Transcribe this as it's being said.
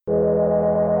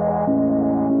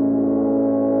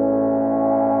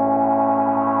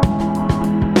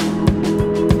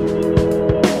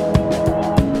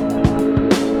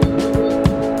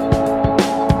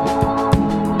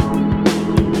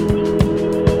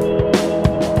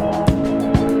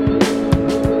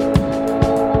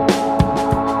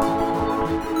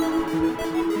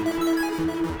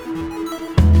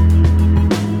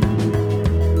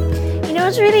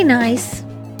nice.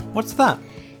 What's that?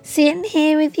 Sitting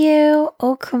here with you,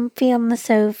 all comfy on the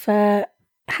sofa,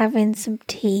 having some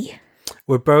tea.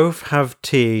 We both have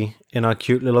tea in our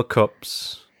cute little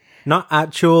cups. Not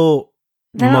actual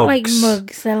They're mugs. not like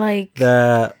mugs, they're like...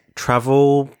 They're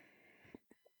travel...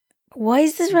 Why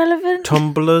is this relevant?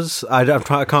 Tumblers. I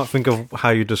can't think of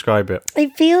how you describe it.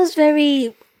 It feels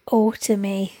very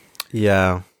autumny.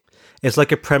 Yeah. It's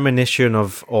like a premonition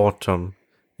of autumn.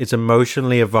 It's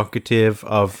emotionally evocative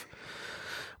of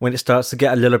when it starts to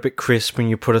get a little bit crisp and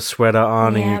you put a sweater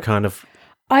on and you kind of...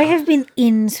 I have been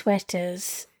in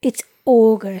sweaters. It's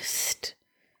August.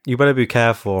 You better be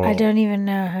careful. I don't even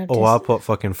know how to... Or I'll put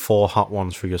fucking 4 hot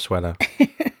ones through your sweater.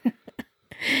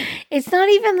 It's not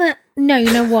even that... No,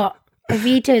 you know what? I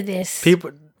vetoed this.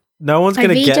 No one's going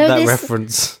to get that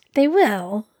reference. They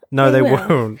will. No, they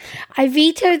won't. I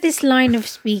vetoed this line of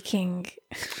speaking.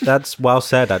 That's well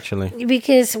said, actually.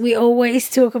 Because we always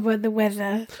talk about the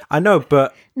weather. I know,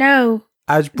 but... No.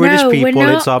 As British people,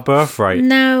 it's our birthright.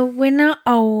 No, we're not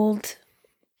old.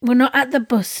 We're not at the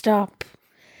bus stop.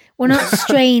 We're not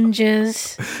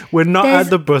strangers. We're not at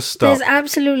the bus stop. There's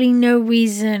absolutely no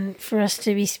reason for us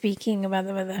to be speaking about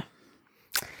the weather.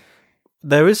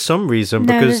 There is some reason.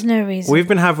 No, because there's no reason. We've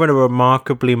been having a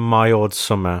remarkably mild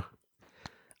summer.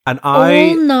 And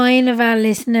all 9 of our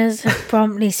listeners have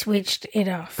promptly switched it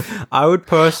off. I would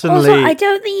personally... Also, I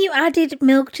don't think you added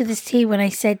milk to this tea when I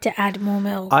said to add more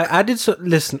milk. I added...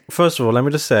 Listen, first of all, let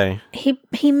me just say...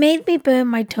 He made me burn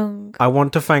my tongue. I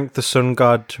want to thank the sun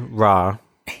god Ra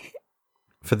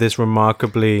for this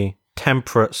remarkably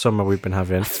temperate summer we've been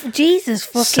having. Jesus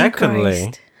fucking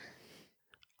Christ.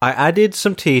 I added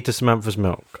some tea to Samantha's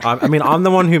milk. I mean, I'm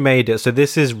the one who made it, so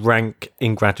this is rank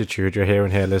ingratitude you're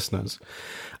hearing here, listeners.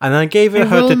 And I gave it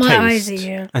her to taste.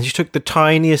 And she took the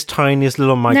tiniest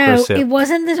little micro sip. No, it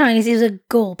wasn't the tiniest. It was a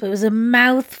gulp. It was a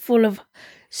mouthful of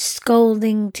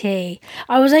scalding tea.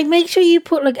 I was like, make sure you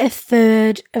put like a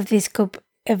third of this cup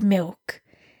of milk.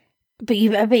 But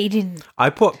I bet you didn't. I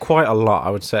put quite a lot,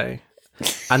 I would say.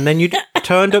 And then you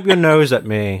turned up your nose at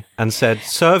me and said,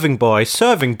 serving boy.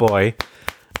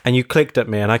 And you clicked at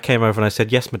me and I came over and I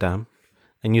said, yes, madame.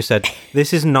 And you said,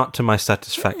 this is not to my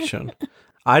satisfaction.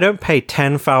 I don't pay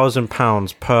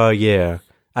 £10,000 per year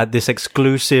at this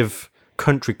exclusive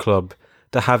country club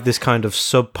to have this kind of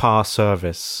subpar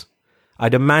service. I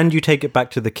demand you take it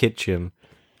back to the kitchen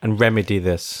and remedy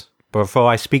this before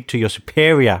I speak to your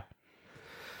superior.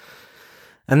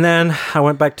 And then I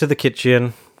went back to the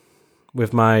kitchen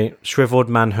with my shriveled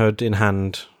manhood in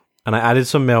hand and I added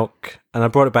some milk and I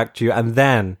brought it back to you. And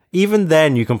then, even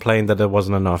then, you complained that there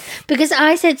wasn't enough. Because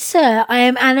I said, sir, I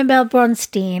am Annabelle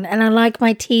Bronstein and I like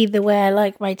my tea the way I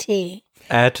like my tea.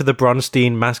 Heir to the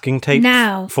Bronstein masking tape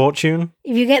fortune?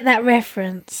 If you get that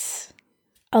reference,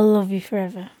 I'll love you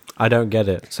forever. I don't get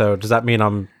it. So does that mean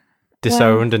I'm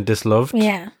disowned and disloved?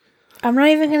 Yeah. I'm not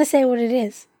even going to say what it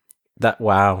is.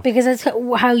 Wow. Because that's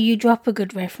how you drop a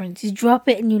good reference. You drop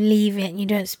it and you leave it and you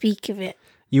don't speak of it.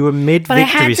 You were mid-victory sip. But I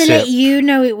had to let you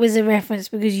know it was a reference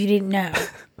because you didn't know.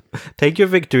 Take your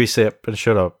victory sip and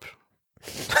shut up.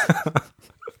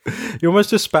 You almost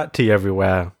just spat tea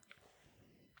everywhere.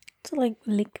 To like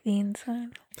lick the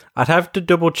inside. I'd have to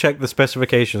double check the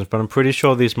specifications, but I'm pretty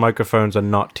sure these microphones are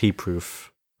not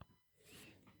tea-proof.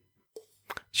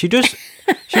 She just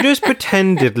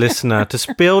pretended, listener, to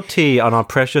spill tea on our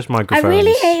precious microphones. I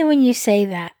really hate it when you say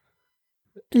that.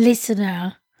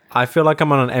 Listener. I feel like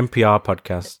I'm on an NPR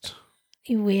podcast.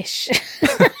 You wish.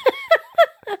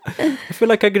 I feel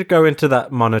like I could go into that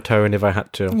monotone if I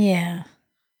had to. Yeah.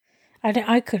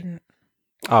 I couldn't.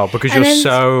 Oh, because you're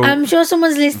so... I'm sure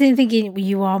someone's listening thinking,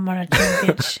 you are monotone,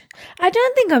 bitch. I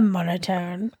don't think I'm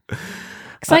monotone.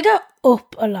 Because I go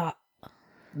up a lot.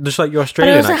 Just like your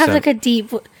Australian accent. But I also have like a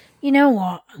deep... You know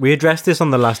what? We addressed this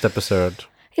on the last episode.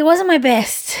 It wasn't my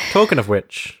best. Talking of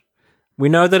which... We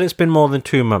know that it's been more than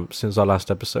 2 months since our last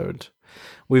episode.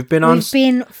 We've been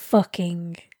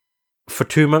fucking. For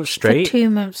 2 months straight? For 2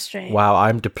 months straight. Wow,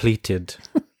 I'm depleted.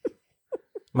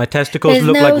 My testicles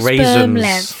look like raisins. There's no sperm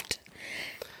left.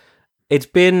 It's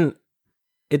been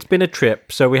a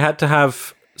trip, so we had to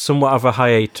have somewhat of a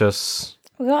hiatus.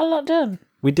 We got a lot done.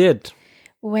 We did.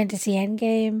 We went to see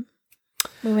Endgame.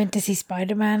 We went to see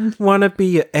Spider-Man. Wanna be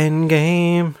your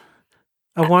Endgame.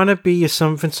 I want to be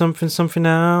something else.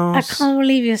 I can't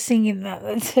believe you're singing that.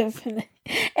 That's so funny.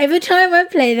 Every time I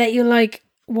play that, you're like,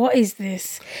 what is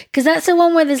this? Because that's the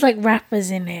one where there's like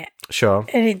rappers in it. Sure.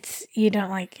 And you don't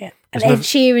like it. And Ed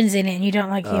Sheeran's in it and you don't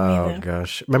like him either. Oh,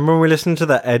 gosh. Remember when we listened to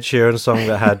that Ed Sheeran song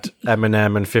that had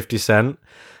Eminem and 50 Cent?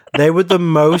 They were the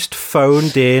most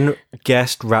phoned in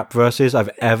guest rap verses I've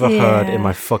ever heard in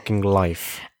my fucking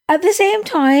life. At the same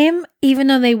time, even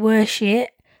though they were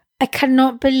shit, I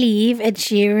cannot believe Ed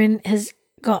Sheeran has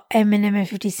got Eminem and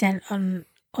 50 Cent on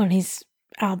his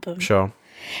album. Sure.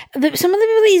 Some of the people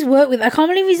that he's worked with, I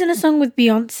can't believe he's in a song with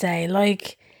Beyonce.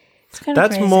 Like, it's kind of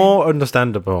That's crazy. more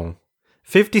understandable.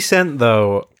 50 Cent,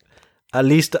 though, at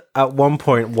least at one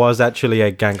point, was actually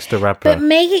a gangster rapper. But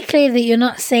make it clear that you're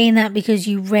not saying that because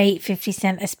you rate 50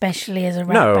 Cent, especially as a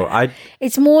rapper. No,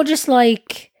 It's more just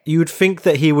like you would think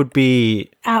that he would be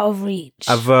out of reach.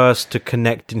 averse to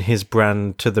connecting his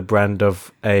brand to the brand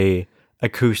of a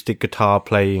acoustic guitar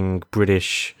playing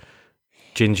British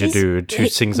ginger dude who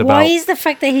sings about. Why is the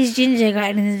fact that he's ginger got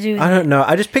anything to do with I it? don't know.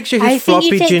 I just picture I his think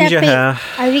you floppy take that ginger bit- hair.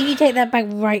 I think you take that back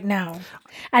right now.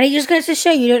 And it just goes to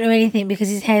show you don't know anything because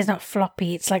his hair's not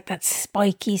floppy. It's like that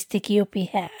spiky, sticky, uppy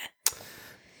hair.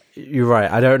 You're right.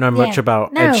 I don't know much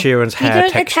about Ed Sheeran's hair You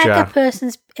don't texture. attack a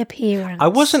person's appearance. I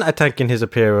wasn't attacking his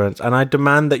appearance, and I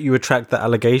demand that you retract that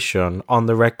allegation on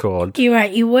the record. You're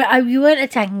right. You weren't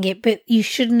attacking it, but you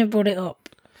shouldn't have brought it up.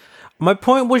 My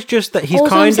point was just that he's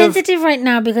Also, I'm kind of... sensitive right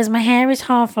now because my hair is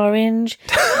half orange,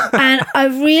 and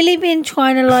I've really been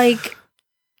trying to like.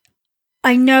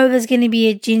 I know there's going to be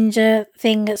a ginger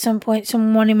thing at some point.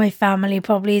 Someone in my family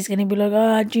probably is going to be like,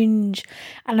 "Oh, ginger,"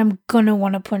 and I'm gonna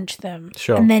want to punch them,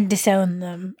 Sure. and then disown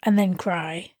them, and then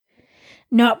cry.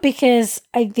 Not because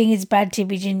I think it's bad to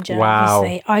be ginger. Wow.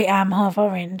 Obviously, I am half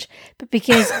orange, but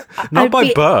because Not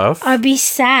by birth. I'd be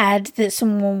sad that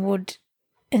someone would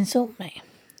insult me.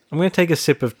 I'm going to take a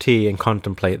sip of tea and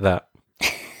contemplate that.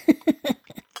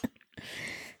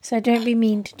 So don't be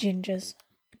mean to gingers.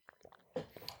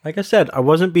 Like I said, I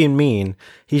wasn't being mean.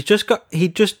 He just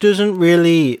doesn't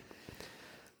really...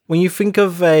 When you think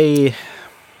of a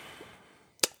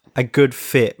good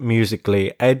fit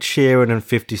musically, Ed Sheeran and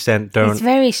 50 Cent don't... It's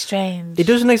very strange. It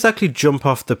doesn't exactly jump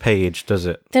off the page, does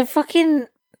it? They're fucking...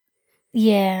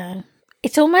 Yeah.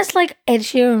 It's almost like Ed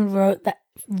Sheeran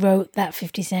wrote that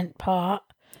 50 Cent part.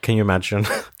 Can you imagine?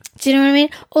 Do you know what I mean?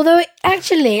 Although,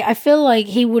 actually, I feel like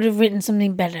he would have written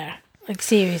something better. Like,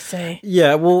 seriously.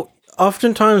 Yeah, well,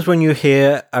 oftentimes when you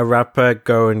hear a rapper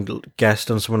go and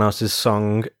guest on someone else's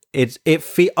song, it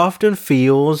often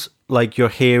feels like you're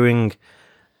hearing...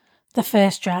 The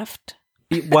first draft.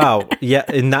 Wow, yeah,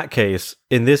 in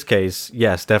this case,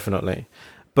 yes, definitely.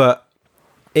 But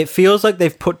it feels like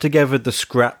they've put together the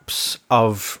scraps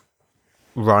of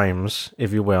rhymes,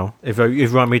 if you will, if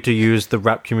you want me to use the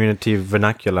rap community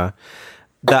vernacular,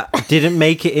 that didn't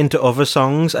make it into other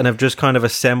songs and have just kind of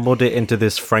assembled it into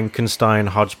this Frankenstein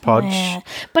hodgepodge. Yeah.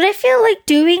 But I feel like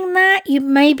doing that, you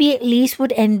maybe at least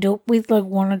would end up with like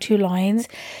 1 or 2 lines.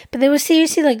 But there was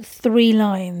seriously like 3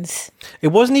 lines.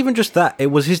 It wasn't even just that, it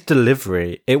was his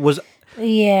delivery. It was...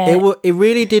 Yeah. It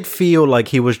really did feel like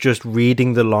he was just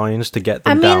reading the lines to get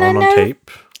them down on tape.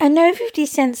 I know 50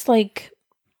 Cent's like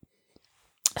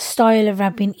style of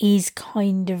rapping is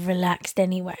kind of relaxed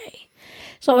anyway.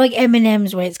 It's not like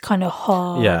Eminem's where it's kind of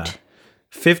hard. Yeah.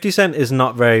 50 Cent is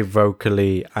not very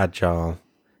vocally agile.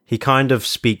 He kind of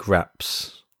speak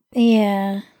raps.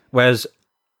 Yeah. Whereas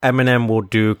Eminem will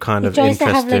do kind of He tries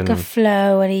interesting... to have like a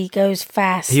flow and he goes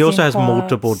fast. He also in has parts.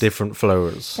 multiple different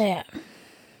flows. Yeah.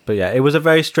 But yeah, it was a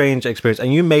very strange experience,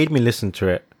 and you made me listen to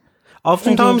it.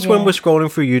 Oftentimes, when yeah. we're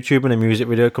scrolling through YouTube and a music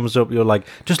video comes up, you're like,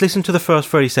 just listen to the first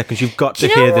 30 seconds. You've got to Do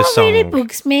you know hear this what song. really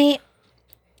bugs me?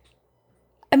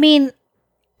 I mean,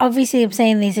 obviously I'm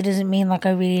saying this, it doesn't mean like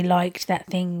I really liked that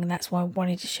thing and that's why I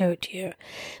wanted to show it to you.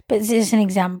 But it's just an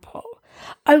example.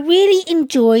 I really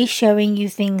enjoy showing you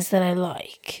things that I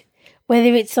like.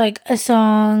 Whether it's like a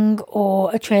song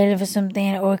or a trailer for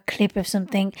something or a clip of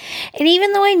something. And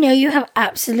even though I know you have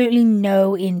absolutely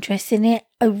no interest in it,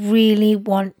 I really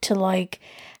want to like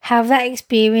have that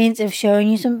experience of showing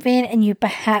you something and you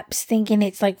perhaps thinking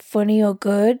it's like funny or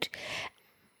good.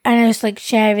 And I was like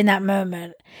sharing that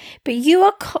moment. But you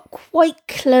are quite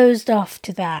closed off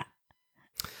to that.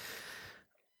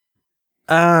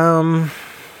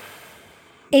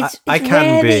 It's I can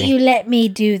rare be. that you let me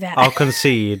do that. I'll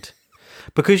concede.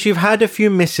 Because you've had a few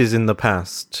misses in the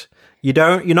past.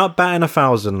 You're not batting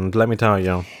 1,000, let me tell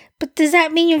you. But does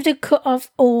that mean you have to cut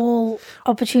off all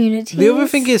opportunities? The other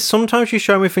thing is, sometimes you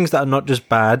show me things that are not just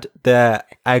bad, they're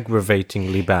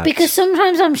aggravatingly bad. Because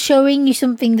sometimes I'm showing you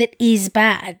something that is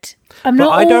bad. I'm but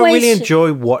not I don't always really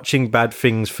enjoy watching bad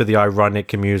things for the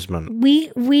ironic amusement.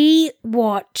 We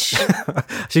watch So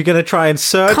you're going to try and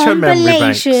search her memory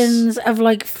banks. compilations of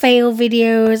like fail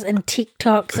videos and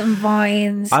TikToks and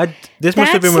Vines. This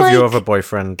must have been That's with your like- other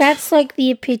boyfriend. That's like the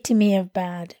epitome of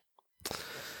bad.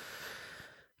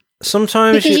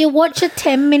 Sometimes Because you watch a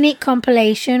 10-minute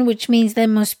compilation, which means there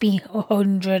must be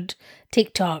 100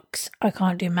 TikToks. I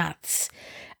can't do maths.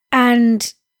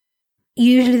 And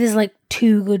usually there's like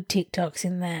 2 good TikToks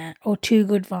in there or 2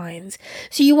 good Vines.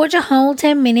 So you watch a whole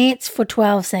 10 minutes for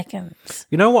 12 seconds.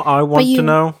 You know what I want to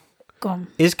know? Go on.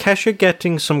 Is Kesha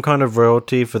getting some kind of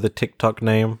royalty for the TikTok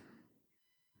name?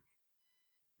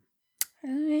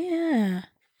 Oh, yeah.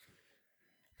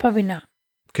 Probably not.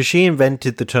 Because she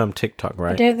invented the term TikTok, I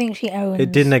right? don't think she owns.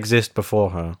 It didn't exist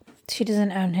before her. She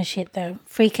doesn't own her shit though.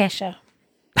 Free Kesha.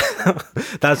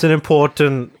 That's an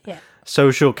important Yeah.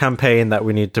 social campaign that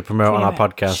we need to promote on our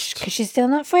podcast. Because she's still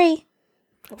not free.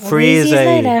 Free is Years a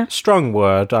later. strong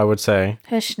word, I would say.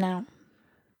 Hush now.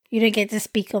 You don't get to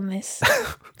speak on this.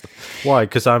 Why?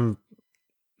 Because I'm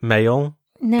male?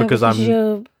 No, Because I'm-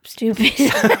 you're stupid.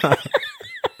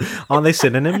 Aren't they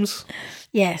synonyms?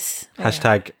 Yes. they are.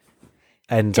 Hashtag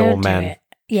end all Don't do men. it.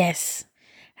 Yes.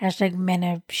 Hashtag men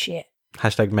are shit.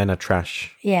 Hashtag men are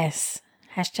trash. Yes.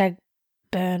 Hashtag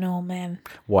burn all men.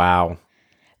 Wow.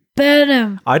 Burn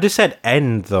them. I just said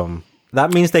end them.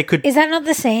 That means they could Is that not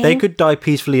the same? they could die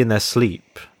peacefully in their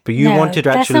sleep. But you No, wanted to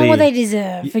that's actually not what they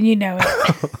deserve, and you know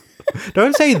it.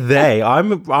 Don't say they.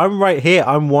 I'm right here.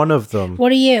 I'm one of them.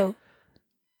 What are you?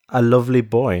 A lovely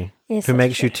boy Yes, who that's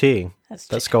makes true. you tea That's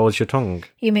that true. scalds your tongue.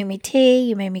 You make me tea,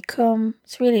 you make me cum.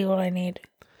 It's really all I need.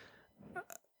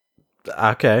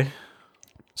 Okay.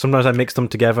 Sometimes I mix them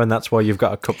together and that's why you've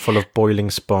got a cup full of boiling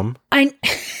spum. I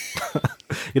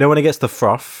You know when it gets the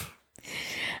froth?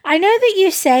 I know that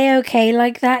you say okay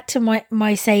like that to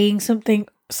my saying something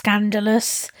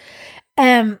scandalous.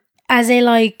 As a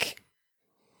like,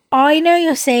 I know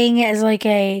you're saying it as like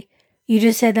a, you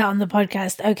just said that on the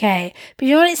podcast, okay. But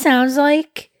you know what it sounds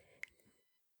like?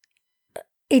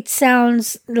 It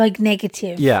sounds like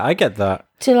negative Yeah, I get that.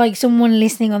 to like someone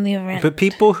listening on the other end. But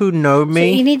people who know So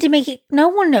me... you need to make it, no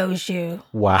one knows you.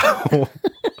 Wow.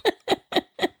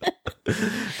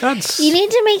 That's You need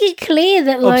to make it clear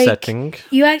that like, upsetting.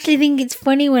 you actually think it's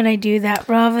funny when I do that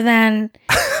rather than,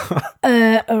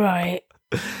 alright,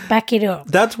 back it up.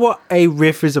 That's what a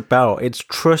riff is about. It's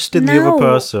trusting the other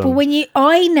person. But when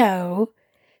I know,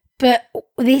 but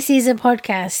this is a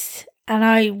podcast and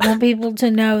I want people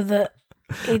to know that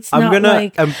it's I'm not gonna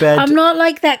like, embed... I'm not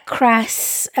like that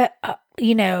crass,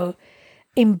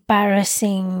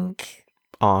 embarrassing,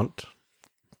 aunt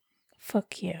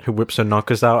fuck you. who whips her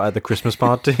knockers out at the Christmas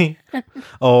party.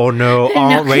 Oh no,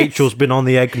 Aunt Knockers. Rachel's been on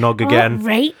the eggnog again. Aunt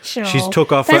Rachel. She's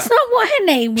took off That's her- not what her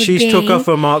name would be. She's took off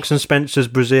her Marks and Spencer's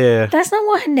brassiere That's not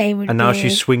what her name would be. and now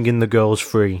she's swinging the girls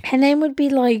free. Her name would be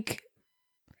like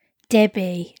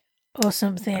Debbie or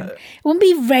something. It wouldn't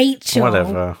be Rachel.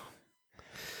 Whatever.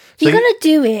 You're So going to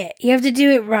do it. You have to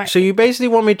do it right. So you basically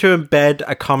want me to embed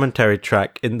a commentary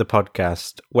track in the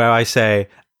podcast where I say,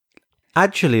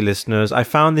 actually, listeners, I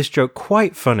found this joke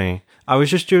quite funny. I was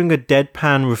just doing a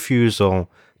deadpan refusal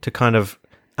to kind of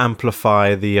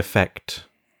amplify the effect.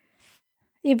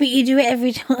 Yeah, but you do it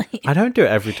every time. I don't do it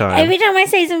every time. Every time I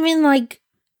say something like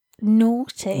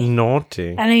naughty.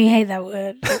 Naughty. I know you hate that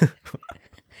word.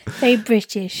 Very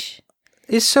British.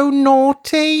 It's so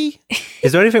naughty.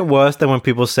 Is there anything worse than when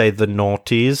people say the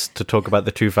naughties to talk about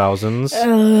the 2000s?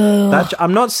 Ugh.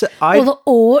 I'm not... Or the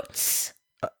orts.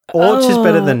 Orts is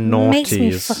better than naughties. Makes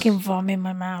me fucking vomit in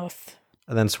my mouth.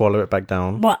 And then swallow it back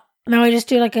down. But no, I just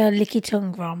do like a licky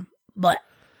tongue vom. But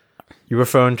You're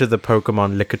referring to the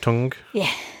Pokemon Lickitung?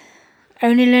 yeah. I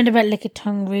only learned about licky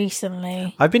tongue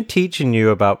recently. I've been teaching you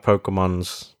about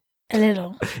Pokemons. A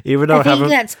little. Even though I I think haven't...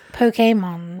 that's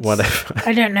Pokemon. Whatever.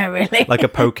 I don't know really. Like a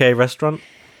poke restaurant?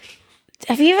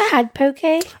 Have you ever had poke?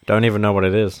 Don't even know what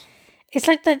it is. It's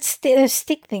like that those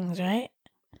stick things, right?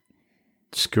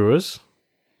 Skewers?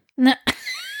 No,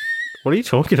 What are you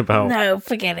talking about? no,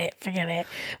 forget it.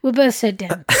 We're both so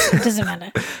dense. It doesn't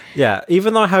matter. Yeah,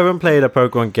 even though I haven't played a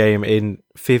Pokemon game in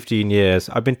 15 years,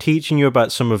 I've been teaching you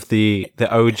about some of the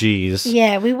OGs.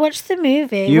 Yeah, we watched the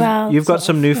movie. You've got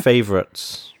some new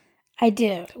favourites. I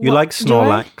do. You like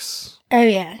Snorlax? Oh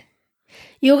yeah.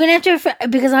 You're gonna have to refer,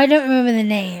 because I don't remember the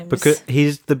names. Because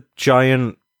he's the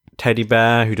giant teddy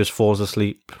bear who just falls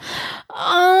asleep.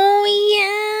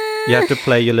 Oh yeah. You have to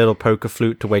play your little poker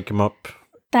flute to wake him up.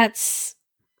 That's.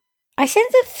 I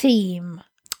sense a theme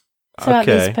throughout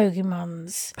Okay. these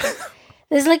Pokemons.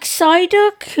 There's like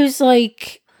Psyduck, who's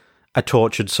like A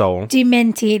tortured soul.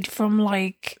 demented from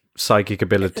like Psychic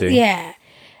ability. yeah,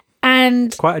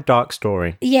 and Quite a dark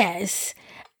story. yes,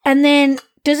 and then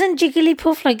doesn't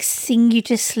Jigglypuff like sing you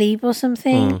to sleep or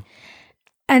something?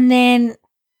 And then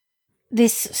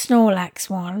this Snorlax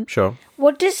one. Sure.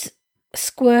 What does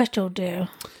Squirtle do?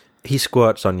 He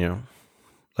squirts on you.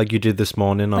 Like you did this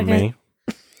morning on Okay.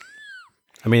 me.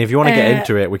 I mean, if you want to get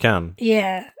into it, we can.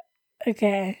 Yeah.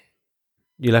 Okay.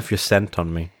 You left your scent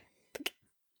on me.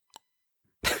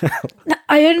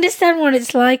 I understand what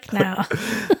it's like now.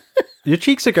 Your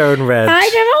cheeks are going red. I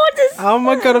don't know what to say. Oh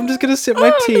my god, I'm just going to sip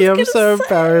my tea. I'm so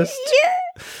embarrassed.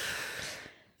 Yeah.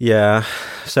 Yeah.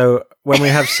 So when we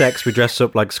have sex, we dress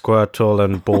up like Squirtle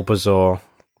and Bulbasaur.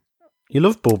 You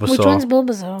love Bulbasaur. Which one's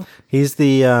Bulbasaur? He's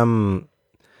the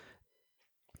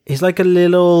he's like a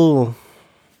little,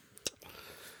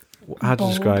 how to Bulb.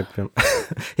 describe him?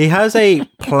 He has a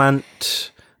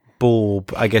plant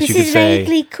bulb, I guess This you could is say,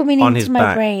 vaguely coming on into his my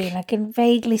back. brain. I can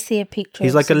vaguely see a picture.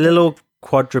 He's of like a something. little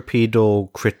quadrupedal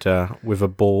critter with a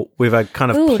ball, with a kind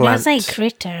of Ooh, plant. don't say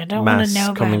critter. I don't want mass to know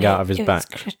about coming it. out of his If back.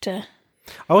 It's critter.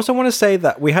 I also want to say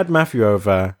that we had Matthew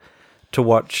over to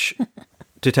watch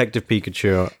Detective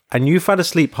Pikachu, and you fell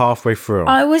asleep halfway through.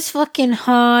 I was fucking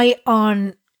high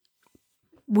on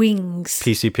wings.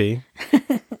 PCP.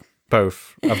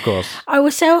 Both, of course. I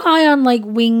was so high on like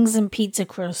wings and pizza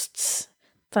crusts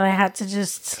that I had to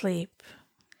just sleep.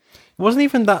 It wasn't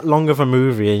even that long of a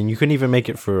movie, and you couldn't even make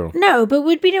it through. No, but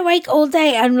we'd been awake all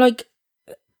day and like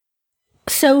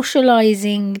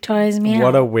socializing tires me out.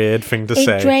 What a weird thing to It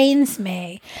say. drains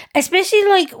me, especially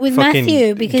like with Fucking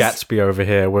Matthew because Gatsby over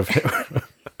here with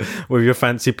with your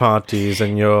fancy parties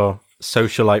and your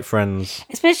socialite friends.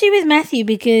 especially with Matthew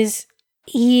because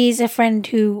he is a friend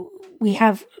who we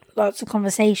have lots of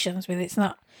conversations with. It's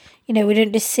not, we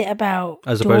don't just sit about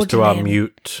As opposed to our dawdling.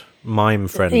 mute mime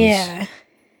friends. Yeah,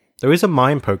 There is a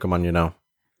mime Pokemon, you know.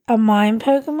 a mime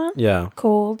Pokemon Yeah.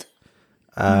 called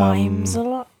Mimes a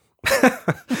lot.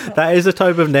 That is a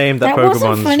type of name that, That Pokemons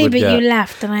wasn't funny, would but get. you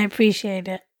laughed, and I appreciate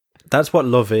it. That's what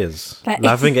love is. That is-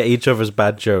 Laughing at each other's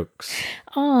bad jokes.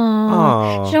 Oh,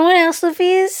 Aw. do you know what else love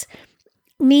is?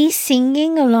 Me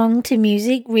singing along to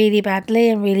music really badly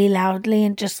and really loudly,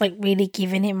 and just like really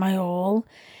giving it my all,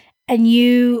 and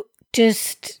you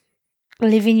just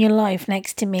living your life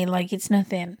next to me like it's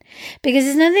nothing. Because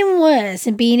there's nothing worse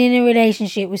than being in a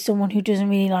relationship with someone who doesn't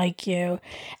really like you,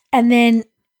 and then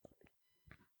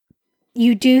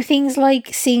you do things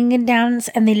like sing and dance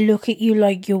and they look at you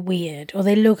like you're weird, or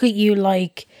they look at you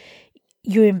like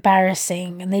you're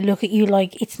embarrassing, and they look at you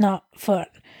like it's not fun.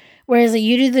 Whereas like,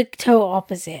 you do the total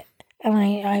opposite. And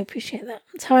I appreciate that.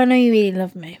 It's how I know you really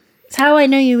love me. It's how I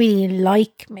know you really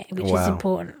like me, which is Wow.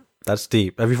 important. That's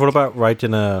deep. Have you thought about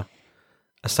writing a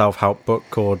self-help book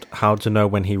called How to Know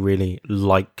When He Really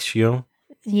Likes You?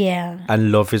 Yeah.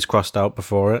 And love is crossed out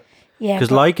before it? Yeah. Because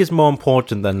but- like is more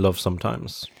important than love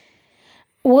sometimes.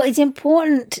 Well, it's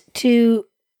important to,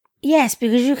 yes,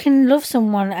 because you can love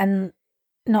someone and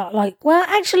not like, well,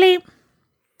 actually,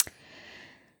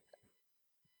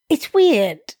 it's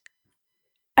weird.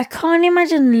 I can't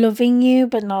imagine loving you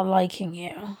but not liking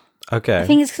you. Okay. I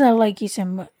think it's because I like you so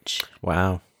much.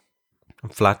 Wow. I'm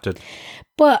flattered.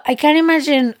 But I can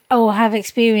imagine, have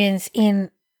experience in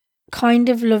kind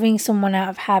of loving someone out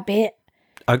of habit,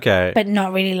 Okay. but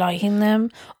not really liking them,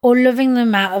 or loving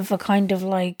them out of a kind of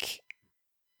like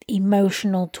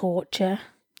emotional torture.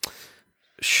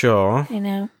 Sure. Do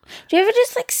you ever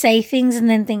just like say things and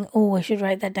then think, oh, I should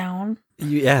write that down?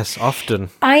 Yes, often.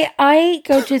 I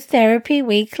go to therapy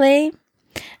weekly,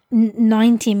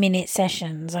 90-minute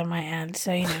sessions, I might add.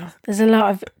 So, there's a lot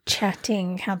of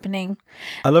chatting happening.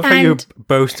 I love how you're And-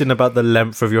 boasting about the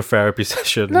length of your therapy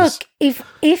sessions. Look, if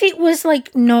it was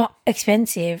like not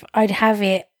expensive, I'd have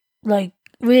it like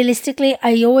realistically.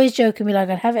 I always joke and be like,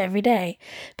 I'd have it every day,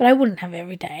 but I wouldn't have it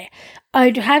every day.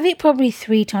 I'd have it probably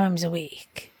 3 times a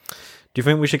week. Do you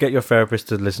think we should get your therapist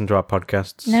to listen to our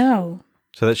podcasts? No,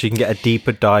 So that she can get a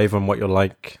deeper dive on what you're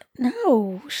like?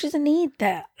 no, she doesn't need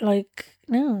that. Like,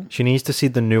 no. She needs to see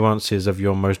the nuances of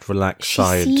your most relaxed She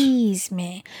side. sees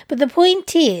me. But the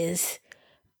point is,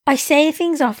 I say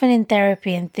things often in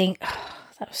therapy and think,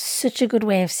 that was such a good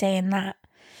way of saying that.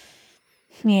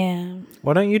 Yeah.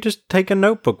 Why don't you just take a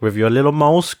notebook with your little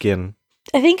moleskin?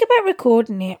 I think about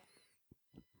recording it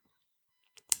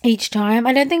each time.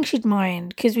 I don't think she'd mind,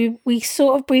 because we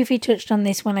sort of briefly touched on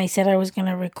this when I said I was going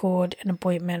to record an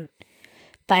appointment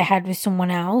that I had with someone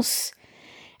else.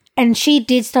 And she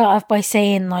did start off by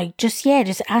saying, like, just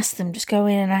ask them. Just go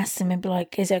in and ask them and be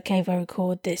like, is it okay if I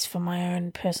record this for my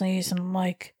own personal use? And I'm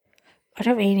like, I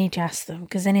don't really need to ask them,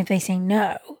 because then if they say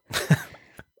no...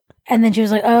 And then she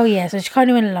was like, oh, yeah. So she kind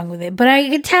of went along with it. But I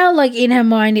could tell, like, in her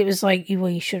mind, it was like, well,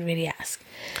 you should really ask.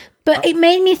 But it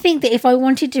made me think that if I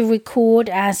wanted to record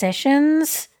our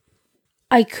sessions,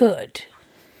 I could.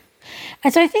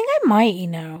 And so I think I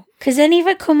might, because then if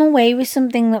I come away with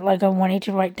something that, like, I wanted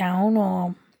to write down,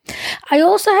 or... I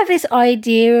also have this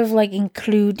idea of, like,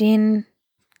 including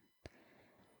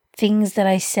things that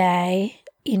I say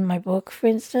in my book, for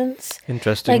instance.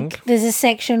 Interesting. Like, there's a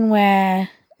section where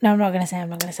No, I'm not going to say. I'm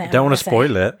not going to say. Don't want to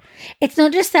spoil it. It's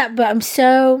not just that, but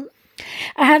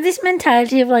I have this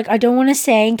mentality of like, I don't want to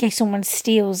say in case someone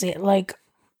steals it. Like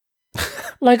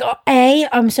A,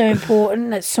 I'm so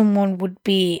important that someone would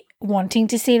be wanting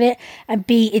to steal it, and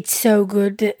B, it's so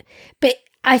good that. But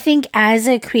I think as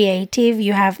a creative,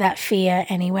 you have that fear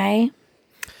anyway.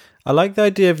 I like the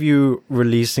idea of you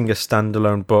releasing a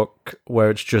standalone book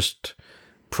where it's just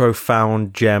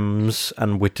profound gems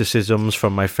and witticisms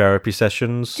from my therapy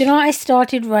sessions. Do you know what I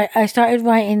started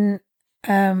writing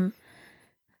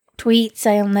tweets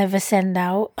I'll never send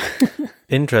out.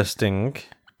 Interesting.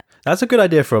 That's a good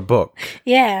idea for a book.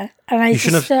 Yeah, and I'm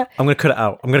going to cut it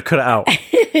out.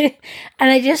 And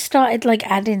I just started like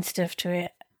adding stuff to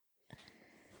it.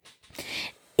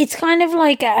 It's kind of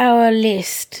like our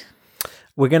list.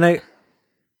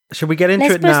 Should we get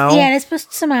into it now? Yeah, let's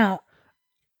bust some out.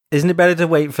 Isn't it better to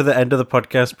wait for the end of the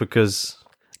podcast because...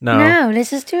 No, let's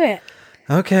just do it.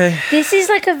 Okay. This is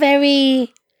like a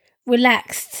very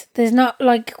relaxed. There's not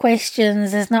like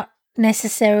questions. There's not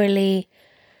necessarily...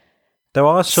 There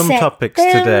are some topics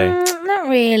today. Not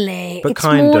really. But it's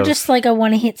kind more of. just like I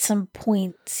want to hit some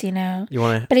points, you know.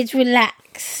 But it's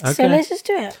relaxed. Okay. So let's just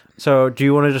do it. So do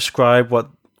you want to describe what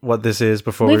this is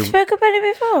before We've spoke about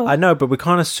it before. I know, but we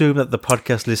can't assume that the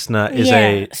podcast listener is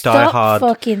a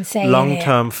diehard,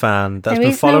 long-term fan that's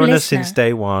been following us since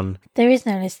day one. There is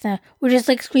no listener. We're just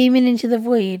like screaming into the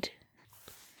void.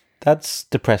 That's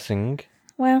depressing.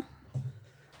 Well.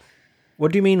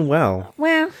 What do you mean, well?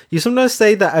 Well. You sometimes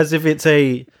say that as if it's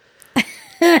a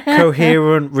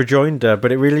coherent rejoinder,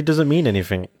 but it really doesn't mean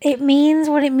anything. It means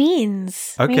what it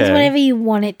means. Okay. It means whatever you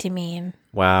want it to mean.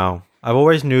 Wow. I've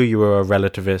always knew you were a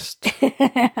relativist.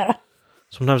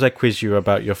 Sometimes I quiz you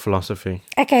about your philosophy.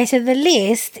 Okay, so the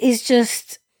list is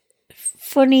just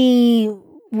funny,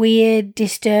 weird,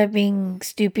 disturbing,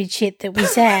 stupid shit that we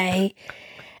say.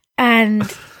 And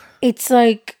it's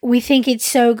like, we think it's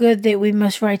so good that we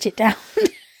must write it down.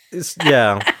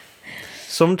 Yeah.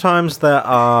 Sometimes there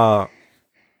are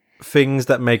things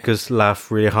that make us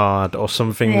laugh really hard, or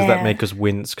some things that make us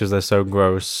wince because they're so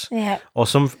gross. Yeah. Or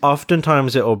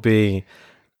oftentimes it'll be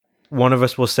one of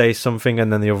us will say something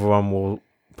and then the other one will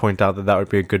point out that would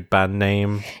be a good band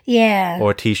name. Yeah.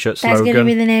 Or a t-shirt slogan. That's going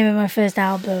to be the name of my first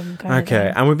album.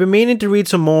 Okay. And we've been meaning to read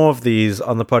some more of these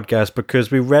on the podcast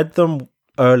because we read them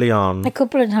early on. A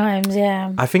couple of times,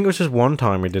 yeah. I think it was just one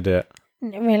time we did it.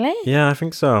 Really? Yeah, I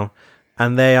think so.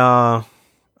 And they are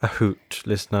a hoot,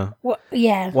 listener.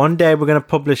 Yeah. One day we're going to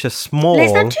publish Let's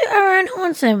not toot our own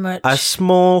horn so much. a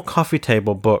small coffee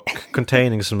table book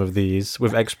containing some of these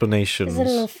with explanations. Is it a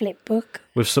little flip book?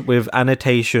 With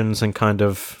annotations and kind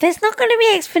of... There's not going to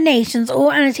be explanations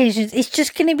or annotations. It's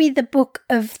just going to be the book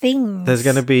of things. There's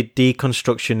going to be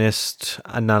deconstructionist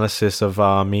analysis of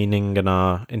our meaning and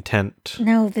our intent.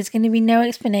 No, there's going to be no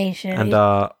explanation. And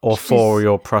our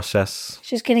authorial process. It's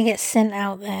just going to get sent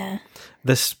out there.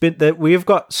 We've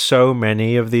got so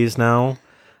many of these now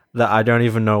that I don't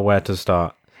even know where to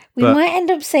start. We might end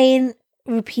up saying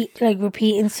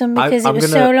repeating some because it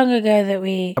was so long ago that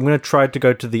we... I'm going to try to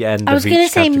go to the end of each I was going to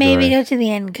say category. maybe go to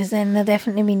the end because then they'll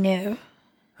definitely be new.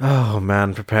 Oh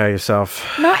man, prepare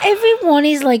yourself. Not everyone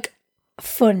is like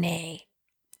funny.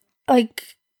 Like...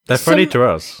 They're funny to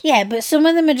us. Yeah, but some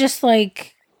of them are just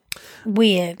like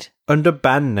weird. Under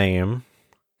band name,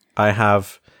 I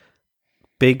have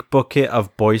Big Bucket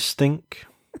of Boy Stink.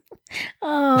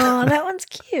 Oh, that one's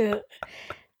cute.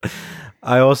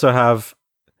 I also have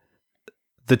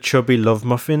The Chubby Love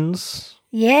Muffins.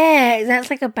 Yeah, that's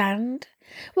like a band.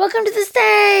 Welcome to the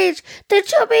stage, The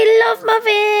Chubby Love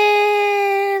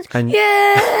Muffins. And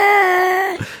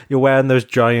yeah. You're wearing those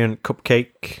giant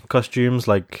cupcake costumes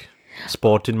like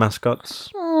sporting mascots.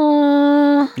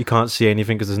 Aww. You can't see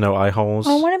anything because there's no eye holes.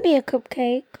 I want to be a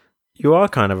cupcake. You are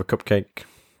kind of a cupcake.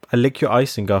 I lick your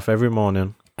icing off every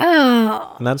morning.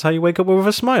 Oh. And that's how you wake up with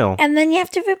a smile. And then you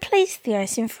have to replace the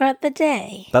icing throughout the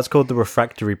day. That's called the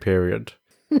refractory period.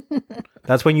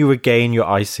 That's when you regain your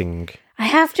icing. I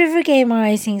have to regain my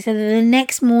icing so that the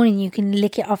next morning you can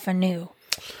lick it off anew.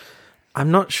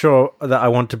 I'm not sure that I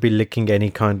want to be licking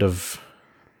any kind of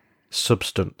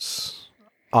substance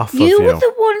off of you. You were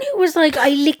the one who was like, I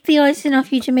licked the icing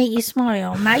off you to make you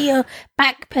smile. Now you're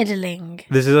backpedaling.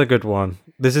 This is a good one.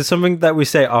 This is something that we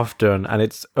say often, and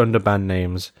it's under band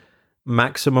names.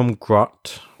 Maximum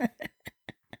grot.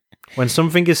 When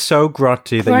something is so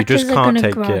grotty that you just can't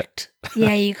take it.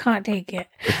 Yeah, you can't take it.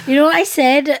 You know what I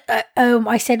said?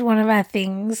 I said one of our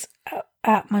things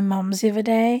at my mum's the other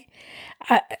day.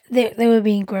 They were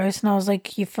being gross, and I was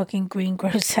like, "You fucking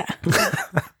greengrocer."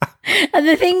 And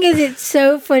the thing is, it's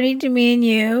so funny to me and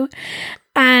you,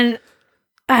 and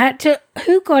I had to.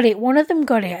 Who got it? One of them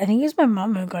got it. I think it was my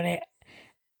mum who got it.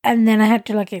 And then I had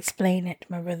to like explain it to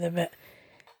my brother. But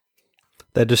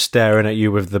They're just staring at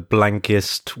you with the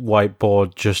blankest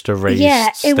whiteboard just erased yeah,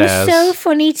 it was stares. so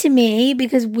funny to me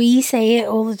because we say it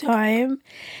all the time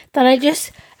that I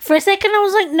just, for a second, I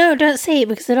was like, no, don't say it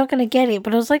because they're not going to get it.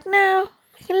 But I was like, no,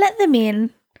 I can let them in.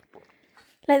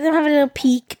 Let them have a little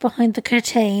peek behind the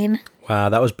curtain. Wow,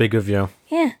 that was big of you.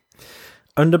 Yeah.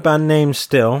 Under band names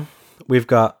still, we've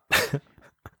got...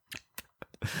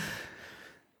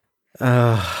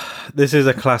 this is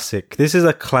a classic.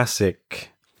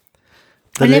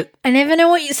 I never know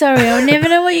what I never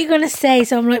know what you're going to say,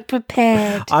 so I'm like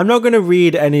prepared. I'm not going to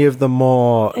read any of the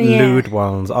more lewd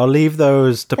ones. I'll leave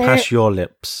those to pass your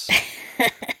lips.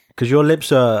 Because your lips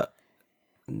they're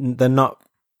not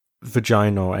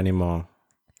vaginal anymore.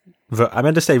 I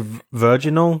meant to say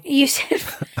virginal. You said...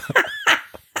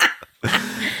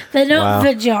 They're not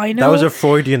vaginal. That was a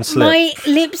Freudian slip. My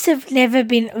lips have never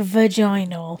been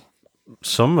vaginal.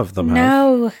 Some of them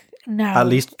have. No. At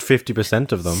least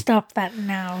 50% of them. Stop that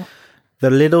now.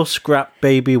 The little scrap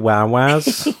baby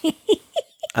wow-wows.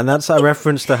 And that's a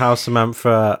reference to how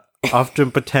Samantha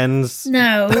often pretends...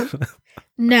 No.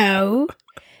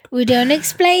 We don't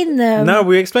explain them. No,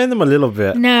 we explain them a little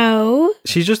bit. No.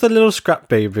 She's just a little scrap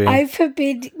baby. I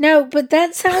forbid... No, but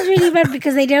that sounds really bad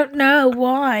because they don't know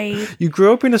why. You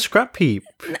grew up in a scrap heap.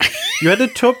 You had a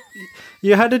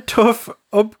tough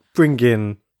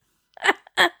upbringing.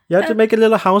 You had to make a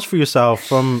little house for yourself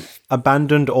from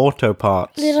abandoned auto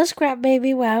parts. Little scrap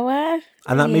baby wow.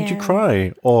 And that made you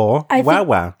cry. Or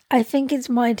wow. I think it's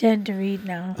my turn to read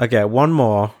now. Okay, one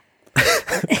more.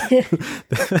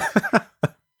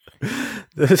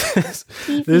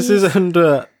 This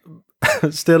is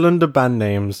still under band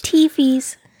names.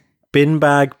 Teefies. Bin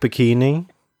bag bikini.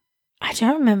 I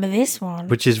don't remember this one.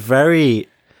 Which is it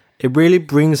really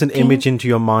brings an image into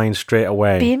your mind straight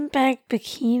away. Bin bag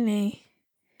bikini.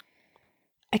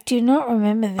 I do not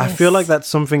remember this. I feel like that's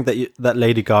something that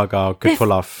Lady Gaga could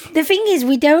pull off. The thing is,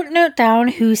 we don't note down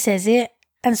who says it,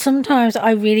 and sometimes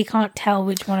I really can't tell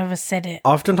which one of us said it.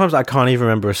 Oftentimes, I can't even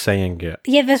remember us saying it.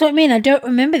 Yeah, that's what I mean. I don't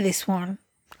remember this one.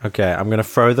 Okay, I'm going to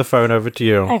throw the phone over to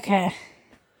you. Okay.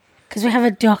 Because we have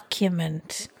a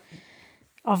document,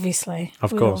 obviously.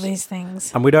 Of with course. all these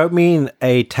things. And we don't mean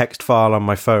a text file on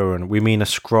my phone. We mean a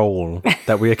scroll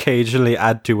that we occasionally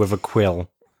add to with a quill.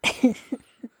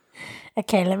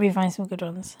 Okay, let me find some good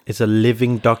ones. It's a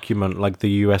living document like the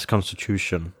US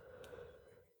Constitution.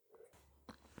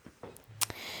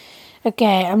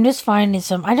 Okay, I'm just finding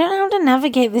some. I don't know how to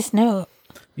navigate this note.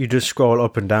 You just scroll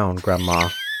up and down, Grandma.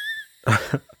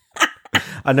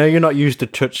 I know you're not used to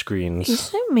touchscreens. You're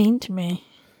so mean to me.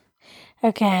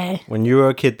 Okay. When you were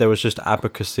a kid, there was just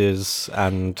abacuses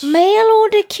and... Mail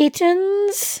order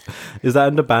kittens. Is that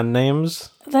under band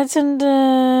names? That's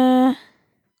under...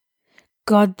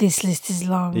 God, this list is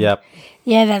long. Yep.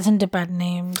 Yeah, that's under bad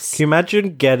names. Can you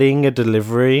imagine getting a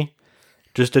delivery,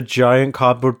 just a giant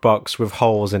cardboard box with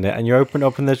holes in it, and you open it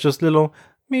up and there's just little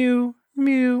mew,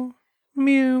 mew,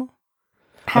 mew.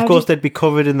 Of course, they'd be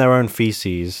covered in their own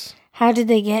feces. How did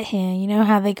they get here? You know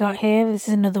how they got here? This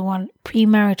is another one.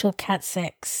 Premarital cat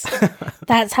sex.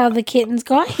 That's how the kittens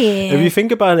got here. If you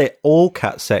think about it, all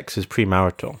cat sex is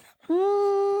premarital.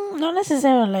 Not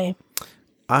necessarily.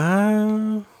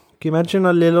 Can you imagine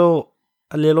a little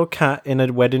cat in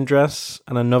a wedding dress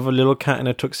and another little cat in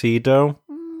a tuxedo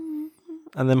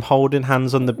and them holding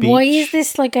hands on the beach? Why is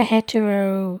this like a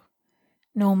hetero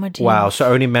normative? Wow,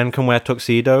 so only men can wear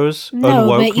tuxedos? No,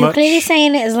 Unwoke but you're much? clearly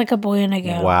saying it as like a boy and a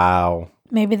girl. Wow.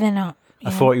 Maybe they're not.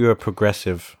 I thought you were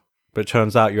progressive, but it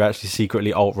turns out you're actually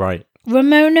secretly alt-right.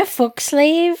 Ramona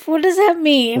Fuckslave? What does that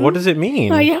mean? What does it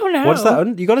mean? I don't know. What's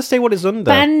that? You got to say what it's under.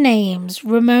 Band names.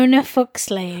 Ramona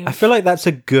Fuckslave. I feel like that's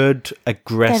a good,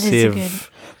 aggressive... That is a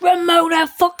good... Ramona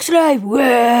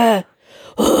Fuckslave!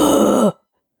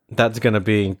 That's going to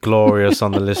be glorious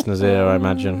on the listener's ear, I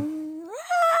imagine.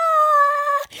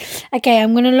 Okay,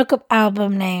 I'm going to look up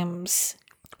album names.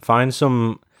 Find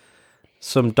some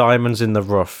diamonds in the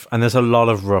rough. And there's a lot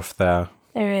of rough there.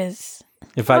 There is.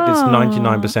 In fact, it's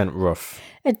 99% rough.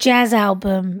 A jazz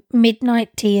album, Midnight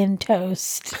Tea and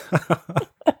Toast.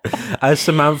 As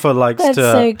Samantha likes That's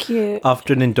to so cute.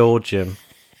 often indulge in.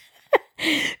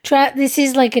 This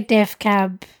is like a Def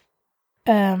Cab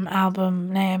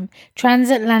album name.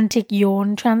 Transatlantic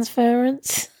Yawn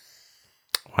Transference.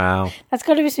 Wow. That's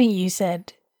got to be something you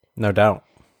said. No doubt.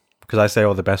 Because I say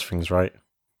all the best things, right?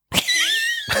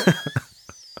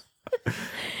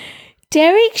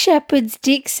 Derek Shepherd's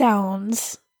dick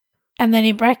sounds, and then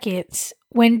in brackets,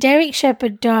 when Derek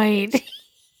Shepherd died,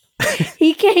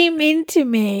 He came into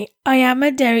me. I am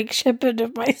a Derek Shepherd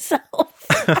of myself.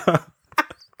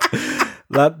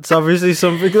 That's obviously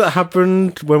something that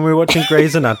happened when we were watching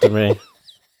Grey's Anatomy.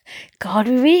 God,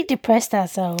 we really depressed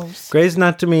ourselves. Grey's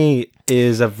Anatomy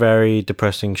is a very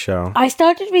depressing show. I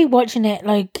started rewatching it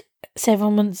like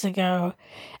several months ago,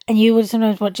 and you would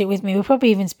sometimes watch it with me. We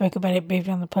probably even spoke about it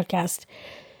briefly on the podcast.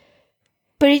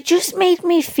 But it just made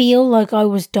me feel like I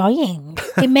was dying.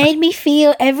 It made me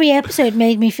feel, every episode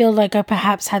made me feel like I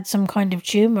perhaps had some kind of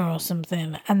tumour or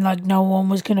something, and like no one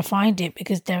was going to find it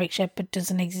because Derek Shepherd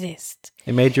doesn't exist.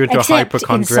 It made you into Except a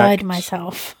hypochondriac. inside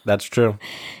myself. That's true.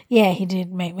 Yeah, he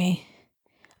did make me.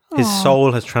 His Aw,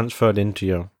 soul has transferred into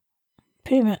you.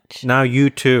 pretty much. Now you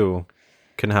too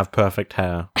can have perfect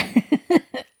hair.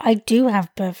 I do have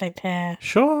perfect hair.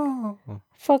 Sure.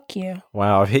 Fuck you.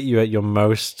 Wow, I've hit you at your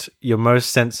most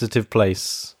sensitive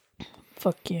place.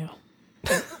 Fuck you.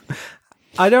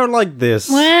 I don't like this.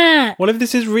 Wah! What if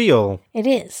this is real? It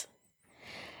is.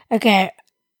 Okay.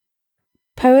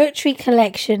 Poetry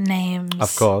collection names.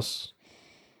 Of course.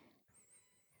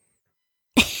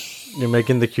 You're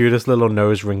making the cutest little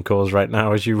nose wrinkles right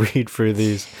now as you read through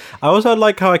these. I also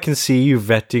like how I can see you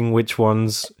vetting which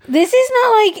ones. This is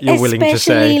not like You're willing to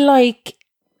especially say. like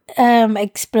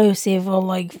explosive or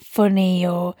like funny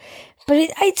or, but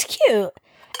it's cute.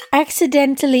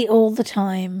 Accidentally all the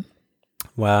time.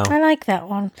 Wow. I like that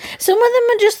one. Some of them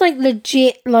are just like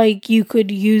legit, like you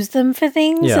could use them for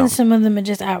things, Yeah. and some of them are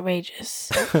just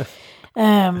outrageous.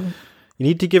 You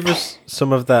need to give us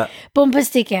some of that. Bumper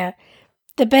sticker.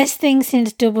 The best thing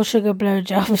since double sugar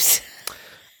blowjobs.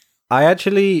 I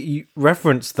actually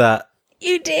referenced that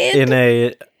You did? in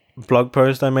a blog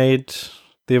post I made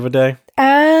the other day.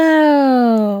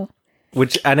 Oh.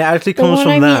 And it actually comes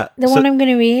from that. The one I'm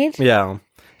going to read? Yeah.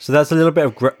 So that's a little bit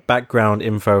of background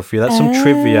info for you. That's some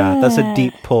trivia. That's a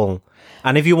deep pull.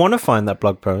 And if you want to find that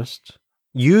blog post,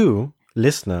 you,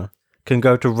 listener, can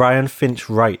go to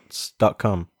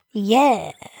ryanfinchwrites.com.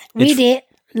 Yeah. Read it,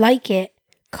 like it,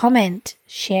 comment,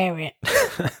 share it.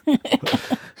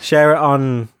 Share it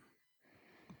on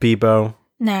Bebo.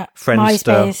 No,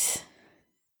 Friendster. MySpace,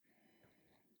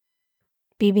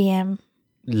 BBM,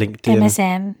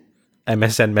 LinkedIn.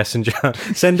 MSN Messenger.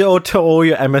 Send it all to all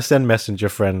your MSN Messenger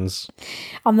friends.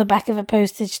 on the back of a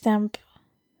postage stamp.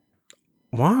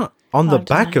 What? On the don't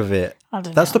back know. of it? I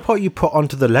don't That's know. the part you put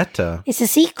onto the letter. It's a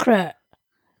secret.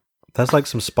 That's like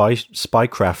some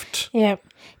spycraft. Yep.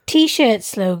 T-shirt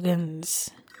slogans.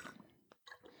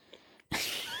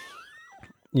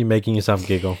 You're making yourself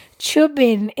giggle.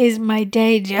 Chubbing is my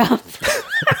day job.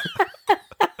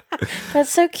 That's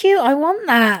so cute. I want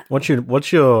that. What's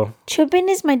your Chubbing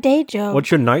is my day job. What's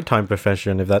your nighttime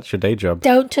profession if that's your day job?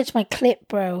 Don't touch my clip,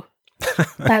 bro.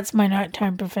 That's my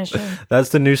nighttime profession. That's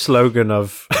the new slogan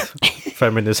of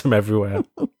feminism everywhere.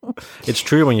 It's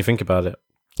true when you think about it.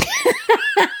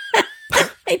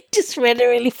 I just read a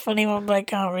really funny one, but I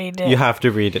can't read it. You have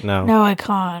to read it now. No, I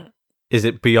can't. Is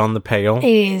it beyond the pale? It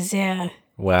is, yeah.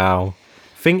 Wow.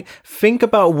 Think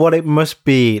about what it must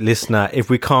be, listener, if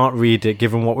we can't read it,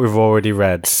 given what we've already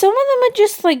read. Some of them are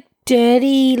just like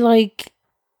dirty,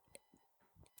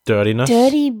 Dirtiness?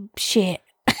 dirty shit.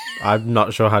 I'm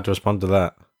not sure how to respond to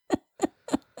that.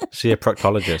 See a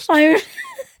proctologist.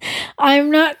 I'm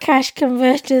not cash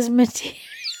converters material.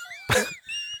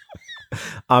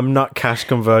 I'm not cash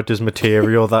converters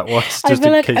material. That was just I feel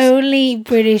in like case. only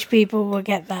British people will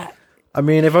get that. I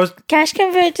mean, if I was... Cash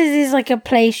converters is like a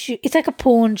place. It's like a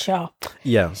pawn shop.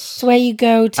 Yes. It's where you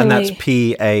go to. And that's like,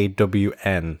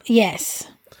 PAWN. yes.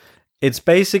 It's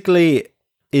basically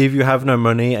if you have no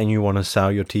money and you want to sell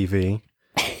your TV,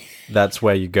 that's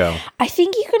where you go. I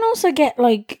think you can also get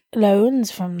like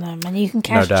loans from them, and you can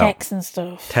cash doubt. checks and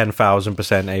stuff. 10,000%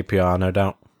 APR, no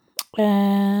doubt.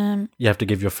 I You have to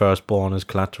give your firstborn as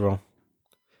collateral.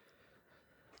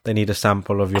 They need a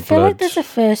sample of your feel blood. like there's a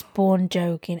firstborn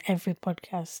joke in every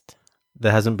podcast.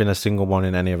 There hasn't been a single one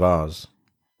in any of ours.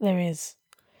 There is.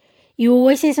 You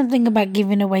always say something about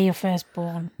giving away your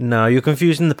firstborn. No, you're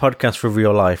confusing the podcast for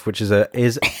real life, which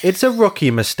it's a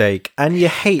rookie mistake, and you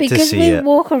hate to Because see we it.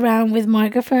 walk around with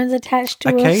microphones attached to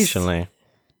us. Occasionally.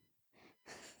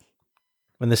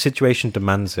 When the situation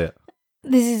demands it.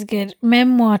 This is good.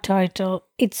 Memoir title,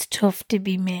 It's Tough to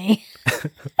Be Me.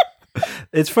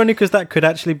 It's funny because that could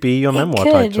actually be your memoir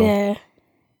It could, title. yeah.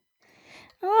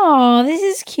 Oh, this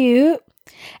is cute.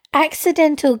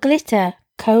 Accidental glitter,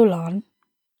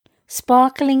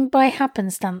 sparkling by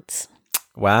happenstance.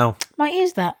 Wow. Might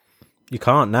use that. You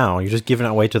can't now. You're just giving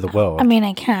it away to the world. I mean,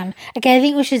 I can. Okay, I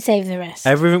think we should save the rest.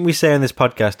 Everything we say on this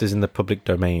podcast is in the public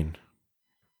domain.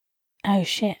 Oh,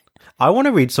 shit. I want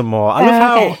to read some more. I love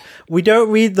how we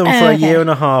don't read them for a year and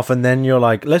a half, and then you're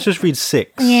like, let's just read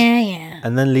 6. Yeah.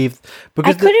 And then leave.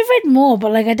 I could have read more,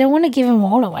 but like I don't want to give them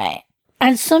all away.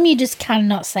 And some you just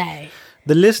cannot say.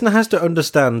 The listener has to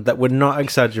understand that we're not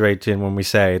exaggerating when we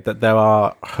say that there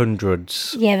are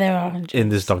hundreds. Yeah, there are hundreds. In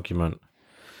this document.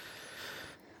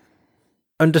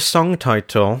 Under song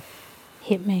title.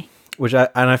 Hit me.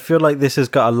 I feel like this has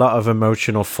got a lot of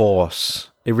emotional force.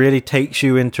 It really takes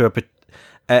you into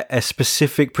a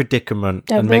specific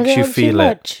predicament and makes you feel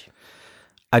it.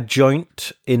 A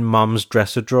joint in mum's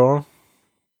dresser drawer.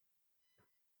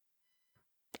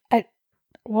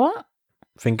 What?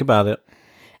 Think about it.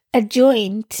 A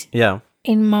joint? Yeah.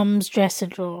 In mum's dresser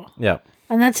drawer? Yeah.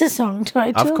 And that's a song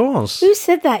title? Of course. Who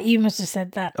said that? You must have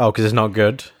said that. Oh, because it's not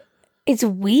good? It's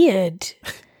weird.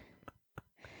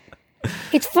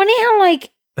 It's funny how,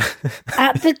 like,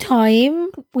 at the time,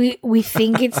 we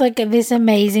think it's, like, this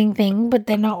amazing thing, but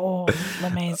they're not all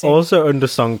amazing. Also under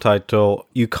song title,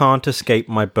 You Can't Escape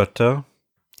My Butter.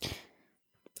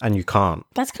 And you can't.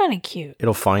 That's kind of cute.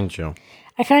 It'll find you.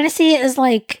 I kind of see it as,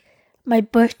 like, my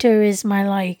butter is my,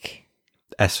 like...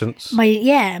 essence. My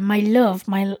love.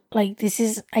 This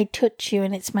is... I touch you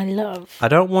and it's my love. I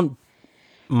don't want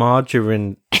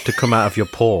margarine to come out of your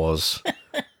pores.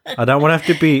 I don't want to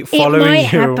have to be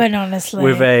following honestly.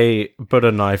 With a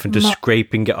butter knife and just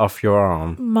scraping it off your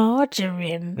arm.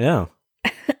 Margarine? Yeah.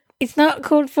 It's not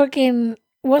called fucking...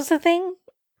 What's the thing?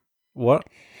 What?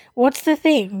 What's the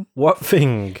thing? What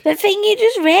thing? The thing you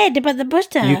just read about the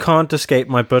butter. You can't escape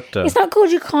my butter. It's not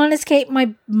called You Can't Escape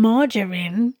My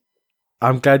Margarine.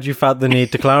 I'm glad you felt the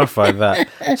need to clarify that.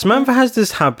 Samantha has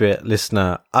this habit,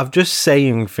 listener, of just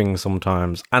saying things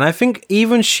sometimes. And I think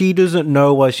even she doesn't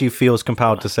know why she feels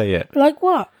compelled to say it. Like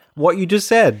what? What you just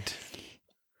said.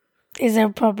 Is there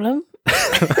a problem?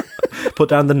 Put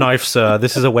down the knife, sir.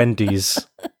 This is a Wendy's.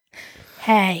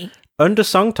 Hey. Under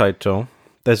song title,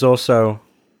 there's also...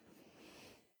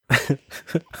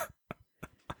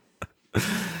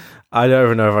 I don't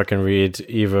even know if I can read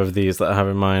either of these that I have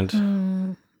in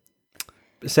mind.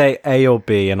 Say A or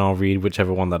B and I'll read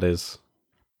whichever one that is.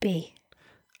 B.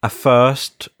 A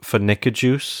first for Knicker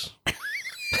Juice.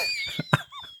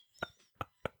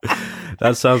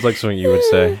 That sounds like something you would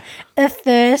say. A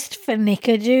thirst for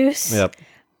knicker juice? Yep.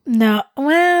 No.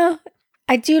 Well,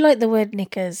 I do like the word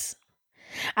knickers.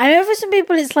 I know for some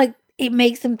people it's like, it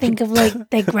makes them think of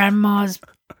like their grandma's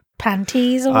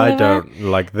panties or whatever. I don't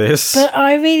like this. But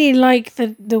I really like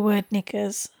the word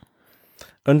knickers.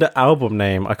 Under album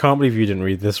name, I can't believe you didn't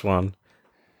read this one.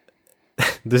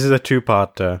 This is a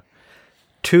 2-parter.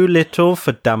 Too little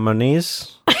for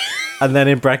Damonies. And then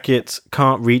in brackets,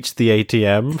 can't reach the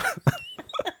ATM.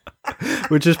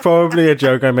 Which is probably a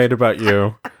joke I made about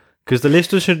you. Because the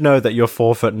listeners should know that you're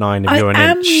 4'9" and you're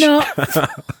an inch. I'm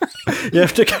not. You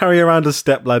have to carry around a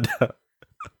stepladder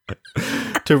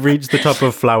to reach the top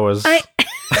of flowers.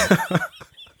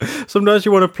 Sometimes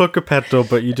you want to pluck a petal,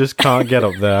 but you just can't get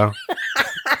up there.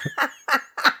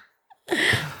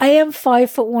 I am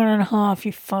 5'1.5",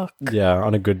 you fuck. Yeah,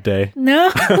 on a good day.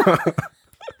 No.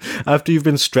 After you've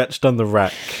been stretched on the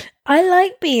rack. I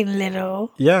like being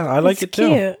little. Yeah, I like it too.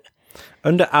 Cute.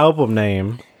 Under album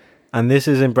name, and this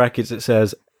is in brackets, it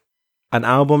says, an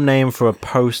album name for a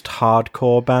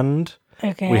post-hardcore band.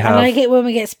 Okay, I like it when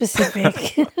we get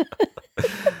specific.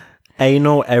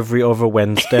 Anal Every Other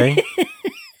Wednesday.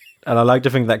 And I like to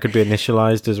think that could be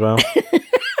initialized as well.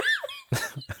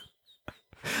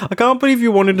 I can't believe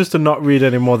you wanted us to not read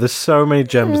anymore. There's so many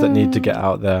gems that need to get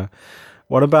out there.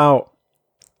 What about...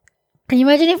 Can you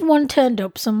imagine if one turned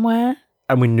up somewhere?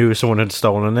 And we knew someone had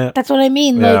stolen it? That's what I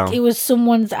mean. Yeah. Like, it was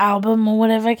someone's album or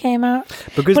whatever came out.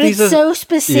 Because but it's so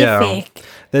specific. Yeah.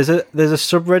 There's a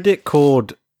subreddit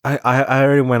called... I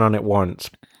already went on it once.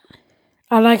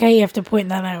 I like how you have to point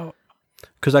that out.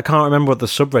 Because I can't remember what the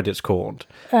subreddit's called.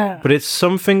 But it's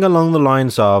something along the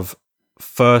lines of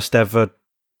first ever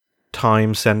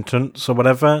time sentence or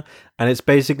whatever. And it's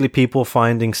basically people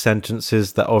finding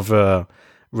sentences that other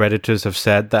Redditors have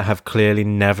said that have clearly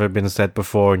never been said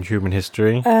before in human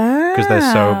history. Because they're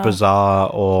so bizarre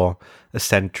or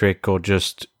eccentric or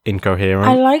just incoherent.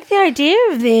 I like the idea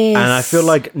of this. And I feel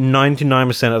like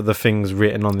 99% of the things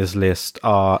written on this list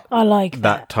are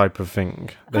that type of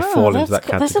thing. They fall into that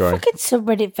category. There's a fucking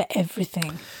subreddit for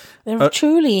everything. There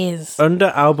truly is. Under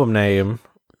album name,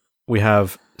 we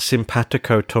have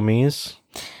Simpatico Tummies.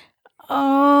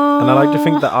 Oh. And I like to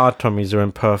think that our tummies are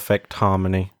in perfect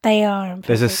harmony. They are.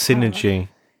 There's a synergy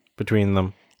between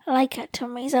them. I like our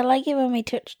tummies. I like it when we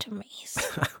touch tummies.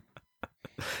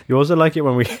 You also like it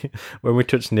when we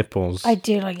touch nipples. I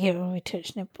do like it when we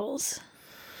touch nipples.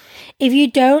 If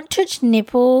you don't touch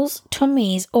nipples,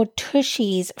 tummies, or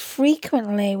tushies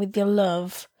frequently with your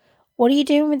love, what are you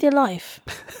doing with your life?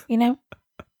 You know?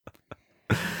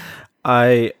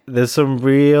 There's some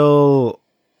real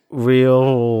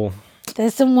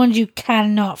There's some ones you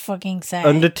cannot fucking say.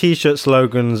 under t-shirt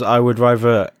slogans. I would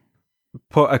rather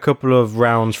put a couple of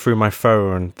rounds through my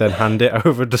phone than hand it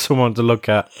over to someone to look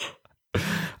at.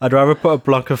 I'd rather put a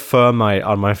block of thermite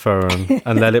on my phone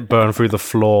and let it burn through the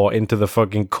floor into the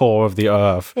fucking core of the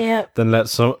earth than let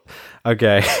some...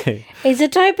 Okay. It's a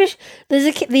type of...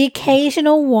 There's the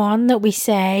occasional one that we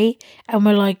say and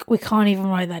we're like, we can't even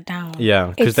write that down.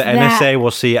 Yeah, because the NSA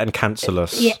will see it and cancel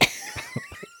us. Yeah.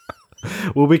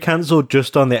 We'll be cancelled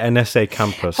just on the NSA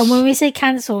campus. And when we say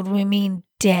cancelled, we mean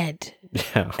dead.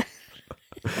 Yeah.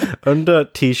 Under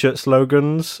t-shirt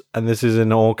slogans, and this is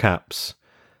in all caps,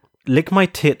 lick my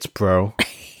tits, bro.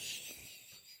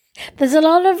 There's a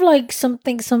lot of like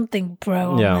something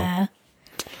bro on there.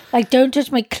 Like, don't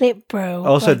touch my clip, bro.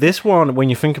 Also, like, this one, when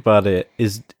you think about it,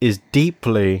 is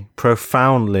deeply,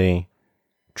 profoundly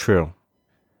true.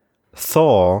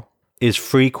 Thor is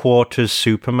 3/4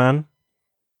 Superman.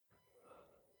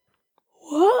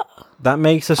 What? That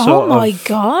makes a sort of... Oh my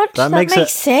god, that makes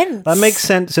sense. That makes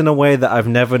sense in a way that I've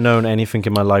never known anything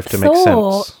in my life to make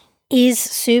Thor sense. Is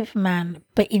Superman,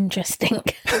 but interesting.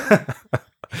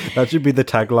 That should be the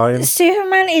tagline.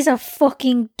 Superman is a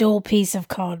fucking dull piece of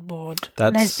cardboard.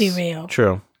 Let's be real.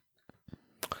 True.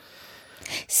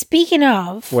 Speaking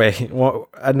of... Wait, what?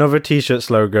 Another t-shirt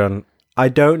slogan. I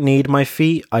don't need my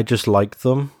feet, I just like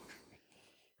them.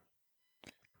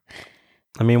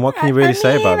 I mean, what can you really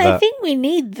say about that? I think we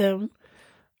need them.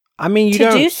 I mean, you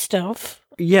to do stuff.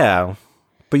 Yeah,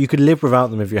 but you could live without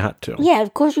them if you had to. Yeah,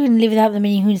 of course you can live without them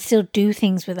and you can still do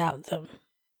things without them.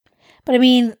 But I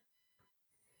mean,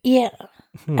 yeah,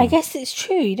 I guess it's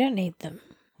true. You don't need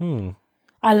them.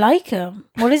 I like them.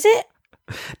 What is it?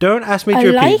 Don't ask me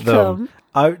to repeat them.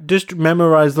 I just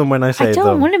memorize them when I say them. I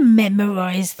don't want to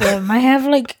memorize them. I have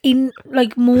like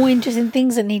more interesting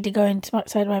things that need to go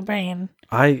inside my brain.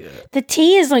 The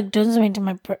tea has like done something to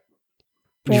my bread.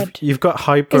 You've got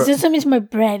hyper. It's done something to my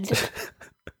bread.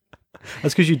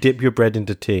 That's because you dip your bread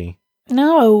into tea.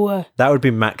 No, that would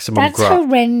be maximum. That's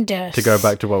horrendous. To go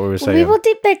back to what we were saying, people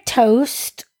dip their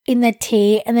toast in their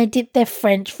tea and they dip their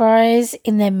French fries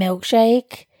in their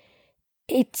milkshake.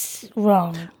 It's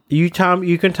wrong. You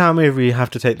can tell me if we have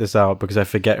to take this out because I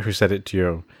forget who said it to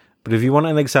you. But if you want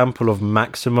an example of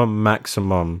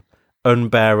maximum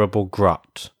unbearable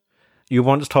grot, you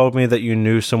once told me that you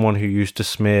knew someone who used to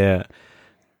smear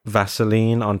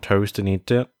Vaseline on toast and eat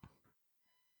it.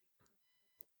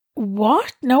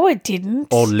 What? No, I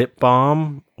didn't. Or lip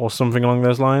balm or something along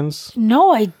those lines.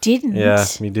 No, I didn't. Yeah,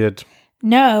 you did.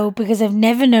 No, because I've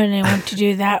never known anyone to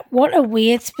do that. What a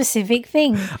weird specific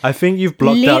thing. I think you've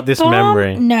blocked out this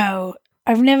memory. No,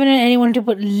 I've never known anyone to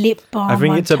put lip balm on I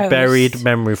think it's toast. a buried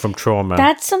memory from trauma.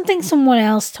 That's something someone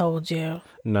else told you.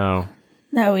 No.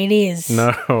 No, it is.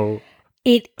 No.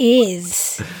 It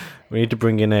is. We need to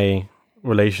bring in a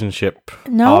relationship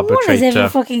No arbitrator one has ever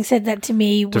fucking said that to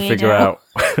me, to weirdo. figure out.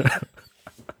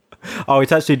 Oh,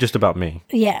 it's actually just about me.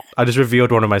 Yeah. I just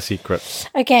revealed one of my secrets.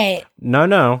 Okay.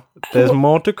 No. There's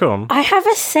more to come. I have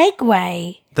a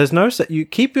segue. There's no... You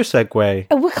keep your segue.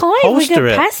 We can't. We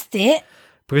go past it.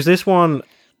 Because this one,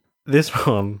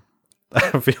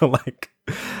 I feel like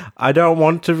I don't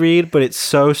want to read, but it's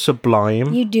so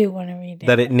sublime. You do want to read it.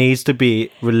 That it needs to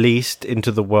be released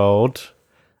into the world.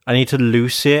 I need to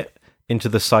loose it into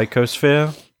the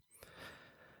psychosphere.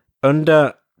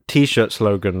 Under t-shirt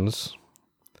slogans...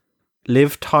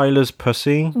 Liv Tyler's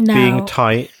pussy being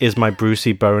tight is my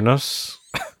Brucey bonus.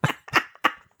 I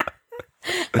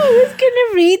was going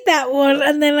to read that one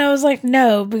and then I was like,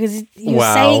 no, because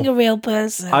you're saying a real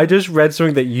person. I just read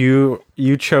something that you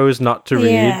chose not to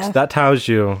read. Yeah. That tells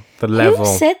you the level.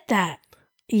 Who said that?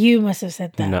 You must have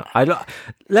said that. No,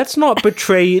 let's not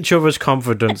betray each other's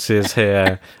confidences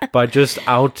here by just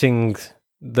outing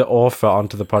the author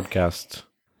onto the podcast.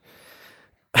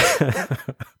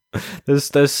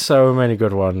 There's so many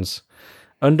good ones.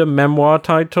 Under memoir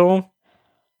title,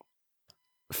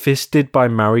 Fisted by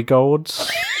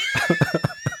Marigolds.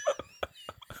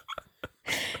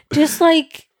 Just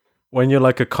like when you're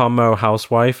like a commo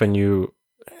housewife and you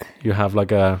have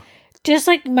like a... Just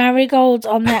like marigolds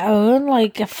on their own,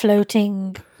 like a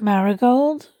floating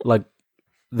marigold. Like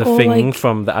the thing like,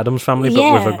 from the Addams Family,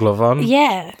 but with a glove on.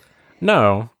 Yeah.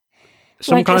 No.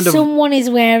 Someone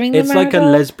is wearing it's like a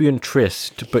lesbian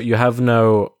tryst, but you have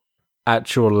no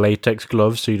actual latex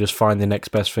gloves, so you just find the next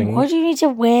best thing. Why do you need to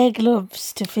wear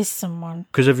gloves to fist someone?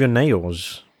 Because of your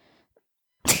nails.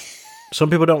 Some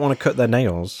people don't want to cut their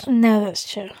nails. No, that's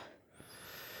true.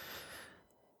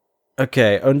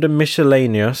 Okay, under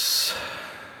miscellaneous,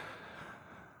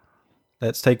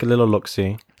 let's take a little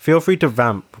look-see. Feel free to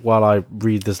vamp while I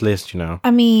read this list, you know.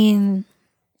 I mean,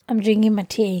 I'm drinking my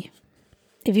tea.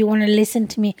 If you want to listen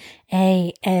to me,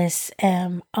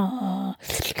 ASMR,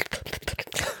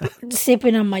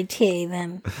 sipping on my tea,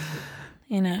 then,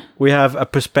 you know. We have a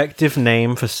prospective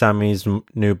name for Sammy's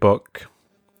new book.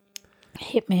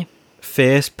 Hit me.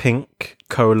 Fierce Pink,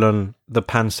 the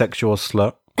pansexual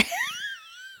slut.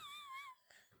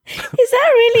 Is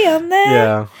that really on there?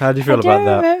 Yeah. How do you feel about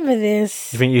that? I don't remember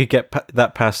this. You think you get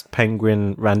that past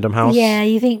Penguin Random House? Yeah,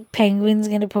 you think Penguin's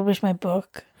going to publish my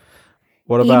book?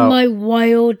 What about... In my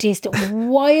wildest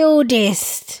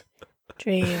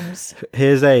dreams.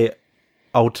 Here's a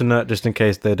alternate, just in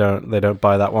case they don't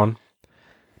buy that one.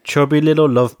 Chubby little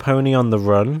love pony on the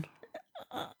run.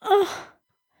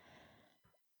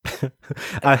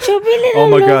 Chubby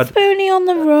little love pony on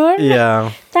the run.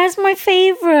 Yeah, that's my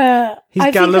favorite.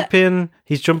 He's galloping.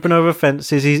 He's jumping over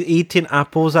fences. He's eating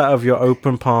apples out of your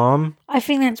open palm. I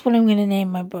think that's what I'm going to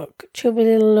name my book. Chubby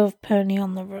little love pony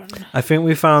on the run. I think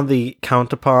we found the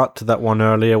counterpart to that one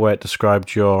earlier, where it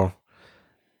described your...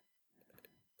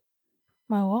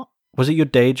 My what? Was it your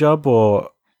day job or...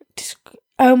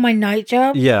 Oh, my night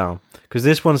job? Yeah, because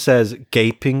this one says,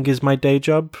 gaping is my day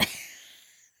job.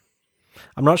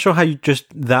 I'm not sure how you just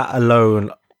that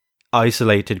alone,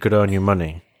 isolated, could earn you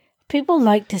money. People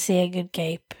like to see a good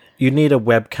gape. You need a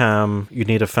webcam, you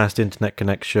need a fast internet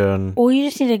connection. Or you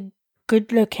just need a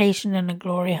good location and a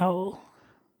glory hole.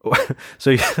 So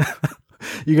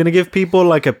you're going to give people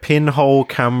like a pinhole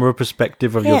camera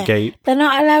perspective of your gape? They're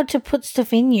not allowed to put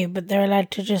stuff in you, but they're allowed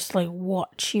to just like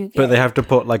watch you gape. But they have to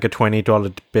put like a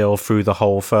 $20 bill through the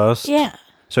hole first? Yeah.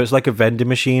 So it's like a vending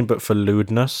machine, but for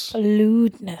lewdness?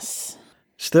 Lewdness.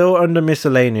 Still under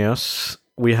miscellaneous,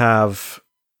 we have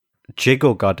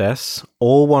Jiggle Goddess,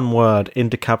 all one word,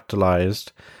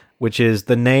 intercapitalized, which is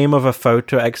the name of a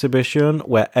photo exhibition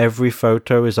where every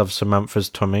photo is of Samantha's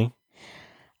tummy.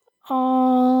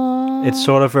 It's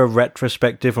sort of a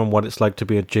retrospective on what it's like to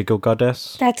be a Jiggle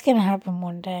Goddess. That's going to happen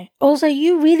one day. Also,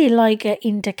 you really like it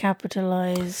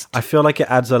intercapitalized. I feel like it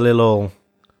adds a little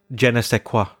je ne sais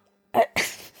quoi.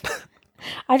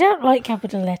 I don't like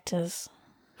capital letters.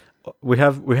 We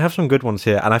have some good ones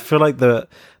here, and I feel like the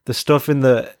stuff in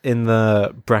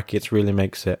the brackets really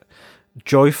makes it.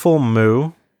 Joyful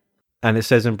Moo, and it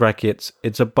says in brackets,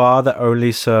 it's a bar that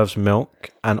only serves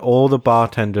milk, and all the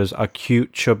bartenders are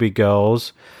cute, chubby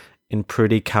girls in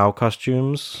pretty cow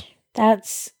costumes.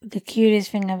 That's the cutest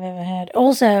thing I've ever heard.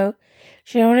 Also,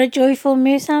 do you know what a joyful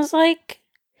moo sounds like?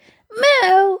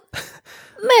 Moo!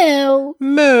 Moo!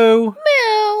 Moo!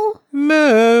 Moo!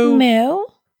 Moo! Moo!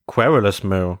 Querulous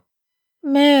moo.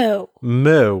 Moo.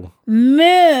 Moo.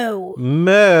 Moo.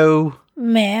 Moo.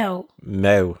 Moo.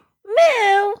 Moo.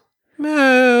 Moo.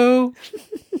 Moo.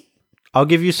 I'll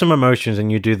give you some emotions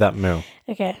and you do that moo.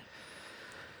 Okay.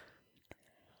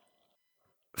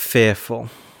 Fearful.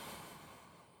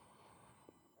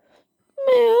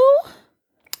 Moo.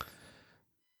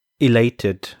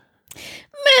 Elated.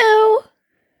 Moo.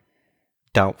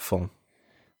 Doubtful.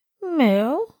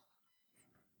 Moo.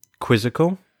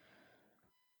 Quizzical.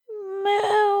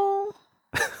 Moo.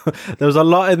 There was a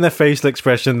lot in the facial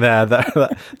expression there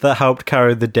that helped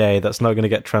carry the day. That's not going to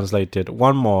get translated.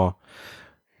 One more.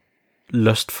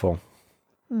 Lustful.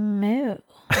 Moo.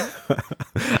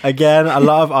 Again, a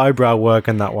lot of eyebrow work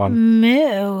in that one.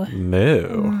 Moo.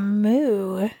 Moo.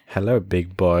 Moo. Hello,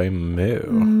 big boy. Moo.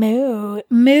 Moo.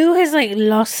 Moo has like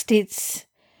lost its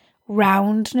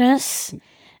roundness.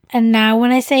 And now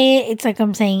when I say it, it's like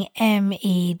I'm saying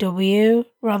MEW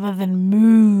rather than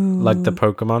moo. Like the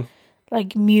Pokemon?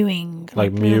 Like mewing.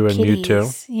 Like Mew and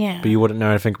Mewtwo? Yeah. But you wouldn't know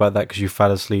anything about that because you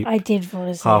fell asleep. I did fall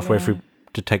asleep. Halfway through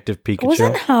Detective Pikachu. It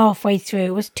wasn't halfway through.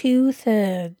 It was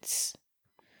 2/3.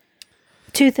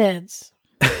 2/3.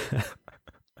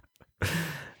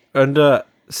 Under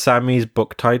Sammy's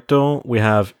book title, we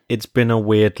have It's Been a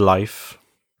Weird Life.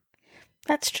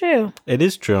 That's true. It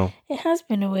is true. It has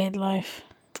been a weird life.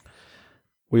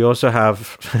 We also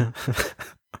have,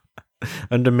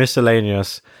 under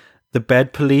miscellaneous, the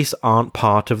bed police aren't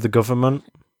part of the government.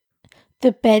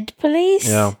 The bed police?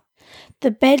 Yeah.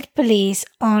 The bed police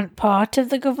aren't part of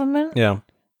the government? Yeah.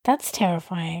 That's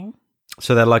terrifying.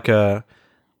 So they're like a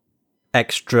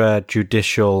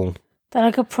extrajudicial... They're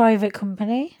like a private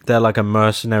company? They're like a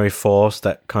mercenary force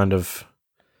that kind of...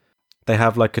 They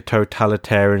have like a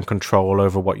totalitarian control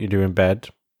over what you do in bed.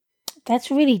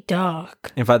 That's really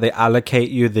dark. In fact, they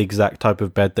allocate you the exact type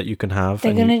of bed that you can have.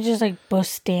 They're going to just like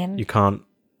bust in. You can't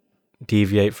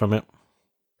deviate from it.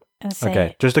 and say Okay,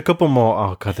 it. just a couple more.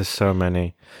 Oh god, there's so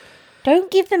many.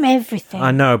 Don't give them everything.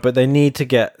 I know, but they need to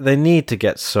get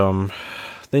some.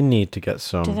 They need to get Do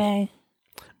some. they?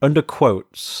 Under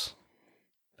quotes.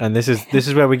 And this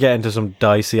is where we get into some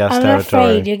dicey ass I'm territory.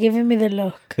 afraid you're giving me the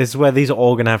look. This is where these are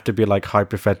all going to have to be like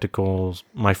hypotheticals,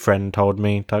 my friend told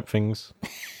me type things.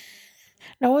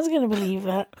 No one's going to believe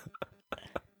that.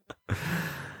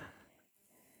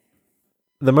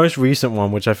 The most recent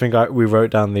one, which I think we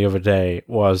wrote down the other day,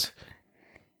 was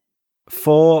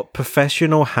for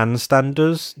professional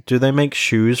handstanders, do they make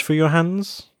shoes for your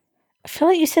hands? I feel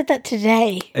like you said that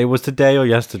today. It was today or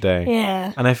yesterday.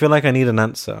 Yeah. And I feel like I need an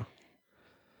answer.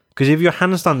 Because if you're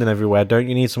handstanding everywhere, don't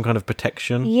you need some kind of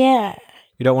protection? Yeah.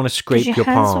 You don't want to scrape 'Cause your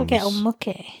hands will palms. get all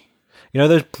mucky. You know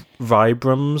those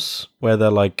Vibrams where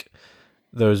they're like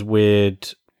those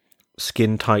weird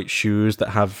skin tight shoes that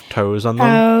have toes on them?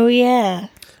 Oh, yeah.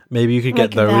 Maybe you could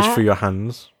get Like those that? for your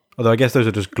hands. Although I guess those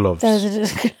are just gloves. Those are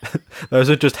just... Those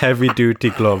are just heavy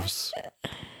duty gloves.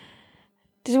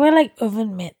 Does it wear like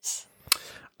oven mitts?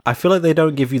 I feel like they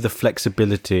don't give you the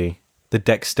flexibility, the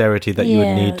dexterity that you would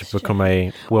Yeah, need that's to become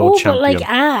a world Oh, champion. but like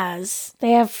ours,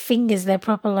 they have fingers. They're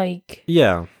proper like...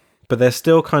 Yeah, but they're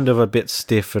still kind of a bit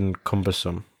stiff and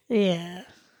cumbersome. Yeah.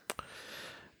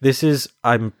 This is,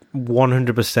 I'm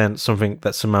 100% something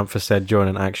that Samantha said during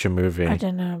an action movie. I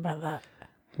don't know about that.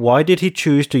 Why did he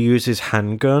choose to use his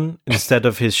handgun instead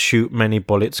of his shoot many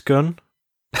bullets gun?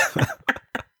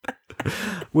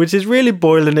 Which is really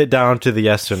boiling it down to the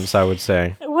essence, I would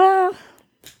say. Well,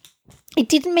 it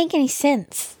didn't make any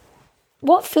sense.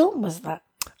 What film was that?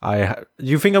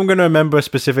 You think I'm going to remember a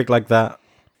specific like that?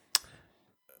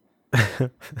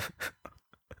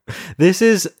 This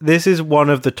is one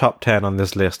of the top 10 on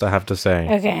this list, I have to say.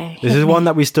 Okay. This is one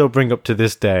that we still bring up to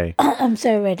this day. I'm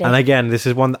so ready. And again, this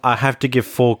is one that I have to give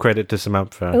full credit to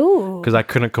Samantha. Ooh. Because I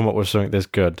couldn't come up with something this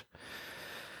good.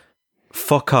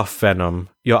 Fuck off, Venom.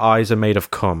 Your eyes are made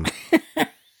of cum.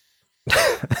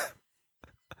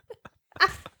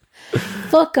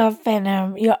 Fuck off,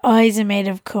 Venom. Your eyes are made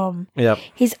of cum. Yep.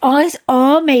 His eyes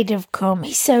are made of cum.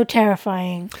 He's so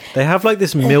terrifying. They have like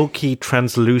this milky,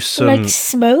 translucent... Like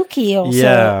smoky also.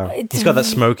 yeah. It's He's got that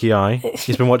smoky eye.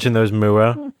 He's been watching those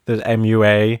those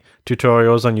MUA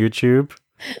tutorials on YouTube.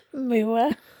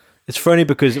 Mua. It's funny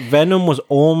because Venom was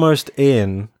almost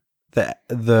in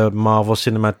the Marvel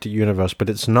Cinematic Universe, but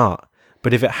it's not.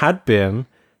 But if it had been,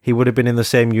 he would have been in the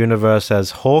same universe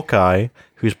as Hawkeye,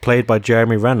 who's played by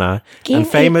Jeremy Renner. Give And it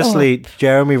famously,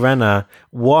 Jeremy Renner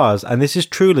was, and this is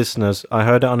true, listeners, I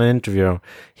heard it on an interview,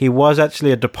 he was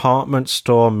actually a department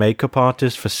store makeup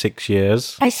artist for 6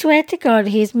 years. I swear to God,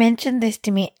 he's mentioned this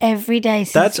to me every day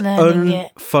since That's learning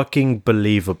it. unfucking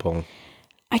believable.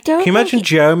 I don't Can you imagine think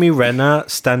Jeremy Renner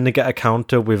standing at a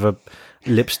counter with a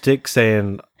lipstick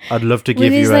saying, I'd love to give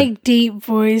with you his a... like deep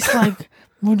voice, like,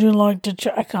 would you like to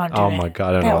try? I can't do it. Oh my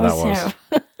God, I don't know what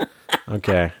that was.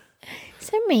 Okay,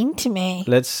 So mean to me.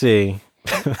 let's see.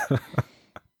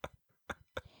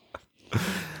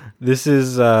 This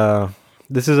is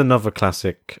another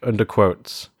classic, under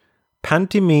quotes.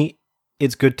 Panty meat,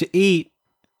 it's good to eat.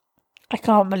 I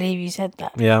can't believe you said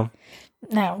that. Yeah,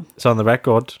 No, it's on the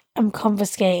record. I'm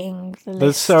confiscating the list.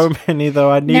 There's so many,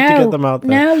 though. I need to get them out there.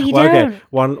 No, you Well, don't. Okay,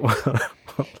 one...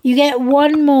 You get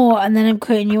one more and then I'm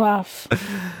cutting you off.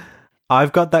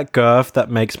 I've got that girth that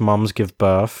makes moms give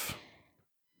birth.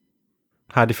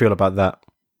 How do you feel about that?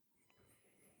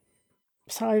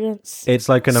 Silence. It's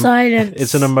like Silence.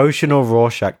 it's an emotional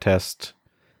Rorschach test.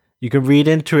 You can read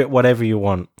into it whatever you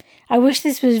want. I wish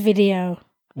this was video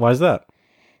Why is that?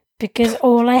 because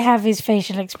all I have is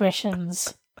facial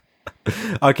expressions.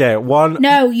 Okay, one.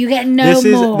 No, you get no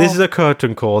more. This is a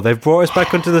curtain call. They've brought us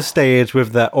back onto the stage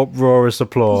with their uproarious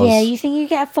applause. Yeah, you think you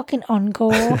get a fucking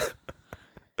encore?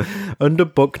 Under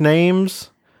book names,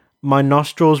 my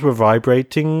nostrils were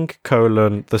vibrating. :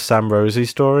 the Sam Rosie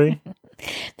story.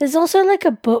 There's also like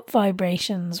a butt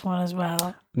vibrations one as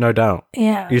well. No doubt.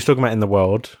 Yeah. You're just talking about in the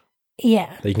world.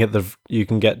 Yeah. That you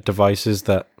can get devices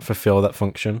that fulfill that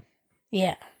function.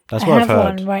 Yeah. That's I what I've have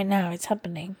heard. one right now. It's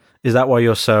happening. Is that why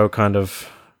you're so kind of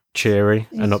cheery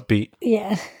and upbeat?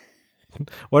 Yeah.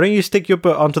 Why don't you stick your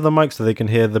butt onto the mic so they can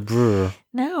hear the brr?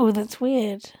 No, that's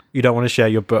weird. You don't want to share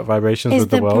your butt vibrations Is with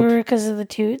the the world? because of the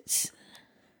toots?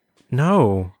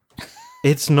 No,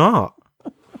 it's not.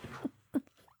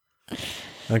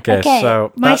 Okay,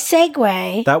 so my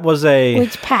segue, that was a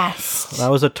which passed.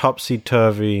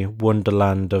 topsy-turvy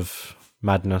wonderland of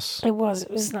madness. It was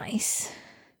nice.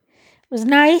 It was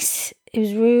nice. It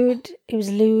was rude. It was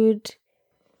lewd.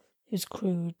 It was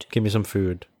crude. Give me some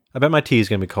food. I bet my tea is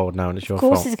going to be cold now and it's your Of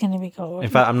course fault. it's going to be cold. In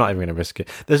fact, I'm not even going to risk it.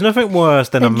 There's nothing worse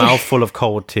than a mouthful of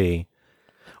cold tea.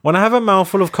 When I have a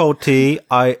mouthful of cold tea,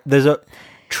 there's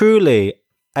truly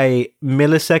a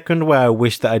millisecond where I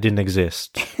wish that I didn't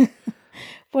exist.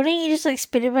 Why don't you just like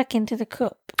spit it back into the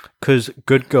cup? Because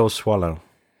good girls swallow.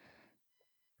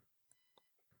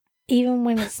 Even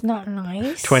when it's not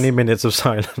nice. 20 minutes of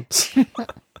silence.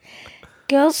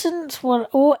 Girls shouldn't swallow,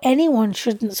 or anyone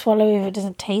shouldn't swallow if it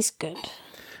doesn't taste good.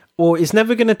 Or it's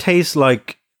never going to taste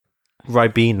like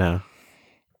Ribena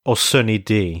or Sunny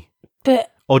D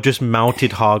But or just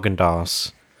melted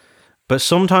Haagen-Dazs. But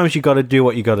sometimes you got to do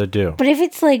what you got to do. if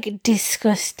it's like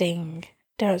disgusting,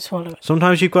 don't swallow it.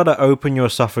 Sometimes you've got to open your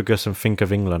esophagus and think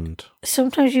of England.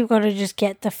 Sometimes you've got to just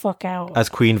get the fuck out. As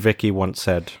Queen Vicky once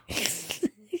said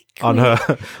on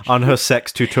her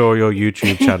sex tutorial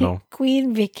YouTube channel.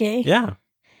 Queen Vicky. Yeah.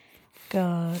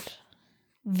 God.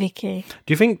 Vicky.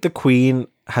 Do you think the Queen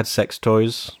had sex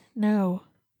toys? No.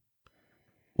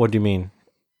 What do you mean?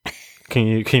 Can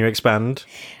you expand?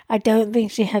 I don't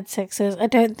think she had sex toys. I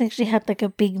don't think she had like a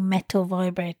big metal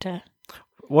vibrator.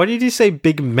 Why did you say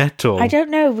big metal? I don't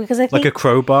know because I think Like a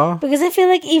crowbar? because I feel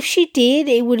like if she did,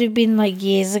 it would have been like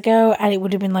years ago, and it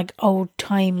would have been like old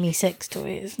timey sex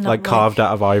toys, not Like carved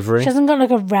out of ivory? She hasn't got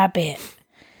like a rabbit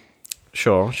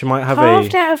Sure. She might have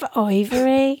carved out of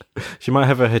ivory. She might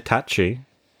have a Hitachi,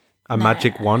 a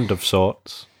magic wand of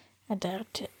sorts. I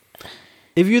doubt it.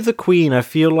 If you're the Queen, I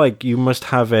feel like you must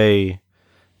have a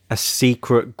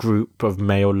secret group of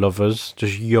male lovers,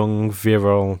 just young,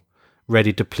 virile,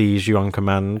 ready to please you on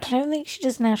command. I don't think she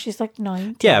does now. She's like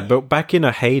 90. Yeah, but back in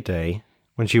her heyday,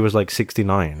 when she was like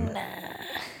 69,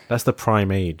 that's the prime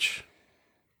age.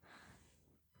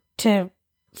 To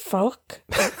fuck?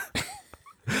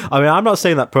 I mean, I'm not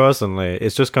saying that personally.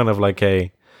 It's just kind of like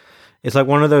it's like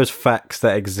one of those facts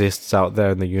that exists out there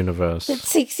in the universe. That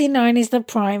 69 is the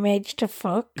prime age to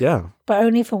fuck, Yeah. but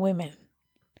only for women.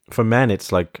 For men,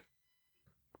 it's like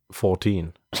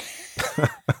 14. I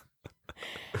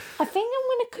think I'm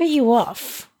going to cut you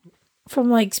off from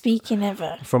like speaking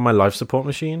ever. From my life support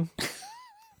machine.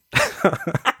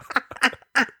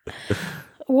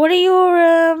 What are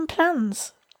your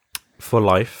plans For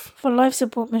life. for life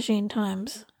support machine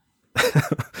times?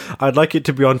 I'd like it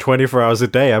to be on 24 hours a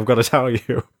day, I've got to tell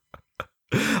you.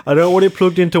 I don't want it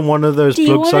plugged into one of those Do you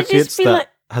plug wanna just sockets be that like-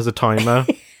 has a timer.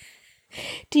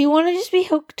 Do you want to just be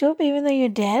hooked up even though you're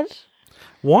dead?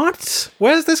 What?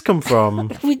 Where's this come from?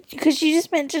 Because you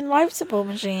just mentioned life support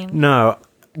machine. No,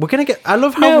 we're going to get... I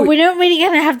love how... No, we're not really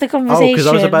going to have the conversation. Oh, because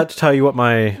I was about to tell you what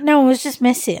my... No, I was just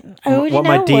messing. I already What know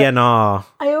my DNR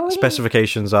I already,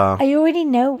 specifications are. I already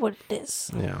know what it is.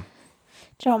 Yeah.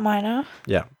 Do you want mine now?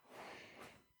 Yeah.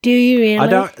 Do you really? I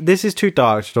don't... This is too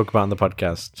dark to talk about on the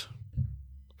podcast.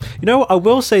 You know, I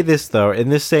will say this, though, in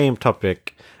this same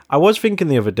topic. I was thinking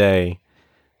the other day,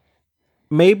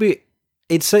 maybe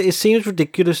it seems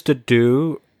ridiculous to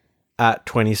do at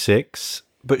 26,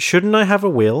 but shouldn't I have a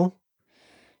will?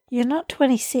 You're not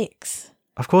 26.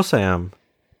 Of course I am.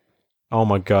 Oh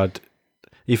my god.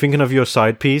 You thinking of your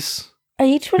side piece? Are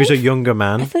you 20? Who's a younger I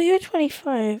man? thought you were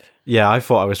 25. Yeah, I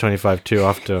thought I was 25 too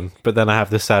often, but then I have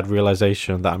this sad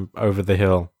realization that I'm over the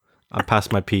hill. I'm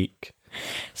past my peak.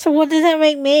 So what does that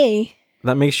make me?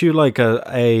 That makes you like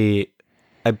a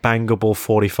bangable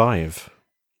 45.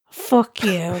 Fuck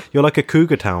you. You're like a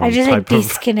Cougar Town I just like type of...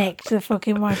 disconnect the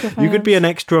fucking microphone. You could be an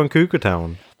extra on Cougar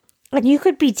Town. And you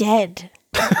could be dead.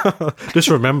 Just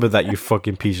remember that, you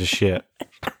fucking piece of shit.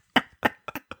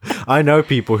 I know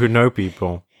people who know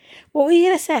people. What were you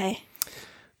going to say?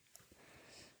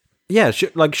 Yeah,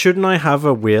 shouldn't I have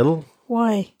a will?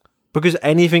 Why? Because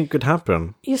anything could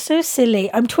happen. You're so silly.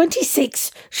 I'm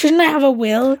 26. Shouldn't I have a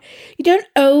will? You don't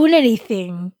own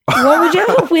anything. What would you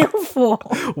have a will for?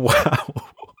 Wow.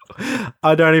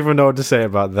 I don't even know what to say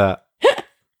about that.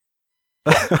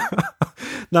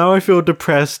 Now I feel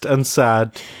depressed and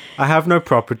sad. I have no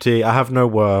property. I have no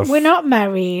worth. We're not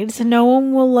married, so no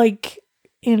one will like,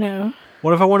 you know.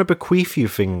 What if I want to bequeath you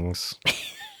things?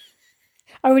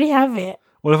 I already have it.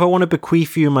 What if I want to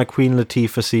bequeath you my Queen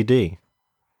Latifah CD?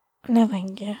 No,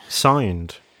 thank you.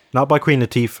 Signed. Not by Queen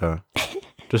Latifah.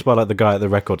 Just by like the guy at the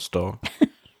record store.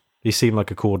 He seemed like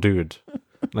a cool dude.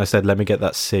 And I said, let me get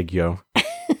that cig, yo.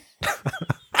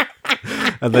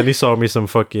 And then he sold me some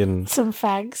fucking... Some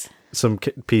fags. Some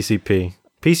PCP.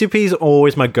 PCP is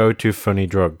always my go-to funny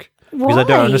drug. Because I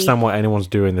don't Why? understand what anyone's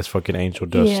doing this fucking angel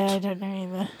dust. Yeah, I don't know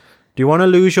either. Do you want to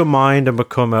lose your mind and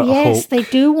become a Yes, Hulk they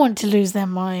do want to lose their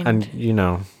mind. and, you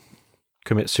know,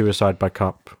 commit suicide by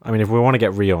cop? I mean, if we want to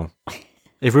get real.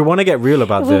 If we want to get real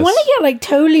about we this... want to get like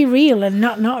totally real and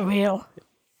not real.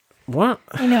 What?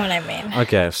 You know what I mean?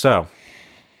 Okay, so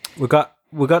we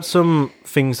got some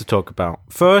things to talk about.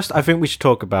 First, I think we should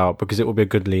talk about, because it will be a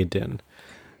good lead in.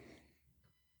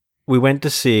 We went to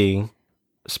see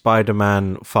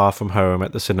Spider-Man Far From Home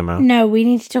at the cinema. No, we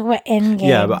need to talk about Endgame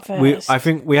Yeah, but first. I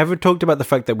think we haven't talked about the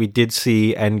fact that we did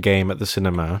see Endgame at the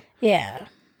cinema, Yeah.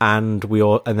 and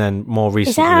then more recently.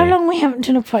 Is that how long we haven't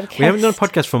done a podcast? We haven't done a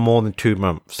podcast for more than 2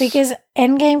 months. Because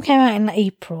Endgame came out in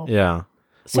April. Yeah.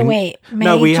 So wait, May,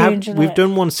 No, we June, have. July. We've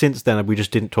done one since then, and we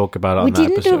just didn't talk about it. We on that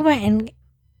didn't episode. talk about Endgame.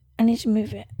 I need to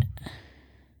move it.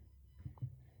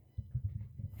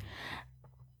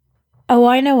 Oh,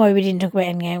 I know why we didn't talk about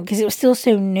Endgame, because it was still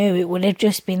so new. It would have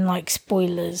just been like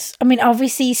spoilers. I mean,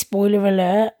 obviously, spoiler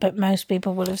alert, but most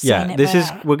people would have seen it.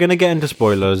 Yeah, we're gonna get into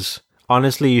spoilers.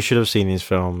 Honestly, you should have seen these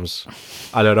films.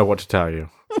 I don't know what to tell you.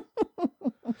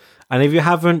 And if you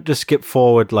haven't, just skip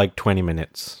forward like 20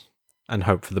 minutes and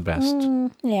hope for the best.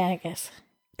 Yeah, I guess.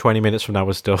 20 minutes from now,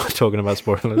 we're still talking about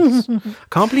spoilers.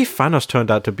 Can't believe Thanos turned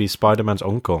out to be Spider-Man's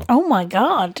uncle. Oh my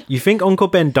god. You think Uncle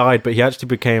Ben died, but he actually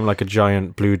became like a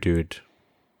giant blue dude.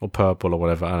 Or purple or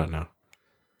whatever, I don't know.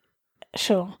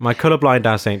 Sure. My colourblind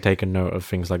ass ain't taking note of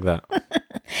things like that.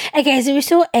 Okay, so we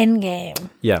saw Endgame.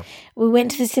 Yeah, We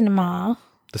went to the cinema.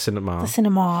 the cinema. The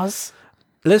cinemas.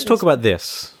 Let's talk about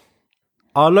this.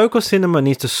 Our local cinema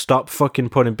needs to stop fucking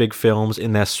putting big films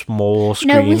in their small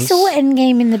screens. No, we saw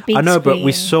Endgame in the big I know, screen. but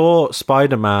we saw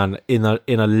Spider-Man in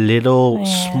a little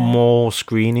small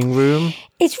screening room.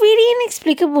 It's really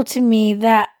inexplicable to me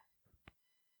that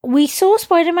we saw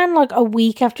Spider-Man like a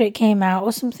week after it came out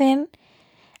or something.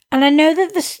 And I know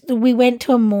that we went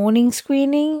to a morning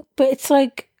screening, but it's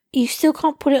like you still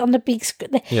can't put it on the big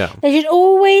screen. Yeah. There should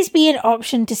always be an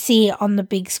option to see it on the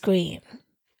big screen.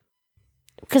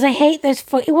 Because I hate those.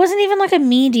 It wasn't even like a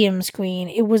medium screen.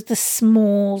 It was the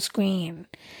small screen.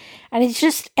 And it's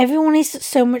just, everyone is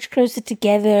so much closer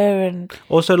together. And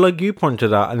Also, like you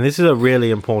pointed out, and this is a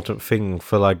really important thing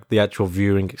for like the actual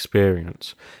viewing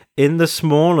experience. In the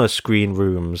smaller screen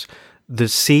rooms, the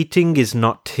seating is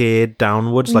not tiered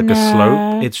downwards like a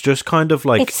slope. It's just kind of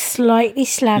like... it's slightly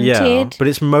slanted. Yeah, but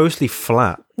it's mostly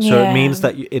flat. So Yeah. it means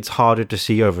that it's harder to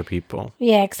see over people.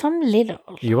 Yeah, because I'm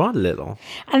little. You are little.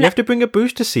 And you have to bring a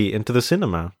booster seat into the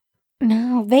cinema.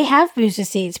 No, they have booster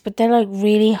seats, but they're like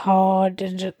really hard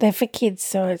and they're for kids,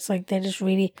 so it's like they're just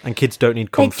really... And kids don't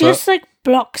need comfort. They're just like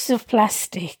blocks of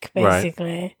plastic,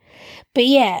 basically. Right. But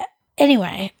yeah,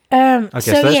 anyway. Okay,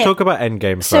 so let's talk about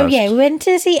Endgame first. So yeah, we went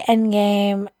to see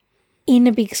Endgame in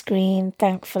a big screen,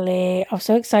 thankfully. I was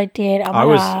so excited. I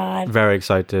was very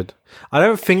excited. I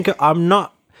don't think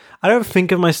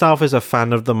of myself as a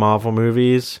fan of the Marvel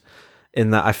movies,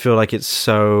 in that I feel like it's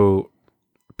so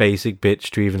basic bitch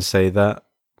to even say that.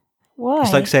 Why?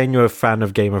 It's like saying you're a fan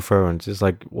of Game of Thrones. It's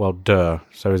like, well, duh.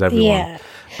 So is everyone. Yeah.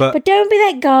 But don't be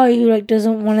that guy who like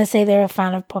doesn't want to say they're a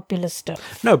fan of popular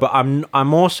stuff. No, but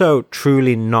I'm also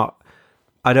truly not.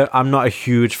 I'm not a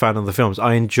huge fan of the films.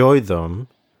 I enjoy them,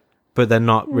 but they're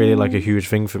not really like a huge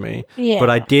thing for me. Yeah. But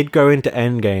I did go into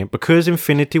Endgame because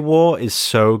Infinity War is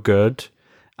so good,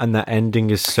 and that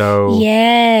ending is so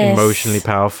emotionally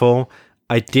powerful.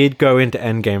 I did go into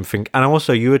Endgame and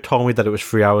also you had told me that it was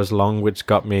 3 hours long, which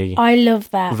got me... I love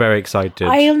that. Very excited.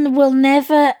 I will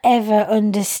never ever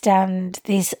understand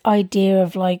this idea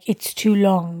of like, it's too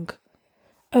long.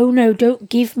 Oh no, don't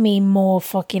give me more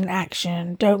fucking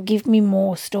action. Don't give me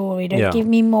more story. Don't give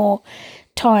me more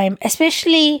time.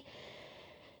 Especially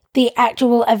the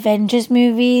actual Avengers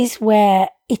movies where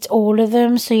it's all of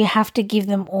them, so you have to give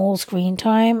them all screen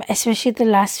time. Especially the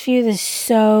last few, there's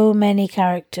so many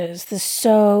characters. There's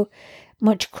so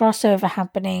much crossover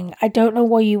happening. I don't know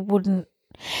why you wouldn't.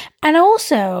 And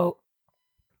also,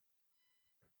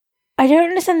 I don't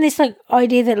understand this like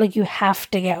idea that like you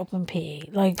have to get up and pee.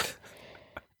 Like,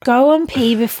 go and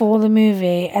pee before the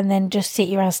movie and then just sit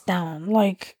your ass down.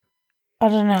 Like, I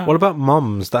don't know. What about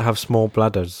mums that have small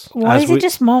bladders? Why is it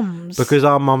just mums? Because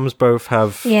our mums both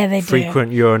have they frequent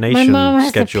do. urination My mum has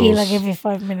schedules. to pee like every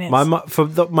 5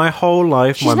 minutes. My whole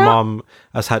life, my mum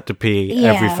has had to pee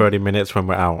every 30 minutes when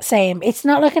we're out. Same. It's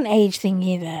not like an age thing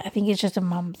either. I think it's just a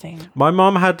mum thing. My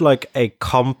mum had like a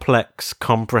complex,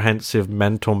 comprehensive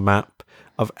mental map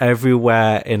of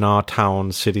everywhere in our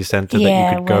town city centre that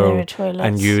you could go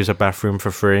and use a bathroom for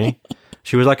free.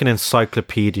 She was like an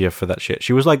encyclopedia for that shit.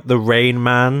 She was like the Rain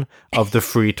Man of the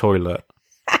free toilet.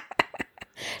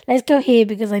 Let's go here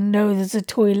because I know there's a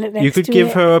toilet next to it. You could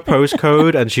give her a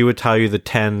postcode and she would tell you the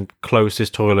 10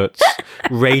 closest toilets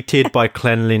rated by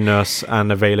cleanliness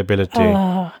and availability.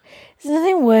 Oh, there's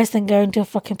nothing worse than going to a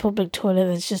fucking public toilet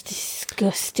that's just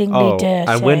disgustingly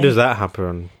dirty. And when does that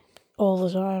happen? all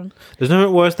the time. There's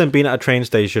nothing worse than being at a train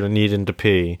station and needing to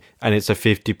pee, and it's a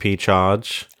 50p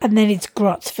charge. And then it's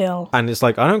Grotsville. And it's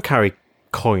like, I don't carry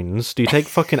coins. Do you take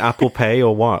fucking Apple Pay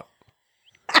or what?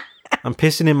 I'm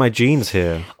pissing in my jeans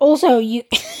here. Also,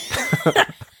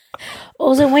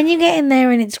 Also, when you get in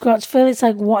there and it's Grotsville, it's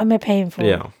like, what am I paying for?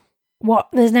 Yeah. What?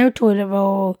 There's no toilet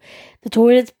roll. The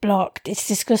toilet's blocked. It's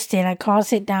disgusting. I can't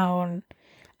sit down.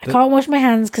 I can't wash my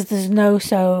hands because there's no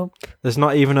soap. There's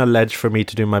not even a ledge for me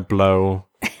to do my blow.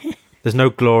 There's no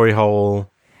glory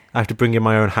hole. I have to bring in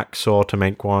my own hacksaw to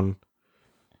make one.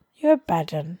 You're a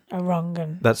bad one. A wrong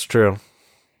one. That's true.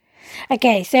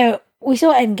 Okay, so we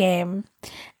saw Endgame,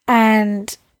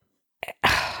 and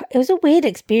it was a weird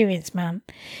experience, man,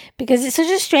 because it's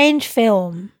such a strange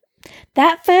film.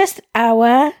 That first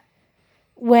hour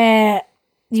where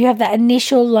you have that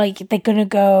initial, like, they're gonna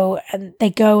go and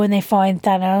they find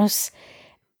Thanos,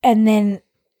 and then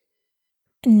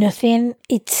nothing.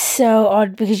 It's so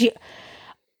odd because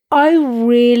I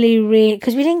really,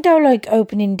 because we didn't go like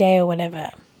opening day or whatever.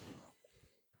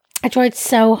 I tried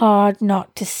so hard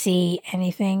not to see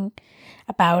anything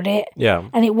about it. Yeah.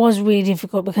 And it was really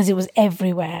difficult because it was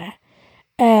everywhere.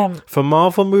 For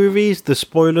Marvel movies, the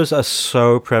spoilers are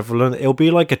so prevalent. It'll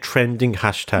be like a trending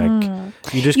hashtag.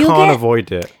 You just can't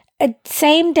avoid it.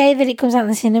 Same day that it comes out in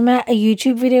the cinema, a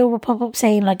YouTube video will pop up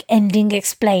saying like ending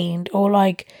explained or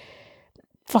like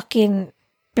fucking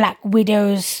Black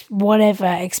Widow's whatever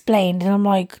explained. And I'm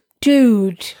like,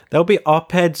 dude. There'll be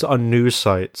op-eds on news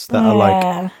sites that are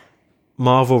like,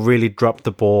 Marvel really dropped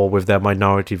the ball with their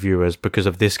minority viewers because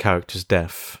of this character's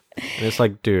death. And it's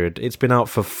like, dude, it's been out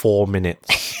for 4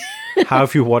 minutes. How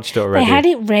have you watched it already? They had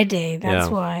it ready, that's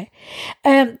why.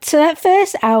 So that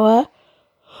first hour,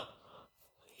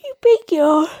 you big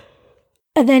yawn.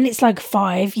 And then it's like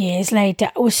 5 years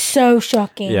later. It was so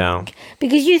shocking. Yeah.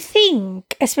 Because you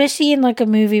think, especially in like a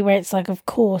movie where it's like, of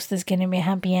course there's going to be a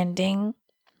happy ending.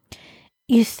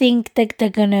 You think that they're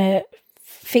going to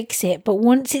fix it. But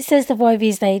once it says the 5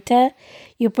 years later,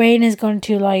 your brain has gone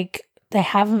to like, they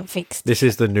haven't fixed it. This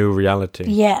is the new reality.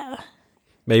 Yeah.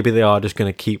 Maybe they are just going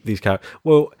to keep these characters.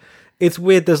 Well, it's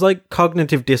weird. There's like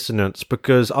cognitive dissonance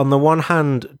because on the one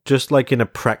hand, just like in a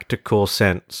practical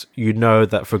sense, you know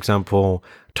that, for example,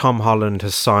 Tom Holland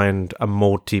has signed a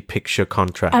multi-picture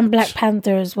contract. And Black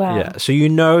Panther as well. Yeah. So you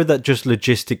know that just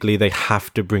logistically they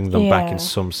have to bring them back in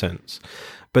some sense.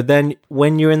 But then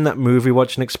when you're in that movie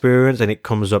watching experience and it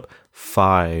comes up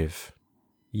 5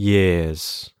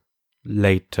 years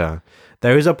later,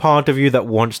 there is a part of you that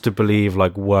wants to believe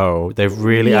like, whoa, they've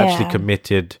really actually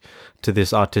committed to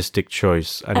this artistic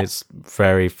choice, and it's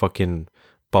very fucking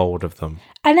bold of them.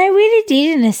 And I really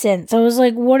did, in a sense. I was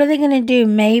like, what are they going to do?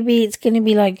 Maybe it's going to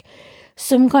be like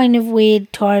some kind of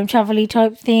weird time travel-y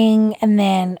type thing, and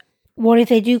then what if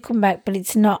they do come back but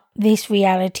it's not this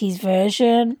reality's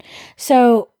version?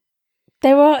 So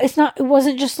it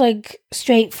wasn't just like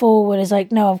straightforward. It's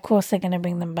like, no, of course they're going to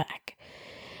bring them back.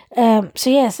 So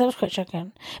yes, that was quite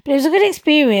shocking, but it was a good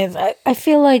experience. I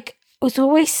feel like it was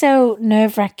always so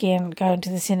nerve-wracking going to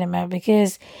the cinema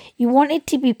because you want it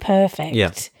to be perfect.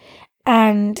 Yeah.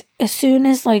 And as soon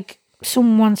as like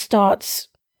someone starts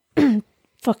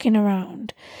fucking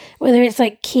around, whether it's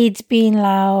like kids being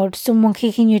loud, someone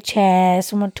kicking your chair,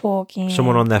 someone talking,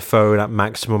 someone on their phone at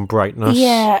maximum brightness,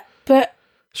 but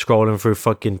scrolling through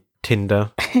fucking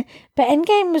Tinder. But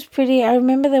Endgame was pretty. I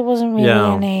remember there wasn't really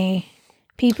any.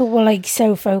 People were like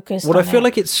so focused. Well, I feel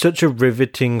like it's such a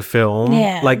riveting film.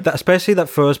 Yeah. Like that, especially that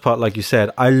first part, like you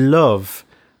said. I love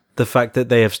the fact that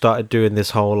they have started doing this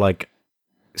whole like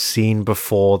scene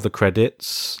before the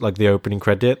credits, like the opening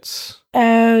credits.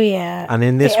 Oh yeah. And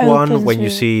in this one, when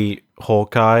you see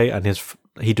Hawkeye and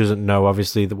he doesn't know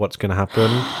obviously what's going to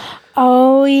happen.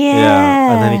 Oh yeah.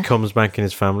 Yeah. And then he comes back and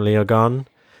his family are gone,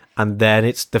 and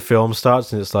then the film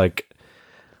starts and it's like.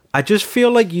 I just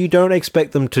feel like you don't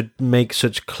expect them to make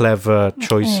such clever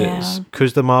choices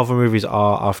because the Marvel movies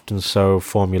are often so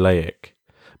formulaic.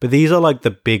 But these are like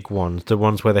the big ones, the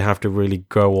ones where they have to really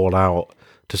go all out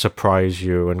to surprise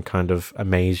you and kind of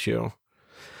amaze you.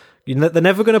 They're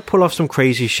never going to pull off some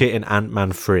crazy shit in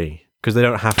Ant-Man 3 because they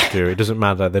don't have to. It doesn't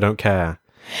matter. They don't care.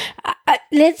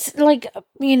 Let's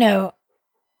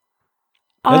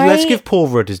Let's give Paul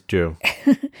Rudd his due.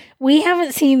 We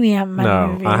haven't seen the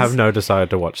Ant-Man movies. I have no desire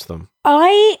to watch them.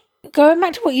 Going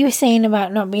back to what you were saying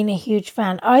about not being a huge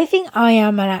fan, I think I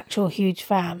am an actual huge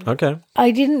fan. Okay.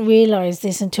 I didn't realise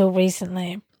this until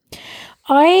recently.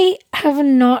 I have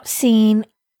not seen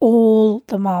all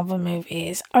the Marvel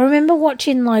movies. I remember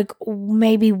watching like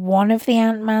maybe one of the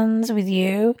Ant-Mans with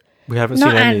you. We haven't seen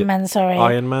any. Ant-Man, sorry.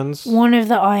 Iron Mans? One of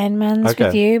the Iron Mans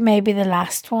with you, maybe the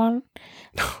last one.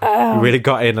 You really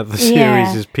got in at the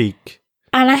yeah. series' peak.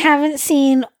 And I haven't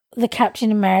seen the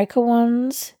Captain America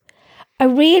ones. I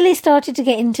really started to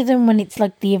get into them when it's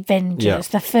like the Avengers,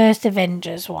 the first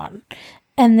Avengers one.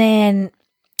 And then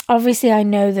obviously I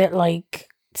know that like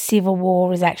Civil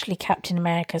War is actually Captain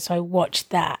America, so I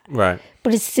watched that. Right.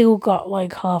 But it's still got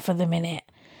like half of them in it.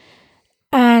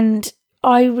 And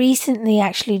I recently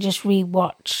actually just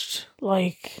rewatched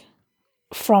like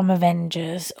from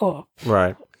Avengers up.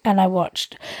 Right. And I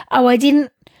watched.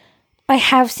 I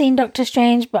have seen Doctor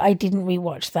Strange, but I didn't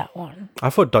rewatch that one. I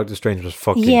thought Doctor Strange was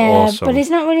fucking awesome. But it's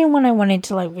not really one I wanted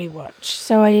to like rewatch,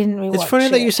 so I didn't rewatch it. It's funny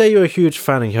that you say you're a huge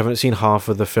fan and you haven't seen half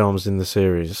of the films in the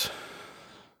series.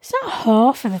 It's not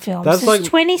half of the films. There's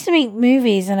There's like 20-something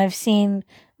movies and I've seen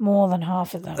more than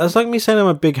half of them. That's like me saying I'm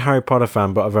a big Harry Potter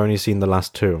fan, but I've only seen the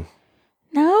last 2.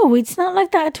 No, it's not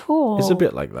like that at all. It's a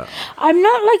bit like that. I'm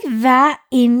not like that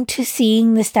into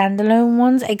seeing the standalone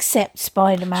ones except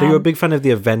Spider-Man. So you're a big fan of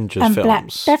the Avengers and films? Black.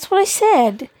 That's what I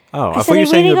said. Oh, I thought you were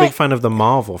saying you're a big fan of the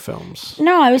Marvel films.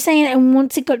 No, I was saying, and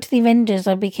once it got to the Avengers,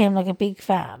 I became like a big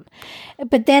fan.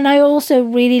 But then I also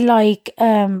really like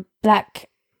Black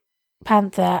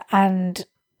Panther and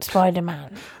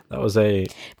Spider-Man. That was a...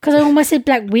 Because I almost said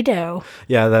Black Widow.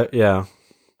 Yeah.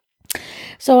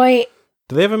 So I...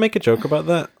 Do they ever make a joke about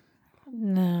that?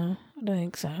 No, I don't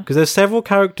think so. Because there's several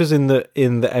characters in the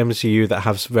MCU that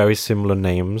have very similar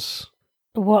names.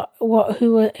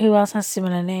 Who else has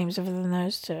similar names other than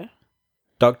those two?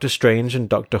 Doctor Strange and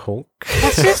Doctor Hulk.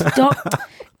 That's just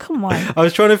Come on. I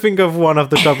was trying to think of one off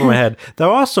the top of my head. There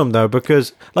are some though,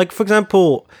 because like for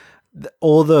example,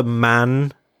 all the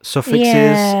man suffixes,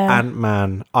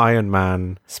 Ant-Man, Iron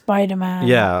Man, Spider-Man,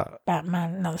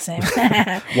 Batman, not the same.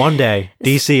 One day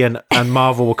DC and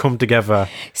Marvel will come together.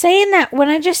 Saying that, when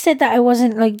I just said that I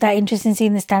wasn't like that interested in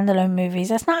seeing the standalone movies,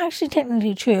 that's not actually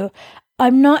technically true.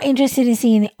 I'm not interested in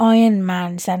seeing the Iron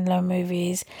Man standalone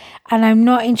movies, and I'm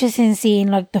not interested in seeing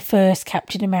like the first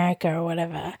Captain America or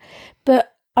whatever.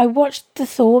 But I watched the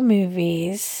Thor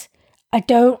movies. I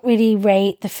don't really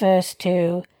rate the first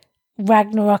 2.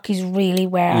 Ragnarok is really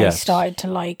where I started to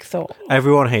like Thor.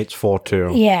 Everyone hates Thor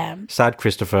too. Yeah. Sad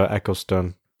Christopher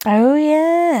Eccleston. Oh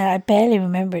yeah, I barely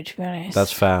remember it, to be honest.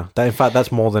 That's fair. In fact,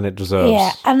 that's more than it deserves.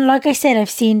 Yeah, and like I said,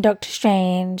 I've seen Doctor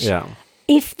Strange. Yeah.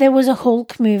 If there was a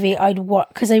Hulk movie, I'd watch,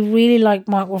 because I really like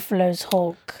Mark Ruffalo's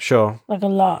Hulk. Sure. Like a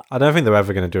lot. I don't think they're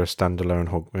ever going to do a standalone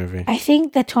Hulk movie. I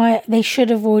think they should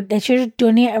have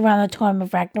done it around the time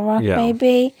of Ragnarok,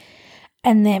 maybe.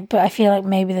 And then, but I feel like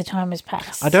maybe the time has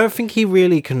passed. I don't think he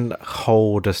really can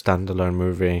hold a standalone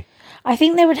movie. I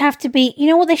think there would have to be, you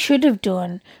know what they should have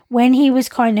done? When he was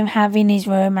kind of having his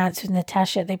romance with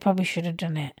Natasha, they probably should have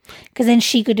done it. Because then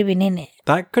she could have been in it.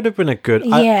 That could have been a good...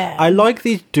 Yeah. I like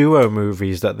these duo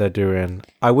movies that they're doing.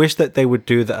 I wish that they would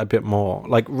do that a bit more.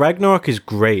 Like, Ragnarok is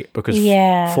great because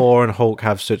Thor and Hulk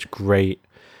have such great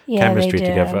chemistry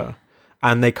together.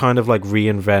 And they kind of like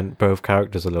reinvent both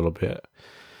characters a little bit.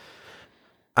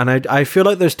 And I feel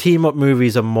like those team-up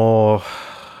movies are more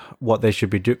what they should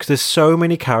be doing. Because there's so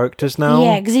many characters now.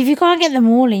 Yeah, because if you can't get them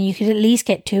all in, you could at least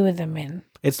get 2 of them in.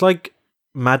 It's like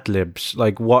Mad Libs.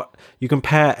 Like what... You can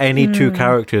pair any 2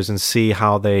 characters and see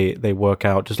how they work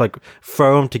out. Just like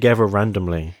throw them together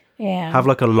randomly. Yeah. Have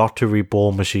like a lottery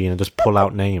ball machine and just pull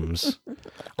out names.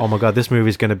 Oh my God, this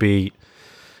movie's going to be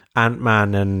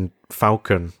Ant-Man and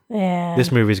Falcon. Yeah.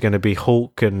 This movie's going to be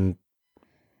Hulk and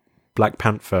Black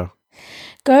Panther.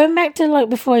 Going back to like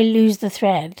before I lose the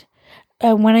thread,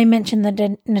 when I mentioned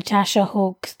the Natasha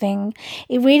Hulk thing,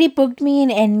 it really bugged me in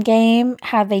Endgame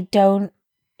how they don't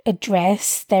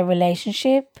address their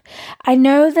relationship. I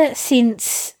know that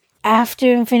since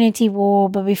after Infinity War,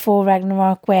 but before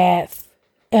Ragnarok, where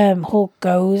Hulk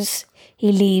goes,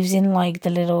 he leaves in like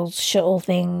the little shuttle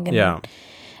thing.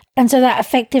 And so that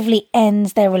effectively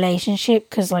ends their relationship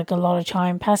because like a lot of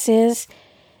time passes.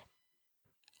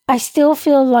 I still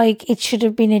feel like it should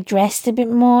have been addressed a bit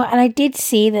more. And I did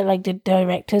see that like the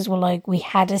directors were like, we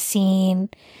had a scene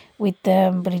with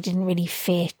them, but it didn't really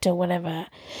fit or whatever.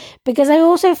 Because I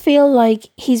also feel like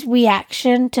his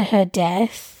reaction to her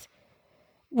death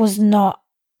was not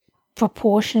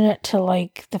proportionate to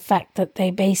like the fact that they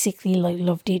basically like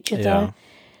loved each other. Yeah.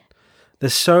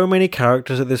 There's so many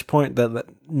characters at this point that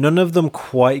none of them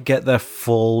quite get their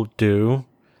full due.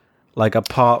 Like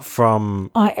apart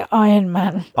from Iron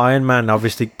Man. Iron Man,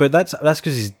 obviously, but that's because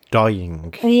he's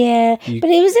dying. Yeah, but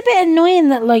it was a bit annoying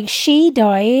that like she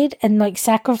died and like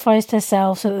sacrificed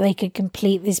herself so that they could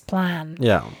complete this plan.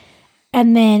 Yeah,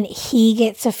 and then he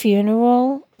gets a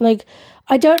funeral. Like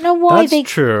I don't know why that's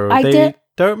true. They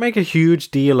don't make a huge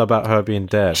deal about her being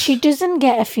dead. She doesn't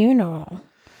get a funeral.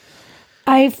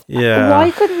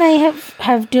 Why couldn't they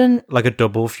have done Like a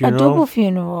double a funeral. double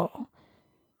funeral?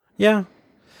 Yeah.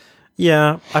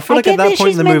 Yeah. I feel I like get at that that point in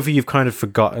she's the meant- movie, you've kind of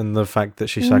forgotten the fact that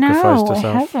she sacrificed No, I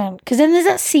herself. haven't. Because then there's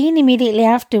that scene immediately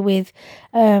after with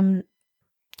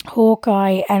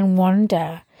Hawkeye and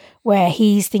Wanda, where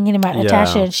he's thinking about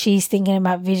Natasha Yeah. and she's thinking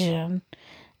about Vision.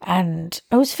 And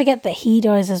I always forget that he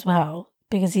dies as well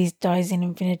because he dies in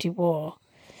Infinity War.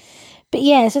 But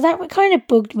yeah, so that kind of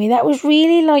bugged me. That was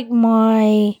really like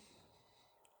my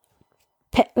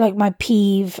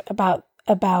peeve about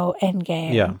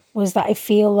Endgame. Yeah. Was that I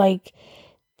feel like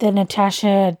the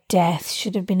Natasha death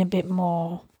should have been a bit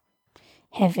more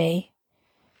heavy.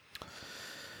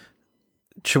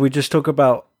 Should we just talk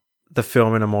about the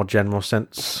film in a more general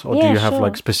sense? Or do Yeah, you have sure.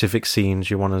 like specific scenes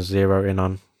you want to zero in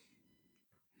on?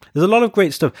 There's a lot of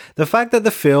great stuff. The fact that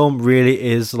the film really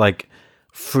is like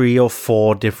 3 or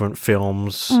 4 different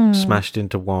films smashed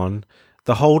into one.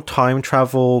 The whole time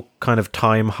travel kind of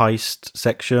time heist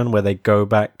section where they go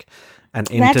back and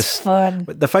That's fun.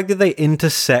 the fact that they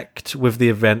intersect with the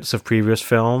events of previous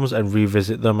films and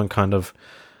revisit them and kind of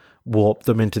warp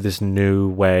them into this new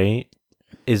way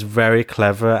is very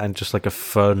clever and just like a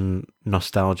fun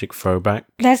nostalgic throwback.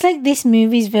 That's like this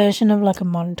movie's version of like a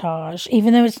montage.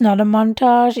 Even though it's not a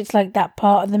montage, it's like that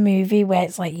part of the movie where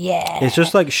it's like, yeah. It's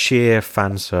just like sheer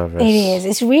fan service. It is.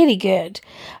 It's really good.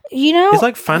 You know? It's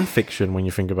like fan fiction when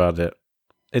you think about it.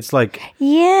 It's like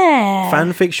yeah.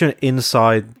 fan fiction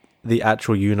inside the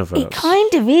actual universe. It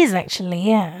kind of is, actually,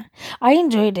 yeah. I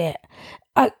enjoyed it.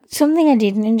 Something I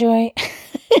didn't enjoy,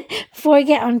 before I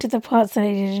get onto the parts that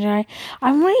I did enjoy,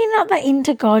 I'm really not that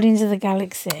into Guardians of the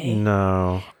Galaxy.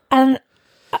 No. And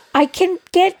I can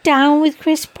get down with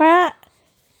Chris Pratt,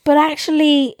 but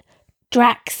actually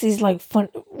Drax is like fun.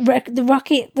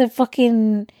 The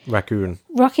fucking Raccoon.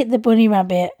 Rocket the Bunny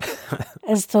Rabbit,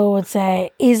 as Thor would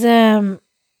say, is like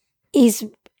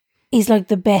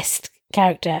the best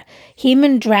character. Him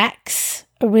and Drax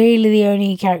are really the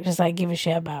only characters I give a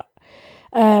shit about.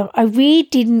 I really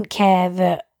didn't care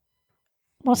that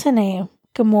what's her name?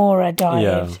 Gamora died.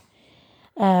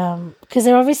 Yeah. Because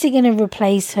they're obviously going to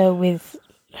replace her with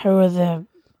her other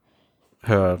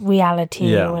Her. reality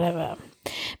Yeah. or whatever.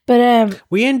 But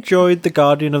We enjoyed the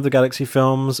Guardian of the Galaxy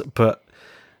films, but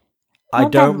I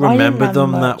not don't that- I didn't remember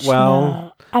them much, that well.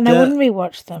 no. And I They're- wouldn't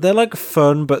rewatch them. They're like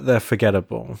fun, but they're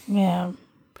forgettable. Yeah.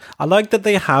 I like that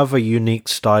they have a unique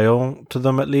style to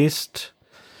them, at least.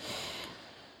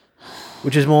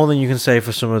 Which is more than you can say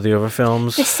for some of the other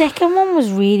films. The second one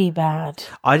was really bad.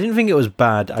 I didn't think it was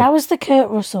bad. That was the Kurt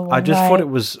Russell one. I just right? thought it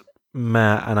was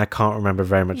meh, and I can't remember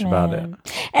very much about it.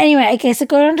 Anyway, okay, so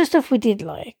going on to stuff we did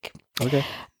like. Okay.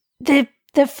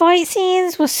 The fight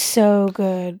scenes were so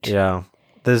good. Yeah.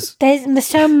 They're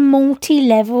so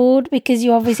multi-leveled because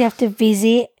you obviously have to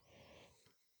visit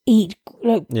each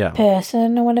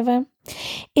person or whatever.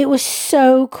 It was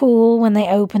so cool when they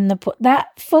opened that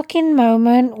fucking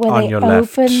moment where On they your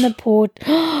left. open the port.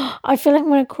 I feel like I'm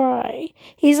gonna cry.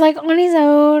 He's like on his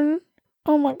own.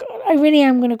 Oh my god, I really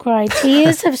am gonna cry.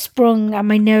 Tears have sprung and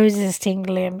my nose is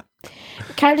tingling.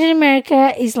 Captain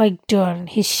America is like done.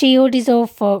 His shield is all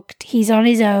fucked. He's on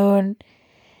his own.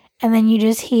 And then you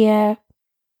just hear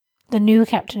the new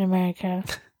Captain America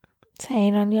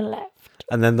saying on your left.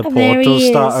 And then the And there he portals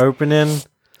start is. opening.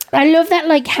 I love that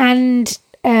like hand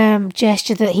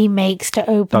gesture that he makes to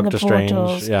open Doctor the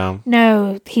portals. Strange, yeah.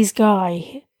 No, he's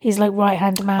Guy. He's like right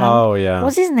hand man. Oh, yeah.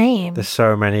 What's his name? There's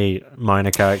so many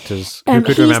minor characters. Who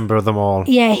could he's- remember them all?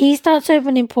 Yeah, he starts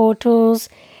opening portals.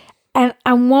 And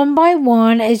one by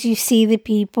one, as you see the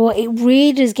people, it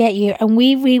really does get you. And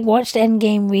we rewatched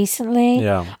Endgame recently.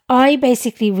 Yeah. I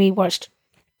basically rewatched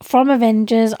from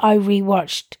Avengers. I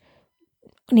rewatched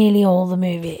nearly all the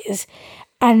movies,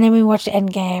 and then we watched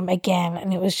Endgame again,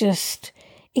 and it was just.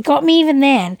 It got me even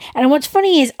then. And what's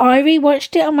funny is I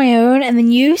rewatched it on my own, and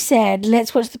then you said,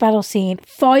 let's watch the battle scene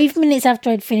 5 minutes after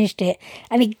I'd finished it.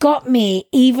 And it got me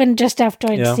even just after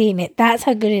I'd seen it. That's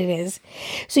how good it is.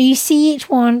 So you see each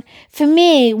one. For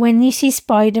me, when you see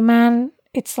Spider-Man,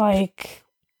 it's like,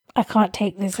 I can't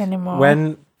take this anymore.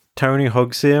 When Tony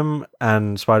hugs him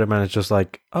and Spider-Man is just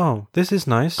like, oh, this is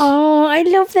nice. Oh, I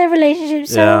love their relationship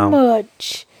so Yeah.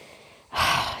 much.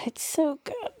 It's so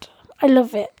good. I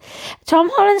love it. Tom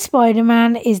Holland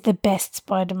Spider-Man is the best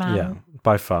Spider-Man. Yeah,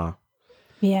 by far.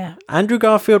 Yeah. Andrew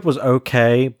Garfield was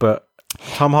okay, but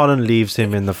Tom Holland leaves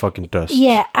him in the fucking dust.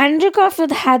 Yeah, Andrew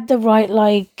Garfield had the right,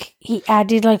 like, he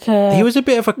added like a... He was a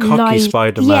bit of a cocky light-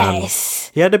 Spider-Man.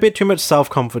 Yes. He had a bit too much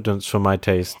self-confidence for my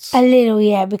tastes. A little,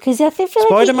 yeah, because I feel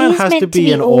Spider-Man like he is has meant to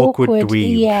be an awkward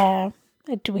dweeb. Yeah.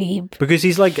 A dweeb. Because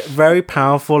he's like very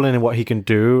powerful in what he can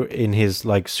do in his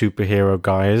like superhero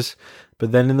guise.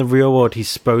 But then in the real world, he's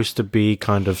supposed to be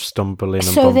kind of stumbling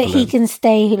and So that bumbling. he can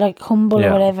stay like humble Yeah.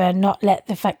 or whatever and not let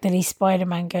the fact that he's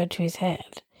Spider-Man go to his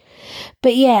head.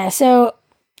 But yeah, so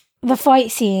the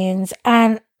fight scenes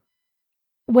and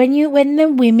when the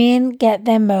women get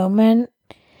their moment,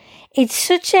 it's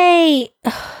such a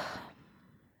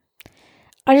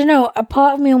I don't know, a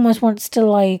part of me almost wants to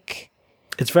like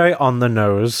It's very on the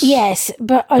nose. yes,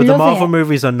 but I But the love Marvel it.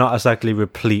 movies are not exactly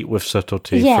replete with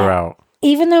subtlety Yeah. throughout.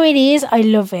 Even though it is, I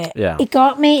love it. Yeah. It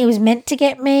got me, it was meant to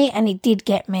get me, and it did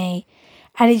get me.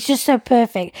 And it's just so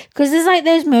perfect. Because there's like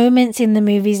those moments in the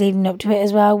movies leading up to it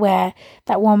as well, where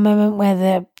that one moment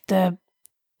where the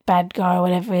bad guy or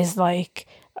whatever is like,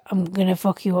 I'm going to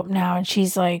fuck you up now. And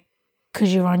she's like,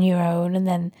 because you're on your own. And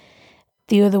then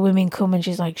the other women come and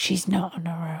she's like, she's not on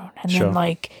her own. And Sure. then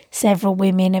like several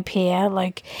women appear.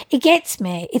 Like, it gets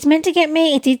me. It's meant to get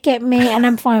me. It did get me. And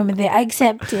I'm fine with it. I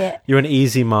accept it. You're an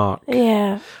easy mark.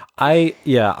 Yeah.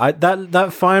 That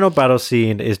final battle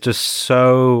scene is just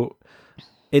so.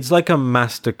 It's like a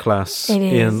masterclass It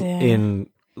is, in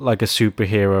like a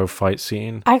superhero fight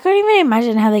scene. I can't even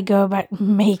imagine how they go about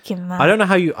making that. I don't know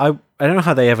how I don't know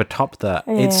how they ever top that.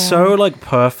 It's Yeah. so like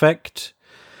perfect.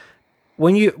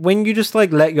 When you just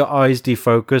like let your eyes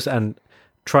defocus and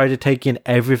try to take in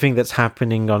everything that's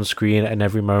happening on screen at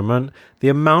every moment, the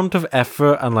amount of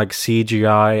effort and like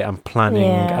CGI and planning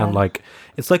Yeah. and like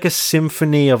it's like a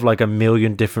symphony of like a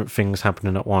million different things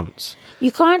happening at once.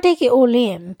 You can't take it all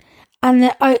in.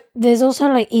 And there's also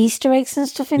like Easter eggs and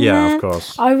stuff in there. Yeah, of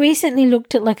course. I recently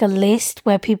looked at like a list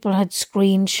where people had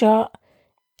screenshot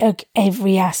like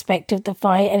every aspect of the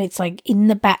fight, and it's like in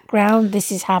the background,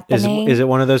 this is happening. Is it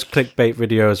one of those clickbait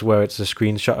videos where it's a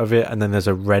screenshot of it and then there's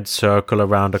a red circle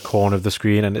around a corner of the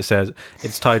screen and it says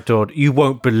it's titled "You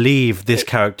won't believe this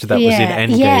character that was in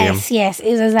Endgame." Yes,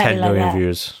 it was exactly 10 like million that.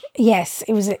 views, Yes,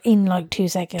 it was in like 2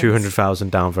 seconds.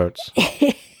 200,000 downvotes.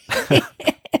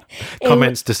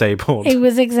 Comments disabled. It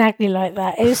was exactly like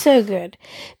that. It was so good.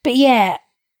 But yeah,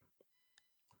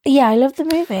 I love the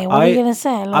movie. What are you going to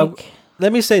say?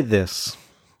 Let me say this.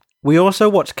 We also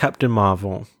watched Captain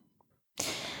Marvel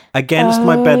against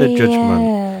my better judgment.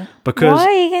 Yeah. Because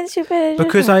why against your better judgment?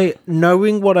 Because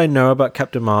knowing what I know about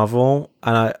Captain Marvel,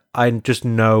 and I just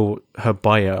know her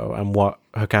bio and what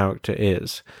her character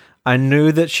is, I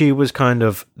knew that she was kind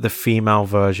of the female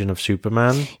version of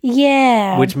Superman.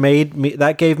 Yeah. Which gave me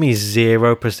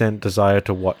 0% desire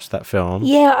to watch that film.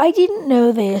 Yeah, I didn't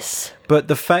know this. But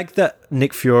the fact that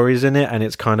Nick Fury's in it and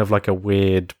it's kind of like a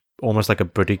weird, almost like a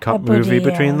buddy cop movie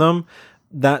between them,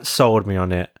 that sold me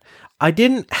on it. I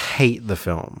didn't hate the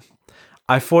film.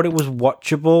 I thought it was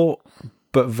watchable,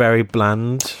 but very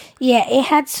bland. Yeah, it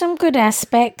had some good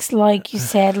aspects, like you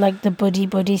said, like the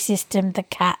buddy system, the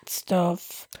cat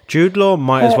stuff. Jude Law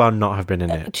might as well not have been in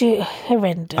it.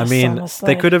 Horrendous, I mean, honestly.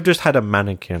 they could have just had a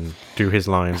mannequin do his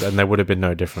lines and there would have been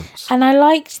no difference. And I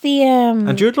liked the...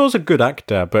 And Jude Law's a good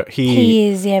actor, but he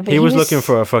is, yeah. But he was looking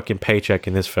for a fucking paycheck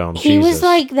in this film. He Jesus. was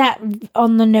like that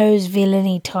on-the-nose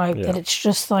villainy type, that it's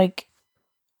just like...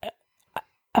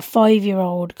 A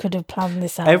 5-year-old could have planned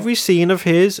this out. Every scene of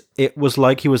his, it was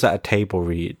like he was at a table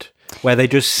read, where they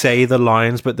just say the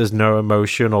lines, but there's no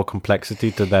emotion or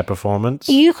complexity to their performance.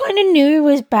 You kind of knew it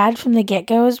was bad from the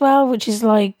get-go as well, which is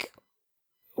like...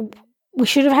 We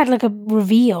should have had like a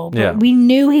reveal, but we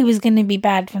knew he was going to be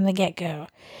bad from the get-go.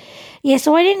 Yeah,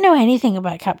 so I didn't know anything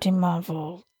about Captain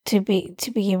Marvel to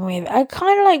begin with. I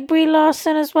kind of like Brie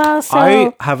Larson as well. So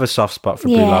I have a soft spot for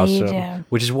Brie you Larson, do.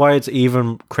 which is why it's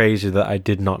even crazy that I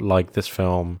did not like this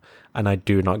film and I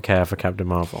do not care for Captain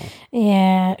Marvel.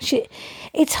 Yeah,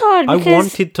 it's hard because I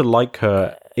wanted to like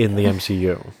her in the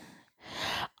MCU.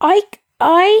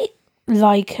 I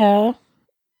like her.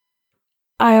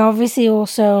 I obviously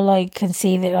also like can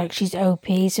see that like she's OP,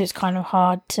 so it's kind of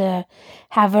hard to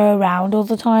have her around all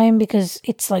the time because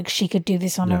it's like she could do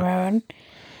this on her own.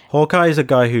 Hawkeye is a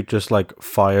guy who just like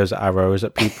fires arrows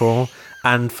at people,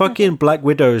 and fucking Black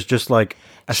Widow is just like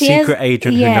a secret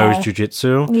agent who knows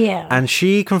jujitsu. Yeah. And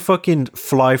she can fucking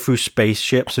fly through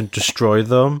spaceships and destroy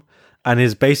them and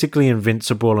is basically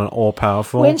invincible and all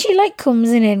powerful. When she like comes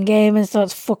in Endgame and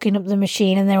starts fucking up the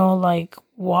machine and they're all like,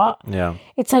 what? Yeah.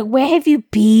 It's like, where have you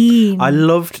been? I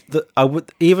loved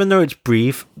even though it's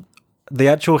brief, the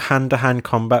actual hand-to-hand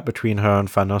combat between her and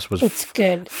Thanos was it's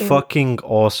good. fucking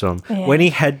awesome. Yeah. When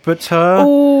he headbutts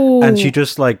her and she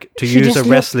just like, to use a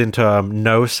wrestling term,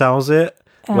 no-sells it,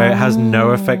 where it has no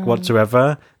effect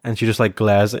whatsoever, and she just like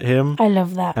glares at him. I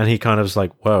love that. And he kind of is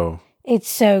like, whoa. It's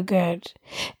so good.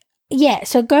 Yeah,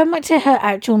 so going back to her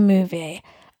actual movie,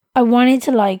 I wanted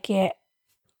to like it.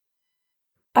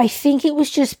 I think it was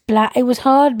just black. It was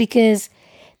hard because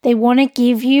they want to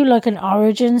give you like an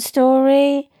origin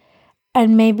story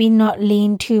and maybe not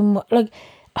lean too much. Like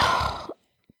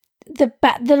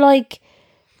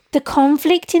the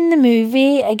conflict in the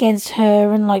movie against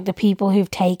her and like the people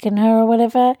who've taken her or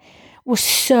whatever was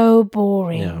so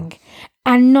boring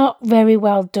and not very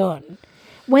well done.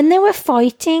 When they were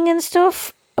fighting and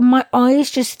stuff, my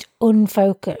eyes just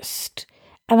unfocused.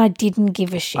 And I didn't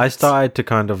give a shit. I started to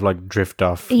kind of like drift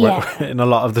off in a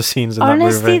lot of the scenes in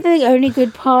Honestly, that movie. the only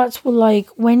good parts were like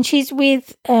when she's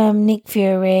with Nick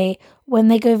Fury, when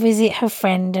they go visit her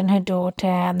friend and her daughter,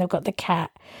 and they've got the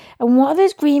cat. And what are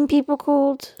those green people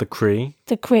called? The Kree.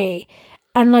 The Kree.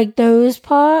 And like those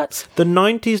parts. The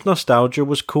 90s nostalgia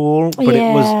was cool, but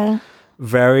it was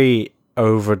very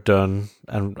overdone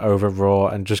and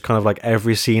overwrought, and just kind of like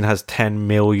every scene has 10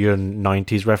 million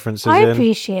 90s references I in.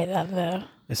 appreciate that though.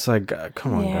 It's like,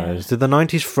 come on, guys. Did the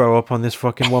 90s throw up on this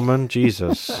fucking woman?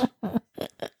 Jesus.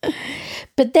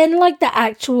 But then, like, the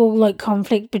actual, like,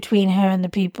 conflict between her and the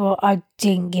people, I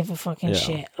didn't give a fucking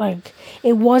shit. Like,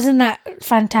 it wasn't that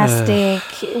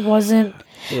fantastic. It wasn't...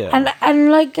 Yeah.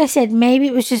 And like I said, maybe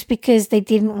it was just because they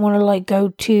didn't want to, like, go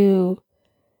too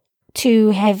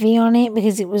heavy on it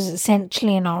because it was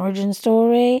essentially an origin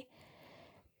story.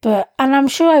 And I'm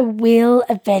sure I will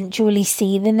eventually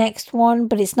see the next one,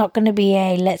 but it's not going to be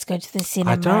a let's go to the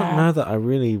cinema. I don't know that I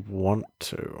really want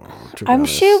to be I'm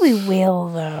honest. sure we will,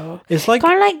 though. It's like...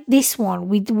 Kind of like this one.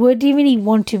 We didn't really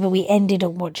want to, but we ended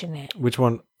up watching it. Which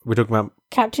one? We're talking about...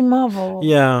 Captain Marvel.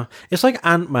 Yeah. It's like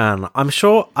Ant-Man. I'm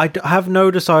sure... I have no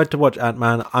desire to watch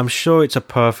Ant-Man. I'm sure it's a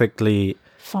perfectly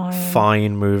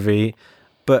fine movie.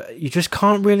 But you just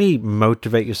can't really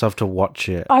motivate yourself to watch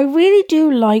it. I really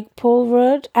do like Paul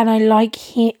Rudd, and I like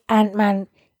Ant-Man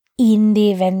in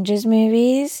the Avengers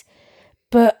movies.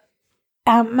 But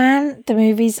Ant-Man, the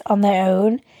movies on their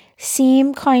own,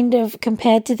 seem kind of,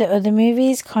 compared to the other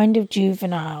movies, kind of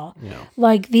juvenile. Yeah.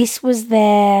 Like, this was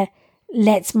their,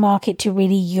 let's market to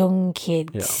really young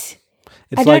kids. Yeah.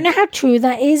 I don't know how true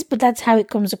that is, but that's how it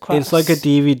comes across. It's like a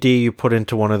DVD you put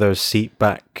into one of those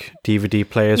seat-back DVD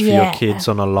players for your kids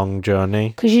on a long journey.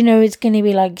 Because you know it's going to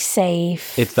be, like,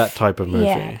 safe. It's that type of movie.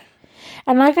 Yeah.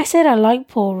 And like I said, I like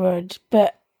Paul Rudd,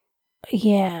 but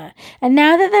yeah. And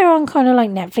now that they're on kind of like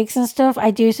Netflix and stuff,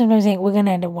 I do sometimes think we're going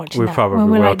to end up watching that. We probably when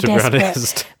we're, will, like, to desperate. be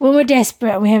honest. When we're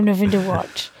desperate and we have nothing to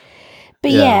watch.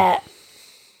 But yeah.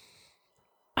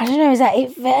 I don't know, is that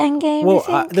it for Endgame?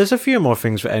 Well, there's a few more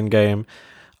things for Endgame.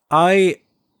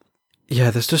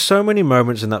 There's just so many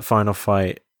moments in that final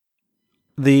fight.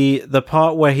 The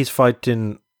part where he's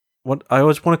fighting, what I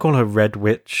always want to call her Red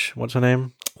Witch. What's her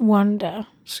name? Wanda.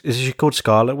 Is she called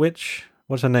Scarlet Witch?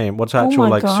 What's her name? What's her actual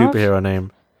superhero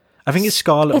name? I think it's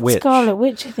Scarlet Witch. Scarlet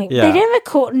Witch, I think. Yeah. They never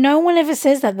call. No one ever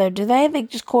says that though, do they? They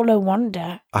just call her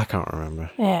Wanda. I can't remember.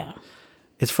 Yeah.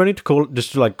 It's funny to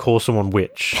call someone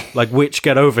witch. Like, witch,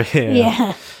 get over here.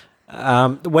 Yeah.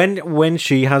 When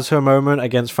she has her moment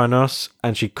against Thanos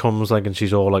and she comes like and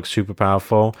she's all like super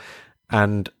powerful,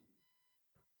 and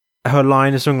her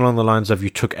line is something along the lines of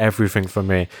 "You took everything from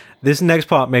me." This next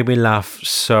part made me laugh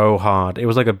so hard. It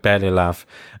was like a belly laugh.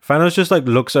 Thanos just like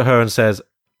looks at her and says,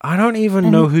 "I don't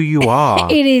even know who you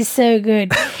are." It is so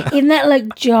good. In that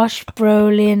like Josh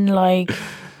Brolin like,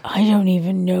 I don't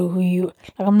even know who you...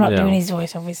 Like, I'm not doing his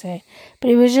voice, obviously. But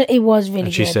it was really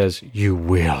good. She says, "You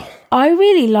will." I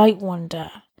really like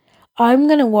Wanda. I'm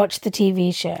going to watch the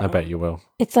TV show. I bet you will.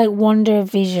 It's like Wonder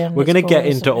Vision. We're going to get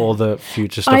into all the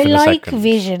future stuff in a second. second. I like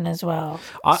Vision as well.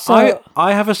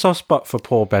 I have a soft spot for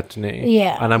Paul Bettany.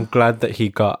 Yeah. And I'm glad that he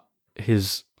got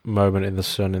his moment in the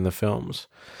sun in the films.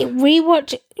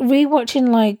 Rewatching,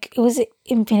 like, was it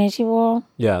Infinity War?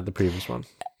 Yeah, the previous one.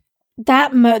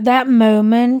 That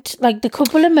moment, like the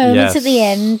couple of moments at the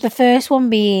end, the first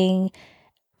one being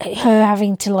her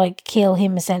having to like kill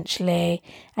him essentially,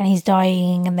 and he's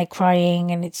dying and they're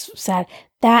crying and it's sad.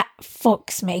 That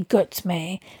fucks me, guts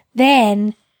me.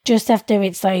 Then just after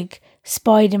it's like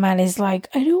Spider-Man is like,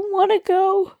 I don't want to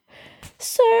go,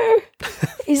 sir.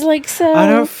 He's like, so I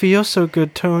don't feel so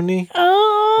good, Tony.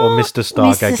 Oh, or Mr.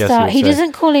 Stark, Mr. I guess. Stark. He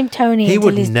doesn't call him Tony. He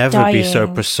would never dying. be so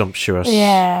presumptuous.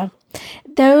 Yeah.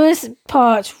 Those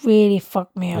parts really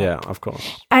fucked me up. Yeah, of course.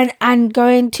 And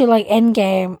going to like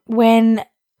Endgame, when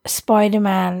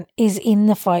Spider-Man is in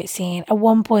the fight scene, at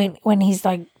one point when he's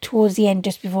like towards the end,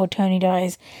 just before Tony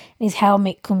dies, and his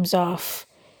helmet comes off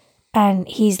and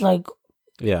he's like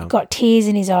got tears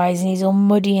in his eyes and he's all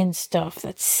muddy and stuff.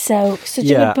 That's such a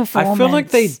good performance. I feel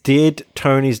like they did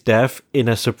Tony's death in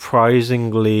a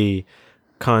surprisingly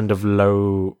kind of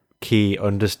low-key,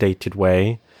 understated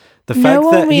way. The No fact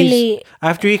one that really-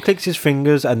 after he clicks his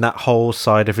fingers and that whole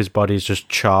side of his body is just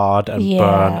charred and Yeah.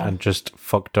 burnt and just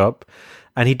fucked up,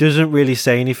 and he doesn't really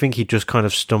say anything. He just kind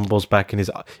of stumbles back in his.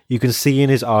 You can see in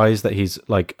his eyes that he's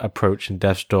like approaching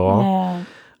death's door. Yeah.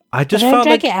 I just Don't felt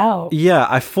drag like it out. yeah,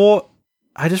 I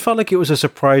just felt like it was a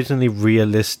surprisingly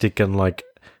realistic and like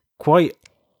quite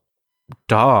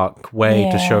dark way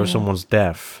to show Yeah. someone's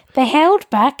death. They held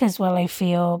back as well, I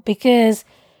feel, because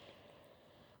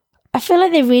I feel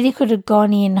like they really could have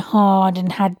gone in hard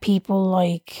and had people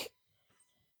like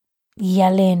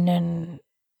yelling and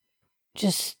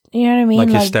just, you know what I mean? Like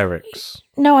hysterics.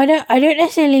 No, I don't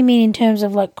necessarily mean in terms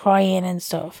of like crying and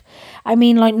stuff. I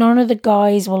mean like none of the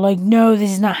guys were like, no,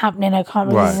 this is not happening, I can't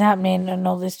believe this is happening and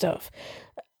all this stuff.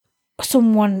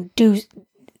 Someone do,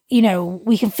 you know,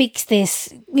 we can fix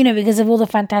this, you know, because of all the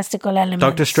fantastical elements.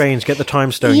 Doctor Strange, get the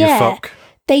time stone, Yeah. you fuck.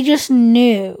 They just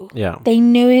knew. Yeah. They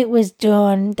knew it was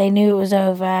done. They knew it was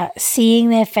over. Seeing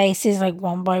their faces like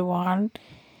one by one.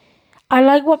 I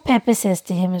like what Pepper says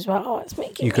to him as well. Oh, it's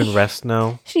making You me. can rest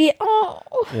now. Oh.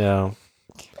 Yeah.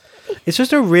 It's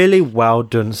just a really well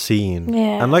done scene.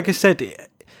 Yeah. And like I said,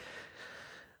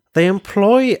 they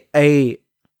employ a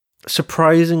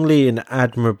surprisingly and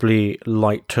admirably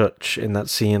light touch in that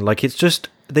scene. Like it's just,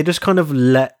 they just kind of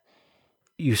let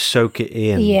you soak it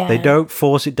in. Yeah. They don't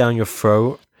force it down your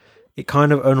throat. It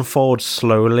kind of unfolds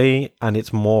slowly and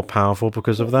it's more powerful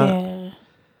because of that. Yeah.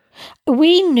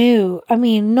 We knew, I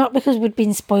mean, not because we'd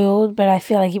been spoiled, but I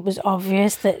feel like it was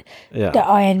obvious that Yeah. the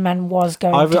Iron Man was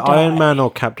going Either to die. Iron Man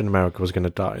or Captain America was going to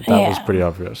die. That was Yeah. pretty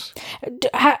obvious.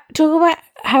 Talk about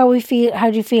how we feel. How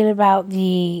do you feel about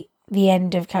the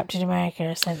end of Captain America?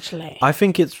 Essentially, I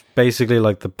think it's basically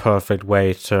like the perfect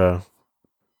way to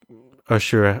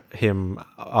usher him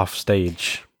off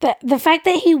stage. the fact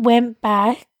that he went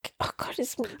back. Oh God,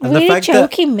 it's the really fact that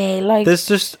choking me. Like There's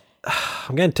just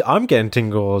I'm getting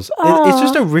tingles. It's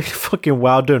just a really fucking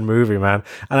well done movie, man.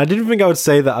 And I didn't think I would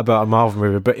say that about a Marvel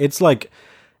movie, but it's like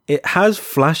it has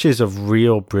flashes of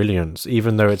real brilliance,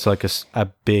 even though it's like a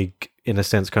big, in a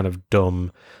sense, kind of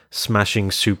dumb, smashing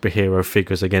superhero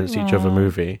figures against each other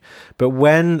movie. But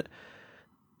when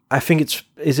I think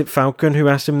is it Falcon who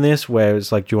asked him this, where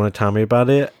it's like, do you want to tell me about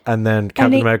it? And then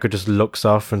Captain America just looks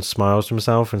off and smiles to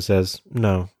himself and says,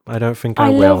 no, I don't think I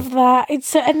will. love that. It's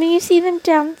so, and then you see them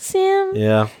dancing.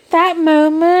 Yeah. That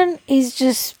moment is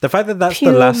just The fact that that's the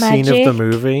pure last scene of the magic.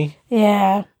 movie,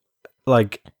 yeah.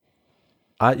 like,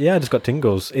 I just got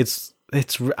tingles. It's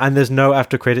and there's no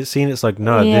after credit scene. It's like,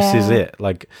 no, this is Yeah. it.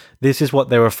 Like, this is what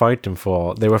they were fighting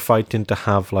for. They were fighting to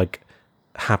have like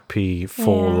happy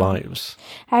full Yeah. lives.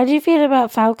 How do you feel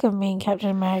about Falcon being Captain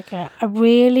America? I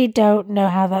really don't know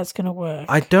how that's going to work.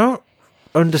 I don't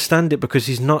understand it because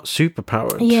he's not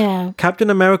superpowered. Yeah. Captain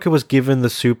America was given the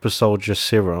super soldier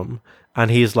serum, and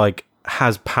he's like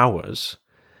has powers.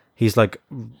 He's like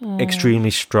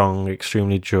extremely strong,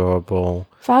 extremely durable.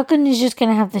 Falcon is just going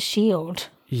to have the shield.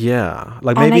 Yeah,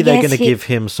 like And maybe I they're guess going to he- give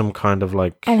him some kind of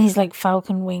like And he's like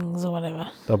Falcon wings or whatever.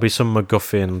 there'll be some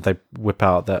MacGuffin they whip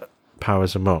out that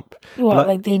powers him up. What, Like-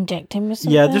 like they inject him or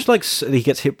something? Yeah, just like he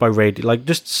gets hit by radio, like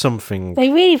just something. They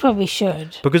really probably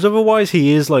should. Because otherwise,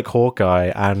 he is like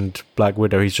Hawkeye and Black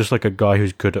Widow. He's just like a guy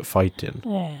who's good at fighting.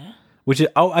 Yeah. Which is,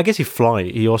 oh, I guess he fly.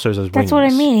 He also has wings. That's what I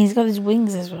mean. He's got his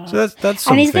wings as well. So that's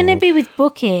something. and he's going to be with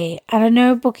Bucky. And I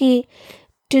know Bucky...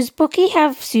 Does Bucky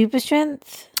have super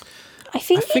strength? I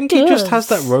think I think he he does. just has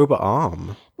that robot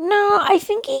arm. No, I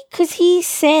think because he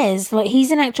says, like, he's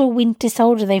an actual Winter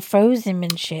Soldier. They froze him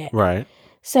and shit. Right.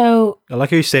 So, I like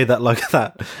how you say that like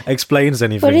that explains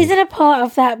anything. but isn't a part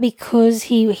of that because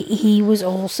he was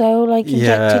also, like,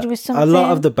 injected with something? a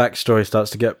lot of the backstory starts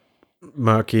to get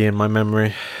murky in my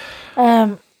memory.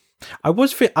 I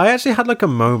actually had like a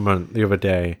moment the other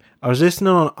day. I was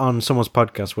listening on someone's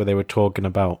podcast where they were talking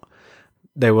about,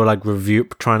 they were like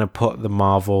trying to put the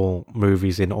Marvel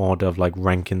movies in order of like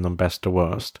ranking them best to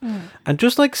worst. And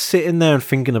just like sitting there and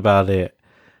thinking about it,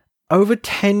 over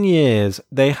 10 years,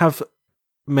 they have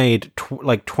made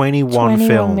like 21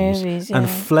 films movies, and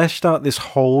yeah. fleshed out this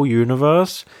whole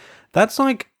universe. That's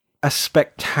like a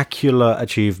spectacular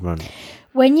achievement.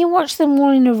 When you watch them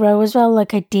all in a row as well,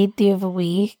 like I did the other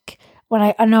week, when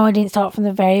I know I didn't start from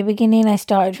the very beginning, I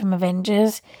started from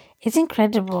Avengers. It's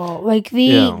incredible. Like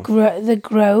the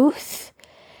growth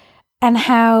and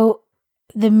how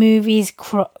the movies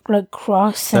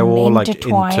cross They're and all like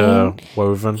intertwine.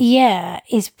 interwoven. Yeah,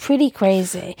 it's pretty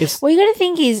crazy. It's- What you got to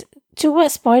think is, talk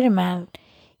about Spider-Man.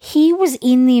 He was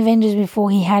in the Avengers before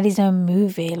he had his own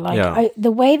movie. Like Yeah. the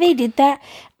way they did that,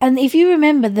 and if you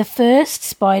remember the first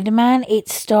Spider-Man, it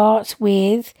starts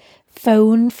with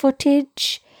phone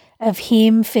footage of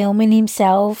him filming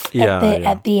himself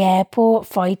at the airport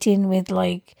fighting with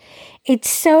like, it's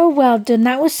so well done.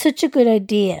 That was such a good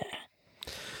idea.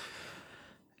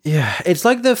 Yeah, it's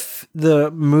like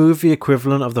the movie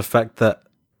equivalent of the fact that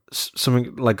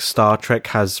something like Star Trek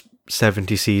has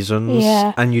 70 seasons,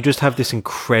 and you just have this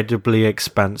incredibly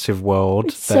expansive world.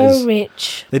 It's so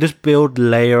rich. They just build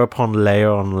layer upon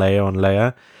layer on layer on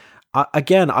layer. I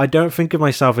don't think of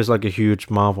myself as like a huge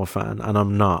Marvel fan, and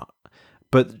I'm not.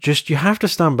 But just you have to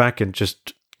stand back and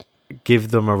just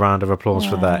give them a round of applause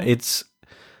for that. It's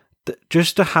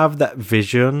just to have that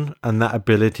vision and that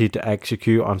ability to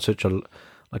execute on such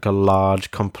a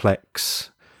large,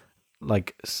 complex,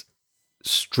 like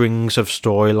strings of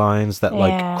storylines that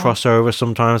like cross over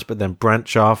sometimes, but then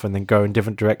branch off and then go in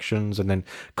different directions and then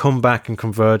come back and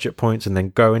converge at points and then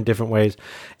go in different ways.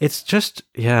 It's just,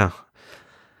 And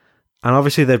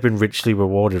obviously they've been richly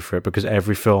rewarded for it because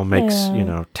every film makes,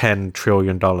 $10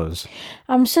 trillion.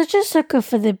 I'm such a sucker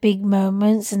for the big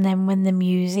moments, and then when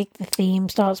the theme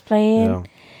starts playing.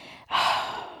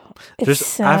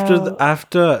 Just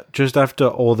after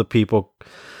all the people,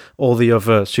 all the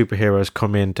other superheroes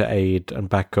come in to aid and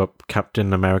back up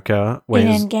Captain America. In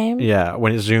Endgame? Yeah,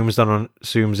 when it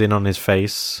zooms in on his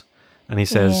face and he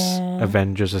says,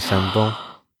 Avengers Assemble.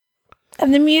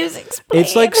 And the music's playing.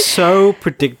 It's like so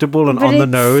predictable and on the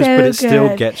nose, but it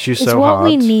still gets you so hard. It's what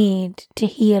we need to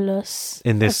heal us.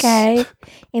 In this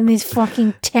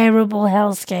fucking terrible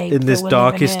hellscape. In this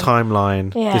darkest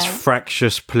timeline, this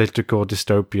fractious political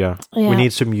dystopia. Yeah. We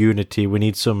need some unity. We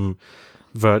need some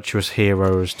virtuous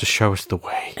heroes to show us the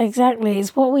way. Exactly.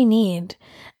 It's what we need.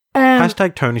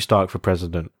 Hashtag Tony Stark for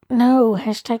president. No,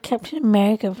 hashtag Captain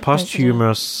America for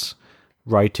Posthumous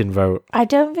write-in vote. I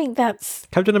don't think that's...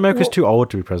 Captain America's too old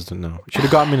to be president now. Should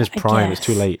have got him in his prime. It's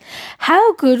too late.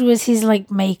 How good was his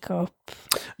makeup?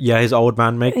 Yeah, his old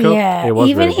man makeup. Yeah, it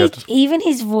was really good. Even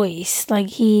his voice,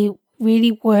 he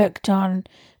really worked on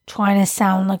trying to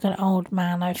sound like an old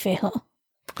man, I feel.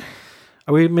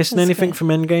 Are we missing anything from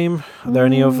Endgame? Are there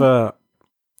any other...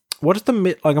 What is the...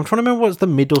 I'm trying to remember what's the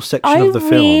middle section of the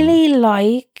film. I really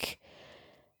like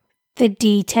the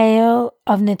detail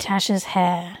of Natasha's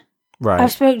hair. Right.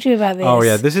 I've spoken to you about this. Oh,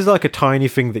 yeah. This is like a tiny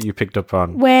thing that you picked up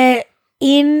on. Where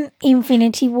in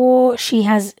Infinity War, she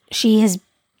has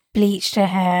bleached her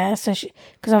hair.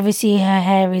 Because obviously her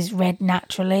hair is red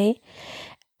naturally.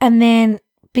 And then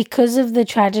because of the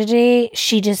tragedy,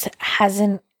 she just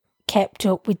hasn't kept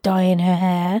up with dyeing her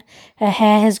hair. Her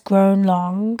hair has grown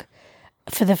long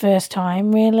for the first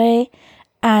time, really.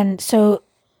 And so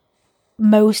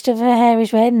most of her hair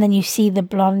is red, and then you see the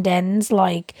blonde ends.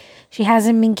 She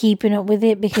hasn't been keeping up with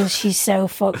it because she's so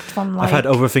fucked from I've had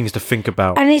other things to think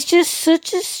about. And it's just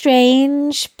such a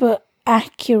strange but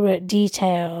accurate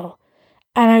detail,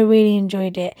 and I really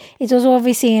enjoyed it. It's also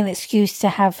obviously an excuse to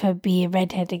have her be a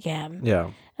redhead again. Yeah.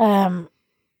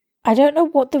 I don't know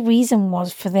what the reason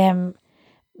was for them.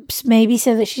 Maybe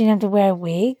so that she didn't have to wear a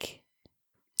wig.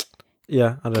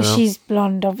 Yeah, I don't know. Because she's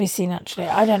blonde, obviously, naturally.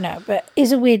 I don't know, but it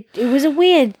was a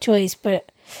weird choice,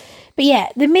 but yeah,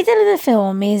 the middle of the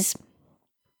film is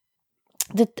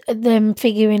them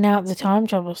figuring out the time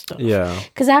travel stuff. Yeah.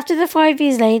 Because after the 5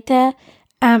 years later,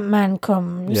 Ant-Man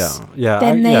comes. Yeah.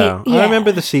 I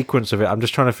remember the sequence of it. I'm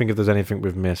just trying to think if there's anything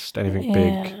we've missed, anything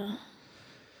big.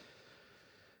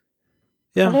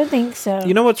 Yeah. I don't think so.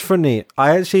 You know what's funny?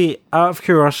 I actually, out of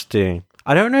curiosity,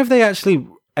 I don't know if they actually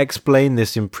explain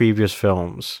this in previous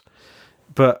films,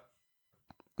 but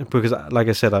because, like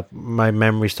I said, my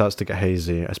memory starts to get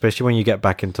hazy, especially when you get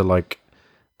back into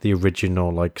the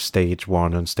original stage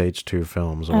 1 and stage 2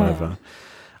 films or whatever.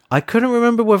 I couldn't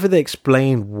remember whether they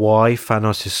explained why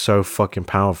Thanos is so fucking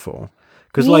powerful,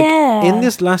 because in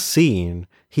this last scene,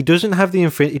 he doesn't have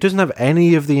he doesn't have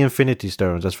any of the Infinity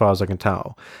Stones, as far as I can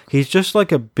tell. He's just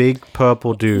like a big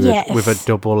purple dude with a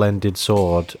double-ended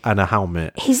sword and a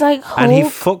helmet. He's like Hulk. And he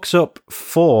fucks up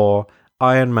Thor,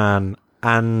 Iron Man,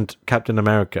 and Captain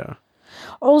America.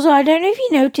 Also, I don't know if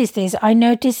you noticed this. I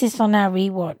noticed this on our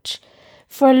rewatch.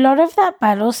 For a lot of that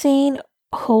battle scene,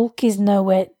 Hulk is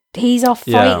nowhere. He's off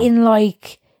fighting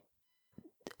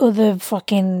other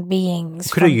fucking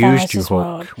beings. Could have used you, Hulk.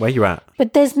 World. Where you at?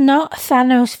 But there's not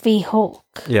Thanos v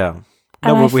Hulk. Yeah.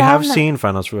 No, we have seen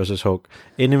Thanos versus Hulk.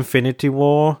 In Infinity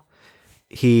War,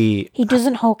 he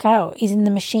doesn't Hulk out. He's in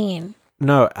the machine.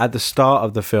 No, at the start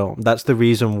of the film. That's the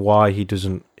reason why he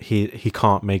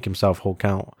can't make himself Hulk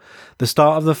out. The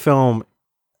start of the film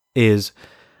is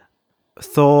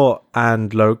Thor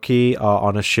and Loki are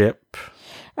on a ship.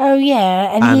 Oh,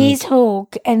 yeah, and he's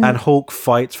Hulk. And Hulk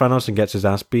fights Thanos and gets his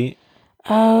ass beat.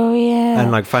 Oh yeah.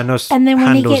 And like Thanos And then when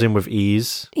he handles him with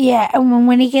ease. Yeah, and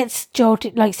when he gets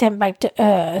jolted, like sent back to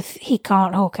Earth, he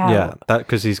can't Hulk out. Yeah, that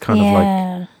because he's kind of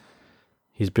like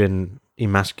he's been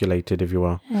emasculated, if you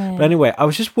will. Yeah. But anyway, I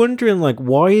was just wondering, like,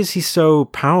 why is he so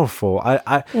powerful? We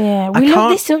I looked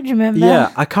can't- this up. Do you remember?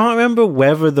 Yeah, I can't remember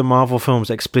whether the Marvel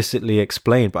films explicitly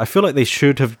explain, but I feel like they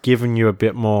should have given you a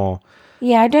bit more.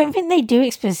 Yeah, I don't think they do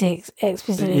explicitly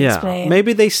explain.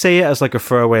 Maybe they say it as like a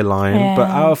throwaway line, but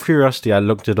Yeah. out of curiosity, I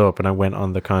looked it up and I went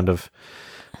on the kind of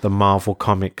the Marvel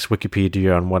Comics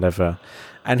Wikipedia and whatever.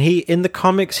 And in the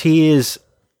comics, he's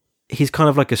kind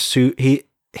of like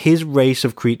his race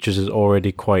of creatures is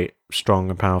already quite strong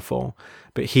and powerful,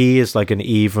 but he is like an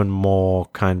even more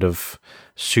kind of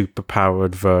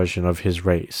superpowered version of his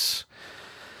race.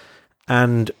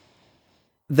 And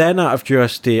then out of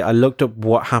curiosity, I looked up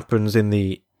what happens in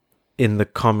the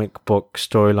comic book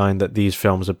storyline that these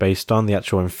films are based on, the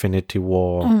actual Infinity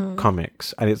War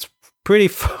comics, and it's pretty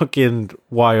fucking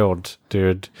wild,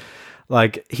 dude.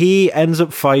 Like, he ends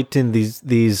up fighting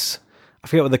these I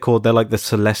forget what they're called. They're like the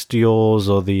Celestials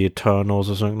or the Eternals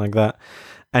or something like that.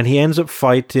 And he ends up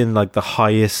fighting like the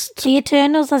highest. The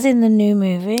Eternals, as in the new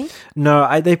movie.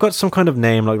 No, they've got some kind of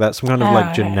name like that, some kind of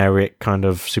like generic kind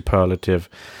of superlative.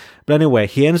 But anyway,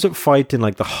 he ends up fighting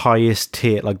like the highest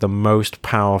tier, like the most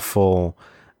powerful,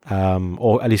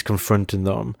 or at least confronting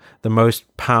them, the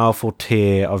most powerful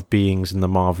tier of beings in the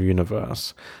Marvel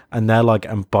Universe. And they're like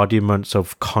embodiments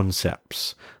of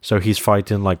concepts. So he's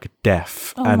fighting like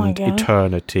death and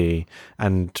eternity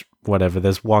and whatever.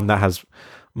 There's one that has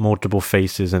multiple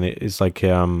faces and it is like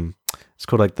it's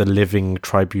called like the Living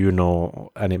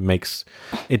Tribunal, and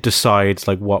it decides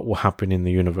like what will happen in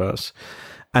the universe.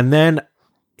 And then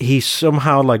he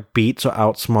somehow like beats or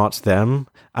outsmarts them,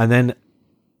 and then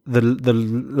the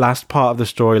last part of the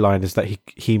storyline is that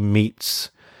he meets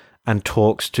and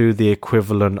talks to the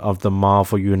equivalent of the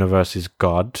Marvel Universe's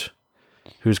God,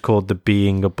 who's called the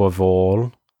Being Above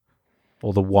All,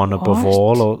 or the One Above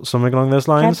All, or something along those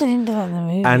lines.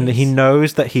 And he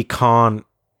knows that he can't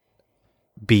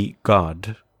beat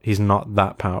God. He's not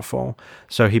that powerful.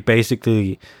 So he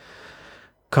basically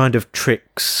kind of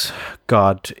tricks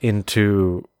God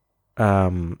into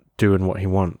doing what he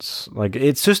wants. Like,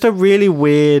 it's just a really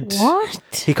weird... What?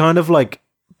 He kind of like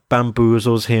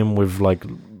bamboozles him with like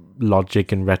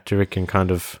logic and rhetoric and kind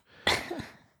of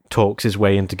talks his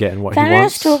way into getting what he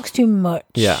wants. Thanos talks too much.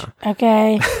 Yeah.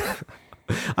 Okay.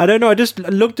 I don't know. I just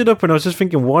looked it up and I was just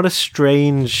thinking, what a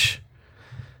strange...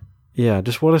 Yeah,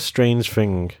 just what a strange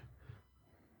thing.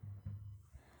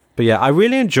 But yeah, I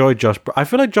really enjoyed Josh. I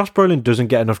feel like Josh Brolin doesn't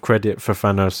get enough credit for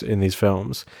Thanos in these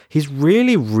films. He's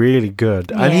really, really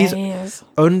good. And he is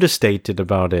understated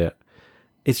about it.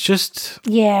 It's just...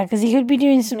 Yeah, because he could be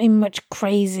doing something much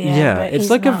crazier. Yeah, but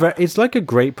it's like a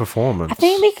great performance. I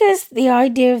think because the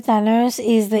idea of Thanos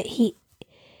is that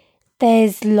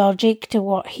there's logic to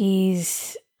what he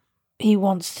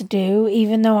wants to do,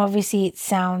 even though obviously it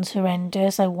sounds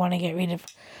horrendous. I want to get rid of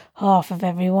half of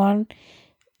everyone.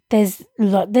 There's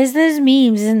those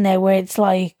memes, isn't there, where it's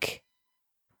like,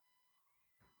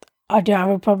 I don't have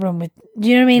a problem with... Do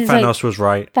you know what I mean? It's Thanos was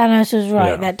right. Thanos was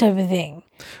right, that type of thing.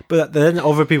 But then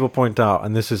other people point out,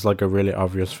 and this is like a really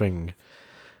obvious thing,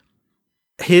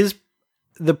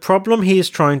 the problem he is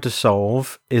trying to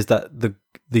solve is that the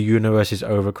universe is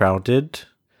overcrowded.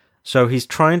 So he's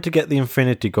trying to get the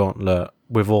Infinity Gauntlet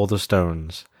with all the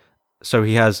stones. So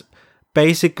he has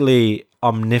basically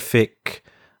omnipotent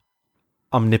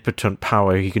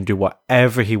power. He can do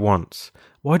whatever he wants.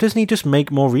 Why doesn't he just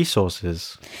make more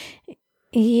resources?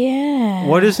 Yeah.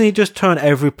 Why doesn't he just turn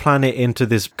every planet into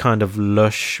this kind of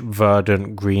lush,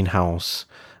 verdant greenhouse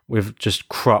with just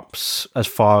crops as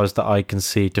far as the eye can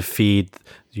see to feed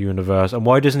the universe? And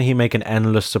why doesn't he make an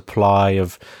endless supply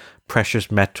of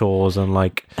precious metals and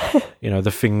like,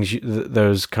 the things,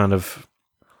 those kind of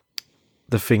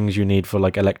the things you need for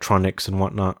like electronics and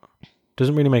whatnot?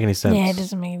 Doesn't really make any sense. Yeah, it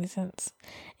doesn't make any sense.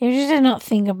 If you just not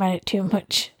think about it too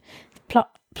much,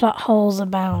 plot holes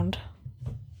abound.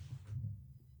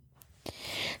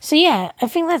 So yeah, I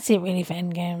think that's it really for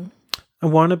Endgame. I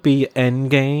want to be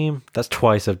Endgame. That's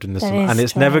twice I've done this song, and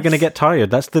it's twice. never going to get tired.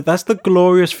 That's the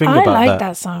glorious thing about that. I like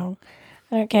that song.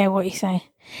 I don't care what you say.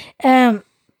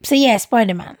 So yeah,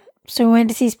 Spider-Man. So we went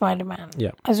to see Spider-Man.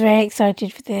 Yeah. I was very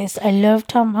excited for this. I love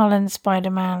Tom Holland's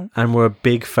Spider-Man. And we're a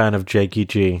big fan of Jakey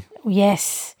G.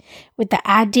 Yes. With the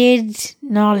added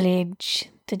knowledge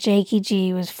that Jakey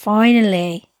G was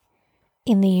finally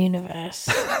in the universe.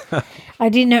 I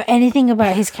didn't know anything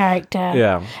about his character.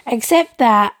 Yeah. Except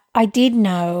that I did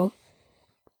know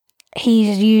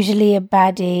he's usually a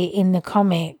baddie in the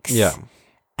comics. Yeah.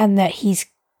 And that he's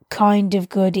kind of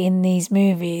good in these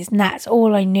movies, and that's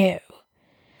all I knew.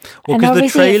 Well, And because the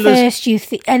obviously at trailers, first you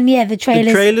the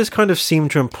trailers kind of seem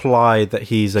to imply that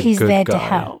he's he's good there guy. to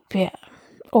help, yeah,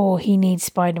 or he needs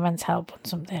Spider-Man's help on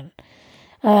something.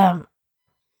 And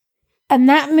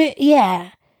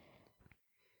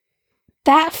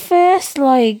that first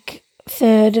like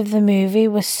third of the movie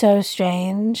was so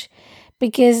strange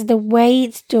because the way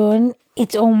it's done,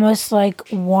 it's almost like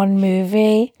one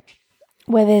movie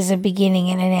where there's a beginning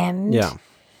and an end. Yeah.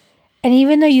 And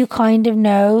even though you kind of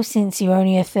know, since you're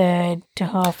only a third to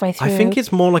halfway through, I think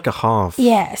it's more like a half.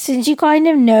 yeah, since you kind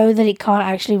of know that it can't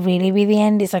actually really be the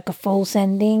end, it's like a false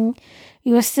ending.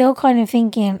 You were still kind of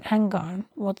thinking, hang on,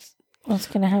 what's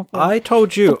going to happen? I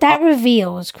told you. But that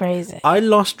reveal was crazy. I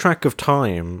lost track of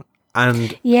time,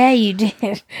 and Yeah, you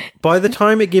did. by the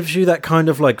time it gives you that kind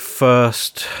of like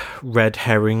first red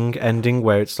herring ending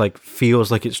where it's like feels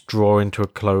like it's drawing to a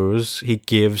close, he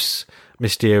gives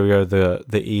Mysterio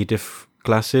the Edith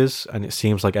glasses, and it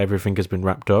seems like everything has been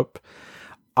wrapped up.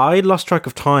 I lost track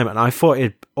of time, and I thought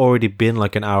it'd already been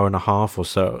like an hour and a half or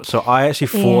so. So I actually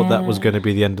thought that was going to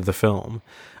be the end of the film,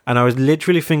 and I was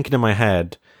literally thinking in my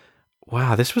head,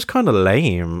 wow, this was kind of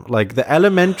lame. Like, the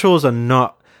elementals are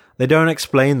not... They don't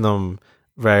explain them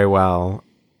very well.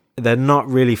 They're not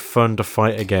really fun to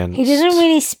fight against. He doesn't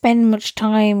really spend much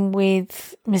time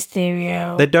with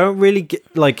Mysterio. They don't really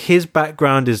get... Like, his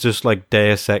background is just like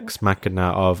Deus Ex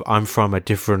Machina of, I'm from a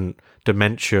different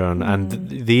dimension, and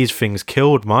these things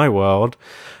killed my world.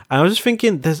 And I was just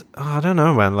thinking, I don't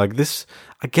know, man. Like, this...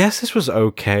 I guess this was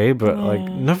okay, but, like,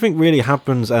 nothing really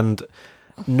happens, and...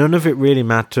 None of it really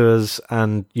matters,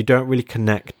 and you don't really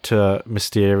connect to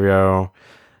Mysterio.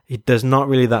 There's not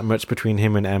really that much between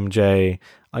him and MJ.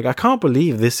 Like, I can't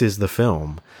believe this is the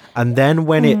film. And then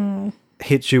when it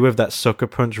hits you with that sucker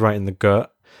punch right in the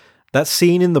gut, that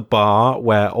scene in the bar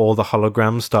where all the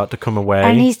holograms start to come away,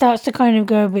 and he starts to kind of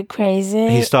go a bit crazy.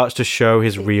 he starts to show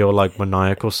his real, like,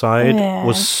 maniacal side,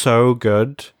 was so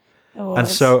good. And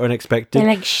so unexpected. They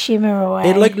like shimmer away.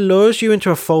 It like lures you into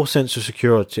a false sense of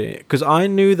security, because I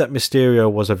knew that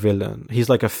Mysterio was a villain. He's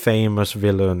like a famous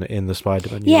villain in the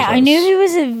Spider-Man universe. I knew he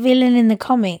was a villain in the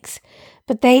comics,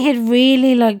 but they had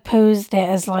really like posed it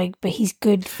as like, but he's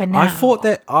good for now. I thought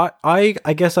that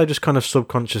I guess I just kind of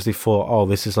subconsciously thought, oh,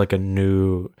 this is like a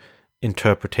new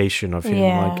interpretation of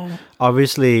him. Like,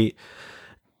 obviously,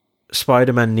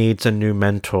 Spider-Man needs a new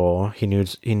mentor. He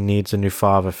needs a new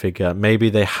father figure. Maybe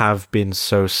they have been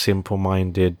so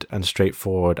simple-minded and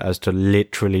straightforward as to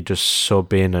literally just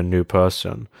sub in a new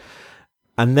person.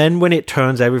 And then when it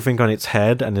turns everything on its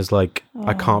head and is like,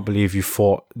 I can't believe you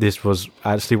thought this was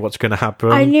actually what's going to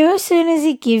happen. I knew as soon as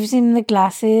he gives him the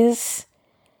glasses.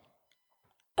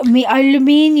 Me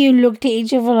and you looked at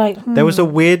each other like... There was a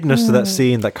weirdness to that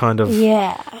scene that kind of...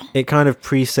 Yeah. It kind of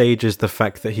presages the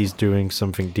fact that he's doing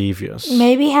something devious.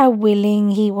 Maybe how willing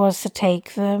he was to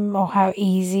take them, or how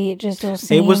easy it just all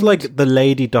seemed. It was like the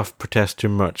lady doth protest too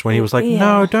much when he was like,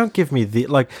 no, don't give me the...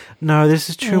 Like, no, this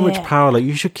is too much power. Like,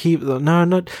 you should keep...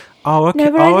 No. Oh, okay.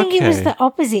 No, but I think it was the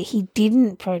opposite. He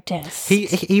didn't protest.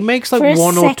 He makes like For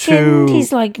one a or second, two...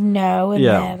 he's like, no, and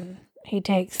then he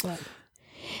takes them.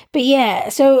 But yeah,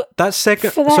 so...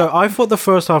 So I thought the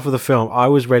first half of the film, I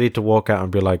was ready to walk out and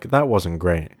be like, that wasn't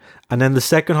great. And then the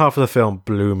second half of the film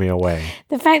blew me away.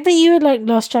 The fact that you had like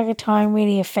lost track of time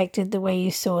really affected the way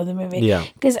you saw the movie. Yeah.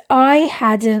 Because I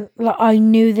hadn't... Like, I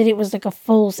knew that it was like a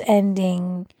false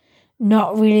ending,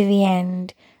 not really the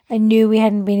end. I knew we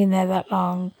hadn't been in there that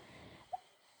long.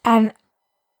 And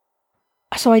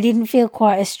so I didn't feel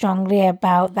quite as strongly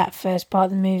about that first part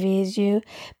of the movie as you.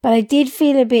 But I did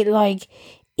feel a bit like...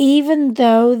 Even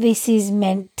though this is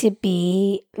meant to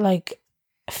be like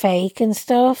fake and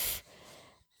stuff,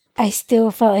 I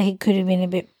still felt like it could have been a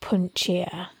bit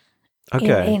punchier.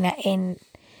 Okay. In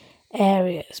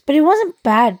areas, but it wasn't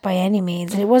bad by any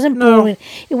means, and it wasn't boring.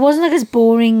 It wasn't like as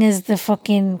boring as the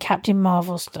fucking Captain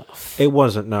Marvel stuff. It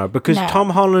wasn't, no, because Tom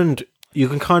Holland, you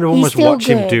can kind of almost watch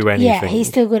good. him do anything. Yeah, he's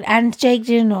still good, and Jake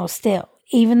Gyllenhaal still,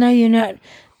 even though you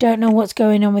don't know what's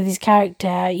going on with his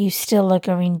character, you still like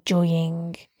are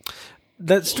enjoying.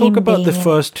 Let's talk about the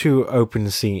first two open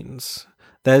scenes.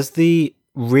 There's the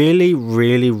really,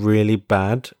 really, really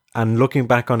bad, and looking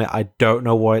back on it, I don't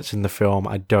know why it's in the film.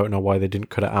 I don't know why they didn't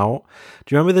cut it out.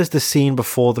 Do you remember there's the scene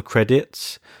before the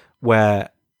credits where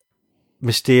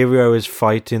Mysterio is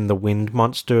fighting the wind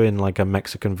monster in like a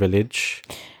Mexican village?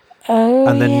 Oh,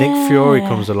 and then Nick Fury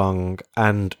comes along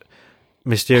and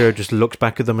Mysterio just looks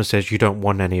back at them and says, you don't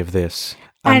want any of this.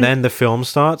 And then the film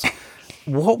starts.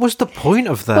 what was the point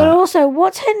of that? But also,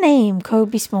 what's her name?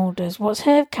 Kobe Smulders. What's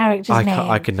her character's name?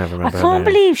 I could never remember. I can't her name.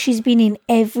 believe she's been in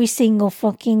every single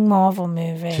fucking Marvel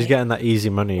movie. She's getting that easy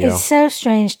money, yo. It's so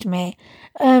strange to me.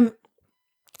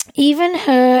 Even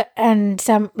her and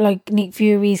some like Nick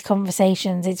Fury's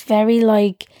conversations, it's very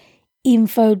like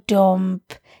info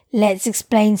dump. Let's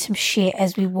explain some shit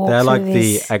as we walk. They're through like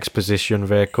this. the exposition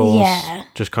vehicles. Yeah.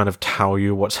 Just kind of tell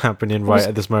you what's happening right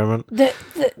at this moment.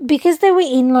 Because they were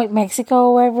in like Mexico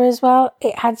or wherever as well,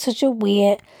 it had such a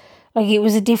weird, like it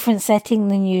was a different setting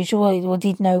than usual. It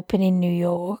didn't open in New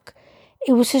York.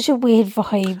 It was such a weird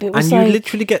vibe. It was and you like,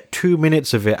 literally get 2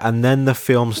 minutes of it, and then the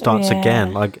film starts Yeah.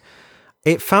 again. Like,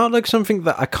 it felt like something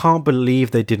that I can't believe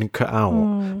they didn't cut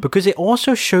out, because it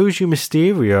also shows you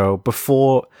Mysterio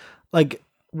before, like.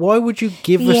 Why would you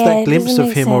give us Yeah, that it glimpse doesn't of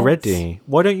make him sense. already?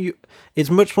 Why don't you? It's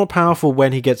much more powerful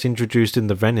when he gets introduced in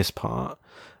the Venice part,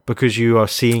 because you are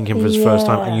seeing him for his first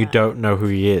time and you Yeah. don't know who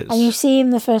he is and you see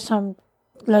him the first time,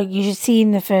 like you should see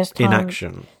him the first time in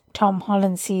action. Tom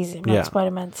Holland sees him, not Yeah.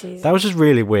 Spider-Man sees him. That was just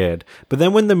really weird. But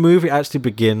then when the movie actually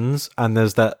begins and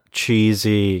there's that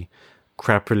cheesy,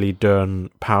 crappily done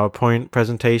PowerPoint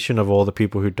presentation of all the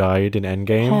people who died in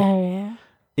Endgame, Oh yeah.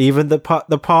 even the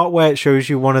part where it shows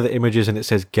you one of the images and it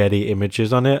says Getty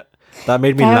Images on it, that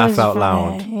made me That laugh was out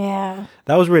funny, loud. Yeah.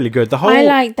 That was really good. The whole I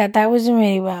liked that. That was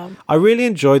really well. I really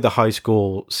enjoyed the high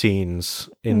school scenes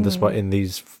in Mm. in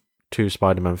these two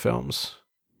Spider-Man films.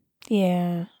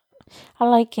 Yeah. I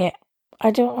like it.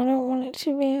 I don't want it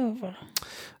to be over.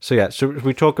 So yeah, so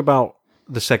we talk about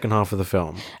the second half of the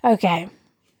film. Okay.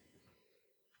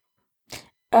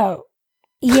 Oh.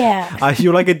 Yeah.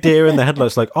 You're like a deer in the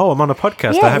headlights, like, oh, I'm on a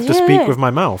podcast. Yeah, I have to it's really speak good. with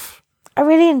my mouth. I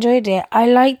really enjoyed it. I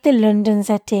like the London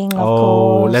setting, of Oh,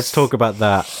 course. let's talk about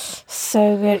that.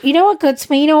 So good. You know what guts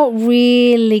me? You know what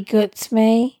really guts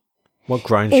me? What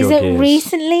grinds Is your that gears?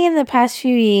 recently in the past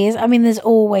few years, I mean, there's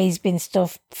always been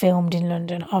stuff filmed in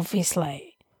London,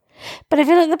 obviously. But I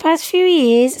feel like the past few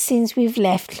years since we've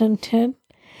left London,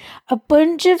 a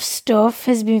bunch of stuff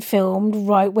has been filmed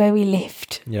right where we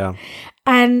lived. Yeah.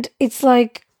 And it's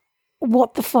like,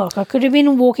 what the fuck? I could have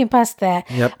been walking past there.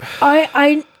 Yep.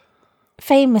 I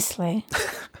famously,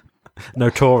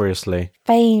 Notoriously.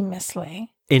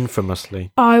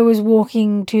 Infamously. I was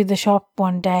walking to the shop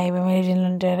one day when we lived in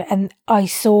London and I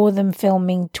saw them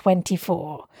filming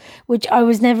 24, which I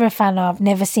was never a fan of,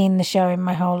 never seen the show in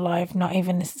my whole life, not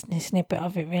even a snippet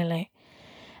of it really.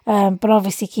 But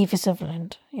obviously Kiefer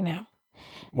Sutherland, you know.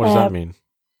 What does that mean?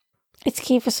 It's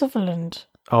Kiefer Sutherland.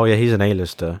 Oh, yeah, he's an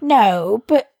A-lister. No,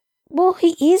 but, well,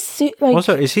 he is, like,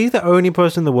 Also, is he the only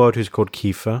person in the world who's called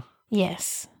Kiefer?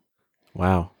 yes.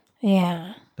 Wow.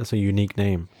 Yeah. That's a unique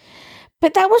name.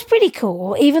 But that was pretty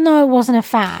cool, even though I wasn't a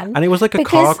fan. And it was like a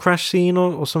Because- car crash scene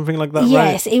or something like that,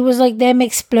 Yes, right? it was like them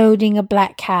exploding a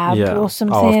black cab Yeah. or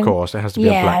something. Oh, of course. It has to be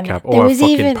a black and cab there or a was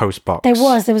fucking even- post box. There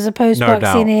was a post No box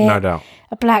doubt. in it, No doubt.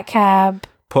 a black cab,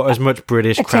 Put as much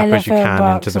British a crap as you telephone can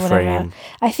box into the or whatever. frame.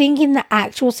 I think in the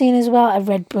actual scene as well, a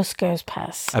red bus goes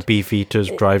past. A Beefeater's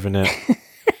driving it.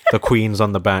 The Queen's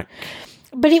on the back.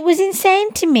 But it was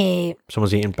insane to me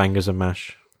Someone's eating bangers and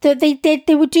mash. that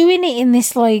they were doing it in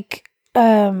this like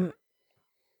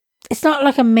it's not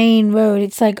like a main road,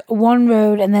 it's like one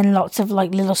road and then lots of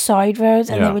like little side roads,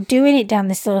 and Yeah. they were doing it down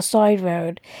this little side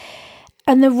road,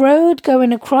 and the road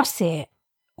going across it,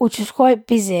 which was quite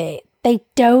busy, they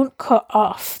don't cut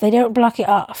off, they don't block it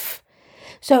off,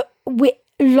 so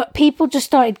people just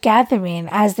started gathering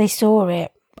as they saw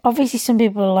it. Obviously some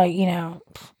people are like, you know,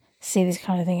 see this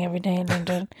kind of thing every day in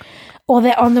London, or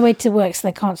they're on the way to work so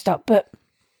they can't stop, but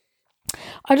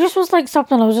I just was like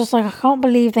stopped and I was just like, I can't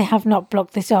believe they have not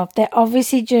blocked this off. They're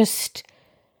obviously just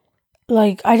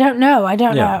like, I don't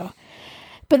know.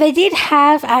 But they did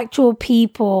have actual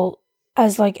people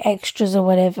as like extras or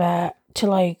whatever to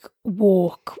like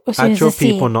walk as soon Actual as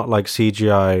the people, scene. not like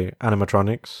CGI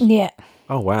animatronics. Yeah,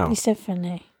 Oh, wow. it's so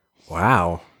funny.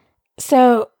 Wow.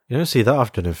 So, You don't see that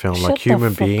often in film. Shut Like the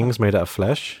human fuck beings made out of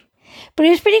flesh. but it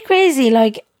was pretty crazy.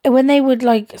 Like when they would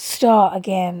like start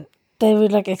again, they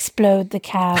would like explode the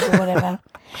cab or whatever.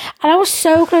 And I was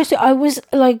so close to, I was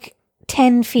like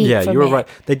 10 feet Yeah, from you were it. right.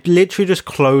 They literally just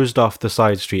closed off the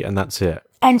side street and that's it.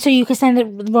 And so you could stand it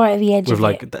right at the edge With of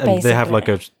like, it, and they have like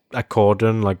basically. a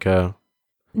cordon, like a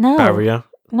no, barrier.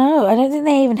 No, I don't think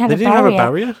they even had They a didn't barrier. have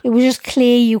a barrier? It was just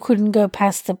clear you couldn't go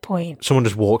past the point. Someone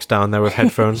just walks down there with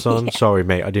headphones on. Sorry,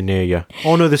 mate, I didn't hear you.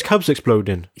 Oh no, this cab's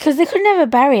exploding. Because they couldn't have a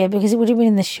barrier because it would have been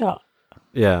in the shot.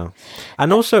 Yeah.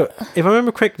 And also, if I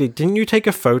remember correctly, didn't you take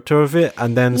a photo of it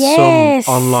and then Yes.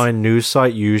 some online news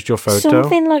site used your photo?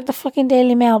 Something like the fucking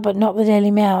Daily Mail, but not the Daily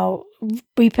Mail,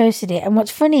 reposted it. And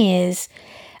what's funny is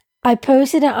I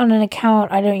posted it on an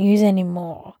account I don't use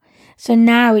anymore. So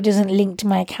now it doesn't link to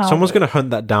my account. Someone's going to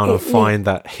hunt that down and find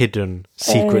that hidden,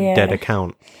 secret, dead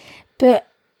account. But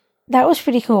that was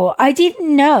pretty cool. I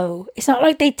didn't know. It's not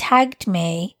like they tagged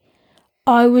me.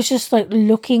 I was just like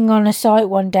looking on a site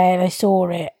one day and I saw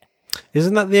it.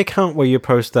 Isn't that the account where you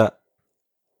post that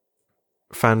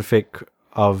fanfic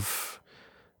of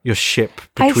your ship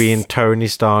between Tony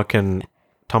Stark and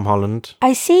Tom Holland?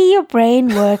 I see your brain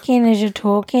working as you're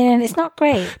talking and it's not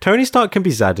great. Tony Stark can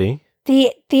be zaddy.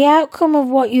 The outcome of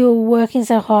what you were working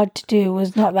so hard to do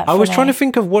was not that funny. I was trying to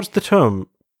think of what's the term?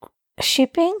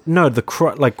 Shipping? No, the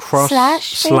cross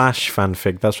slash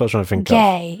fanfic. That's what I was trying to think of.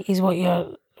 Gay is what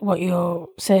you're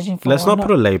searching for. Let's not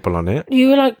put a label on it. You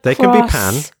were like, they can be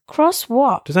pan. Cross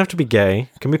what? Doesn't have to be gay.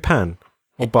 It can be pan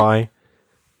or bi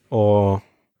or.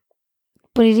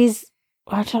 But it is.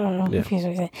 I don't know. I'm confused what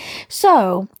you're saying.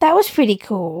 So that was pretty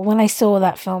cool when I saw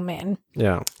that filming.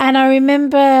 Yeah. And I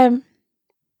remember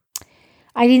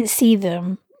I didn't see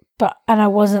them, and I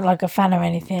wasn't like a fan or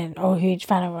anything or a huge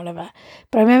fan or whatever.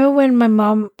 But I remember when my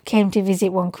mum came to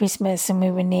visit one Christmas and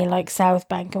we were near like South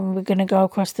Bank and we were going to go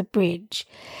across the bridge,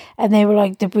 and they were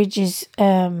like, the bridge is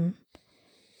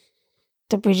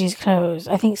closed.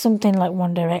 I think something like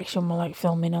One Direction were like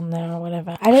filming on there or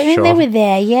whatever. I don't think they were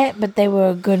there yet, but they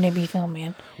were going to be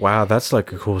filming. Wow, that's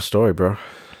like a cool story, bro.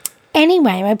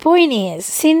 Anyway, my point is,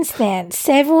 since then,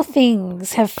 several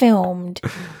things have filmed,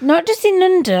 not just in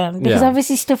London, because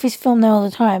obviously stuff is filmed there all the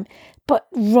time, but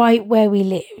right where we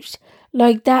lived.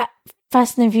 Like that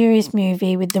Fast and Furious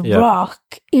movie with The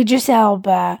Rock, Idris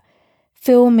Elba,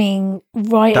 filming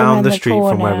right down the street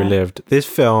from where we lived. This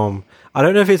film, I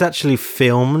don't know if it's actually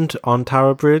filmed on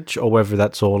Tower Bridge or whether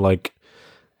that's all like,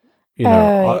 you know.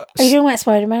 Are you talking about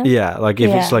Spider-Man? Yeah, like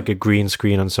if it's like a green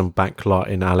screen on some back lot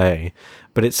in LA.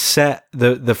 But it's set,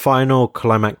 the final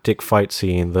climactic fight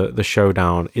scene, the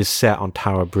showdown, is set on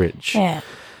Tower Bridge. Yeah.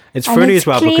 It's funny as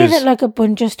well because... it's clear that like a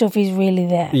bunch of stuff is really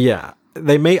there. Yeah.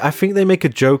 I think they make a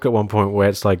joke at one point where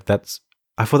it's like,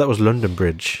 I thought that was London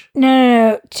Bridge.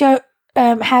 No. So,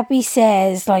 Happy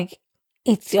says like,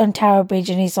 it's on Tower Bridge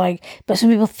and he's like, but some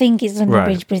people think it's London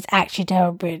Bridge, but it's actually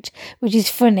Tower Bridge, which is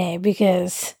funny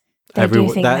because...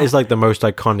 that is like the most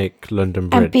iconic London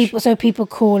Bridge. And people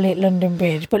call it London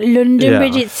Bridge. But London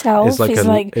Bridge itself is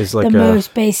like the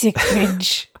most basic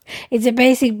bridge. It's a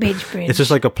basic bridge. It's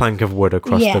just like a plank of wood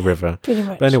across the river. Pretty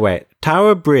much. But anyway,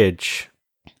 Tower Bridge,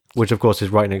 which of course is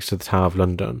right next to the Tower of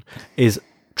London, is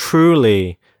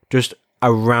truly just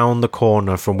around the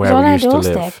corner from where we used to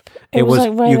live. It was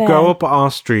like right you there. go up our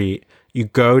street, you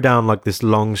go down like this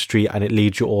long street and it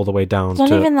leads you all the way down. It's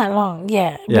not even that long,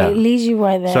 but it leads you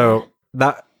right there. So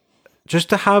that, just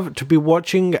to be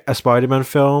watching a Spider-Man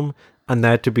film and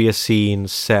there to be a scene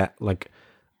set like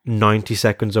 90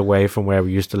 seconds away from where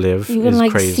we used to live you can is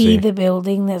like crazy. see the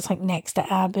building that's like next to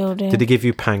our building. Did it give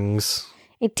you pangs?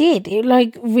 It did. It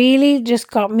like really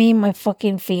just got me in my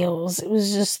fucking feels. It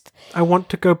was just... I want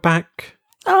to go back.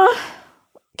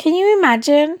 Can you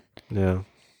imagine? Yeah.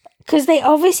 Because they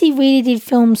obviously really did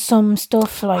film some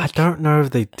stuff like... I don't know if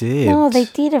they did. No, they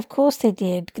did. Of course they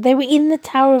did. They were in the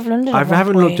Tower of London. I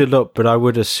haven't looked it up, but I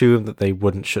would assume that they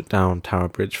wouldn't shut down Tower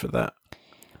Bridge for that.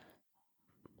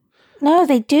 No,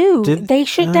 they do. They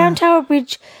shut down Tower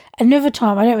Bridge another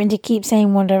time. I don't mean to keep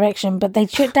saying One Direction, but they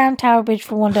shut down Tower Bridge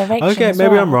for One Direction. Okay,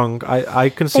 maybe I'm wrong. I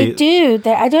can see. They do.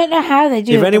 I don't know how they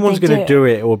do it. If anyone's going to do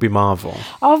it, it will be Marvel.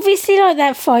 Obviously, like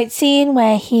that fight scene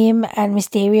where him and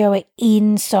Mysterio are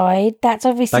inside. That's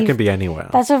obviously... That can be anywhere.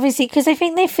 That's obviously... Because I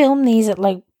think they filmed these at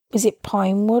like... Was it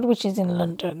Pinewood, which is in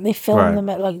London? They filmed them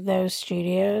at like those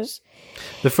studios.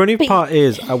 The funny part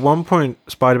is, at one point,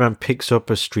 Spider-Man picks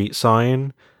up a street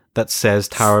sign that says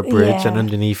Tower Bridge, and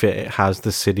underneath it has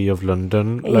the City of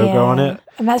London logo on it.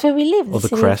 And that's where we live. Or the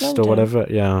crest or whatever,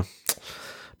 yeah.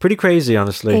 Pretty crazy,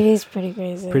 honestly. It is pretty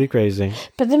crazy. Pretty crazy.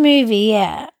 But the movie,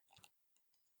 I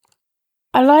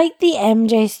like the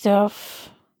MJ stuff.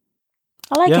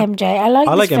 I like MJ. I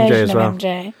like this version as well. Of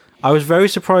MJ. I was very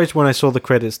surprised when I saw the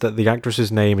credits that the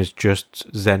actress's name is just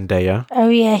Zendaya. Oh,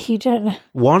 yeah, you don't know.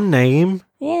 One name?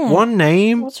 Yeah. One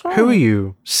name? What's wrong? Who are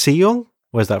you? Seal?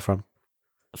 Where's that from?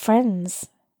 Friends.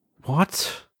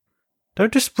 What?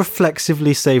 Don't just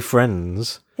reflexively say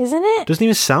Friends. Isn't it? Doesn't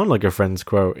even sound like a Friends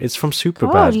quote. It's from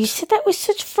Superbad. God, you said that with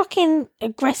such fucking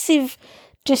aggressive,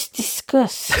 just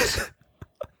disgust.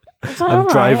 I'm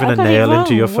driving a nail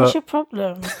into your foot. What's your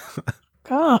problem?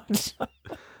 God.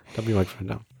 Don't be my friend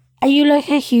now. Are you like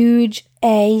a huge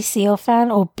A, Seal fan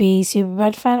or B,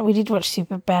 Superbad fan? We did watch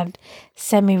Superbad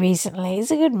semi-recently. It's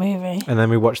a good movie. And then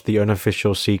we watched the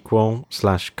unofficial sequel /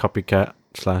 copycat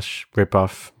 /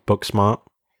 ripoff Booksmart.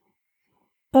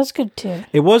 That's good too.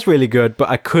 It was really good, but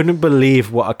I couldn't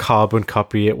believe what a carbon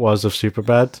copy it was of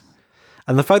Superbad.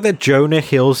 And the fact that Jonah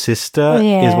Hill's sister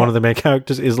is one of the main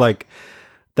characters is like,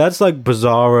 that's like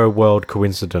bizarro world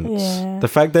coincidence. Yeah. The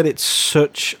fact that it's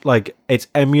such, like, it's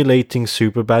emulating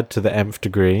Superbad to the nth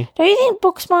degree. Don't you think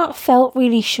Booksmart felt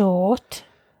really short?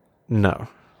 No.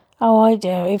 Oh, I do.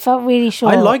 It felt really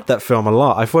short. I liked that film a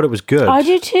lot. I thought it was good. I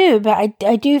do too, but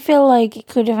I do feel like it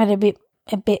could have had a bit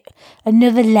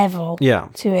another level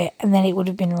to it, and then it would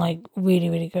have been like really,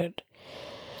 really good.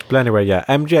 But anyway, yeah,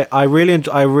 MJ. I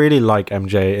really like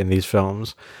MJ in these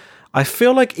films. I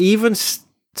feel like even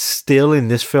still in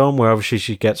this film, where obviously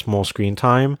she gets more screen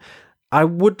time, I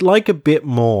would like a bit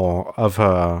more of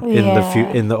her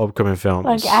in the upcoming films.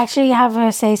 Like actually have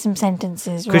her say some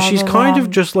sentences, because she's kind of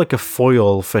just like a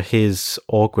foil for his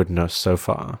awkwardness so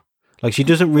far. Like, she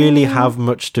doesn't really have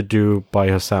much to do by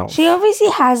herself. She obviously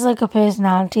has, like, a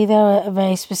personality, though, a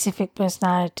very specific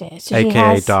personality. So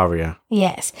AKA Daria.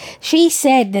 Yes. She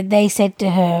said that they said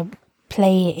to her,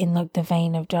 play it in, like, the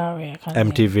vein of Daria.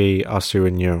 MTV are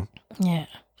suing you. Yeah.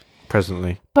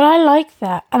 Presently. But I like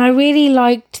that. And I really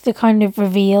liked the kind of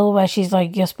reveal where she's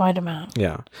like, you're Spider-Man.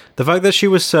 Yeah. The fact that she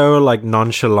was so, like,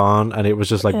 nonchalant and it was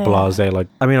just, like, blasé. Like,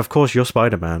 I mean, of course, you're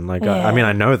Spider-Man. Like, I mean,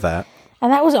 I know that.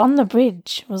 And that was on the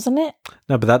bridge, wasn't it?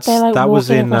 No, but that's like, that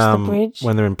was in the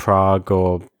when they're in Prague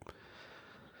or.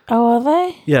 Oh, are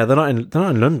they? Yeah, they're not in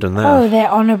London. There. Oh,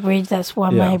 they're on a bridge. That's why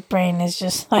my brain is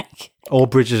just like. All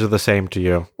bridges are the same to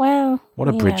you. Well, what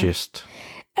a bridgist!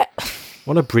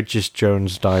 What a Bridget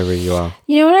Jones Diary you are.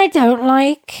 You know what I don't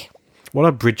like? What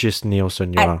a Bridget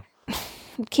Nielsen you are.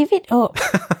 Give it up.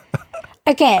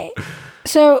 Okay,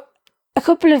 so a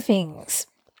couple of things.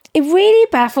 It really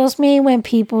baffles me when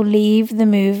people leave the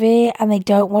movie and they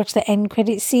don't watch the end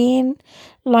credit scene.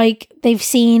 Like, they've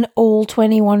seen all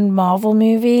 21 Marvel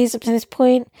movies up to this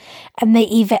point, and they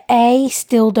either A,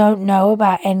 still don't know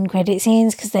about end credit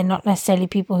scenes because they're not necessarily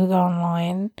people who go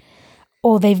online,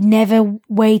 or they've never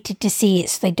waited to see it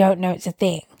so they don't know it's a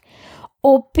thing.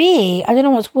 Or B, I don't know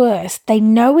what's worse, they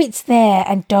know it's there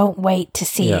and don't wait to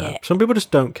see it. Some people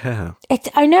just don't care.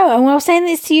 I know, and when I was saying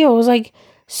this to you, I was like,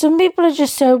 some people are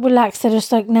just so relaxed, they're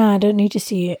just like, nah, I don't need to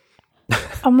see it.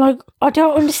 I'm like, I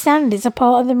don't understand. It's a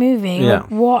part of the movie. Yeah.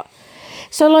 Like, what?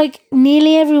 So, like,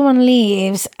 nearly everyone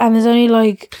leaves, and there's only,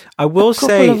 like, I will a couple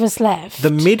say, of us left.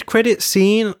 The mid-credit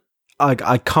scene,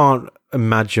 I can't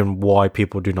imagine why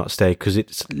people do not stay, because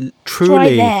it's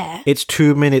truly, it's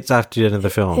 2 minutes after the end of the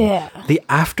film. Yeah. The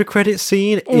after-credit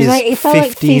scene it is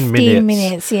 15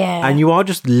 minutes. Yeah. And you are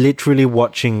just literally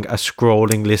watching a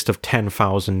scrolling list of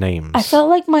 10,000 names. I felt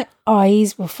like my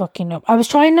eyes were fucking up. I was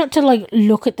trying not to, like,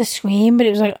 look at the screen, but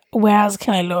it was like, where else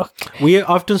can I look? We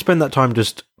often spend that time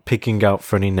just picking out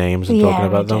funny names and talking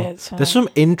about them. There's some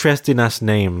interesting ass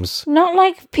names. Not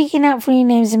like picking out funny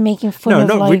names and making fun of, no,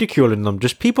 not like, ridiculing them.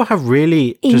 Just people have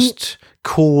really just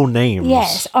cool names.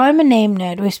 Yes, I'm a name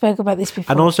nerd. We spoke about this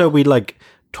before. And also we like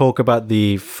talk about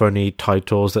the funny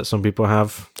titles that some people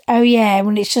have. Oh yeah,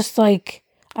 when it's just like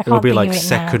I can't It'll be think like of it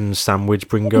second now. sandwich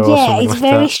bringer or something like that. Yeah, it's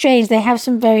very strange. They have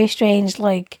some very strange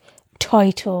like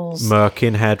titles.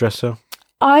 Merkin hairdresser.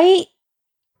 I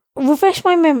refresh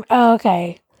my memory. Oh,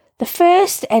 okay. The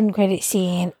first end credit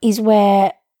scene is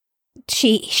where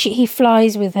he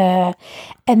flies with her,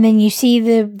 and then you see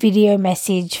the video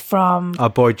message from our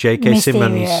boy J.K. Mysterio.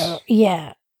 Simmons.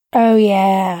 Yeah. Oh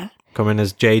yeah. Coming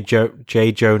as J.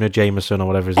 Jonah Jameson or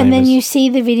whatever his name is. And then you see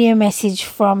the video message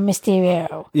from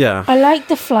Mysterio. Yeah. I like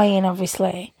the flying,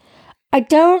 obviously. I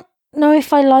don't know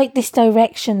if I like this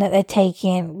direction that they're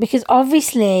taking, because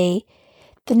obviously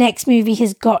the next movie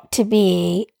has got to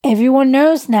be everyone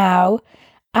knows now,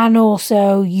 and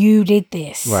also you did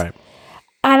this. Right.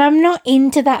 And I'm not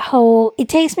into that whole... It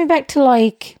takes me back to,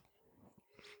 like,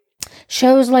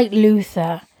 shows like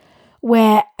Luther,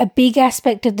 where a big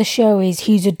aspect of the show is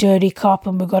he's a dirty cop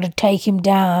and we've got to take him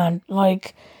down.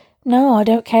 Like, no, I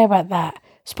don't care about that.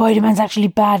 Spider-Man's actually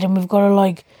bad and we've got to,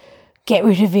 like, get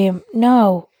rid of him.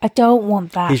 No, I don't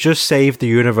want that. He's just saved the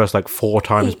universe, like, 4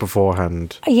 times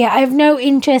beforehand. Yeah, I have no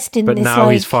interest in but this. But now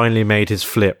like, he's finally made his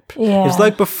flip. Yeah. It's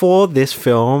like before this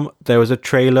film, there was a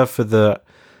trailer for the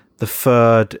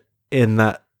third in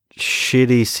that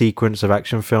shitty sequence of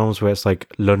action films where it's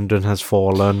like London Has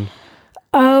Fallen.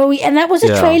 Oh, and that was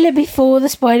a trailer before the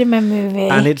Spider-Man movie.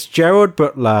 And it's Gerard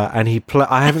Butler, and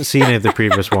I haven't seen any of the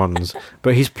previous ones,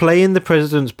 but he's playing the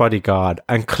president's bodyguard,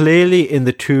 and clearly in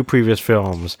the 2 previous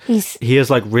films, he has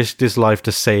like risked his life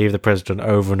to save the president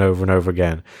over and over and over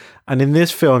again. And in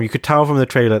this film, you could tell from the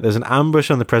trailer, there's an ambush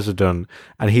on the president,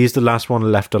 and he's the last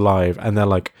one left alive, and they're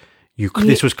like,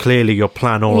 this was clearly your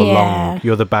plan all Yeah. along.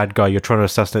 You're the bad guy. You're trying to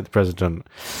assassinate the president.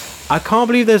 I can't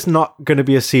believe there's not going to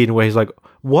be a scene where he's like,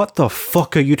 what the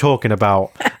fuck are you talking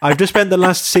about? I've just spent the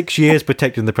last 6 years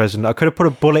protecting the president. I could have put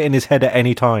a bullet in his head at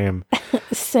any time.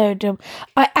 So dumb.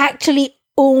 I actually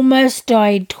almost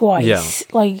died twice. Yeah.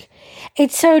 Like,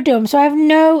 it's so dumb. So I have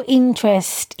no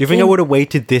interest. Do you think I would have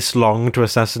waited this long to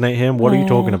assassinate him? What are you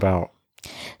talking about?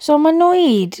 So I'm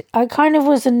annoyed. I kind of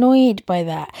was annoyed by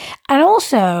that. And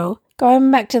also,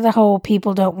 going back to the whole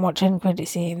people don't watch end credit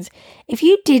scenes, if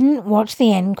you didn't watch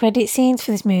the end credit scenes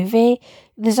for this movie,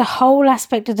 there's a whole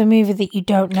aspect of the movie that you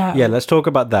don't know. Yeah, let's talk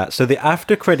about that. So the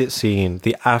after credit scene,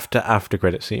 the after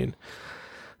credit scene.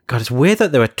 God, it's weird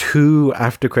that there are 2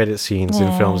 after credit scenes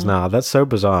in films now. That's so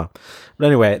bizarre. But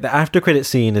anyway, the after credit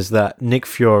scene is that Nick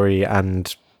Fury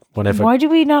and whatever. Why do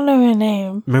we not know her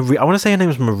name? Maria, I want to say her name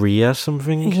is Maria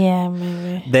something. Yeah,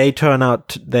 maybe.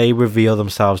 They reveal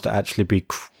themselves to actually be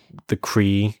the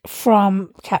Kree.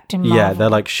 From Captain Marvel. Yeah, they're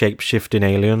like shape-shifting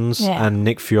aliens. Yeah. And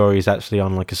Nick Fury is actually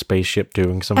on like a spaceship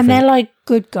doing something. And they're like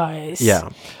good guys. Yeah.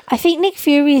 I think Nick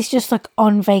Fury is just like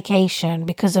on vacation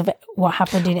because of what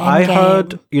happened in Endgame. I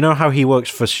heard, you know how he works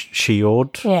for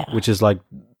S.H.I.E.L.D., Yeah. which is like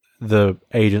the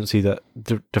agency that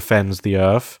defends the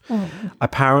Earth.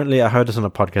 Apparently, I heard this on a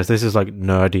podcast. This is like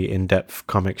nerdy, in-depth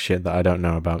comic shit that I don't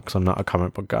know about because I'm not a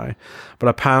comic book guy. But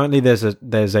apparently,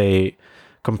 there's a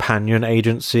companion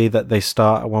agency that they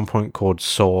start at one point called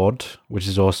SWORD, which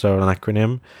is also an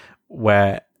acronym,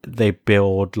 where they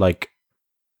build like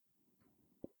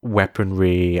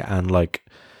weaponry and like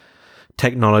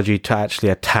technology to actually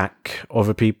attack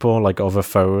other people, like other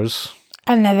foes.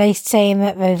 And are they saying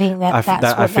that they think that I think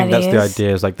that's the is?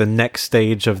 idea. Is like the next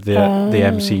stage of the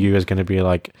MCU is going to be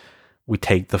like we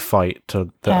take the fight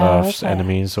to the Earth's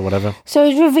enemies or whatever. So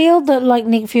it's revealed that like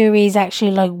Nick Fury is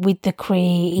actually like with the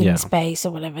Kree in Yeah. space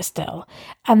or whatever still,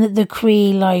 and that the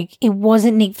Kree like it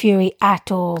wasn't Nick Fury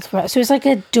at all throughout. So it's like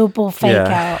a double fake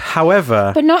out,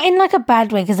 However, but not in like a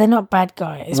bad way because they're not bad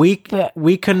guys.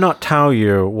 we cannot tell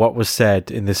you what was said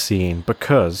in this scene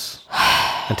because.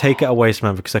 And take it away,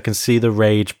 Samantha, because I can see the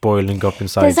rage boiling up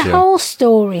inside There's you. a whole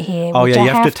story here. Oh which yeah, I you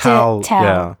have to tell.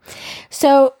 Yeah.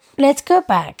 So let's go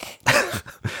back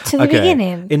to the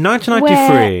beginning. In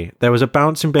 1993, there was a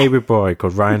bouncing baby boy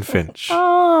called Ryan Finch.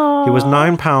 Oh, He was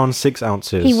 9 pounds 6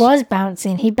 ounces. he was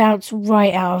bouncing. He bounced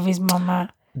right out of his mama.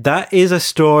 That is a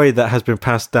story that has been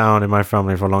passed down in my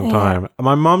family for a long time.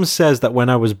 My mum says that when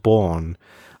I was born,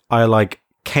 I like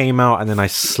came out and then I He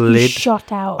slid.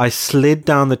 shot out. I slid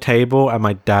down the table and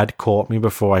my dad caught me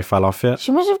before I fell off it.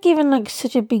 She must have given like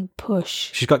such a big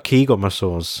push. She's got Kegel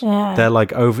muscles. Yeah. They're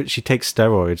like over. She takes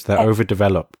steroids. They're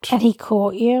overdeveloped. And he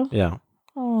caught you. Yeah.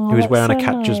 Oh, He was that's wearing a so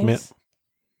catcher's nice. mitt.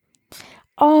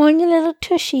 Oh, and your little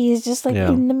tushy is just like Yeah.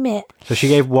 in the mitt. So she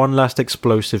gave one last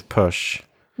explosive push,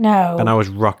 No. and I was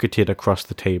rocketed across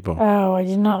the table Oh, I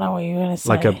did not know what you were going to say.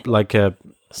 like a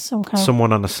Some kind of.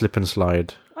 someone on a slip and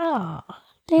slide. Oh.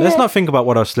 Let's not think about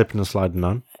what I was slipping and sliding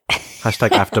on.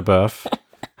 Hashtag afterbirth.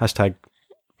 Hashtag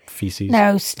feces.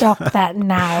 No, stop that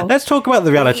now. Let's talk about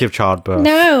the reality of childbirth.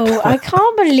 No, I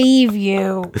can't believe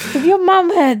you. If your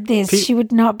mum heard this, she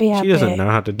would not be happy. She doesn't know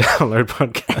how to download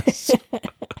podcasts.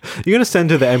 You're going to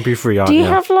send her the MP3, aren't Do you? you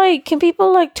have like, can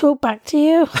people like talk back to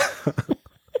you?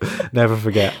 Never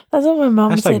forget. That's what my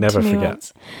mum Hashtag said never to me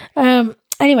forget. once.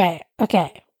 Anyway,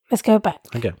 okay, let's go back.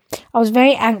 Okay. I was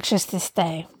very anxious this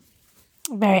day.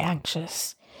 Very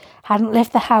anxious. Hadn't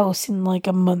left the house in like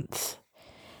a month.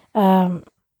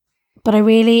 But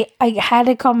I had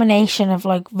a combination of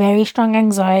like very strong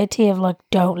anxiety of like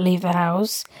don't leave the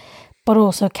house, but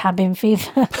also cabin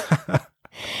fever.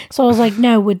 So I was like,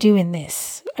 no, we're doing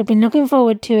this. I'd been looking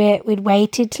forward to it. We'd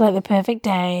waited till like the perfect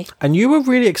day. And you were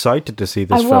really excited to see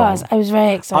this film. I was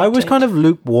very excited. I was kind of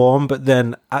lukewarm, but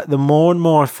then the more and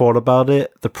more I thought about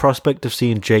it, the prospect of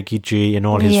seeing Jakey G in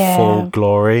all his full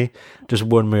glory just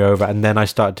won me over. And then I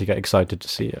started to get excited to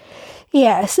see it.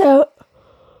 Yeah, so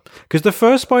Because the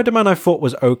first Spider-Man I thought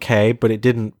was okay, but it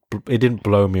didn't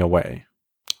blow me away.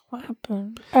 what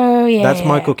happened? Oh yeah. That's yeah.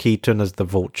 Michael Keaton as the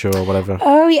Vulture or whatever.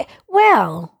 Oh, yeah.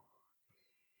 Well,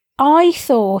 I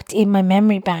thought in my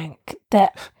memory bank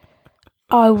that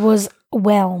I was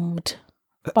whelmed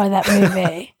by that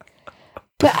movie.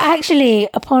 But actually,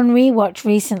 upon rewatch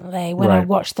recently, when I Right.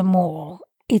 watched them all,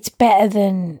 it's better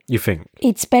than You think?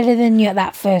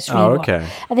 that first rewatch. Oh, okay.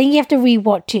 I think you have to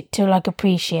rewatch it to like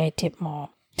appreciate it more.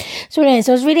 So anyway,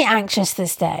 so I was really anxious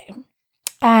this day.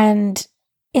 And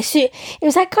it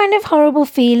was that kind of horrible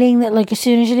feeling that like as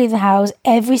soon as you leave the house,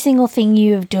 every single thing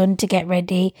you have done to get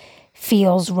ready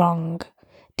feels wrong.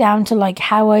 down to like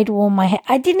how I'd worn my hair.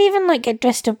 I didn't even like get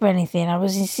dressed up or anything. I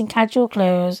was just in casual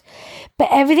clothes, but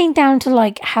everything down to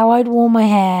like how I'd worn my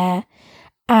hair,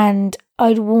 and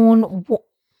I'd worn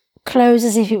clothes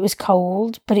as if it was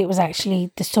cold, but it was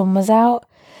actually the sun was out.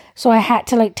 So I had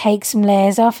to like take some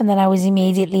layers off, and then I was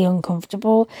immediately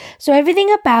uncomfortable. So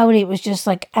everything about it was just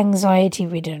like anxiety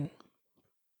ridden.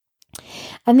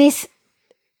 And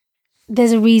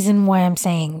there's a reason why I'm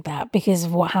saying that, because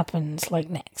of what happens like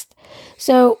next.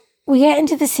 So we get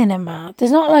into the cinema.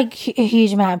 There's not like a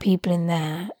huge amount of people in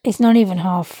there. It's not even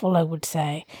half full, I would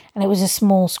say. And it was a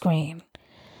small screen.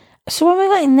 So when we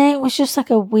got in there, it was just like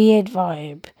a weird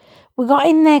vibe. We got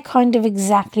in there kind of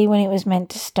exactly when it was meant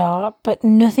to start, but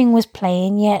nothing was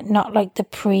playing yet. Not like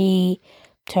the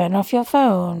turn off your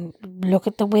phone, look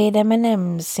at the weird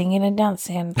M&Ms singing and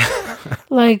dancing.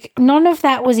 Like, none of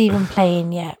that was even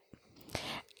playing yet.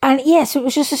 And yes, it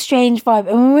was just a strange vibe.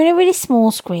 And we were in a really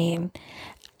small screen,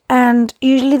 and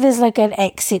usually there's like an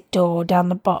exit door down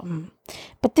the bottom.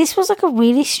 But this was like a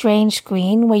really strange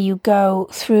screen where you go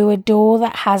through a door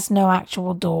that has no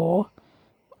actual door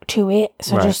to it.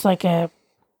 So Right. just like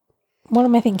what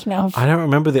am I thinking of? I don't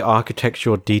remember the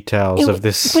architectural details of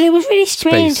this. But it was really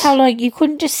strange space. how like you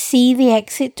couldn't just see the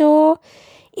exit door.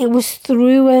 It was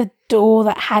through a door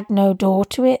that had no door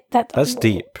to it. That's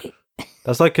deep.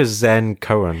 That's like a Zen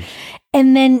koan.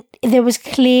 And then there was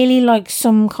clearly like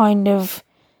some kind of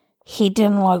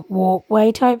hidden like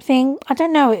walkway type thing. I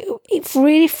don't know. It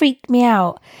really freaked me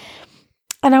out.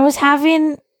 And I was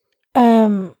having,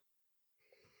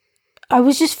 I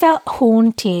was just felt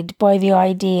haunted by the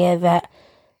idea that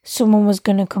someone was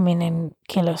going to come in and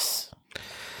kill us.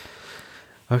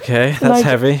 Okay, that's Like,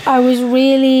 heavy. I was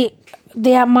really,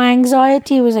 my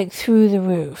anxiety was like through the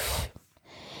roof.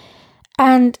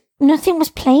 And nothing was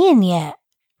playing yet.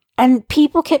 And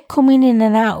people kept coming in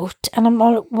and out. And I'm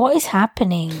like, what is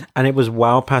happening? And it was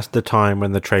well past the time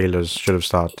when the trailers should have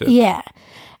started. Yeah.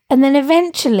 And then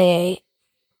eventually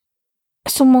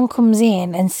someone comes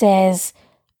in and says,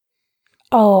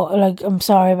 oh, like, I'm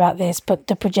sorry about this, but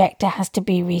the projector has to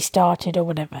be restarted or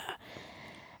whatever.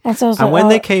 And so I was And like, when oh,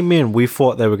 they came in, we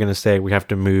thought they were going to say we have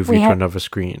to move you to another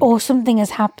screen. or something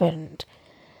has happened.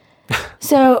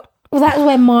 So that's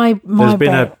where my There's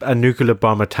been brain- a nuclear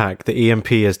bomb attack. The EMP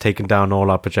has taken down all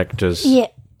our projectors. Yeah.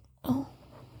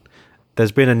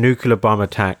 There's been a nuclear bomb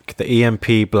attack. The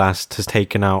EMP blast has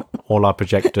taken out all our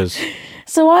projectors.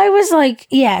 So I was like,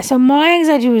 yeah, so my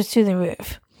anxiety was through the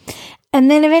roof. And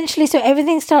then eventually, so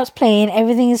everything starts playing,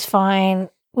 everything is fine.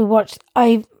 We watched,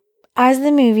 as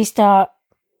the movie starts,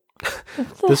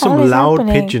 There's some loud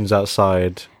pigeons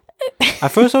outside.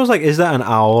 At first I was like, is that an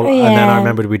owl? And then I Yeah.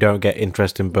 remembered we don't get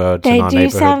interesting birds They in our do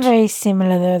neighborhood. sound very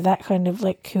similar though, that kind of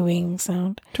like cooing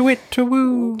sound. To-wit,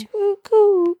 to-woo. Coo,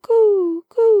 coo, coo,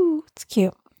 coo. It's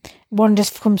cute. One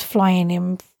just comes flying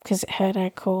in because it heard our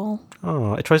call.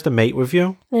 Oh, it tries to mate with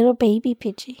you. Little baby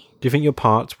Pidgey. Do you think your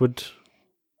parts would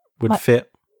My-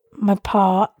 fit? My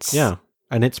parts. Yeah,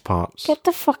 and its parts. Get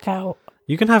the fuck out.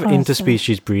 You can have Honestly.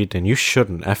 interspecies breeding. You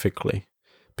shouldn't, ethically.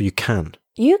 But you can.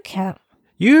 You can't.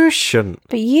 You shouldn't.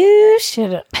 But you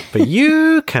shouldn't. But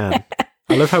you can.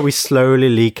 I love how we slowly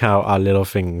leak out our little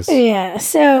things. Yeah,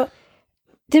 so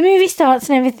the movie starts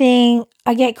and everything.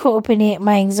 I get caught up in it.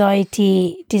 My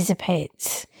anxiety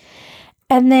dissipates.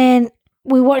 And then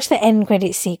we watch the end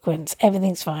credit sequence.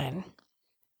 Everything's fine.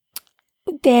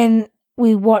 Then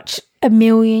we watch a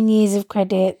million years of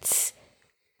credits.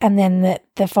 And then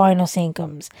the final scene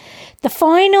comes. The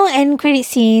final end credit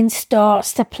scene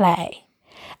starts to play.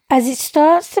 As it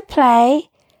starts to play,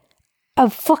 a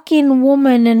fucking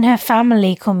woman and her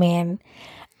family come in.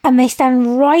 And they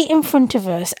stand right in front of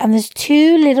us. And there's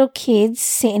two little kids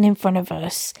sitting in front of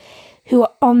us who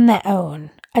are on their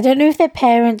own. I don't know if their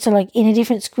parents are like in a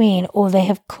different screen or they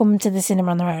have come to the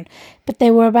cinema on their own. But they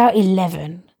were about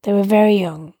 11. They were very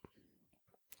young.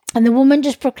 And the woman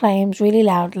just proclaims really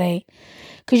loudly,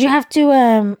 because you have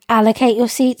to allocate your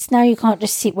seats now. You can't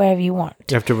just sit wherever you want.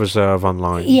 You have to reserve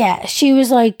online. Yeah, she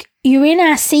was like, you're in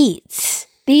our seats.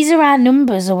 These are our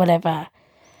numbers or whatever.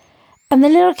 And the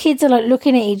little kids are like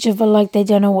looking at each other like they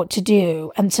don't know what to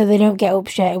do. And so they don't get up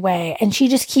straight away. And she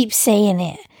just keeps saying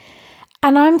it.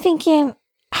 And I'm thinking,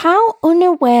 how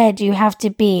unaware do you have to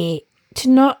be to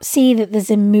not see that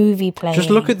there's a movie playing? Just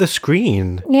look at the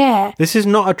screen. Yeah. This is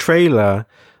not a trailer.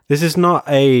 This is not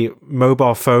a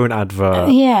mobile phone advert.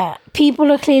 Yeah.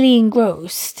 People are clearly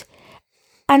engrossed.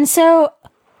 And so,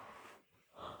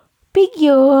 big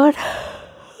yawn.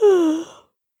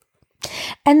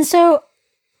 And so,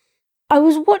 I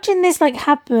was watching this like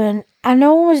happen and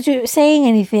no one was saying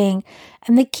anything.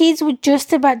 and the kids were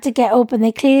just about to get up and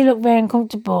they clearly looked very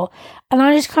uncomfortable. And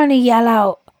I just kind of yell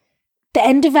out, the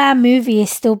end of our movie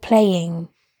is still playing.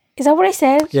 Is that what I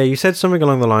said? Yeah, you said something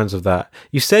along the lines of that.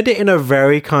 You said it in a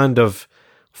very kind of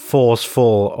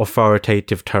forceful,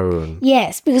 authoritative tone.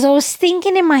 Yes, because I was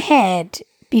thinking in my head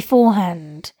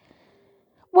beforehand.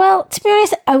 Well, to be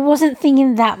honest, I wasn't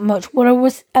thinking that much. What I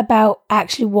was about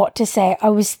actually what to say. I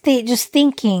was just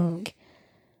thinking,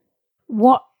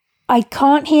 what, I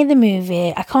can't hear the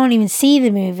movie. I can't even see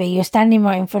the movie. You're standing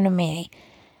right in front of me.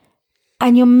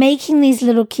 And you're making these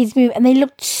little kids move. And they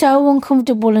looked so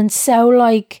uncomfortable and so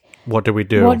like, what do we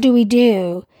do? What do we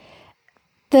do?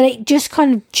 That it just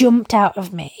kind of jumped out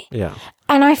of me. Yeah.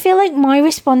 And I feel like my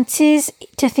responses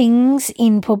to things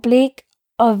in public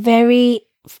are very,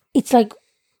 it's like,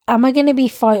 am I going to be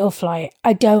fight or flight?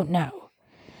 I don't know.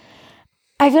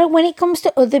 I feel like when it comes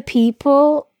to other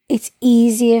people, it's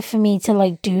easier for me to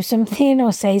like do something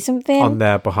or say something. On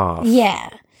their behalf. Yeah.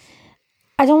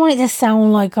 I don't want it to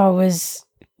sound like I was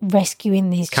rescuing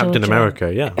these Captain children.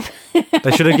 America, yeah.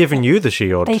 They should have given you the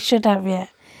shield. They should have, yeah.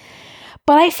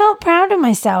 But I felt proud of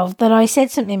myself that I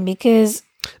said something because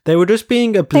they were just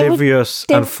being oblivious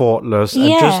and thoughtless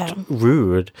and just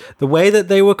rude. The way that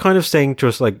they were kind of saying to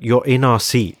us, like, you're in our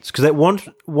seats. Because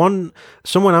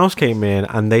someone else came in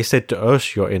and they said to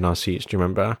us, you're in our seats, do you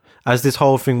remember? As this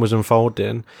whole thing was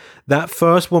unfolding, that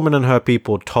first woman and her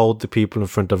people told the people in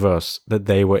front of us that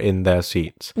they were in their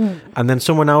seats. And then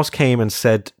someone else came and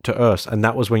said to us, and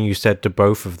that was when you said to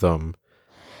both of them.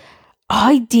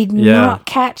 I did not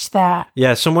catch that.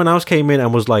 Yeah, someone else came in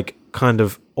and was like kind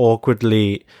of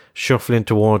awkwardly shuffling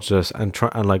towards us and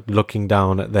like looking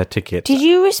down at their tickets. Did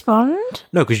you respond?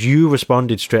 No, because you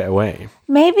responded straight away.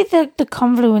 Maybe the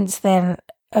confluence then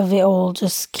of it all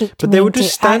just kicked But me they were into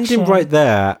just standing action. right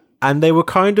there and they were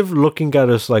kind of looking at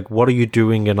us like, what are you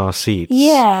doing in our seats?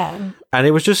 Yeah. And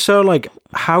it was just so like,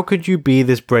 how could you be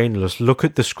this brainless? Look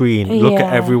at the screen. Look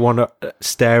at everyone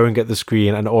staring at the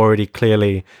screen and already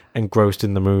clearly engrossed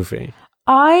in the movie.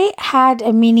 I had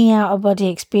a mini out-of-body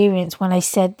experience when I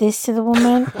said this to the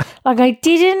woman. Like, I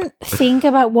didn't think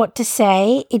about what to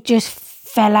say. It just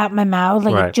fell out my mouth.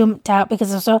 Like, It jumped out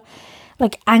because I was so,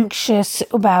 like, anxious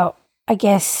about, I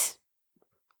guess,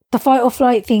 the fight or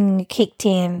flight thing kicked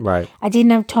in. Right. I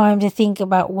didn't have time to think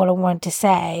about what I wanted to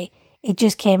say. It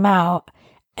just came out.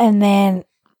 And then,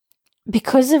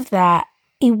 because of that,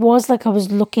 it was like I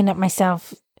was looking at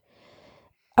myself.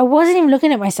 I wasn't even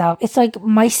looking at myself. It's like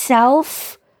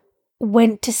myself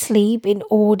went to sleep in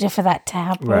order for that to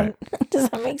happen. Right. Does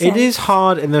that make sense? It is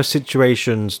hard in those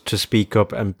situations to speak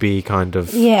up and be kind of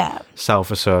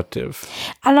self-assertive.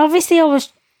 And obviously I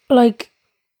was like,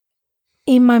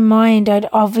 in my mind, I'd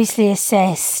obviously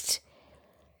assessed,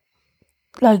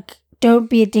 like, don't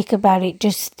be a dick about it.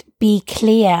 Just be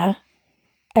clear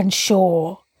and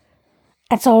sure.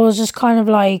 And so I was just kind of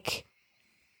like,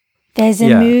 there's a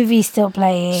movie still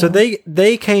playing. So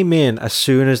they came in as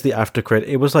soon as the after credit.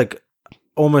 It was like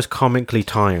almost comically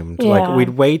timed. Yeah. Like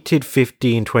we'd waited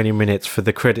 15, 20 minutes for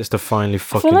the credits to finally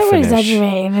fucking I feel like finish. we're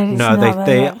exaggerating.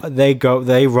 And it's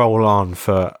They roll on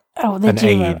for an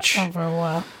age. For a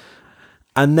while.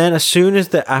 And then as soon as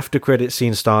the after credit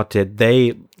scene started,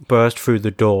 they burst through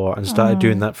the door and started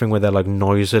doing that thing where they're like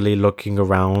noisily looking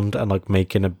around and like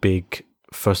making a big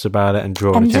fuss about it and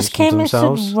drawing attention to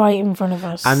themselves. And just came right in front of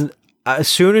us. And as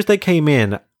soon as they came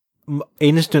in,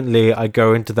 instantly I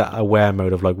go into that aware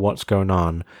mode of like, what's going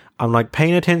on? I'm like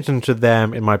paying attention to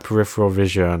them in my peripheral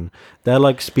vision. They're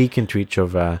like speaking to each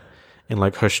other in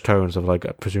like hushed tones of like,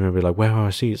 presumably like, where are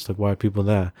our seats? Like, why are people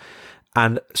there?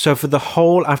 And so for the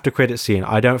whole after credit scene,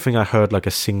 I don't think I heard like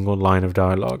a single line of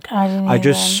dialogue. I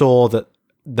just saw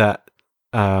that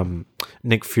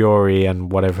Nick Fury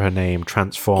and whatever her name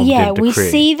transformed into Kree. Yeah, we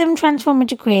see them transform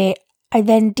into Kree. I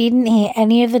then didn't hear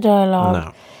any of the dialogue.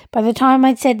 No. By the time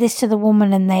I'd said this to the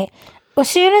woman and as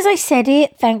soon as I said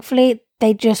it, thankfully,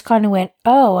 they just kind of went,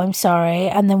 oh, I'm sorry,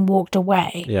 and then walked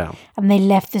away. Yeah. And they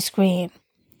left the screen.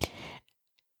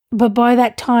 But by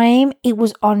that time, it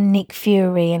was on Nick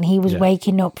Fury and he was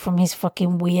waking up from his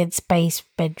fucking weird space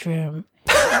bedroom.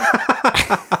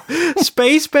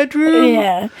 Space bedroom?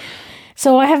 Yeah.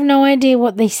 So I have no idea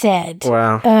what they said.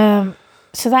 Wow.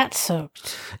 So that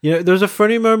sucked. You know, there was a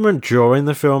funny moment during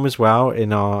the film as well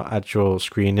in our actual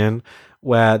screening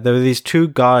where there were these two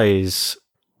guys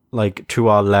like to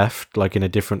our left, like in a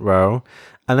different row.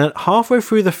 And then halfway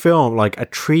through the film, like a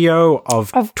trio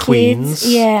of tweens.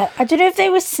 Kids. Yeah. I don't know if they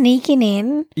were sneaking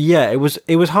in. Yeah, it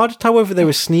was hard to tell whether they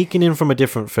were sneaking in from a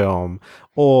different film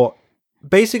or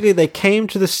basically they came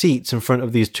to the seats in front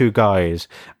of these two guys,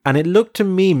 and it looked to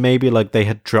me maybe like they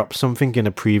had dropped something in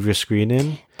a previous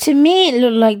screening. To me, it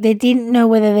looked like they didn't know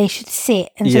whether they should sit,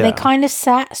 and so they Yeah. kind of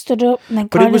stood up, and then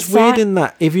But kind it was of weird sat. in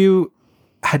that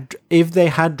if they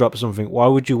had dropped something, why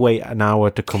would you wait an hour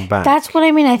to come back? That's what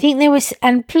I mean. I think they was,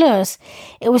 and plus,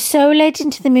 it was so late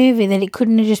into the movie that it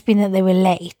couldn't have just been that they were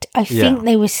late. I think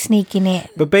they were sneaking in.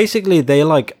 But basically, they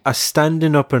like are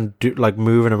standing up and like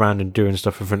moving around and doing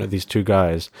stuff in front of these two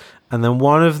guys, and then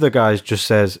one of the guys just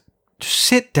says, "Just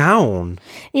sit down."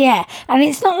 Yeah, and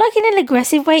it's not like in an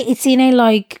aggressive way. It's in a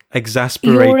like,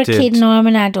 Exasperated. you're a kid and I'm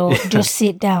an adult. Just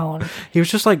sit down. He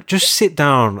was just like, "Just sit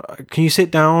down. Can you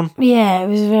sit down?" Yeah, it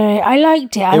was very. I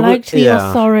liked it. I liked the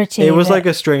authority. It was that- like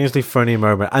a strangely funny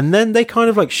moment, and then they kind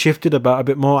of like shifted about a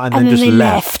bit more, and then then just they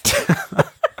left.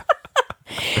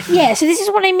 Yeah, so this is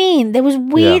what I mean. There was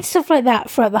weird stuff like that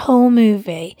throughout the whole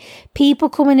movie. People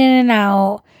coming in and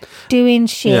out, doing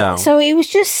shit. Yeah. So it was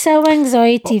just so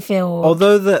anxiety filled.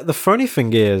 Although the funny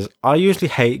thing is, I usually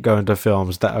hate going to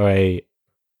films that are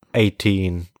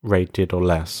 18 rated or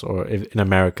less, or if, in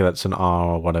America that's an R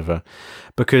or whatever,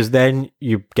 because then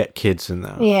you get kids in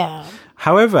there. Yeah.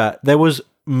 However, there was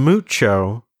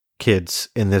mucho kids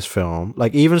in this film,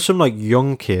 like even some like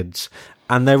young kids,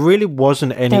 and there really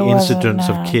wasn't any There wasn't, incidents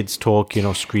no. of kids talking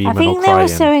or screaming I think or they crying. were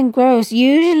so engrossed.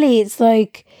 Usually it's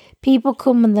like people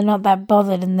come and they're not that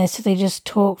bothered and so they just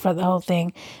talk throughout the whole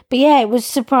thing. But yeah, it was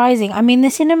surprising. I mean, the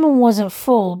cinema wasn't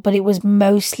full, but it was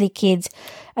mostly kids.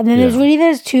 And then there's really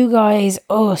those two guys,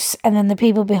 us, and then the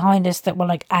people behind us that were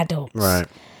like adults. Right.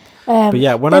 But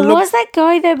yeah, when There I looked, was that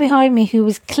guy there behind me who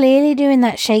was clearly doing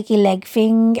that shaky leg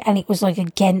thing, and it was like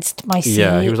against my seat.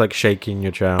 yeah, he was like shaking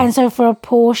your chair. And so for a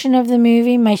portion of the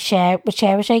movie, my chair was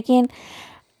shaking,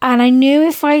 and I knew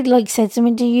if I like said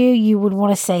something to you, you would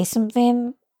want to say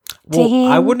something to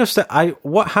him. I wouldn't have said.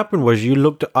 What happened was you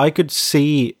looked. I could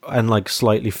see and like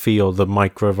slightly feel the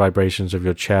micro vibrations of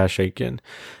your chair shaking.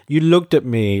 You looked at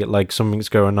me like something's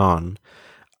going on.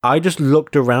 I just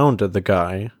looked around at the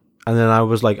guy. And then I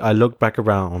was like, I looked back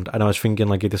around and I was thinking,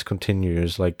 like, if this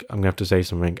continues, like, I'm going to have to say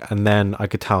something. And then I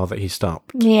could tell that he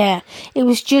stopped. Yeah, it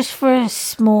was just for a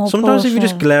small Sometimes if you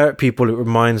just portion. glare at people, it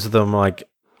reminds them, like,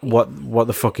 what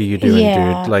the fuck are you doing,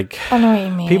 Yeah. dude? Like, I know what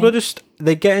you mean. people just,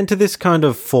 they get into this kind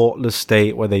of thoughtless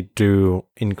state where they do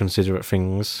inconsiderate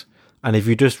things. And if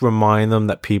you just remind them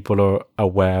that people are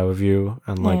aware of you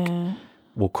and, like,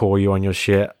 will call you on your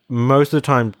shit, most of the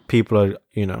time people are,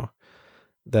 you know,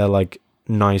 they're, like,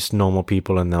 nice normal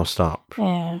people and they'll stop.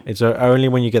 Yeah. It's only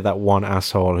when you get that one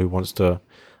asshole who wants to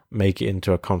make it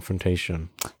into a confrontation,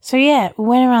 So yeah, we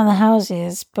went around the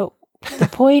houses, but the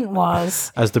point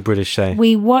was as the British say.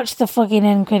 we watched the fucking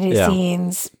end credit Yeah.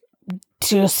 scenes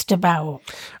just about.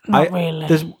 Not really.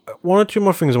 There's one or two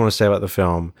more things I want to say about the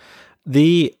film.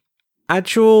 The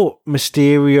actual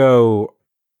Mysterio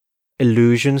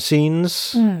illusion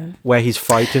scenes where he's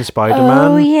fighting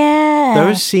Spider-Man. Oh yeah.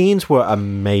 Those scenes were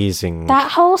amazing.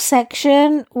 That whole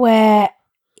section where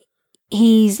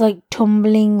he's like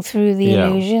tumbling through the Yeah.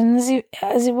 illusions,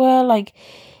 as it were, like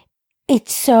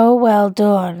it's so well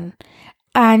done.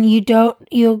 And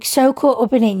you're so caught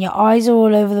up in it and your eyes are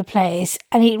all over the place.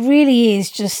 And it really is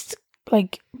just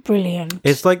like brilliant.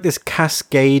 It's like this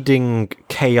cascading,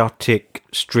 chaotic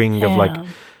string of like Yeah.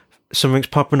 something's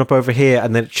popping up over here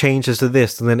and then it changes to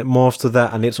this and then it morphs to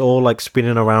that and it's all like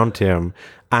spinning around him.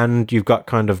 And you've got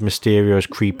kind of Mysterio's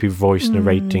creepy voice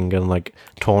narrating and like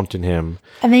taunting him.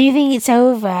 And then you think it's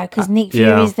over because Nick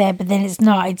yeah. Fury's there, but then it's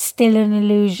not. It's still an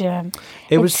illusion.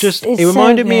 It was just, it so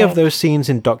reminded me of good. those scenes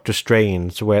in Doctor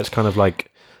Strange where it's kind of like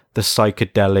the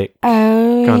psychedelic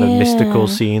Oh, kind of yeah. mystical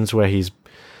scenes where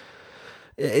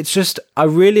it's just, I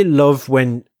really love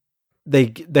when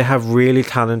they have really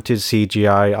talented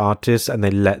CGI artists and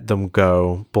they let them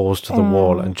go balls to the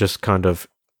wall and just kind of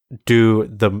do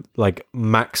the like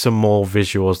maximal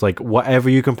visuals, like whatever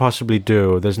you can possibly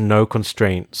do. There's no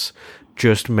constraints,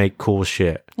 just make cool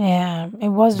shit. Yeah, it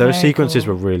was. Those very sequences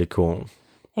cool. were really cool.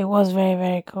 It was very,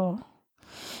 very cool.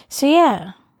 So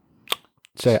yeah,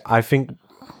 So I think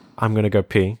I'm gonna go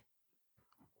pee.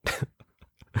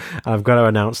 I've got to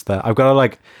announce that. I've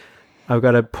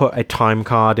got to put a time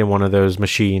card in one of those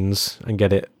machines and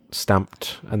get it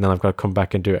stamped, and then I've got to come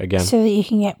back and do it again. so that you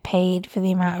can get paid for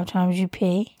the amount of times you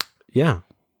pee. Yeah,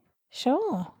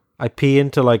 Sure. I pee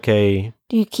into like a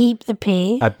Do you keep the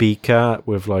pee? beaker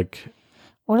with like,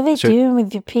 What are they so- doing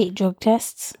with your pee? Drug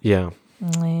tests? yeah,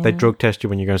 they drug test you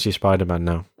when you're going to see Spider-Man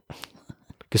now.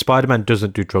 Because Spider-Man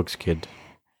doesn't do drugs, kid.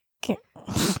 Okay.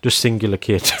 Just singular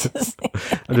kid.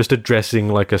 I'm just addressing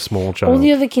like a small child. All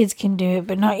the other kids can do it,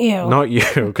 but not you. Not you,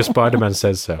 because Spider-Man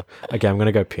says so. Okay, I'm going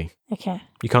to go pee. Okay.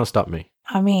 You can't stop me.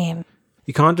 I mean,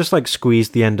 You can't just like squeeze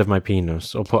the end of my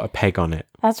penis or put a peg on it.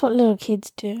 that's what little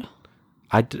kids do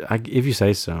If you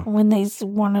say so. when they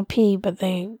want to pee, but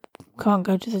they can't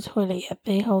go to the toilet yet.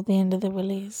 They hold the end of the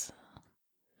willies.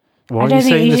 Why I are don't you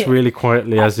think saying you this should- really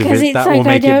quietly as if Because that will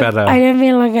make it better? I don't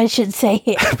feel like I should say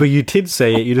it. But you did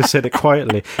say it. You just said it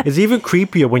quietly. It's even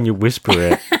creepier when you whisper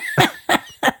it.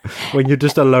 When you're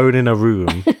just alone in a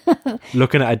room,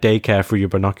 looking at a daycare through your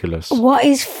binoculars. What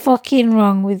is fucking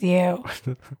wrong with you?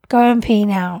 Go and pee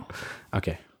now.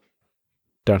 Okay.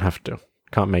 Don't have to.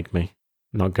 Can't make me.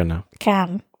 Not gonna.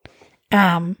 Can.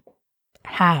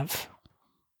 Have.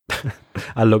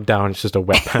 I look down, it's just a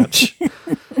wet patch.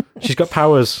 She's got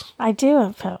powers. I do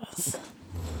have powers.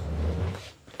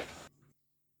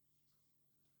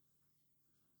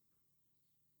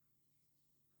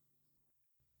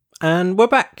 And we're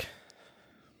back.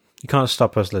 You can't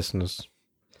stop us, listeners.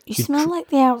 You smell like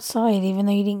the outside, even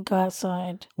though you didn't go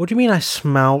outside. What do you mean I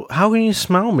smell? How can you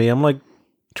smell me? I'm like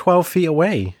 12 feet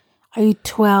away. Are you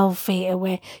 12 feet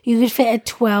away? You could fit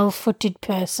a 12-footed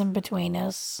person between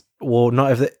us. Well,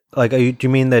 not if they, like, do you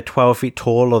mean they're 12 feet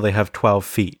tall or they have 12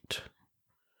 feet?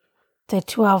 They're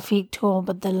 12 feet tall,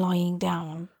 but they're lying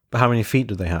down. But how many feet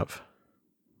do they have?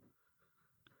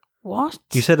 What?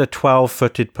 You said a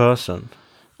 12-footed person.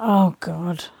 Oh,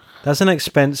 God. That's an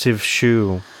expensive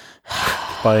shoe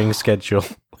buying schedule.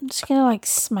 I'm just going to, like,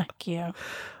 smack you.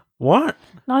 What?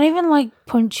 Not even, like,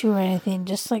 punch you or anything.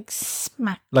 Just, like,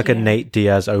 smack Like you. a Nate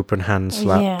Diaz open hand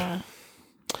slap. Yeah.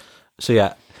 So,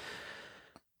 yeah.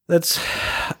 That's...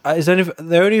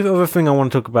 the only other thing I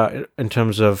want to talk about in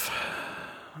terms of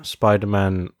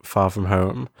Spider-Man Far From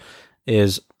Home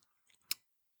is...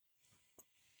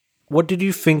 What did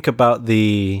you think about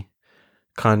the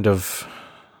kind of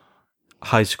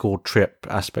high school trip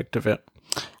aspect of it?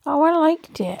 Oh, I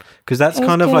liked it. Because that's It was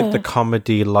kind of like the good.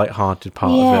 comedy, light-hearted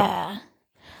part of it. Yeah.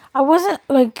 I wasn't,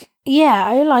 like... Yeah,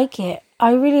 I like it.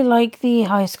 I really like the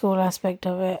high school aspect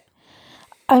of it.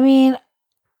 I mean...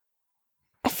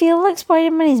 I feel like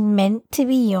Spider-Man is meant to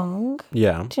be young.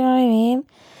 Yeah. Do you know what I mean?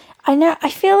 I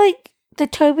feel like the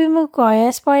Tobey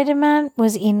Maguire Spider-Man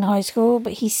was in high school,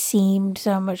 but he seemed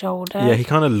so much older. Yeah, he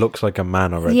kind of looks like a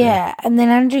man already. Yeah, and then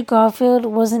Andrew Garfield,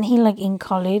 wasn't he like in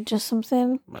college or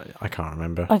something? I can't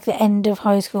remember. Like the end of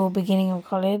high school, beginning of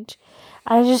college.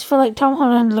 I just feel like Tom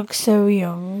Holland looks so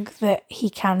young that he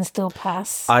can still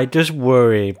pass. I just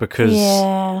worry because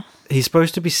Yeah. he's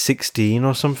supposed to be 16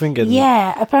 or something. And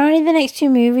Yeah, apparently the next two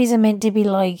movies are meant to be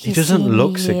like he his doesn't senior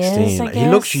look years, 16. I He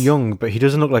looks guess. young, but he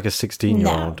doesn't look like a 16-year-old.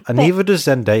 No, And but- neither does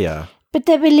Zendaya. But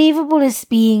they're believable as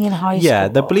being in high school. Yeah,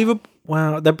 they're believable.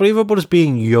 Wow, they're believable as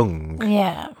being young,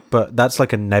 Yeah. but that's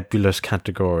like a nebulous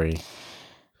category.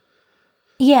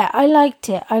 Yeah, I liked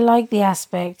it. I like the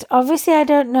aspect. Obviously, I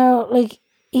don't know, like,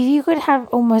 if you could have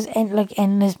almost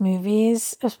endless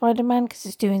movies of Spider-Man because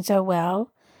it's doing so well,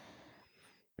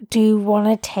 do you want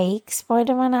to take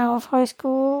Spider-Man out of high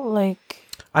school? Like,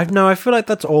 I feel like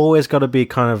that's always got to be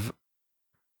kind of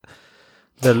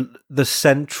the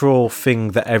central thing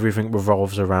that everything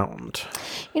revolves around.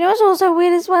 you know what's also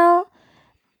weird as well?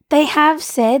 They have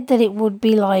said that it would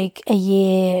be like a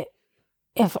year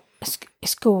of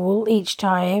school each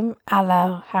time, a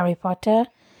la Harry Potter.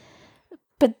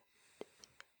 But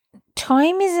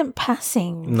time isn't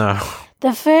passing. No.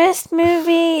 The first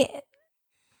movie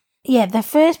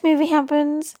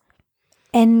happens,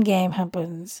 Endgame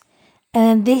happens, and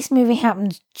then this movie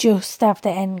happens just after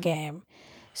Endgame.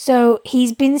 So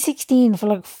he's been 16 for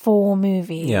like 4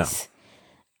 movies. Yeah.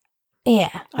 Yeah.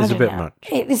 I It's a don't bit know. much.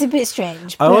 It's a bit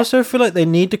strange. I but- also feel like they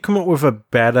need to come up with a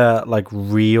better, like,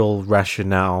 real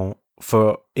rationale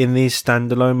for, in these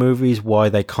standalone movies, why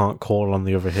they can't call on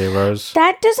the other heroes.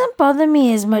 That doesn't bother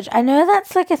me as much. I know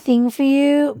that's like a thing for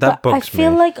you, That but I bugs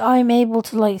feel me. like I'm able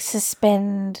to like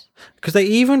suspend. Because they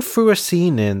even threw a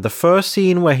scene in. The first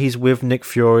scene where he's with Nick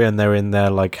Fury and they're in their,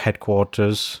 like,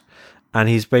 headquarters. And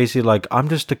he's basically like, I'm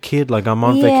just a kid, like, I'm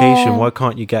on Yeah. vacation, why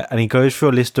can't you get... And he goes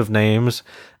through a list of names,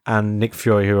 and Nick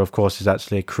Fury, who, of course, is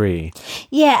actually a Kree,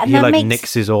 Yeah, and he, that like, makes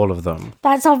nixes all of them.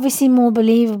 that's obviously more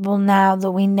believable now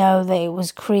that we know that it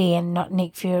was Kree and not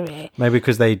Nick Fury, Maybe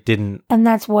because they didn't and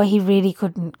that's why he really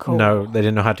couldn't call. know, they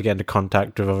didn't know how to get into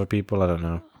contact with other people, I don't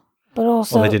know. But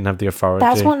also, Or they didn't have the authority.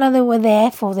 that's what they were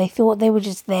there for. They thought they were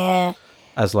just there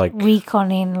As, like...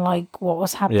 reconning like what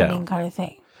was happening, Yeah. kind of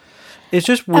thing. It's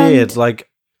just weird, And- like,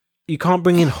 you can't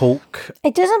bring in Hulk.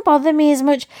 It doesn't bother me as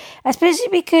much, especially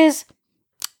because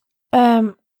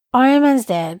Iron Man's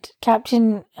dead.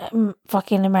 Captain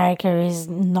fucking America is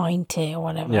 90 or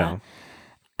whatever.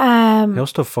 Yeah. He'll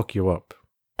still fuck you up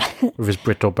with his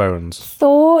brittle bones.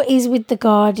 Thor is with the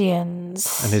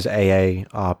Guardians. And his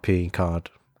AARP card.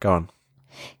 Go on.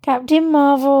 Captain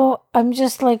Marvel, I'm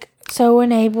just like so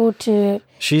unable to.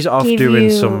 She's off give doing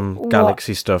you some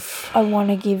galaxy stuff. I want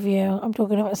to give you. I'm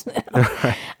talking about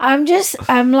now.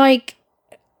 I'm like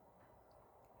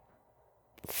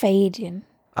fading.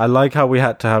 I like how we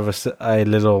had to have a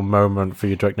little moment for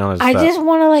you to acknowledge that. I just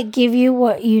want to like give you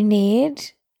what you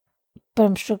need, but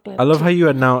I'm struggling. I love how you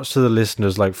announce to the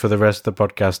listeners, like, for the rest of the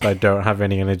podcast, I don't have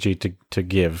any energy to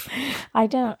give. I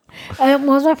don't. What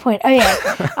was my point? Oh,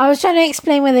 yeah. I was trying to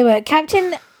explain where they were.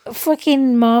 Captain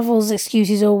fucking Marvel's excuse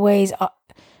is always,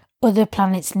 other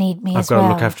planets need me I've as got well.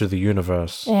 to look after the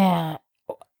universe. Yeah.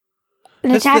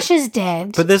 Natasha's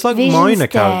dead. But there's like Vision's minor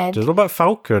dead. characters. What about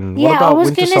Falcon? Yeah, what about I was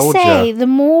Winter going to Soldier? say, the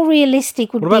more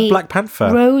realistic would What about be... Black Panther?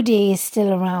 Rhodey is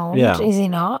still around, Yeah. is he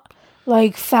not?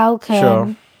 Like Falcon.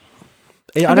 Sure.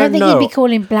 Yeah, I don't think know. you'd be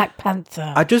calling Black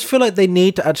Panther. I just feel like they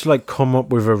need to actually like come up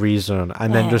with a reason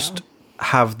and then Yeah. just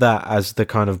have that as the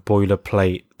kind of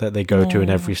boilerplate that they go to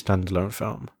in every standalone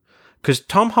film. Because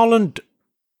Tom Holland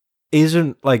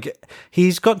isn't like,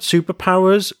 he's got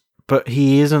superpowers, but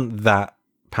he isn't that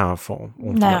powerful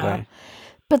ultimately. No.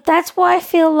 But that's why I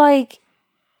feel like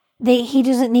he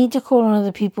doesn't need to call on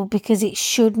other people, because it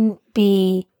shouldn't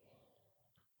be...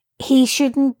 He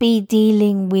shouldn't be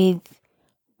dealing with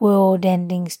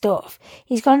world-ending stuff.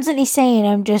 He's constantly saying,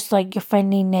 I'm just like your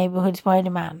friendly neighborhood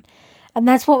Spider-Man. And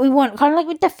that's what we want. Kind of like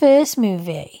with the first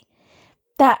movie.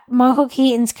 That Michael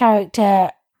Keaton's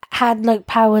character had like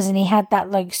powers and he had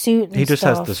that like suit and He just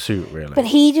stuff. has the suit, really. But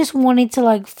he just wanted to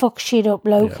like fuck shit up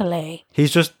locally. He's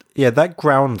just, that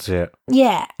grounds it.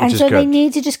 Yeah. And is so they good.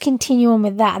 need to just continue on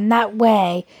with that. And that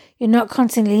way you're not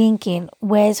constantly thinking,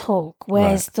 where's Hulk?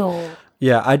 Where's Thor?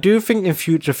 Yeah, I do think in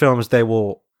future films they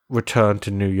will return to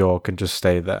New York and just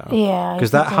stay there. Yeah.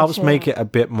 Because that helps make it a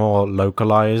bit more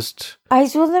localized. I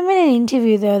saw them in an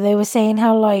interview though. They were saying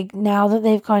how like now that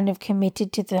they've kind of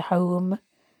committed to the home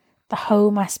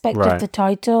aspect of the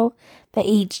title, that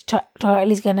each title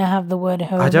is going to have the word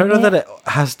home. I don't know that it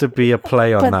has to be a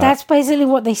play on but that. that's basically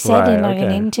what they said in like an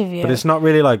okay. interview. But it's not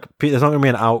really like, there's not going to be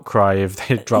an outcry if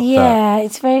they drop that. Yeah,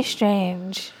 it's very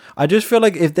strange. I just feel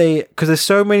like if they, because there's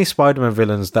so many Spider-Man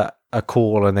villains that are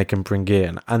cool and they can bring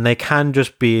in, and they can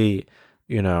just be,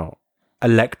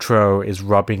 Electro is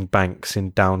robbing banks in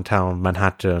downtown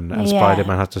Manhattan and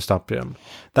Spider-Man has to stop him.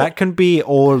 That can be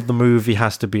all the movie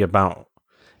has to be about.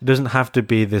 It doesn't have to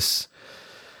be this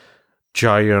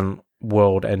giant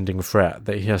world-ending threat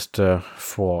that he has to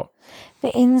thwart.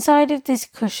 The inside of this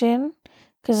cushion,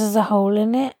 because there's a hole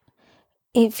in it,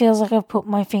 it feels like I've put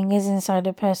my fingers inside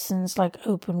a person's like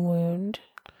open wound.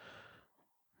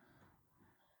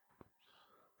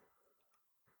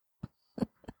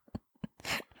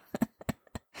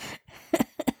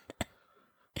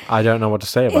 I don't know what to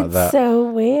say about It's that. so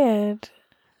weird.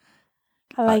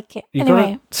 I like it. You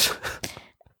Anyway, gotta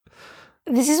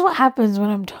this is what happens when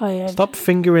I'm tired. stop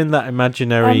fingering that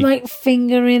imaginary. I'm like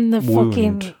fingering the wound.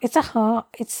 fucking... It's a heart.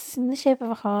 It's in the shape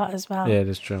of a heart as well. Yeah, it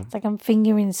is true. It's like I'm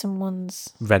fingering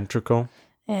someone's... Ventricle.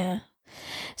 Yeah.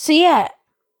 So yeah.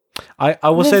 I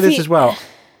will say this as well.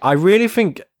 I really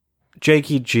think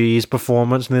Jakey G's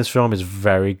performance in this film is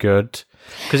very good.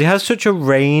 Because he has such a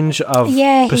range of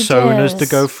personas to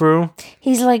go through.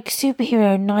 He's like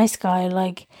superhero, nice guy,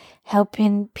 like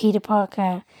helping Peter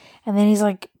Parker. And then he's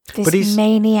like this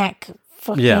maniac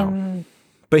fucking... Yeah.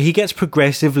 But he gets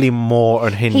progressively more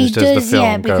unhinged as the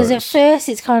film because goes. at first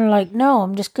it's kind of like, no,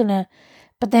 I'm just gonna...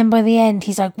 But then by the end,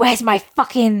 he's like, where's my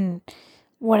fucking...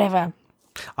 whatever.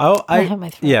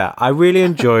 I really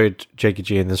enjoyed Jakey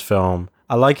G in this film.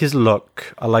 I like his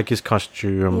look. I like his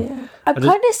costume. Yeah. I'm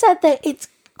kind of sad that it's...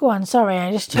 Go on, sorry,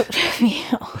 I just took you.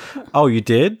 Oh, you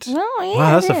did? No, yeah.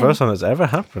 Wow, that's the first time that's ever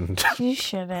happened. You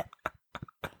shouldn't.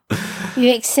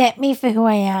 You accept me for who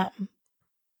I am.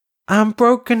 I'm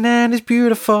broken and it's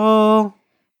beautiful.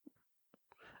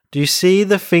 Do you see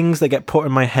the things that get put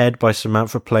in my head by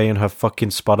Samantha playing her fucking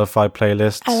Spotify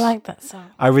playlists? I like that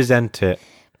song. I resent it.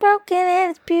 Broken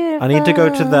and it's beautiful. I need to go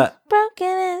to that Broken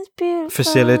and it's beautiful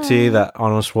facility that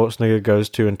Arnold Schwarzenegger goes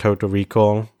to in Total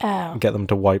Recall. Oh. And get them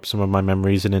to wipe some of my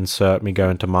memories and insert me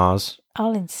going to Mars.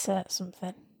 I'll insert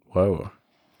something. Whoa.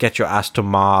 Get your ass to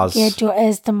Mars. Get your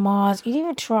ass to Mars. You didn't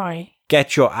even try.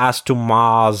 Get your ass to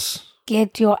Mars.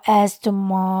 Get your ass to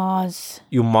Mars.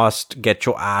 You must get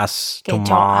your ass to Get Mars.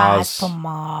 your ass to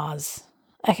Mars.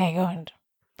 Okay, go on.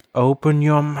 Open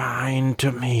your mind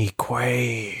to me,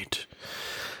 Quaid.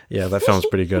 Yeah, that film's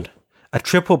pretty good. A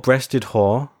triple-breasted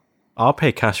whore. I'll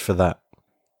pay cash for that.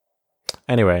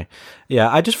 Anyway, yeah,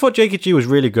 I just thought Jakey G was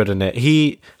really good in it.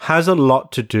 He has a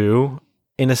lot to do.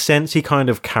 In a sense, he kind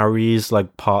of carries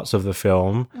like parts of the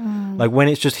film. Like when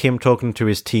it's just him talking to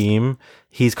his team,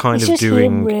 he's kind It's of just doing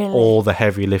him, really. all the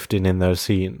heavy lifting in those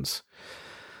scenes.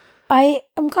 I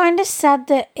am kind of sad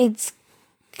that it's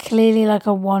clearly like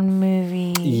a one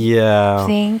movie Yeah.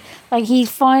 thing. Like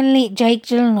Jake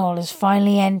Gyllenhaal has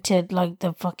finally entered like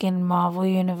the fucking Marvel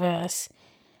universe,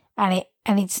 and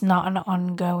it's not an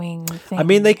ongoing thing. I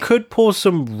mean, they could pull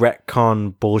some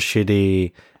retcon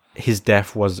bullshitty. His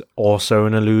death was also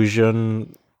an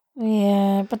illusion.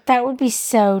 Yeah, but that would be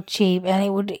so cheap, and it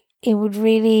would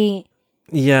really.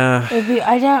 Yeah. It'd be,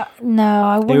 I don't know.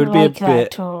 I It wouldn't would be like a that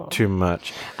bit at all. too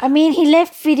much. I mean, he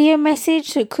left video message,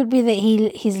 so it could be that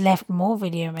he's left more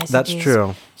video messages. That's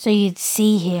true. So you'd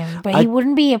see him, but he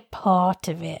wouldn't be a part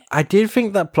of it. I did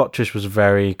think that plot twist was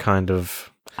very kind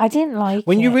of... I didn't like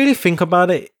When it. you really think about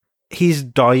it, he's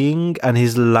dying and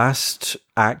his last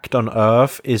act on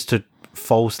Earth is to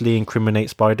falsely incriminate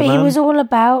Spider-Man. But he was all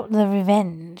about the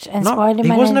revenge, and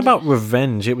Spider-Man. He wasn't about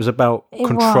revenge. It was about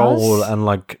control was. and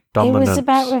like dominance. It was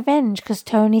about revenge because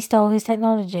Tony stole his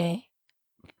technology.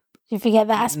 Do you forget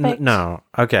that aspect? No.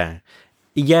 Okay.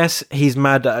 Yes, he's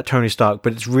mad at Tony Stark,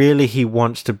 but it's really he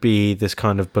wants to be this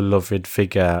kind of beloved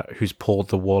figure who's pulled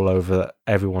the wool over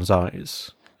everyone's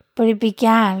eyes. But it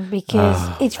began because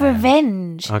it's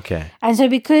revenge. Okay. And so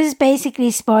because basically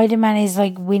Spider-Man is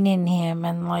like winning him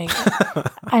and like,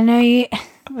 I know you,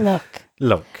 look,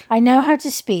 I know how to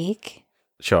speak,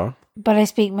 Sure. but I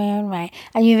speak my own way.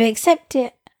 And you accept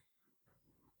it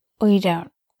or you don't.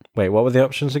 Wait, what were the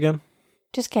options again?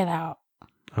 Just get out.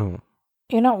 Oh,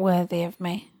 You're not worthy of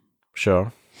me.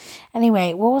 sure.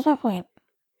 Anyway, what was my point?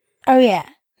 Oh yeah,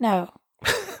 no.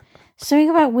 Something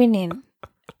about winning.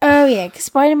 Oh yeah, because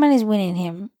Spider-Man is winning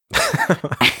him.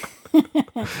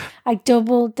 I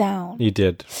doubled down. You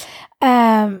did.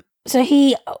 So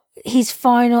his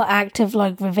final act of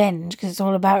like revenge, because it's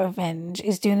all about revenge,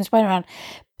 is doing the Spider-Man.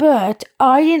 But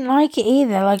I didn't like it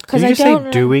either, like because Did I you don't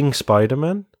say doing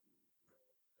Spider-Man?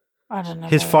 I don't know.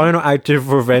 His final act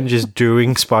of revenge is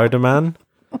doing Spider-Man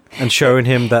and showing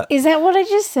him that Is that what I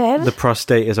just said? the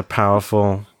prostate is a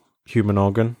powerful human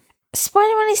organ.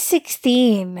 Spider-Man is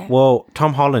 16. Well,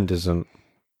 Tom Holland isn't.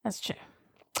 That's true.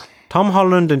 Tom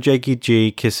Holland and Jakey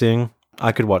G kissing.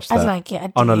 I could watch that I'd like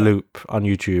it. on a loop on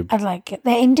YouTube. I'd like it.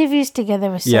 Their interviews together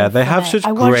were so Yeah, they have funny. such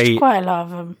I watched great quite a lot of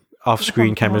them. Off-screen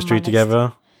If I'm chemistry honest.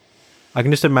 together. I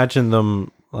can just imagine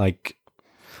them like.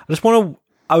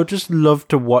 I would just love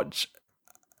to watch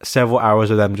several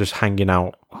hours of them just hanging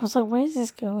out. I was like, where's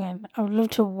this going? I would love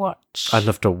to watch. I'd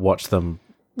love to watch them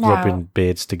rubbing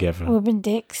beards together. Rubbing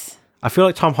dicks. I feel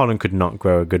like Tom Holland could not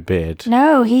grow a good beard.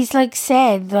 No, he's like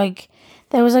said, like,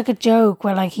 there was like a joke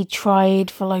where like he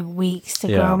tried for like weeks to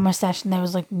grow a mustache and there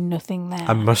was like nothing there.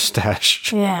 A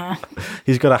mustache. Yeah.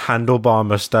 He's got a handlebar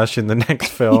mustache in the next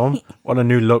film. What a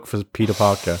new look for Peter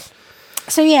Parker.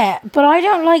 So yeah, but I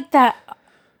don't like that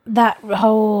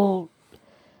whole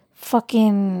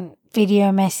fucking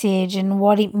video message and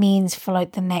what it means for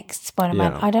like the next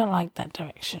Spider-Man. Yeah. I don't like that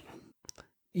direction.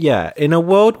 Yeah, in a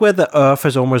world where the Earth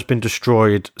has almost been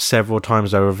destroyed several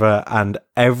times over and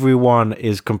everyone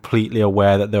is completely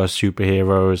aware that there are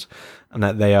superheroes and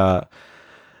that they are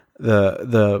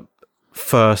the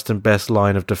first and best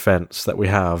line of defense that we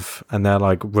have, and they're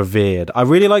like revered. I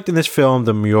really liked in this film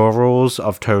the murals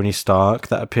of Tony Stark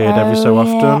that appeared every so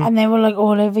often. And they were like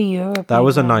all over Europe. That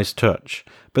was a even. nice touch.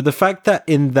 But the fact that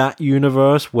in that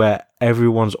universe where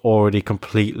everyone's already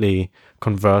completely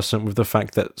conversant with the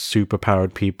fact that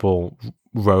superpowered people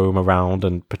roam around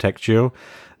and protect you,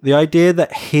 the idea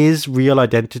that his real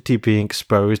identity being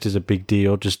exposed is a big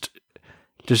deal just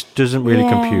doesn't really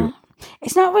compute.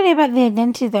 It's not really about the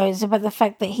identity though, it's about the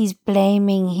fact that he's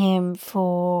blaming him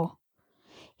for...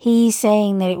 He's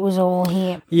saying that it was all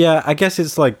him. Yeah, I guess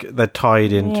it's like they're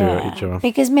tied into each other.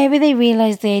 Because maybe they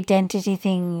realised the identity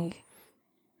thing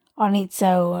on its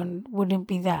own wouldn't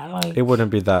be that like... It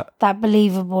wouldn't be that. That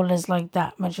believable as like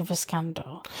that much of a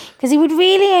scandal. Because it would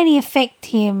really only affect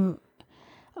him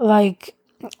like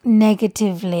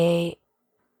negatively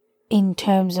in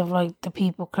terms of like the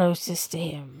people closest to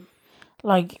him.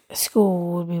 Like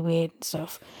school would be weird and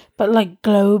stuff. But like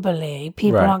globally,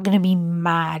 people aren't going to be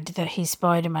mad that he's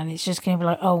Spider-Man. It's just going to be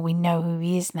like, oh, we know who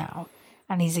he is now.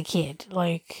 And he's a kid.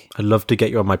 Like, I'd love to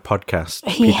get you on my podcast,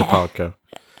 Peter Parker.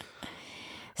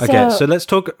 Okay, so let's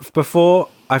talk before.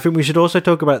 I think we should also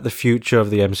talk about the future of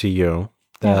the MCU.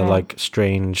 They're like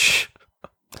strange,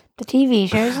 the TV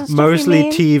shows and stuff. mostly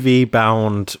TV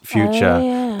bound future. Oh,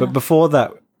 yeah. But before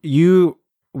that, you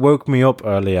woke me up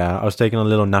earlier. I was taking a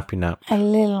little nappy nap A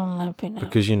little nappy nap.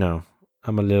 because,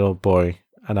 I'm a little boy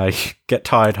and I get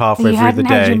tired halfway You through hadn't the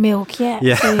day. had your milk yet.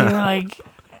 Yeah. So you were like,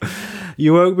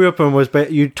 You woke me up and you I was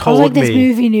told like, there's me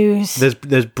movie news.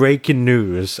 there's breaking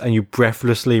news, and you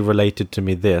breathlessly related to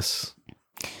me this.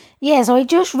 Yeah, so I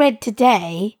just read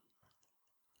today.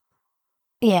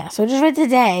 Yeah, so I just read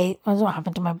today. What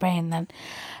happened to my brain then?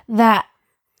 That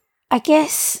I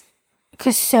guess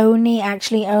because Sony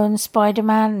actually owns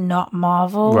Spider-Man, not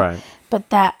Marvel, Right.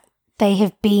 but that they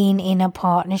have been in a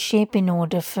partnership in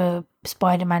order for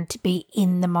Spider-Man to be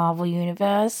in the Marvel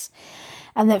universe,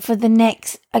 and that for the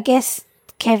next, I guess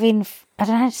Kevin, I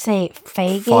don't know how to say it,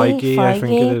 Feige, I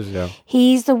think it is. Yeah.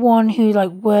 he's the one who like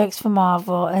works for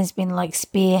Marvel and has been like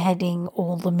spearheading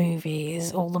all the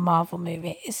Marvel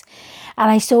movies. And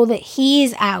I saw that he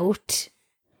is out.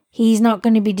 He's not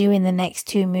going to be doing the next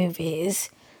two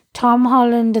movies. Tom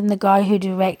Holland and the guy who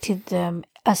directed them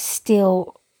are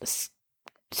still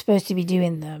supposed to be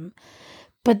doing them,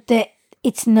 but that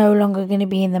it's no longer going to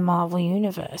be in the Marvel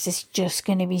universe. It's just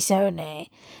going to be Sony.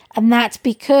 And that's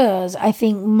because I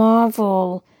think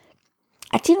Marvel,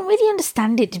 I didn't really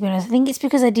understand it, to be honest. I think it's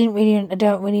because I don't really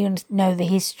know the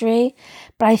history,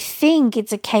 but I think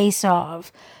it's a case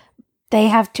of they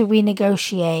have to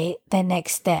renegotiate their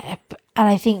next step. And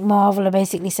I think Marvel are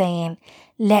basically saying,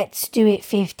 let's do it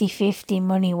 50-50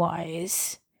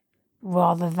 money-wise,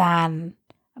 rather than,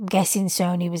 I'm guessing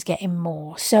Sony was getting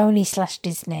more.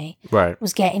 Sony/Disney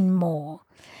was getting more.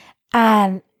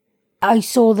 And I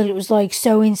saw that it was like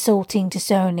so insulting to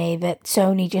Sony that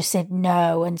Sony just said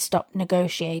no and stopped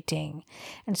negotiating.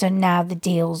 And so now the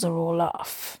deals are all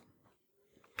off.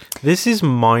 This is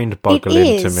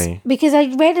mind-boggling to me. Because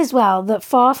I read as well that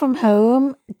Far From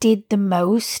Home did the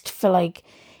most for like,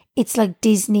 it's like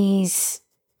Disney's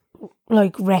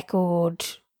like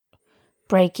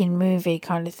record-breaking movie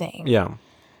kind of thing. Yeah.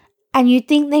 And you'd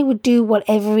think they would do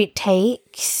whatever it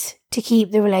takes to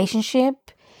keep the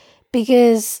relationship,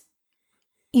 because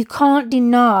you can't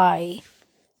deny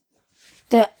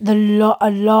that the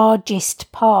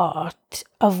largest part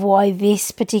of why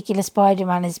this particular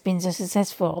Spider-Man has been so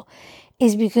successful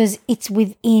is because it's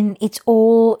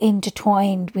all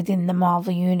intertwined within the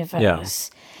Marvel universe. Yeah.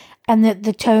 And that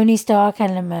the Tony Stark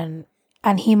element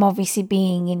and him obviously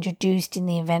being introduced in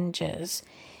the Avengers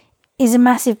is a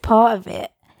massive part of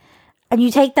it. And you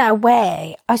take that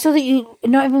away, I saw that you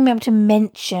not even be able to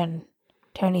mention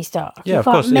Tony Stark. Yeah, you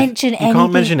can't mention anything. You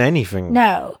can't mention anything.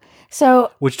 No. So,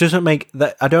 which doesn't make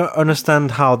that. I don't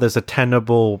understand how there's a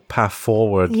tenable path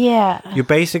forward. Yeah.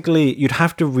 You'd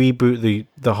have to reboot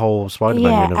the whole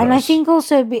Spider-Man universe. And I think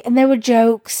also, and there were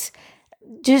jokes,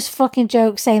 just fucking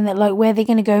jokes saying that like, where are they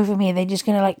going to go from here? They're just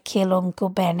going to like kill Uncle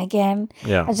Ben again.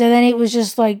 Yeah. And so then it was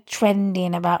just like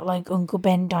trending about like Uncle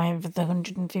Ben dying for the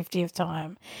 150th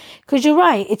time. Because you're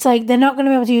right, it's like they're not going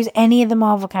to be able to use any of the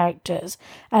Marvel characters.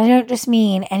 And I don't just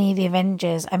mean any of the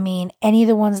Avengers. I mean any of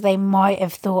the ones they might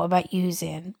have thought about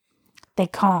using. They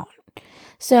can't.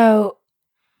 So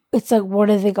it's like, what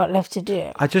have they got left to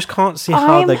do? I just can't see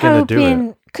how they're going to do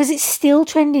it. Because it's still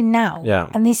trending now. Yeah.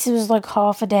 And this was like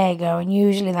half a day ago, and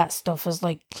usually that stuff was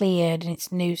like cleared and it's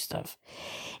new stuff.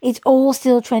 It's all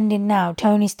still trending now.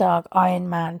 Tony Stark, Iron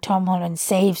Man, Tom Holland,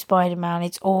 Save Spider-Man.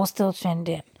 It's all still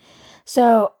trending.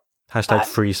 So...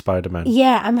 #free Spider-Man.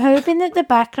 Yeah, I'm hoping that the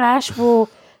backlash will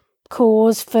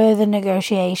cause further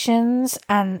negotiations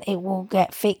and it will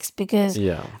get fixed, because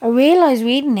I realised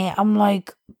reading it, I'm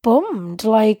like bummed.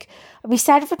 Like, I'd be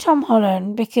sad for Tom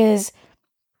Holland because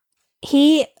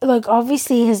he like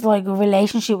obviously has like a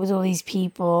relationship with all these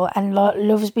people and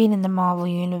loves being in the Marvel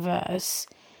universe,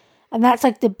 and that's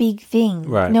like the big thing.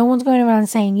 Right. No one's going around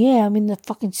saying, yeah, I'm in the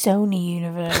fucking Sony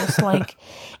universe. Like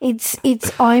it's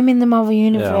I'm in the Marvel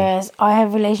universe. Yeah. I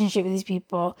have a relationship with these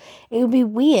people. It would be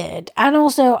weird. And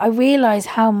also I realised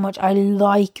how much I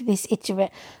like this iterate.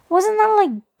 Wasn't that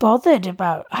like bothered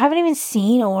about? I haven't even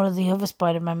seen all of the other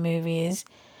Spider-Man movies.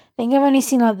 I think I've only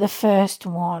seen like the first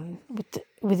one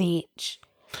with each.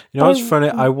 You know what's funny?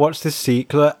 I watched this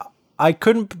sequel. I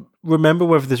couldn't remember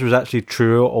whether this was actually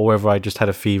true or whether I just had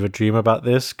a fever dream about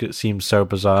this, because it seems so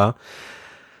bizarre.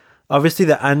 Obviously,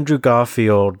 the Andrew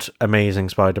Garfield Amazing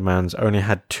Spider-Mans only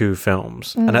had 2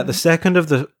 films, and at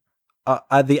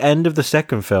the end of the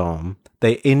second film,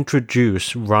 they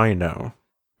introduce Rhino,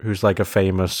 who's like a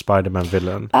famous Spider-Man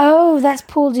villain. Oh, that's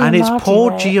Paul Giamatti. And it's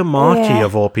Paul Giamatti,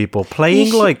 of all people,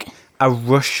 playing like a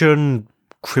Russian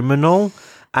criminal,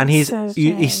 and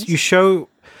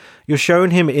you're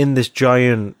showing him in this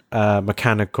giant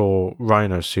mechanical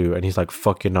rhino suit, and he's like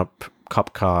fucking up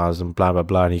cop cars and blah blah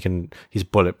blah, and he's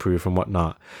bulletproof and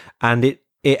whatnot. And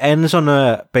it ends on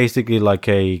a basically like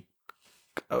a,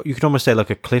 you could almost say like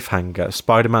a cliffhanger.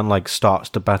 Spider-Man like starts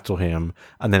to battle him,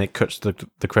 and then it cuts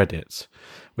the credits,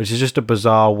 which is just a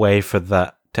bizarre way for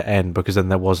that to end, because then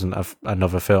there wasn't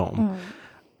another film.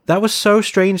 That was so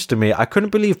strange to me. I couldn't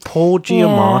believe Paul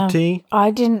Giamatti. Yeah,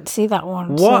 I didn't see that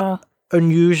one. What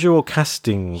unusual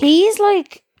casting. He's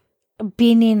like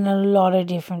been in a lot of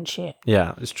different shit.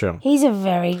 Yeah, it's true. He's a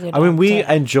very good I mean, we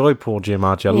actor. enjoy Paul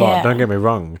Giamatti a lot, don't get me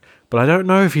wrong, but I don't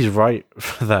know if he's right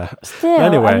for that. Still,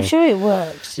 anyway, I'm sure it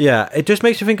works. Yeah, it just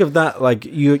makes you think of that, like,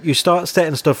 you start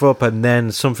setting stuff up and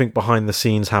then something behind the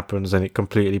scenes happens and it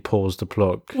completely pulls the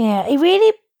plug. Yeah, it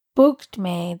really bugged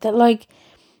me that, like,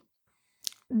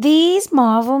 these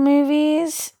Marvel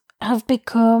movies have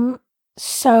become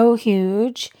so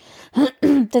huge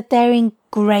that they're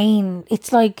ingrained.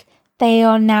 It's like they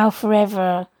are now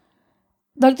forever.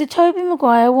 Like the Tobey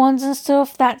Maguire ones and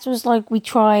stuff, that was like, we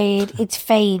tried, it's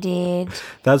faded.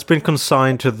 That's been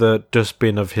consigned to the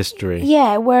dustbin of history.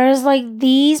 Yeah, whereas like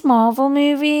these Marvel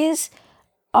movies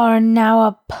are now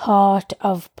a part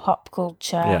of pop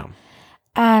culture. Yeah.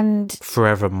 And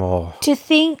forevermore. To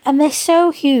think, and they're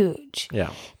so huge. Yeah.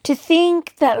 To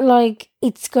think that like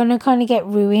it's gonna kind of get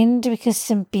ruined because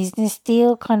some business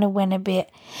deal kind of went a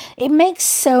bit. It makes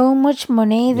so much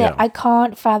money that I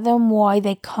can't fathom why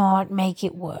they can't make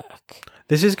it work.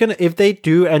 This is gonna, if they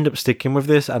do end up sticking with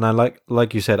this, and I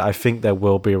like you said, I think there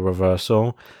will be a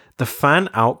reversal. The fan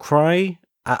outcry,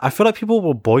 I feel like people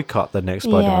will boycott the next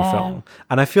Spider-Man film.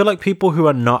 And I feel like people who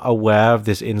are not aware of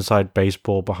this inside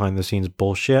baseball, behind the scenes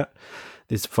bullshit,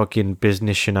 this fucking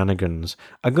business shenanigans,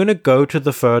 are going to go to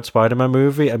the third Spider-Man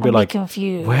movie and be like,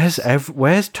 confused.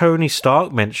 Where's Tony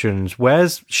Stark mentions?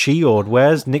 Where's S.H.I.E.L.D.?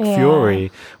 Where's Nick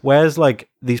Fury? Where's like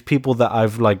these people that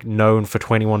I've like known for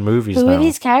 21 movies now? Who are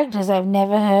these characters I've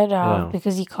never heard of?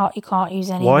 Because you can't use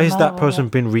any. Why is that person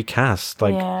been recast?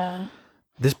 Like,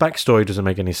 this backstory doesn't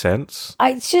make any sense.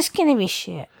 It's just gonna be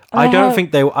shit. I don't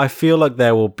think I feel like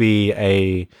there will be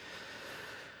an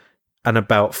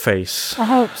about face. I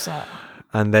hope so.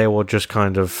 And they will just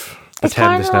kind of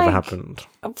pretend this never happened.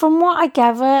 From what I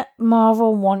gather,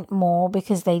 Marvel want more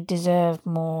because they deserve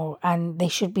more, and they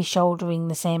should be shouldering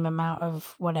the same amount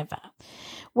of whatever.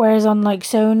 Whereas on like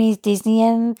Sony's Disney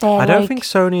end, I don't think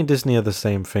Sony and Disney are the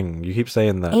same thing. You keep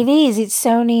saying that. It is. It's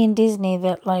Sony and Disney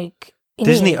that like.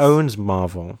 Disney owns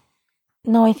Marvel.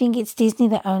 No, I think it's Disney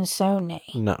that owns Sony.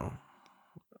 No.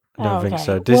 I don't think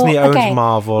so. Disney owns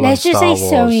Marvel and Let's just Star say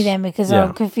Wars. Sony then, because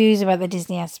I'm confused about the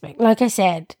Disney aspect. Like I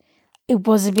said, it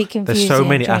was a bit confusing. There's so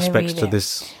many aspects to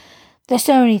this. The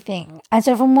Sony thing. And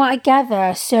so from what I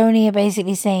gather, Sony are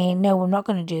basically saying, no, we're not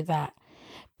going to do that.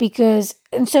 Because,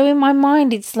 and so in my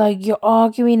mind, it's like you're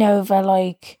arguing over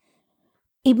like,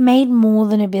 it made more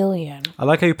than $1 billion. I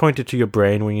like how you pointed to your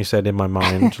brain when you said in my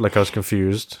mind, like I was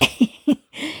confused.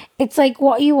 It's like,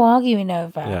 what are you arguing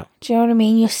over? Yeah. Do you know what I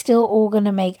mean? You're still all going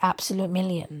to make absolute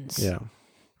millions. Yeah.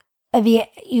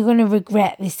 You're going to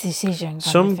regret this decision.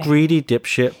 Some greedy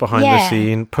dipshit behind the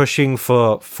scene pushing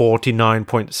for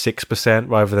 49.6%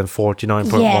 rather than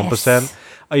 49.1%. Yes.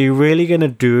 Are you really going to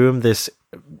doom this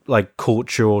like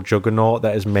cultural juggernaut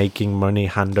that is making money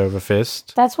hand over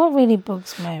fist? That's what really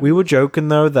bugs me. We were joking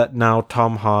though that now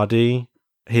Tom Hardy,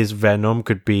 his Venom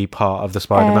could be part of the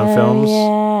Spider-Man films.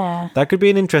 Yeah. That could be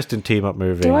an interesting team-up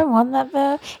movie. Do I want that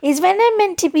though? Is Venom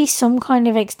meant to be some kind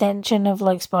of extension of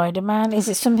like Spider-Man? Is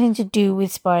it something to do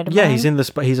with Spider-Man? Yeah, he's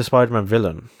he's a Spider-Man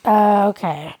villain.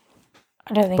 Okay.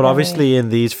 I don't think. But obviously in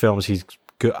these films he's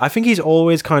good. I think he's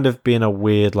always kind of been a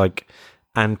weird like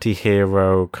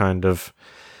anti-hero kind of.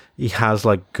 He has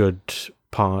like good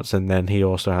parts and then he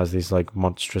also has these like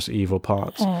monstrous evil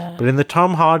parts. But in the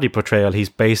Tom Hardy portrayal, he's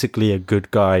basically a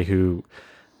good guy who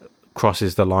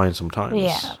crosses the line sometimes.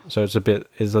 Yeah. So it's a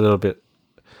little bit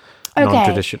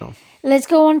non-traditional. Let's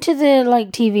go on to the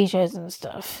like TV shows and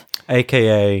stuff.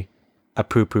 AKA a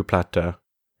poo-poo platter.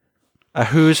 A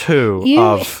who's who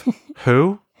of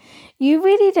who? You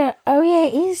really don't. Oh yeah,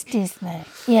 it is Disney.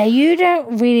 Yeah, you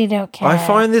don't care. I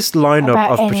find this lineup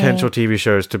of potential TV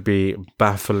shows to be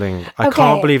baffling. I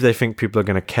can't believe they think people are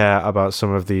going to care about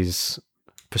some of these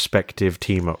prospective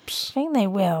team ups. I think they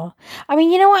will. I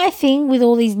mean, you know what I think with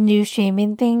all these new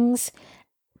streaming things,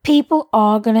 people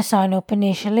are going to sign up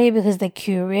initially because they're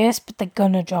curious, but they're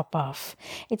going to drop off.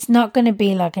 It's not going to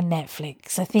be like a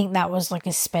Netflix. I think that was like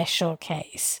a special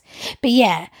case. But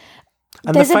yeah.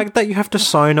 And the fact that you have to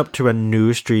sign up to a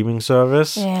new streaming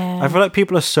service, I feel like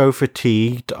people are so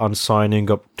fatigued on signing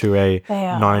up to a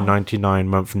 $9.99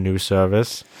 month new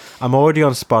service. I'm already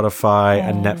on Spotify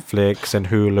and Netflix and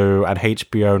Hulu and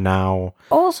HBO Now.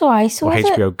 Also, I saw or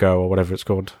HBO Go or whatever it's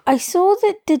called. I saw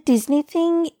that the Disney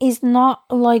thing is not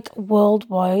like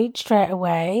worldwide straight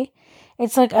away.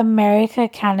 It's like America,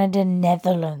 Canada,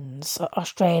 Netherlands,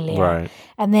 Australia. Right.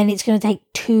 And then it's going to take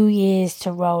 2 years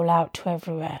to roll out to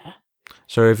everywhere.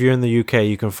 So if you're in the UK,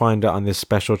 you can find it on this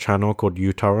special channel called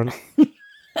uTorrent.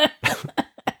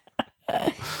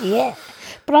 Yeah.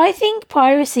 But I think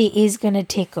piracy is going to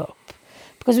tick up.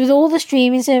 Because with all the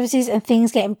streaming services and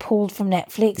things getting pulled from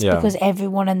Netflix because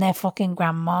everyone and their fucking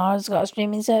grandma's got a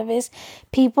streaming service,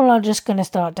 people are just going to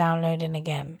start downloading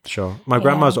again. Sure. My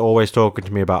grandma's always talking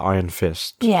to me about Iron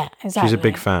Fist. Yeah, exactly. She's a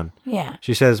big fan. Yeah.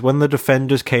 She says, when the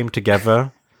Defenders came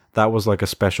together, that was like a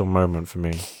special moment for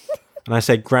me. And I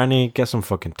said, Granny, get some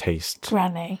fucking taste.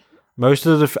 Granny.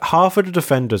 Half of the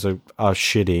Defenders are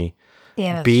shitty.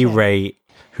 Yeah, B-rate.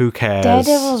 Who cares?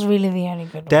 Daredevil's really the only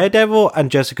good one. Daredevil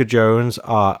and Jessica Jones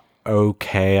are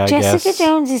okay, I guess. Jessica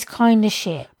Jones is kind of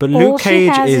shit. But Luke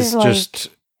Cage is just...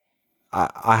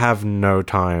 I have no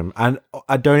time. And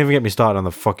I don't even get me started on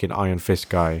the fucking Iron Fist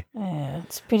guy. Yeah,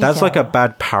 it's pretty That's terrible. like a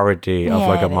bad parody of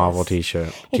like a Marvel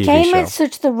t-shirt. It came at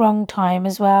such the wrong time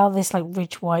as well. This like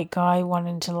rich white guy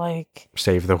wanting to like...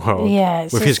 save the world. Yeah.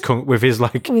 With his kung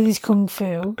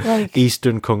fu. Like,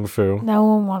 Eastern kung fu. No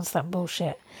one wants that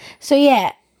bullshit. So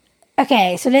yeah.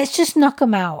 Okay, so let's just knock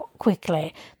them out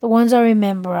quickly. The ones I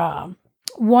remember are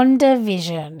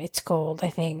WandaVision, it's called, I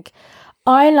think.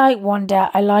 I like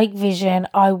Wanda. I like Vision.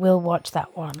 I will watch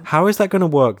that one. How is that going to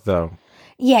work, though?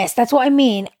 Yes, that's what I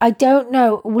mean. I don't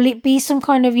know. Will it be some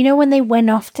kind of... when they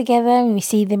went off together and we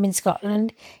see them in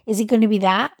Scotland? Is it going to be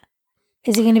that?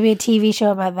 Is it going to be a TV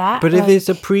show about that? But if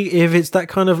it's that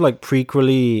kind of like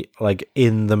prequely, like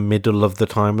in the middle of the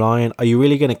timeline, are you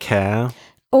really going to care?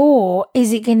 Or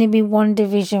is it going to be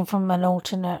WandaVision from an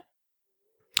alternate?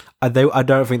 I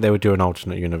don't think they would do an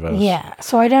alternate universe. Yeah,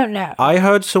 so I don't know. I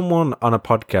heard someone on a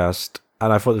podcast,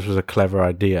 and I thought this was a clever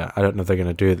idea. I don't know if they're going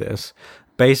to do this.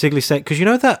 Basically saying, because you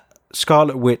know that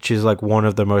Scarlet Witch is like one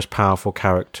of the most powerful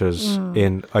characters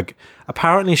in, like,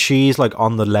 apparently she's like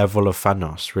on the level of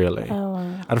Thanos, really. Oh.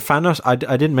 And Thanos, I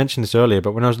didn't mention this earlier,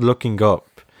 but when I was looking up,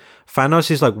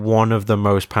 Thanos is like one of the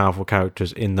most powerful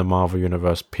characters in the Marvel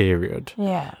Universe, period.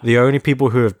 Yeah. The only people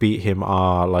who have beat him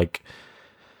are like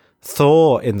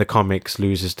Thor in the comics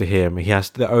loses to him.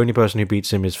 The only person who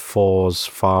beats him is Thor's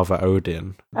father,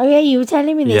 Odin. Oh yeah, you were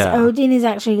telling me this. Yeah. Odin is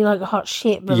actually like a hot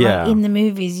shit, but like in the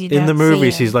movies you don't in the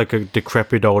movies see him. He's like a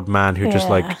decrepit old man who just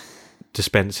like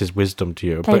dispenses wisdom to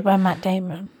you. Played by Matt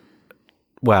Damon.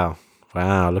 Wow,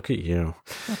 look at you.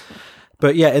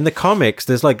 But yeah, in the comics,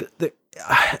 there's like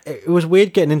it was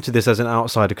weird getting into this as an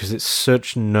outsider because it's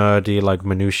such nerdy like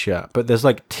minutia, but there's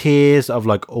like tiers of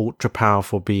like ultra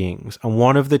powerful beings, and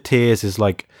one of the tiers is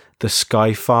like the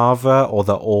Sky Father or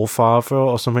the All Father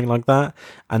or something like that,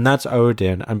 and that's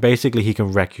Odin, and basically he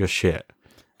can wreck your shit,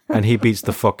 and he beats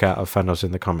the fuck out of Thanos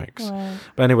in the comics. Wow.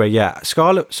 But anyway, yeah,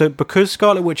 because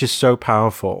Scarlet Witch is so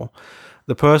powerful,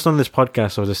 the person on this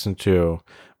podcast I was listening to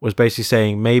was basically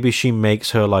saying maybe she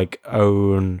makes her like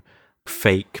own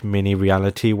fake mini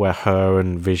reality where her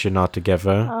and Vision are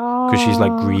together because she's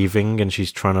like grieving and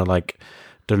she's trying to like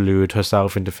delude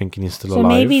herself into thinking he's still alive. So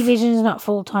maybe Vision's not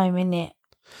full time in it.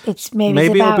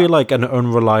 Maybe it'll be like an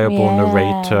unreliable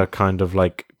narrator kind of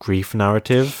like grief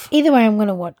narrative. Either way, I'm going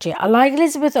to watch it. I like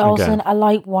Elizabeth Olsen. Okay. I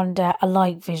like Wanda. I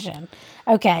like Vision.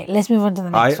 Okay, let's move on to the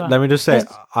next one. Let me just say,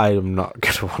 I am not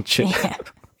going to watch it. Yeah.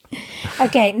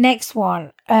 Okay, next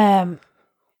one.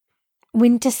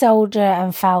 Winter Soldier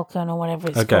and Falcon or whatever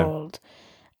it's called.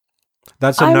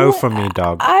 That's a no from me,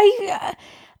 dog.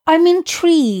 I'm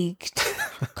intrigued.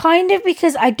 Kind of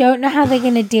because I don't know how they're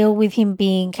going to deal with him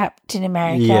being Captain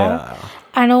America. Yeah.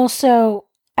 And also,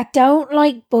 I don't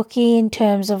like Bucky in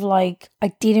terms of like, I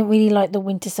didn't really like the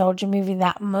Winter Soldier movie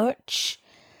that much.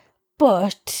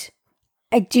 But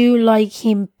I do like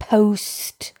him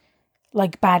post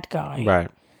like bad guy. Right.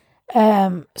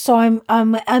 So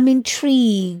I'm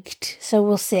intrigued. So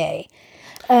we'll see.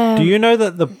 Do you know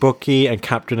that the Bucky and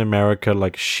Captain America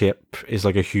like ship is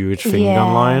like a huge thing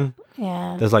online?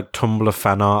 Yeah. There's like Tumblr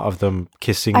fan art of them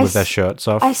kissing with their shirts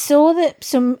off. I saw that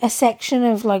a section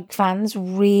of like fans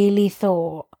really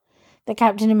thought that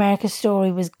Captain America's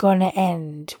story was gonna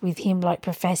end with him like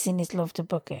professing his love to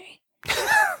Bucky.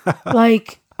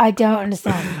 Like, I don't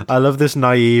understand. I love this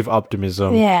naive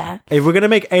optimism. Yeah. If we're going to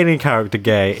make any character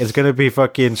gay, it's going to be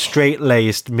fucking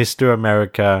straight-laced Mr.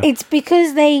 America. It's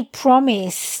because they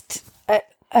promised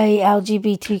a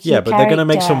LGBTQ Yeah, but they're going to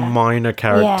make some character. minor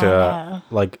character, Yeah.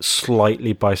 like,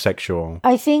 slightly bisexual.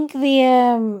 I think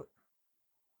the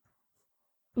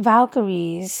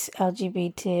Valkyries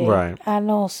LGBT, Right.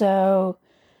 and also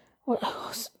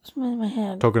what's in my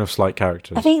head? Talking of slight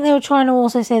characters. I think they were trying to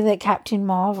also say that Captain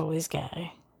Marvel is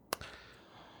gay.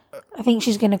 I think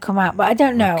she's going to come out, but I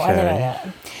don't know. I don't know.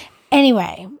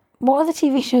 Anyway, what other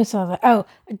TV shows are there? Oh,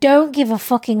 don't give a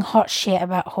fucking hot shit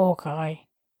about Hawkeye.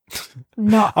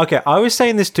 Not Okay, I was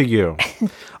saying this to you.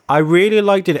 I really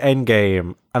liked in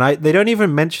Endgame, and they don't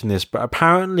even mention this, but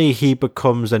apparently he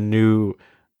becomes a new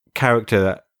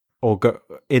character,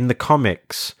 in the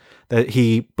comics, that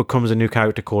he becomes a new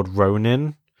character called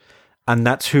Ronin, and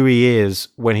that's who he is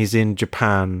when he's in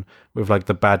Japan with like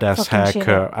the badass Fucking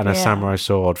haircut shit, and a yeah. samurai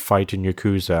sword fighting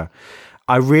Yakuza.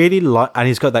 I really like, and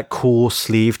he's got that cool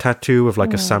sleeve tattoo with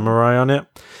like a samurai on it.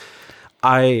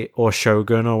 Or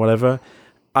Shogun or whatever.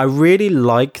 I really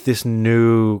like this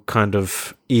new kind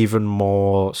of even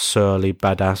more surly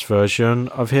badass version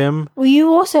of him. well, you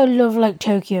also love like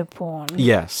Tokyo porn.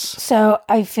 Yes. So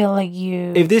I feel like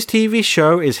you. If this TV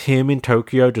show is him in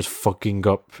Tokyo just fucking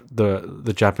up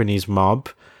the Japanese mob,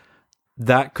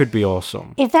 that could be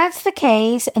awesome. If that's the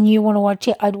case and you want to watch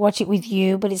it, I'd watch it with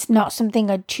you, but it's not something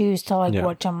I'd choose to like Yeah.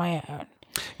 watch on my own.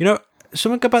 You know,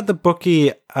 something about the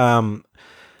Bucky,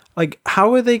 like,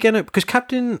 how are they going to... Because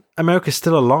Captain America's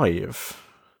still alive.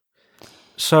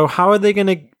 So how are they going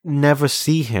to never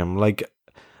see him? Like,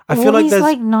 I feel like he's there's...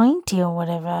 like 90 or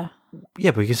whatever.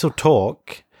 Yeah, but he can still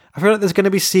talk. I feel like there's going to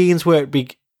be scenes where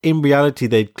in reality,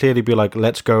 they'd clearly be like,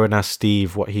 let's go and ask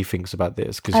Steve what he thinks about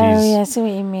this. Because Oh, yeah, I see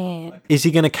what you mean. Is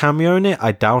he going to cameo in it?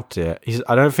 I doubt it.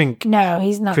 I don't think No,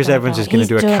 he's not. Chris gonna Evans go. is going to He's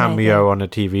do a doing cameo it. on a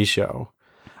TV show.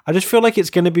 I just feel like it's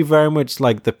going to be very much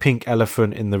like the pink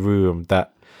elephant in the room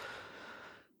that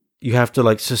you have to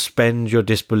like suspend your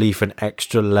disbelief an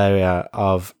extra layer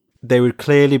of. They would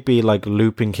clearly be like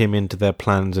looping him into their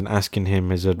plans and asking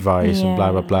him his advice and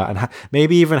blah blah blah, and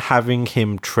maybe even having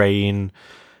him train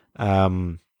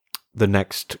the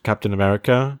next Captain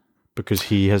America because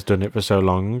he has done it for so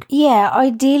long. Yeah,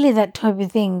 ideally that type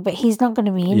of thing, but he's not going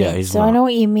to be in Yeah, it. he's So I not. know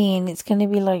what you mean. It's going to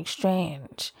be like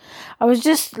strange. I was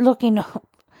just looking up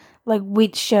like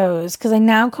which shows because I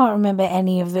now can't remember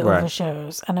any of the Right. other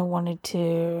shows, and I wanted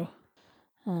to.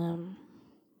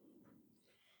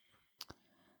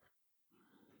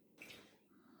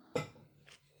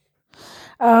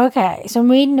 Oh, okay. So I'm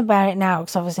reading about it now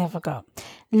because obviously I forgot.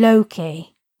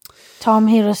 Loki. Tom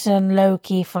Hiddleston,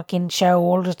 Loki fucking show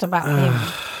all just about him.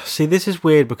 See, this is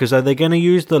weird because are they going to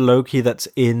use the Loki that's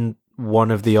in one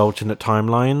of the alternate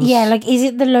timelines? Yeah, like, is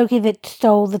it the Loki that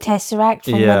stole the Tesseract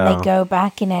from when Yeah. they go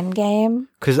back in Endgame?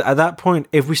 Because at that point,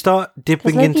 if we start 'Cause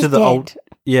dipping Loki's into the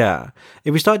dead.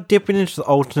 if we start dipping into the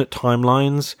alternate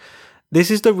timelines,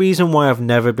 this is the reason why I've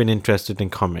never been interested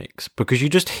in comics, because you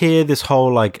just hear this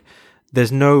whole like,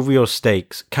 there's no real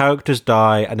stakes. Characters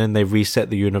die and then they reset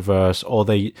the universe, or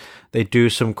they do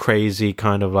some crazy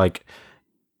kind of like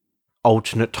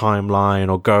alternate timeline,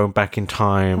 or going back in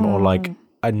time, or like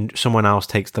and someone else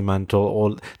takes the mantle,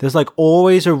 or there's like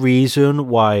always a reason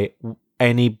why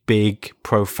any big,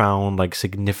 profound, like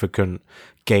significant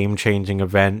game-changing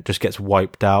event just gets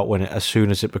wiped out as soon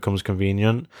as it becomes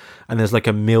convenient. And there's like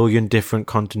a million different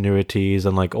continuities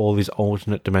and like all these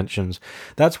alternate dimensions.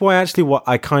 That's why actually what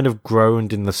I kind of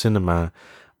groaned in the cinema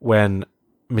when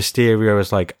Mysterio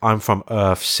is like, I'm from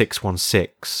Earth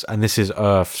 616 and this is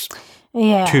Earth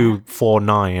Yeah.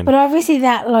 249. But obviously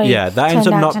that, like... Yeah, that ends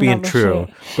turned up out not to being be true. true.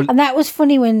 But- And that was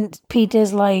funny when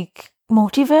Peter's like,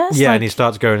 multiverse? yeah, like, and he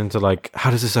starts going into like,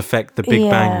 how does this affect the Big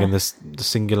Bang and the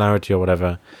singularity or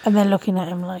whatever? and they're looking at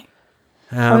him like...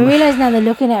 I realise now they're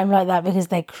looking at him like that because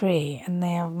they're Kree and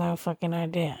they have no fucking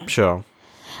idea. Sure.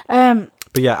 Um,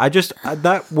 But yeah,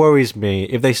 that worries me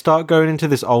if they start going into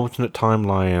this alternate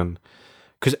timeline.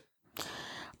 Because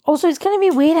Also, it's going to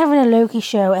be weird having a Loki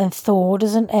show and Thor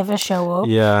doesn't ever show up.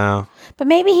 yeah, But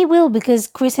maybe he will because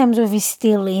Chris Hemsworth is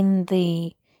still in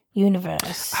the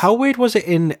universe. how weird was it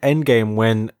in Endgame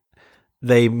when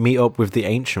they meet up with the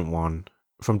Ancient One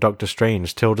from Doctor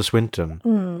Strange, Tilda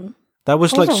Swinton? That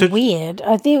was It like wasn't such. weird.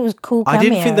 I think it was cool. I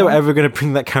didn't think they were cameo. ever going to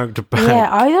bring that character back. Yeah,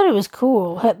 I thought it was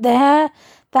cool.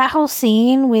 That whole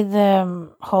scene with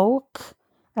Hulk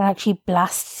and actually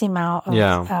blasts him out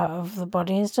of the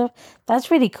body and stuff. That's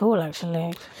really cool,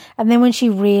 actually. And then when she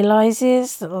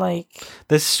realizes that, like,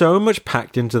 There's so much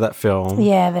packed into that film.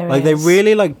 yeah, there Like is. they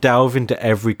really like delve into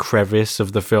every crevice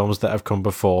of the films that have come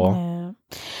before.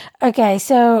 Yeah. Okay,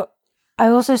 so I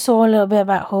also saw a little bit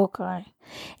about Hawkeye.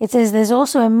 It says there's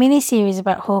also a mini-series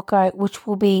about Hawkeye, which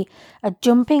will be a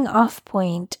jumping-off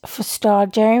point for star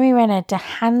Jeremy Renner to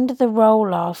hand the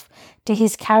role off to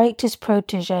his character's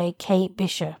protege, Kate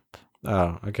Bishop.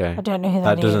 Oh, okay. I don't know who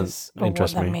that is. That doesn't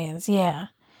interest what that me. means. Yeah.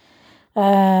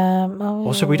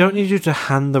 Also, we don't need you to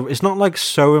hand the. It's not like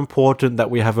so important that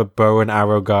we have a bow and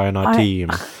arrow guy in our team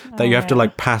that you have to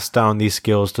like pass down these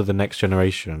skills to the next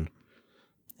generation.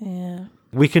 Yeah.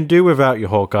 We can do without you,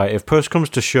 Hawkeye. If push comes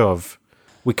to shove,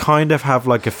 we kind of have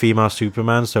like a female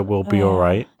Superman, so we'll be all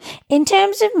right. In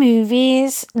terms of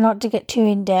movies, not to get too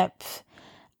in depth,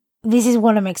 this is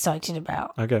what I'm excited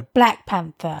about. Okay. Black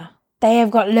Panther. They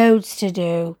have got loads to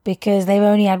do because they've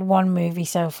only had one movie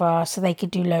so far, so they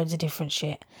could do loads of different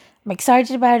shit. I'm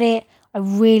excited about it. I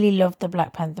really loved the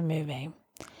Black Panther movie.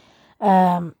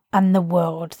 And the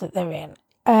world that they're in.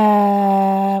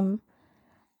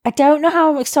 I don't know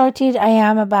how excited I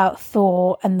am about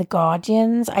Thor and the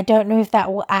Guardians. I don't know if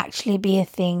that will actually be a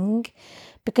thing,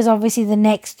 because obviously the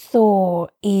next Thor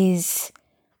is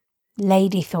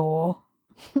Lady Thor.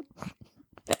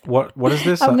 What is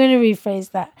this? I'm going to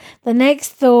rephrase that. The next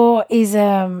Thor is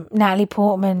Natalie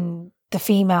Portman, the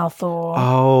female Thor.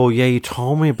 Oh, yeah, you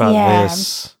told me about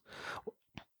this.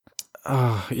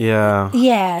 Oh, yeah.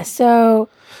 Yeah, so...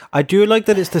 I do like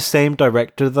that it's the same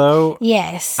director, though.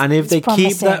 Yes. And if they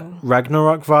keep that promising.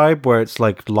 Ragnarok vibe, where it's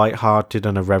like lighthearted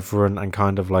and irreverent and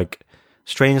kind of like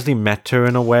strangely meta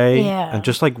in a way, and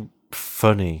just like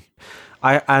funny.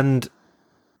 And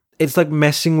it's like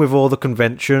messing with all the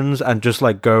conventions and just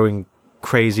like going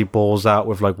crazy balls out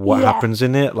with like what happens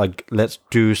in it. Like, let's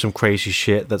do some crazy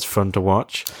shit that's fun to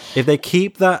watch. If they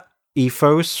keep that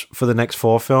ethos for the next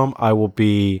Thor film, I will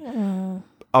be...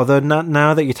 Although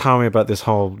now that you tell me about this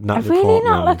whole Natalie Portman... I'm really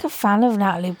not like a fan of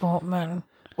Natalie Portman.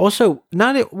 Also,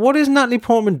 what is Natalie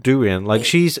Portman doing? Like,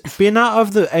 she's been out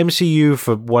of the MCU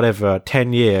for whatever,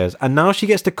 10 years, and now she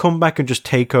gets to come back and just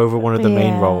take over one of the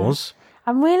main roles.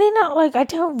 I'm really not like... I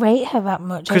don't rate her that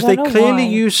much. Because they clearly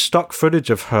use stock footage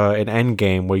of her in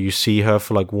Endgame where you see her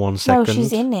for like 1 second. No,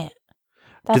 she's in it.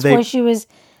 That's why she was...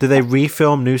 Did they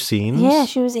refilm new scenes? Yeah,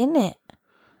 she was in it.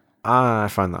 I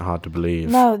find that hard to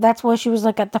believe. No, that's why she was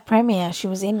like at the premiere. She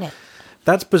was in it.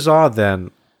 That's bizarre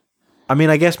then. I mean,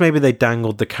 I guess maybe they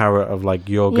dangled the carrot of like,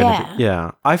 you're gonna be...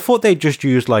 Yeah. I thought they just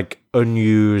used like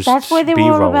unused That's why they were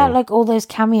B-roll. all about like all those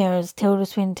cameos. Tilda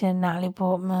Swinton, Natalie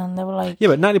Portman. They were like... Yeah,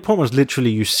 but Natalie Portman's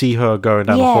literally, you see her going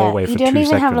down the hallway for 2 seconds. You don't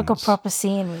even have like a proper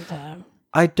scene with her.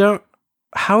 I don't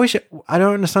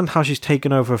understand how she's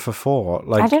taken over for Thor.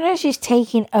 Like, I don't know if she's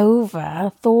taking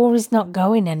over. Thor is not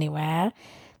going anywhere.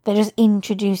 They're just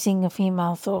introducing a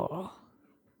female Thor.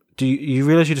 Do you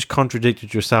realize you just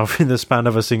contradicted yourself in the span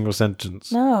of a single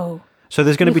sentence? No. So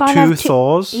there's going to be two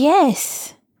Thors?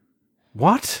 Yes.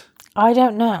 What? I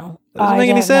don't know. That doesn't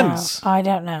make any sense. I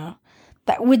don't know.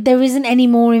 There isn't any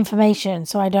more information,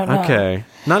 so I don't know. Okay.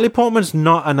 Natalie Portman's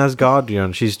not an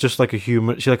Asgardian. She's just like a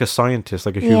human. She's like a scientist,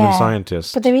 like a human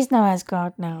scientist. But there is no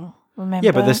Asgard now, remember?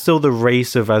 Yeah, but there's still the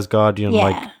race of Asgardian,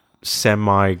 like,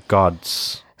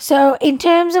 semi-gods. So, in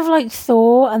terms of, like,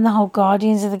 Thor and the whole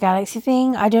Guardians of the Galaxy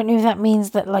thing, I don't know if that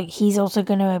means that, like, he's also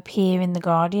going to appear in the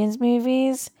Guardians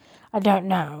movies. I don't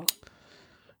know.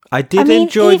 I did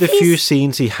enjoy the few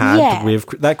scenes he had with...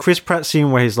 That Chris Pratt scene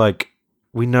where he's like,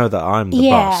 we know that I'm the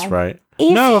boss, right?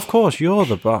 No, of course, you're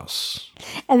the boss.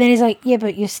 And then he's like, yeah,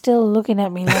 but you're still looking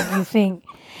at me like you think...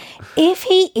 If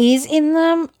he is in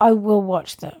them, I will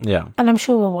watch them. Yeah. And I'm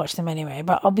sure we'll watch them anyway,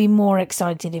 but I'll be more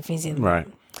excited if he's in them. Right.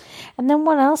 And then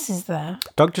what else is there?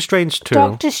 Doctor Strange 2.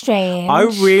 Doctor Strange. I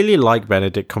really like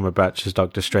Benedict Cumberbatch as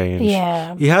Doctor Strange.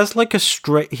 Yeah. He has like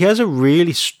he has a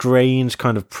really strange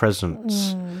kind of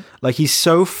presence. Like, he's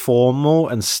so formal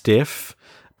and stiff,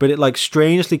 but it like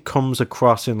strangely comes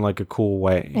across in like a cool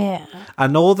way. Yeah.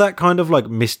 And all that kind of like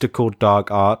mystical dark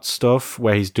art stuff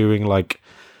where he's doing like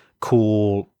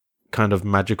cool kind of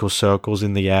magical circles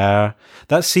in the air.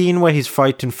 That scene where he's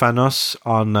fighting Thanos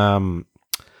on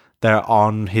they're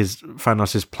on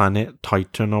Thanos' planet,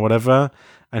 Titan or whatever,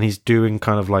 and he's doing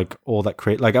kind of like all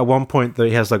that like at one point he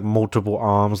has like multiple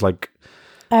arms, like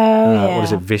what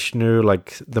is it, Vishnu,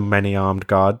 like the many-armed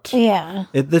god. Yeah.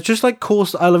 They're just like cool.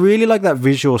 I really like that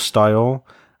visual style,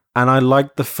 and I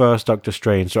like the first Doctor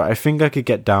Strange, so I think I could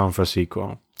get down for a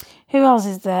sequel. Who else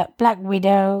is there? Black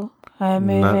Widow, her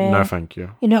movie. No, thank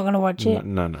you. You're not going to watch it?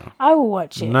 No. I will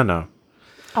watch it. No.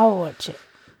 I'll watch it.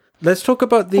 Let's talk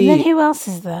about the... And then who else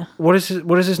is there? What is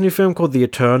this new film called? The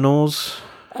Eternals?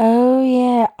 Oh,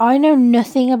 yeah. I know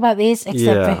nothing about this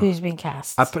except for who's been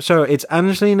cast. So it's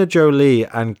Angelina Jolie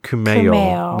and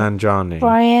Kumail Nanjiani.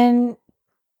 Brian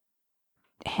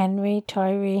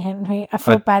Tyree Henry. I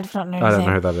feel bad for not knowing I his don't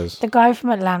know name. who that is. The guy from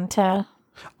Atlanta.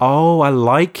 Oh, I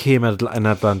like him in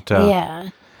Atlanta. Yeah.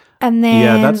 And then...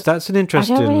 Yeah, that's an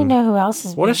interesting... I don't really know who else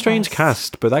is What a strange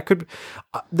cast, but that could...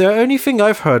 The only thing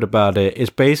I've heard about it is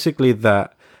basically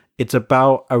that it's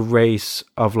about a race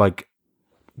of, like...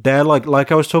 They're,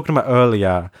 like I was talking about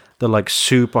earlier, the, like,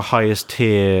 super highest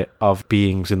tier of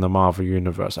beings in the Marvel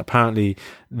Universe. Apparently,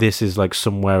 this is, like,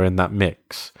 somewhere in that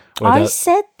mix. I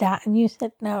said that, and you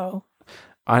said no.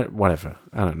 Whatever.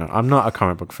 I don't know. I'm not a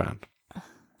comic book fan.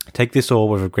 Take this all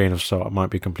with a grain of salt. I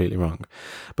might be completely wrong.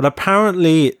 But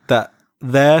apparently that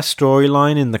their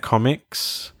storyline in the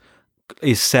comics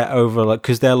is set over, like,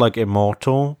 because they're, like,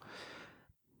 immortal,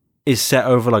 is set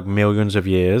over, like, millions of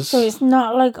years. So it's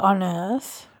not, like, on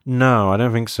Earth? No, I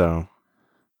don't think so.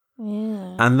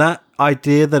 Yeah. And that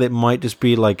idea that it might just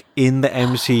be, like, in the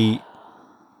MC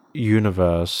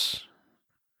universe,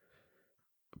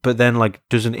 but then, like,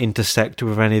 doesn't intersect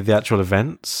with any of the actual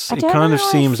events, it kind of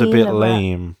seems a bit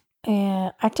lame. Yeah,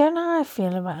 I don't know how I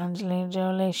feel about Angelina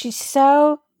Jolie. She's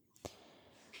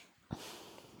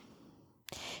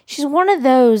one of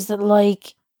those that,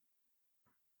 like,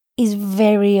 is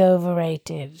very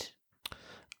overrated.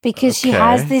 Because she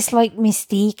has this, like,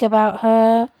 mystique about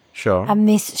her. Sure. And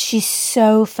she's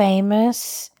so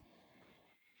famous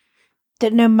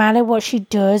that no matter what she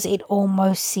does, it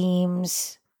almost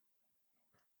seems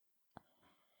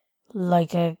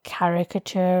like a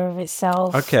caricature of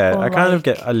itself. Okay, I kind of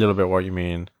get a little bit what you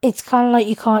mean. It's kind of like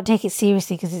you can't take it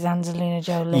seriously because it's Angelina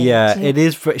Jolie. Yeah, it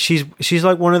is. She's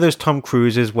like one of those Tom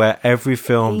Cruises where every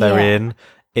film they're in,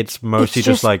 it's mostly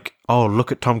just like, oh,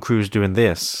 look at Tom Cruise doing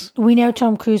this. We know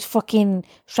Tom Cruise fucking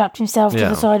strapped himself to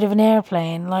the side of an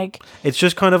airplane. Like, it's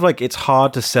just kind of like, it's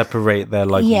hard to separate their,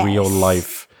 like, real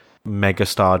life mega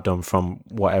stardom from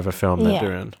whatever film they're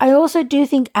doing. I also do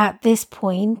think at this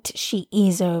point she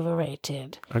is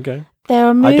overrated. Okay. There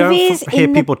are movies. I don't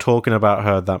hear people talking about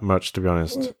her that much, to be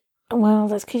honest. Well,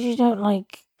 that's because you don't,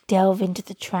 like, delve into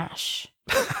the trash.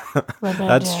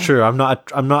 That's true. I'm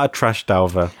not a trash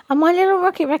delver. I'm my little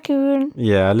rocket raccoon.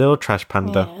 Yeah, a little trash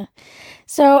panda. Yeah.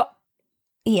 So,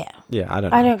 yeah. Yeah, I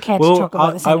don't care to talk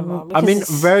about this anymore. I mean,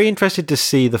 very interested to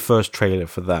see the first trailer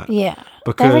for that. Yeah.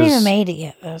 Because they haven't even made it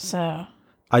yet, though, so...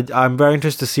 I'm very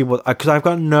interested to see what... Because I've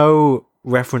got no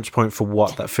reference point for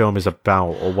what that film is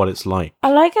about or what it's like. I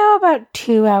like how about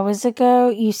 2 hours ago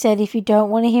you said if you don't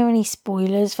want to hear any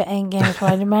spoilers for Endgame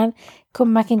Spider-Man,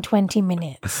 come back in 20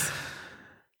 minutes.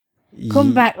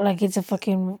 Come back like it's a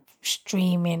fucking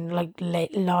streaming, like,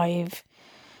 live.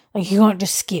 Like, you can't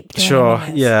just skip 20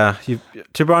 minutes. Yeah.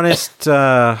 To be honest,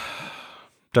 don't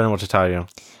know what to tell you.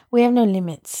 We have no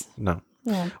limits. No.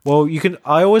 Yeah. Well,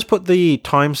 I always put the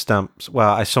timestamps.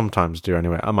 Well, I sometimes do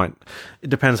anyway. It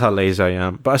depends how lazy I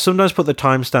am. But I sometimes put the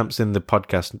timestamps in the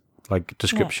podcast, like,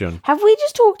 description. Yeah. Have we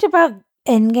just talked about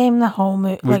Endgame the whole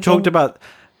movie? We've talked about...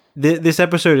 This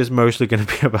episode is mostly going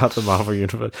to be about the Marvel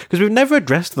Universe. Because we've never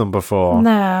addressed them before.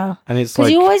 No. And it's like...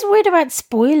 Because you're always worried about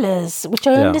spoilers, which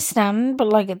I understand. But,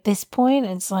 like, at this point,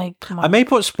 it's like... Come on. I may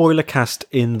put spoiler cast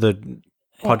in the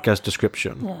podcast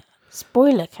description. Yeah.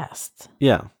 Spoiler cast?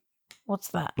 Yeah. What's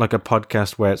that? Like a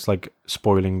podcast where it's, like,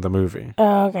 spoiling the movie.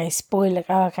 Oh, okay. Spoiler.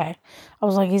 Oh, okay. I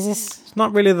was like, is this... It's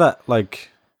not really that, like,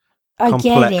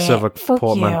 complex of a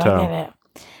portmanteau. I get it.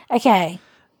 Okay.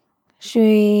 Should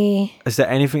we... Is there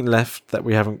anything left that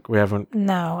we haven't...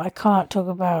 No, I can't talk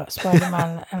about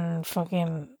Spider-Man and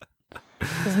fucking...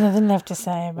 There's nothing left to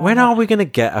say about When are we going to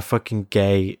get a fucking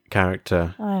gay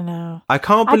character? I know. I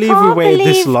can't believe we waited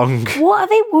this long. What are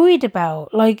they worried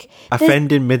about? Like...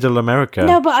 Offending middle America.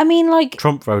 No, but I mean, like...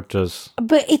 Trump voters.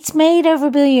 But it's made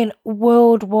over $1 billion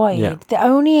worldwide. Yeah. The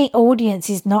only audience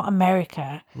is not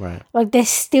America. Right. Like, they're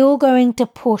still going to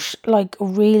push, like,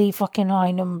 really fucking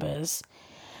high numbers.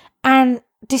 And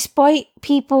despite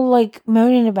people, like,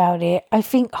 moaning about it, I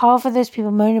think half of those people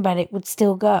moaning about it would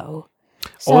still go.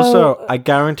 So, also, I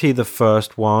guarantee the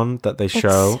first one that they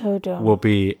show will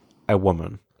be a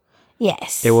woman.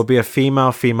 Yes. It will be a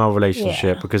female-female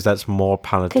relationship because that's more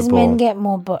palatable. Because men get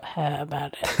more butthurt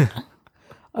about it.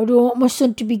 I don't want my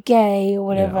son to be gay or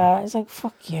whatever. Yeah. It's like,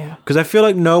 fuck you. Because I feel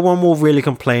like no one will really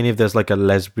complain if there's, like, a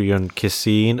lesbian kiss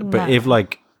scene. But if,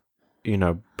 like, you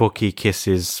know, Bucky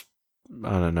kisses...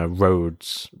 I don't know,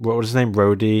 Rhodes. What was his name?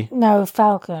 Rhodey? No,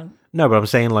 Falcon. No, but I'm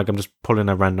saying, like, I'm just pulling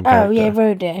a random character. Oh, yeah,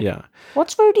 Rhodey. Yeah.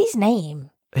 What's Rhodey's name?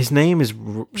 His name is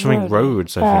something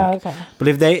Rhodes, I think. Oh, okay. But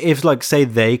if like, say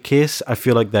they kiss, I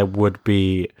feel like there would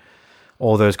be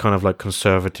all those kind of, like,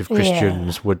 conservative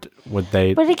Christians would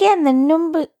they... But again, the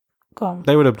number... Go on.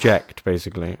 They would object,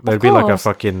 basically. They'd be like a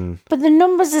fucking... But the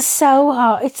numbers are so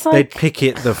hard. It's like... They'd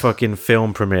picket the fucking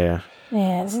film premiere.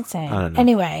 Yeah, it's insane. I don't know.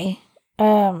 Anyway,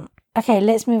 okay,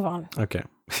 let's move on. Okay.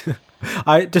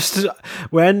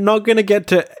 We're not going to get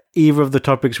to either of the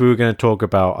topics we were going to talk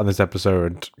about on this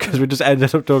episode because we just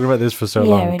ended up talking about this for so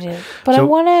long. Yeah, we did. But I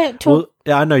want to talk.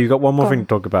 Yeah, I know you got one more thing to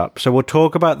talk about. So we'll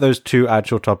talk about those two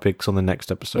actual topics on the next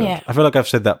episode. Yeah. I feel like I've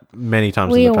said that many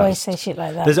times We in the always past. say shit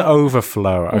like that. There's an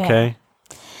overflow, okay?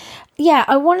 Yeah,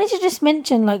 I wanted to just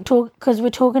mention, like, because we're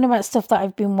talking about stuff that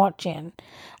I've been watching.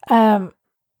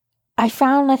 I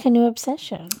found, like, a new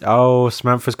obsession. Oh,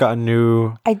 Samantha's got a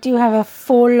new... I do have a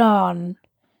full-on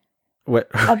What?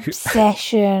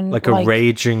 obsession. like a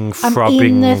raging, I'm in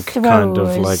throbbing the kind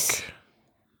of, throes like...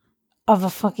 of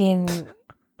a fucking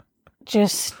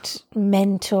just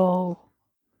mental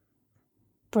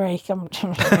break.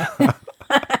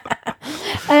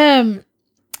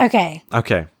 Okay.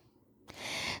 Okay.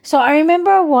 So I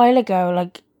remember a while ago,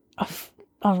 like, I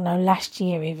don't know, last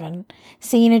year even,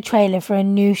 seeing a trailer for a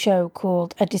new show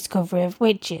called A Discovery of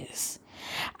Witches.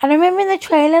 And I remember in the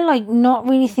trailer, like, not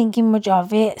really thinking much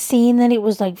of it, seeing that it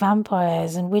was, like,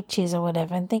 vampires and witches or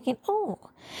whatever, and thinking, oh.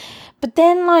 But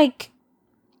then, like,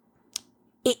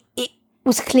 it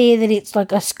was clear that it's,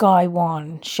 like, a Sky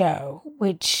One show,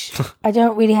 which I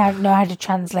don't really know how to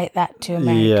translate that to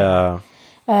America. Yeah.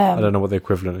 I don't know what the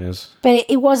equivalent is. But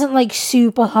it wasn't, like,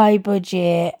 super high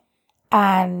budget,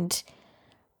 and...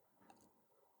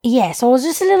 yeah, so I was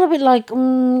just a little bit like,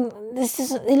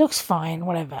 it looks fine,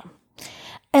 whatever.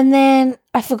 And then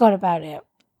I forgot about it.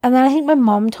 And then I think my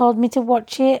mum told me to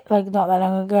watch it, like, not that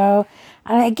long ago.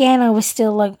 And again, I was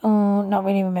still like, not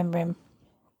really remembering.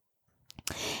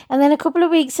 And then a couple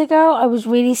of weeks ago, I was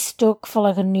really stuck for,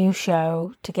 like, a new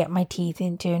show to get my teeth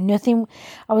into. Nothing,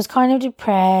 I was kind of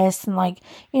depressed and, like,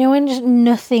 you know, when just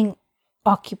nothing,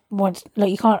 like,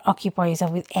 you can't occupy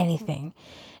yourself with anything.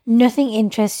 Nothing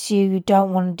interests you. You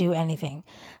don't want to do anything.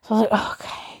 So I was like, oh,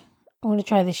 okay, I want to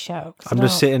try this show. I'm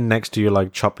just sitting next to you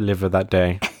like chopped liver that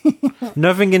day.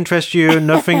 Nothing interests you.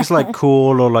 Nothing's like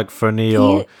cool or like funny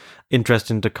or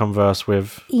interesting to converse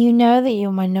with. You know that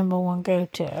you're my number one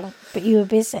go-to, but you were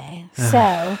busy.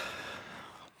 So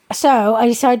I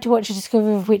decided to watch A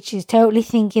Discovery of Witches, totally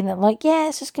thinking that, like, yeah,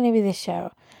 it's just going to be this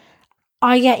show.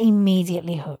 I get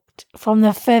immediately hooked. From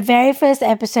the very first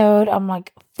episode, I'm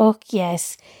like, fuck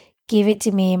yes, give it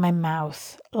to me in my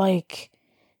mouth. Like,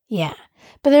 yeah.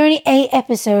 But there are only 8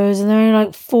 episodes and they're only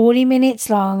like 40 minutes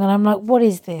long. And I'm like, what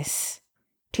is this?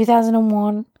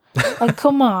 2001? Like,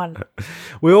 come on.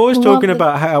 We're always talking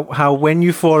about how when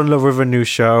you fall in love with a new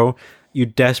show, you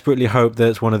desperately hope that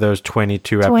it's one of those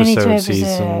 22 episode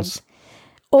seasons.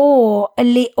 Or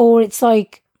it's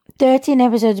like 13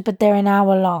 episodes, but they're an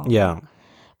hour long. Yeah.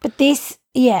 But this,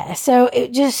 yeah. So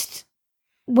it just,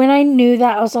 when I knew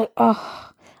that, I was like,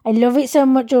 oh, I love it so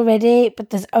much already, but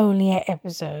there's only 8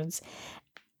 episodes.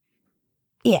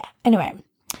 Yeah. Anyway.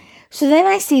 So then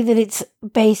I see that it's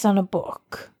based on a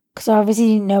book. Because I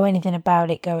obviously didn't know anything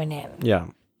about it going in. Yeah.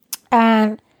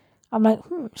 And I'm like,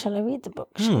 shall I read the book?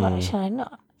 Shall I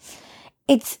not?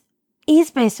 It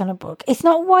is based on a book. It's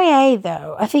not YA,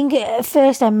 though. I think at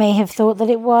first I may have thought that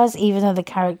it was, even though the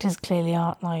characters clearly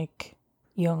aren't, like,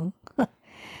 young. They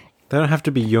don't have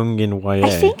to be young in YA. I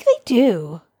think they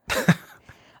do.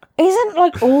 Isn't,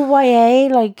 like, all YA,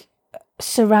 like,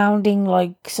 surrounding,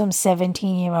 like, some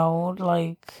 17-year-old,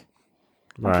 like...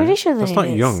 Right. I'm pretty sure that that's not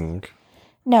young.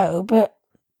 No, but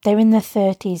they're in their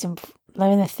 30s and they're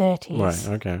in their 30s. Right,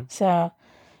 okay. So,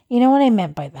 you know what I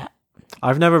meant by that.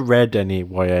 I've never read any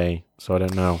YA, so I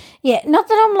don't know. Yeah, not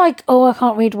that I'm like, oh, I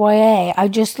can't read YA. I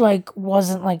just, like,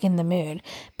 wasn't, like, in the mood.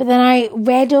 But then I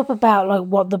read up about, like,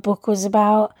 what the book was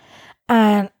about.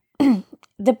 And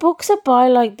the books are by,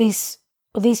 like, this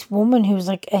woman who's,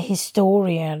 like, a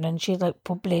historian. And she, like,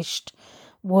 published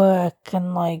work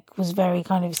and, like, was very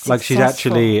kind of successful. Like, she's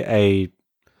actually a...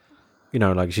 You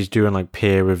know, like, she's doing, like,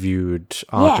 peer-reviewed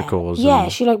articles. Yeah,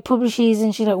 she, like, publishes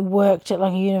and she, like, worked at,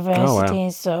 like, a university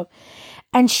and stuff.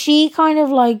 And she kind of,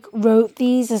 like, wrote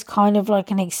these as kind of, like,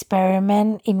 an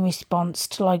experiment in response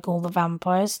to, like, all the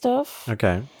vampire stuff.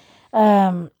 Okay.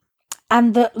 And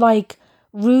that, like,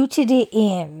 rooted it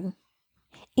in,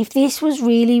 if this was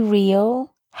really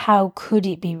real, how could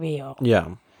it be real?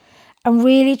 Yeah. And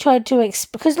really tried to...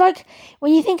 because, like,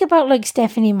 when you think about, like,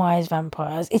 Stephenie Meyer's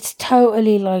vampires, it's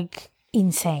totally, like...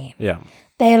 insane. Yeah.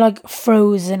 They're like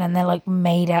frozen and they're like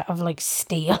made out of like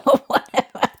steel or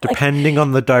whatever. Depending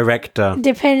on the director.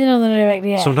 Depending on the director,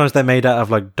 yeah. Sometimes they're made out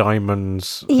of like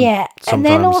diamonds. Yeah. And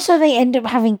then also they end up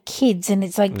having kids and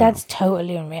it's like that's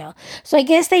totally unreal. So I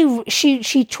guess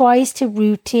she tries to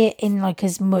root it in like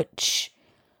as much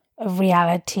of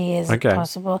reality as Okay.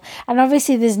 possible. And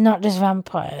obviously there's not just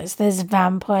vampires. There's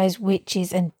vampires,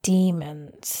 witches and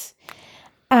demons.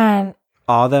 And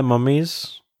Are there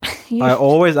mummies? you, I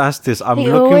always ask this. I'm He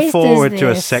looking always forward does to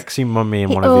a this. sexy mummy in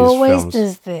he one of these always films.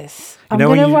 does this. I'm know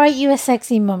when going to you- write you a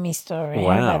sexy mummy story. How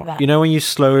about Wow. that? You know when you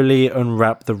slowly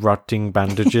unwrap the rotting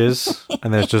bandages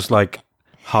and there's just like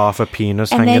half a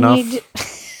penis and hanging then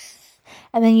off?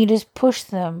 and then you just push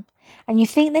them. And you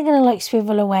think they're going to like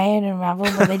swivel away and unravel,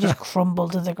 but they just crumble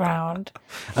to the ground.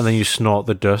 And then you snort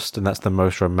the dust, and that's the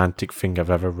most romantic thing I've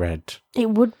ever read.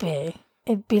 It would be.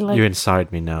 It'd be like... You're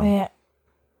inside me now. Yeah.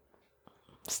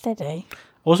 Steady.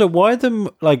 Also, why are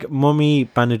the like mummy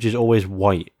bandages always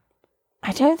white?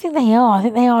 I don't think they are. I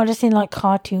think they are just in like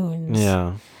cartoons.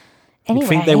 Yeah. Anyway, You'd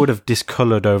think they would have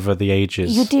discoloured over the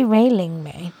ages. You're derailing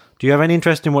me. Do you have any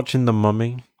interest in watching The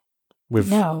Mummy? No. You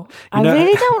know- I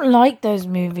really don't like those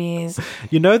movies.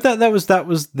 You know that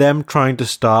was them trying to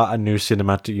start a new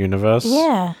cinematic universe?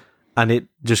 Yeah. And it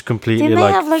just completely Didn't they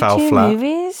like have like fell 2 flat.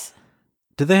 movies?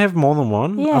 Did they have more than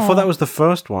one? I Yeah. thought that was the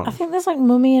first one. I think there's like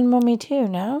Mummy and Mummy 2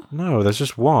 now. No, there's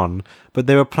just one. But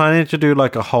they were planning to do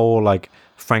like a whole like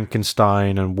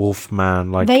Frankenstein and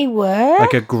Wolfman, like They were?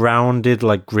 like a grounded,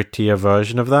 like grittier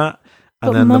version of that.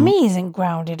 And but then Mummy isn't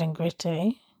grounded and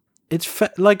gritty.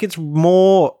 like it's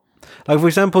more like, for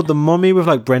example, The Mummy with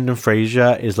like Brendan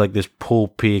Fraser is like this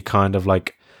pulpy kind of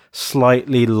like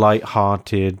slightly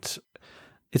light-hearted.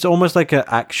 It's almost like an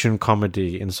action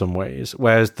comedy in some ways,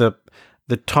 whereas the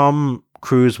Tom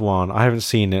Cruise one, I haven't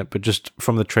seen it, but just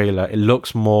from the trailer, it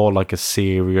looks more like a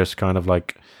serious kind of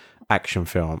like action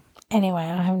film. Anyway,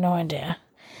 I have no idea.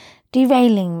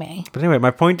 Derailing me. But anyway,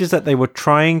 my point is that they were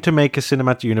trying to make a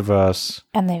cinematic universe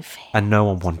And they failed. and no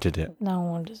one wanted it. No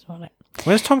one does want it.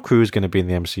 Where's Tom Cruise going to be in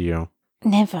the MCU?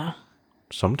 Never.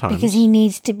 Sometimes. Because he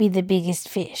needs to be the biggest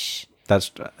fish. That's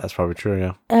probably true,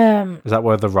 yeah. Is that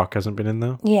where The Rock hasn't been in,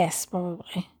 though? Yes,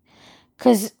 probably.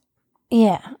 Because,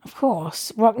 yeah, of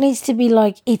course. Rock needs to be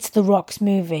like, it's The Rock's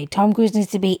movie. Tom Cruise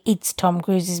needs to be, it's Tom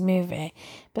Cruise's movie.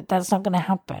 But that's not going to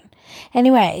happen.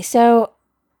 Anyway, so,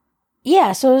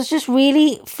 yeah, so I was just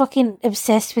really fucking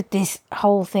obsessed with this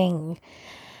whole thing.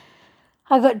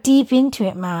 I got deep into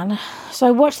it, man. So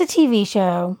I watched the TV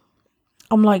show.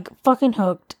 I'm like fucking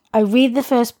hooked. I read the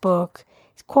first book.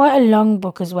 It's quite a long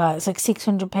book as well. It's like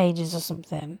 600 pages or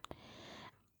something.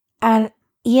 And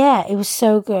yeah, it was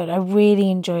so good. I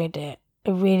really enjoyed it.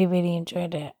 I really, really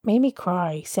enjoyed it. Made me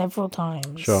cry several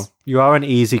times. Sure. You are an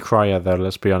easy crier, though,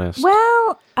 let's be honest.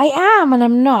 Well, I am and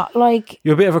I'm not. Like,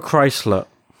 You're a bit of a cry slut,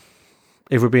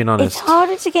 if we're being honest. it's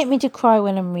harder to get me to cry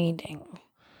when I'm reading.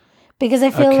 Because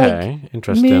I feel Okay, like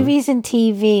interesting. movies and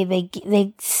TV,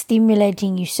 they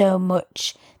stimulating you so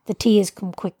much, the tears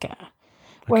come quicker.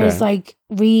 Whereas Okay. like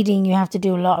reading, you have to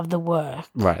do a lot of the work.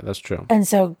 Right, that's true. And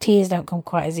so tears don't come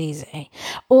quite as easy.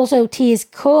 Also, tears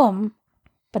come,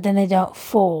 but then they don't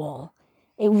fall.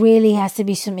 It really has to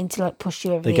be something to like push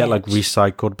you over They the get like edge.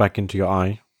 recycled back into your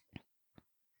eye.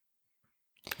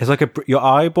 It's like your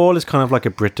eyeball is kind of like a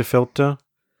Brita filter.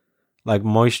 Like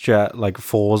moisture like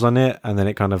falls on it and then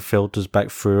it kind of filters back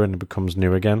through and it becomes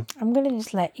new again. I'm gonna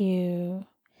just let you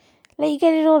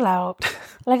get it all out.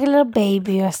 Like a little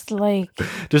baby, just like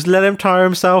Just let him tire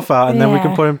himself out and then we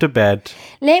can Yeah. put him to bed.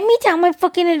 let me tell my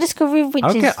fucking Discovery of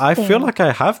Witches. Okay, I thing. feel like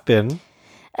I have been.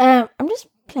 I'm just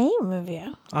playing with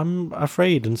you. I'm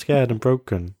afraid and scared and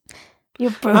broken.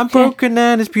 You're broken. I'm broken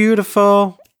and it's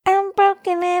beautiful. I'm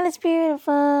broken and it's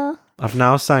beautiful. I've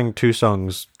now sang 2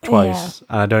 songs twice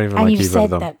and I don't even And like you've either said of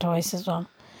them. that twice as well.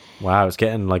 Wow, it's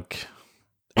getting like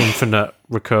infinite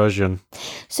recursion.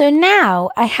 So now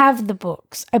I have the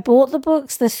books. I bought the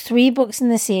books. There's 3 books in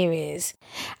the series.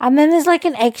 And then there's like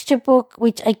an extra book,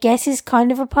 which I guess is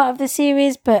kind of a part of the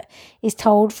series, but is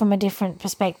told from a different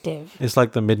perspective. It's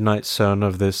like the midnight sun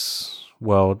of this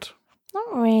world.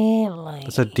 Not really.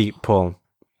 It's a deep pull.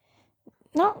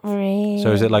 Not really.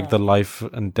 So is it like the life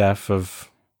and death of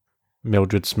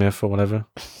Mildred Smith or whatever?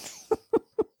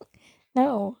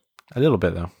 No. A little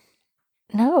bit though.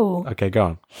 No. Okay, go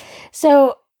on.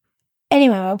 So,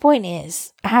 anyway, my point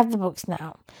is, I have the books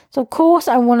now. So, of course,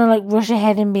 I want to like rush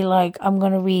ahead and be like, I'm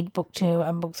going to read book 2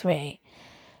 and book 3.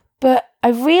 But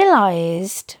I've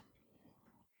realized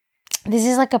this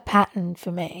is like a pattern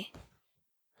for me.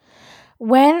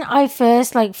 When I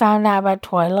first like found out about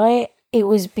Twilight, it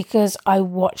was because I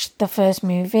watched the first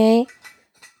movie.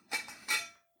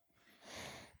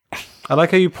 I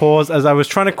like how you paused as I was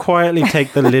trying to quietly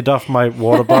take the lid off my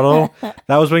water bottle.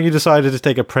 That was when you decided to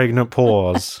take a pregnant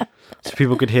pause so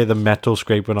people could hear the metal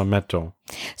scraping on metal.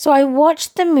 So I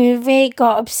watched the movie,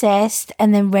 got obsessed,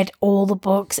 and then read all the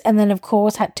books, and then of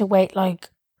course had to wait like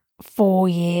 4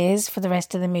 years for the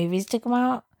rest of the movies to come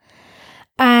out.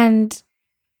 And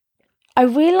I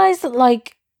realized that,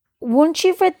 like, once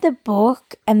you've read the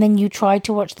book and then you try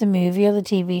to watch the movie or the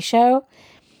TV show,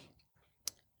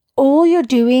 all you're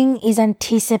doing is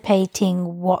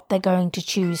anticipating what they're going to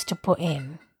choose to put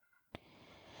in.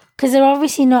 Because they're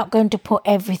obviously not going to put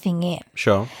everything in.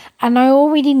 Sure. And I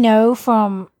already know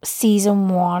from season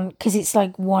 1, because it's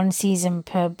like 1 season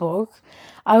per book,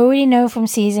 I already know from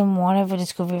season 1 of A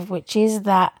Discovery of Witches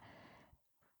that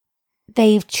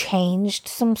they've changed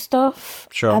some stuff.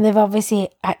 Sure. And they've obviously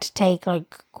had to take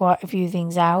like quite a few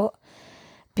things out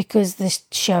because the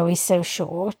show is so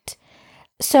short.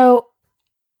 So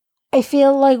I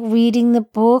feel like reading the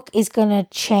book is going to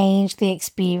change the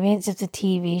experience of the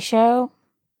TV show.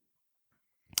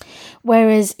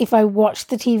 Whereas if I watch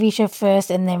the TV show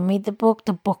first and then read the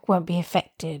book won't be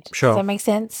affected. Sure. Does that make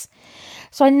sense?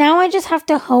 So now I just have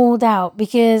to hold out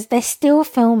because they're still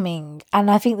filming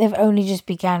and I think they've only just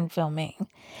began filming.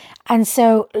 And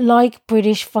so, like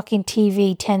British fucking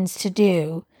TV tends to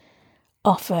do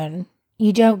often,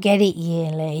 you don't get it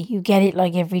yearly. You get it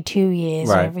like every 2 years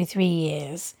or every 3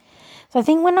 years. So I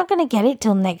think we're not going to get it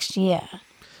till next year.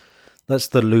 That's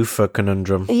the Luther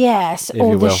conundrum. Yes,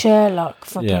 or the Sherlock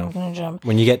fucking conundrum.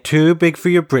 When you get too big for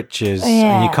your britches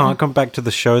and you can't come back to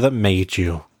the show that made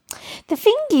you. The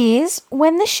thing is,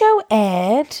 when the show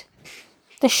aired,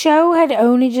 the show had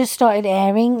only just started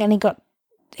airing and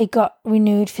it got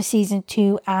renewed for season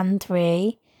 2 and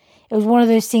 3. It was one of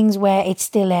those things where it's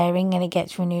still airing and it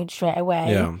gets renewed straight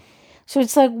away. Yeah. So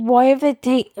it's like, why have they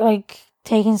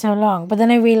taken so long? But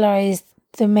then I realised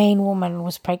the main woman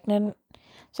was pregnant.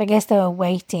 So I guess they were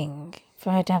waiting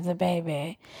for her to have the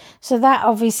baby. So that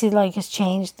obviously like has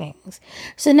changed things.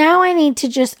 So now I need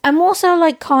to I'm also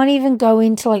like can't even go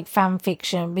into like fan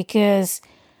fiction because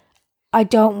I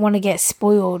don't want to get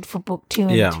spoiled for book 2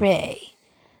 and 3.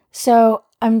 So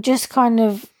I'm just kind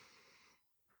of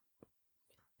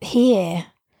here,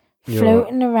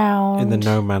 floating around. In the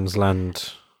no man's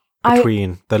land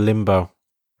between the limbo.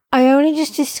 I only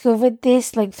just discovered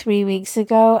this like 3 weeks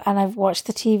ago and I've watched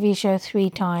the TV show 3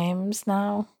 times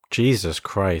now. Jesus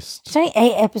Christ. It's only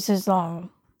 8 episodes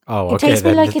long. Oh, okay. It takes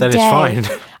me like a day. It's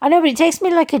fine. I know, but it takes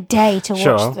me like a day to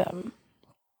watch them.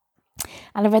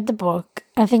 And I read the book.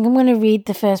 I think I'm going to read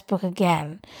the first book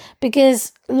again.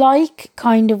 Because like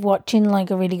kind of watching like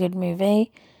a really good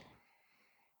movie,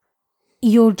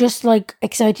 you're just like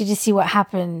excited to see what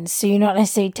happens. So you're not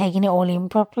necessarily taking it all in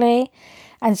properly.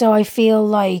 And so I feel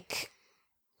like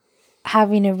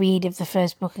having a read of the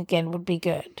first book again would be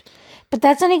good. But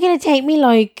that's only going to take me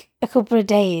like a couple of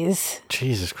days.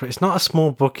 Jesus Christ. It's not a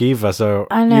small book either, so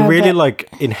I know, you really like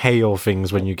inhale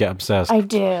things when you get obsessed. I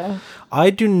do. I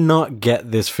do not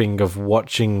get this thing of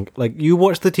watching, like you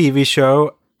watch the TV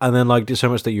show and then liked it so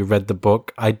much that you read the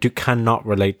book. I cannot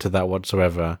relate to that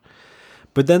whatsoever.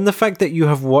 But then the fact that you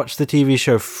have watched the TV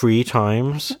show 3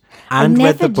 times and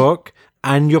read the book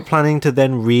and you're planning to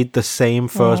then read the same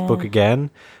first book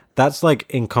again, that's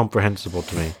like incomprehensible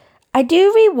to me. I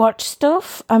do rewatch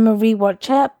stuff. I'm a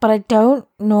rewatcher, but I don't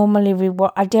normally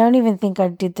rewatch. I don't even think I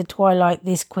did the Twilight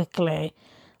this quickly.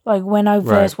 Like when I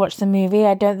first watched the movie,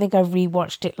 I don't think I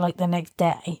rewatched it like the next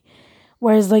day.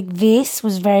 Whereas like this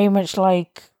was very much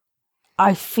like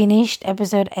I finished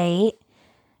episode 8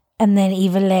 and then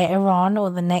either later on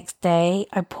or the next day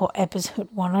I put episode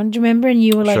 1 on. Do you remember? And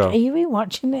you were like, are you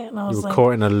rewatching it? And I was you were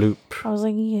caught in a loop. I was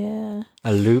like, yeah.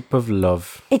 A loop of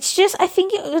love. It's just, I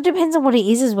think it depends on what it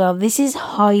is as well. This is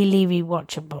highly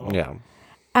rewatchable. Yeah.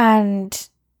 And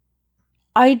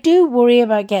I do worry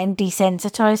about getting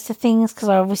desensitized to things because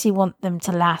I obviously want them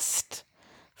to last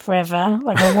forever.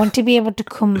 Like I want to be able to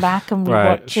come back and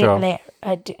rewatch it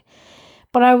later.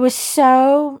 But I was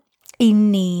so in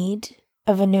need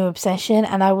of a new obsession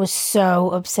and I was so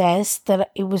obsessed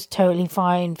that it was totally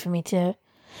fine for me to.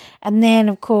 And then,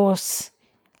 of course,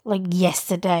 like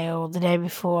yesterday or the day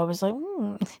before, I was like,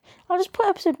 I'll just put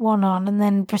episode 1 on and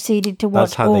then proceeded to watch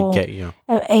That's how they get you.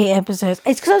 8 episodes.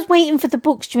 It's because I was waiting for the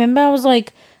books. Do you remember? I was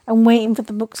like, I'm waiting for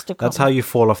the books to come. That's how you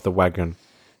fall off the wagon.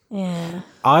 Yeah.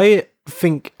 I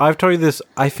think, I've told you this,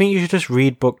 I think you should just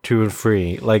read book 2 and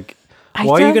 3. Like,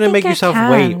 why are you going to make yourself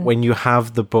wait when you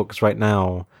have the books right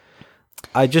now?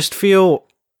 I just feel...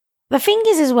 The thing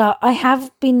is as well, I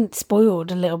have been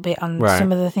spoiled a little bit on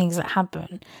some of the things that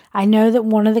happen. I know that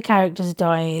one of the characters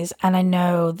dies and I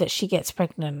know that she gets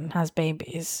pregnant and has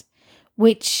babies,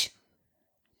 which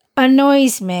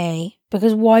annoys me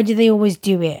because why do they always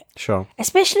do it? Sure.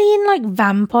 Especially in like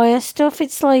vampire stuff,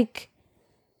 it's like,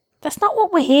 that's not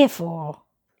what we're here for.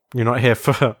 You're not here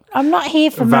for... I'm not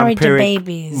here for married to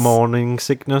babies. Morning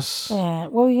sickness. Yeah,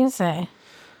 what were you going to say?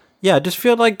 Yeah, I just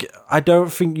feel like I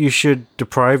don't think you should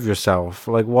deprive yourself.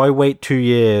 Like, why wait 2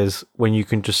 years when you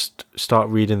can just start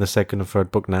reading the second and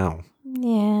third book now?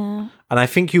 Yeah. And I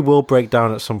think you will break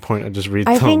down at some point and just read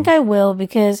them. I think I will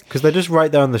because they're just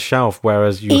right there on the shelf,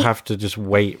 whereas you have to just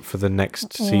wait for the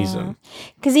next season.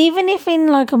 Because even if in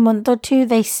like a month or two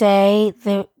they say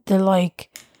the like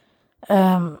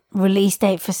release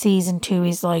date for season 2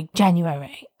 is like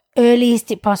January, earliest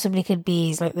it possibly could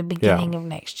be is like the beginning of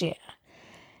next year.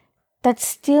 That's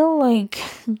still like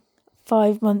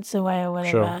 5 months away or whatever.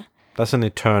 Sure. That's an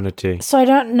eternity. So I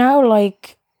don't know,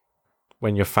 like...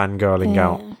 when you're fangirling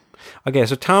out. Okay,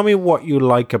 so tell me what you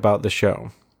like about the show.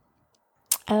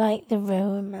 I like the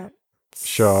romance.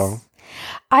 Sure.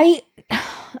 I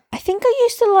think I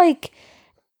used to like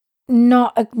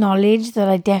not acknowledge that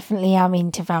I definitely am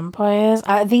into vampires.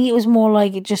 I think it was more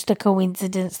like just a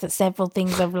coincidence that several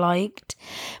things I've liked.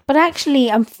 But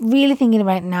actually, I'm really thinking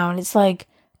about it now, and it's like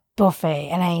Buffy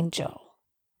and Angel.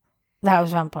 That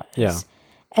was vampires. Yeah.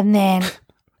 And then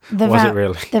Was it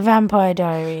really? The Vampire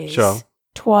Diaries. Sure.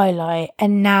 Twilight,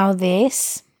 and now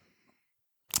this.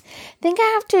 I think I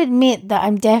have to admit that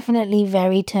I'm definitely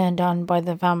very turned on by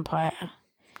the vampire.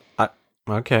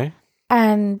 Okay.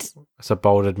 And that's a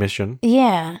bold admission.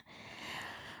 Yeah.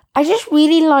 I just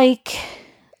really like...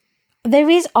 There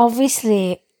is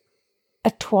obviously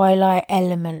a Twilight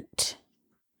element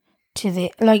to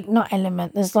the... Like, not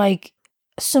element. There's like...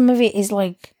 Some of it is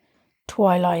like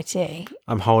Twilighty.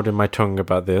 I'm holding my tongue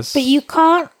about this. But you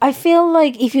can't... I feel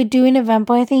like if you're doing a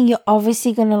vampire thing, you're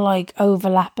obviously going to like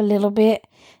overlap a little bit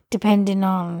depending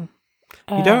on...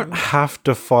 You don't have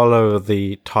to follow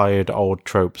the tired old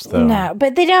tropes, though. No,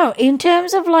 but they don't. In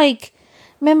terms of, like...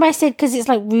 Remember I said, because it's,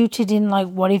 like, rooted in, like,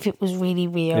 what if it was really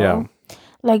real? Yeah.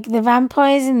 Like, the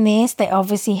vampires in this, they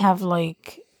obviously have,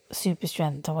 like, super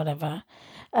strength or whatever.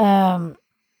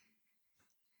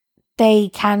 They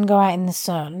can go out in the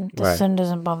sun. The sun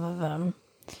doesn't bother them.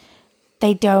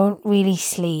 They don't really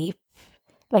sleep.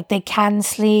 Like, they can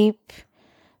sleep,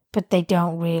 but they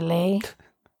don't really.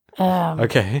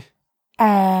 Okay.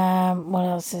 What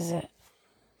else is it?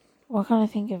 What can I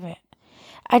think of it?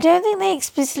 I don't think they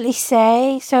explicitly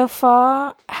say so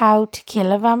far how to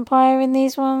kill a vampire in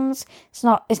these ones. It's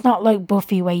not like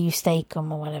Buffy where you stake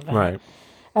them or whatever. Right.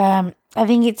 I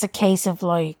think it's a case of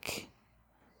like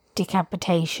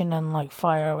decapitation and like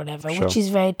fire or whatever, Sure. which is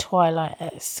very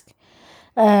Twilight-esque.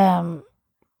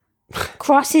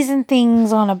 Crosses and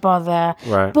things on a bother.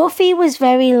 Right. Buffy was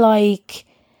very like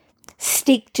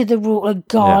stick to the rule, like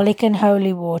garlic and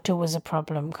holy water was a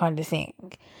problem kind of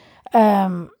thing.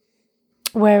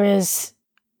 Whereas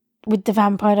with the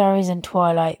Vampire Diaries and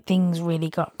Twilight, things really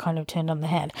got kind of turned on the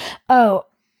head. Oh,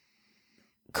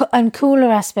 and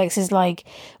cooler aspects is like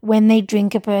when they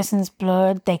drink a person's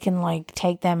blood, they can like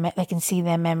take they can see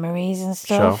their memories and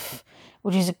stuff,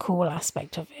 which is a cool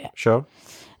aspect of it. Sure.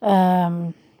 Yeah,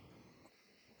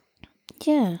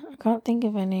 I can't think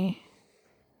of any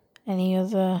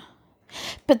other.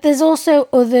 But there's also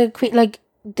other like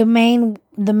the main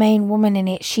woman in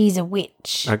it. She's a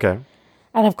witch. Okay.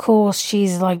 And of course,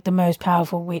 she's like the most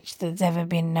powerful witch that's ever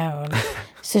been known.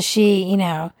 So she,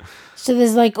 so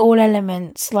there's like all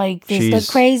elements. Like there's like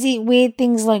crazy, weird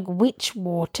things like witch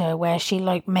water where she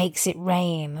like makes it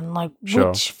rain and like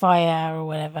witch fire or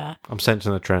whatever. I'm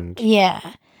sensing a trend. Yeah.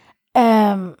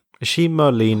 Is she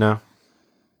Merlina,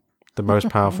 the most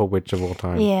powerful witch of all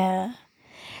time? Yeah.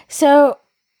 So,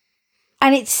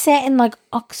 and it's set in like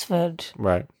Oxford.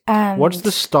 Right. And what's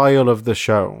the style of the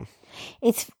show?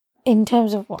 It's in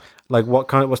terms of what? Like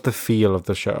what's the feel of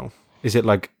the show? Is it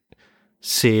like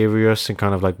serious and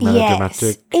kind of like melodramatic?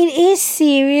 Yes, it is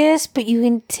serious, but you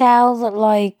can tell that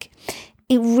like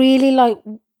it really like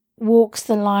walks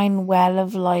the line well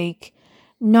of like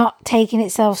not taking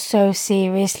itself so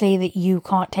seriously that you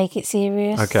can't take it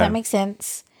serious. Okay. Does that make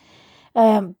sense?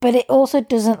 But it also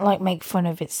doesn't like make fun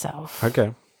of itself.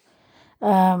 Okay.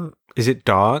 Is it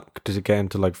dark? Does it get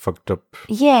into like fucked up?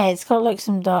 Yeah, it's got like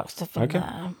some dark stuff in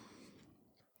there.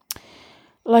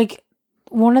 Like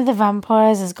one of the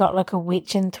vampires has got like a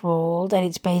witch enthralled, and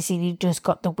it's basically just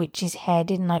got the witch's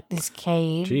head in like this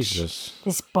cage. Jesus.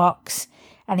 This box,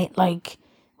 and it like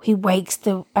he wakes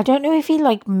I don't know if he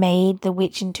like made the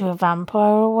witch into a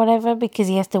vampire or whatever, because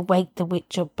he has to wake the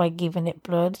witch up by giving it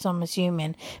blood, so I'm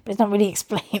assuming, but it's not really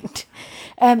explained.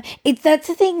 That's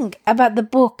the thing about the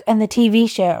book and the TV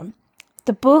show.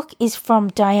 The book is from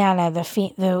Diana,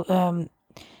 the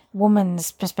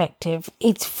woman's perspective.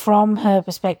 It's from her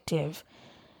perspective.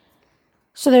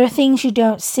 So there are things you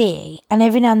don't see, and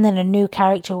every now and then a new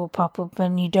character will pop up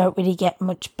and you don't really get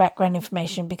much background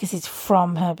information because it's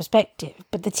from her perspective.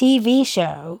 But the TV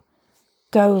show,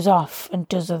 goes off and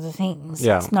does other things.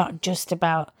 Yeah. It's not just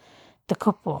about the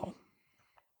couple.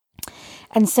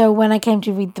 And so when I came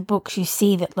to read the books, you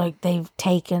see that like they've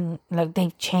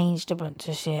changed a bunch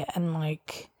of shit and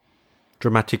like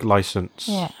Dramatic license.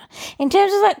 yeah. In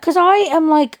terms of that, because I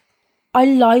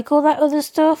like all that other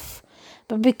stuff,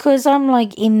 but because I'm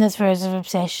like in the throes of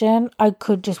obsession, I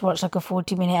could just watch like a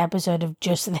 40-minute episode of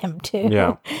just them two.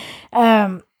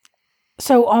 Yeah.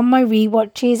 So on my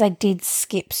rewatches, I did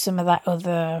skip some of that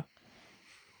other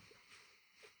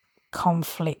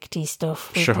conflicty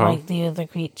stuff with Sure. like the other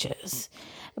creatures.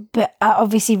 But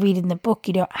obviously reading the book,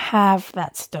 you don't have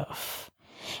that stuff.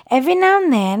 Every now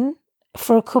and then,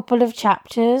 for a couple of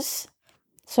chapters,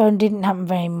 so it didn't happen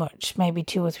very much, maybe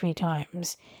 2 or 3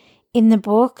 times, in the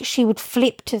book, she would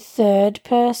flip to third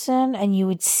person and you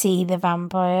would see the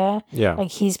vampire, Yeah.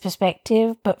 like his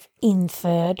perspective, but in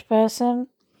third person.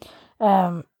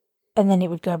 And then it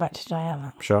would go back to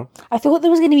Diana. Sure. I thought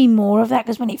there was going to be more of that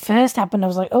because when it first happened, I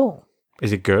was like, oh,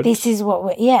 Is it good? this is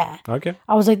what yeah. Okay.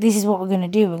 I was like, this is what we're going to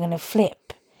do. We're going to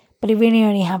flip. But it really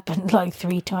only happened like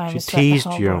 3 times. She throughout the teased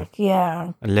whole you. book.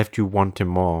 Yeah, And left you wanting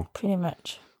more. pretty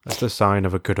much. That's the sign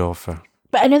of a good author.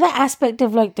 But another aspect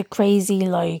of like the crazy,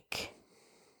 like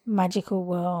magical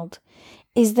world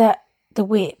is that the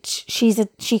witch, she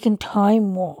can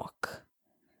time walk.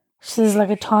 So there's like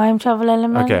a time travel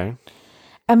element. Okay.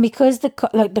 And because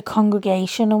the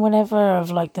congregation or whatever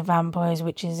of like the vampires,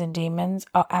 witches, and demons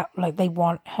are out, like they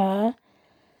want her.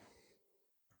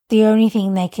 The only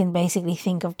thing they can basically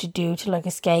think of to do to like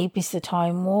escape is the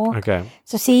time walk. Okay.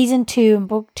 So season 2 and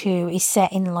book 2 is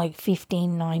set in like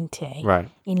 1590 Right.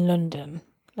 in London,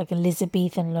 like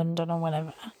Elizabethan London or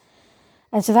whatever.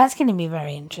 And so that's going to be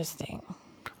very interesting.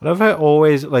 I love how it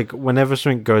always, like, whenever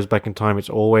something goes back in time, it's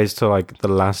always to, like, the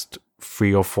last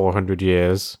 300 or 400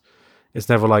 years. It's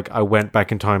never like, I went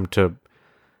back in time to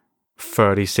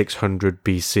 3600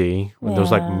 BC, when there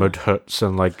was, like, Yeah. mud huts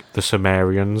and, like, the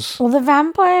Sumerians. Well, the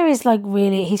vampire is like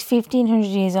really, he's 1500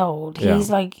 years old. Yeah. He's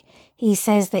like, he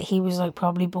says that he was like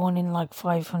probably born in like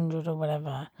 500 or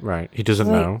whatever. Right. He doesn't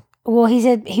Like, know. Well, he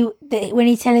said when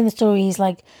he's telling the story, he's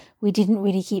like, we didn't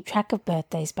really keep track of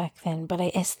birthdays back then, but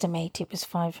I estimate it was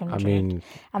 500. I mean,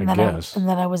 and I that guess. and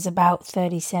that I was about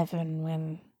 37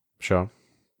 when. Sure.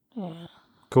 Yeah,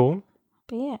 Cool.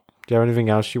 but yeah, Do you have anything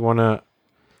else you want to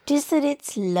just that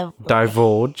it's lovely.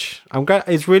 divulge? I'm glad.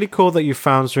 It's really cool that you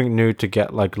found something new to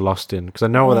get, like, lost in, because I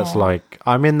know what that's Yeah. like.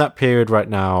 I'm in that period right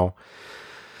now.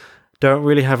 Don't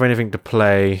really have anything to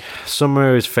play.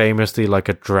 Summer is famously like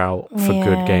a drought for Yeah.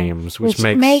 good games, which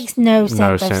makes no sense.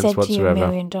 no I've sense said to you a whatsoever.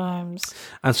 million times.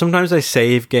 And sometimes I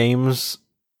save games,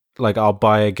 like I'll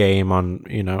buy a game on,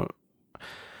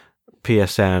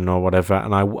 PSN or whatever,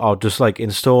 and I'll just like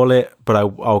install it, but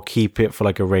I'll keep it for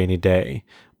like a rainy day.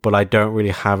 But I don't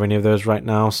really have any of those right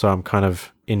now, so I'm kind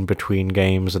of in between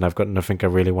games, and I've got nothing I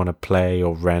really want to play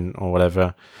or rent or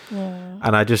whatever. Yeah.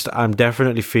 And I'm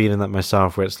definitely feeling that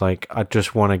myself, where it's like I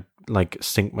just want to like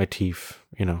sink my teeth,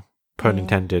 pun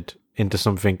intended, into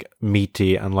something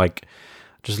meaty and like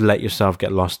just let yourself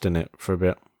get lost in it for a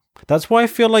bit. That's why I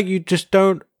feel like you just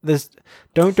don't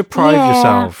deprive Yeah,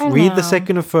 yourself. I Read the know.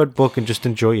 second and third book and just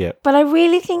enjoy it. But I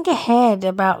really think ahead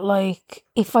about like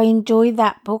if I enjoy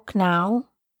that book now,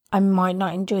 I might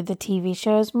not enjoy the TV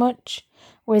show as much.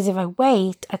 Whereas if I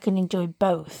wait, I can enjoy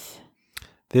both.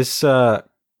 This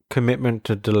commitment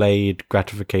to delayed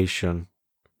gratification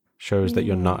shows that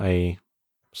you're not a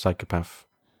psychopath.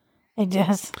 It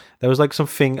does. There was like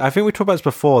something, I think we talked about this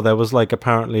before. There was like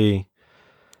apparently,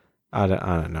 I don't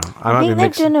know. I might think be they've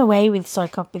mixing. done away with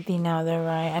psychopathy now, though,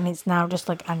 right? And it's now just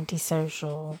like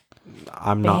antisocial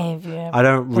I'm not. behavior. I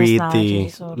don't read personality the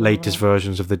disorder, latest whatever.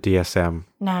 versions of the DSM,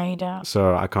 No, you don't.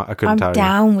 so I couldn't I'm tell you.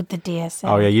 down with the DSM.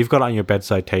 Oh yeah, you've got it on your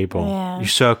bedside table. Yeah. You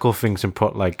circle things and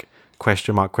put like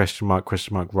question mark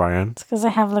Ryan. It's because I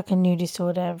have like a new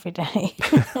disorder every day.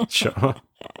 Sure.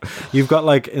 You've got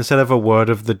like, instead of a word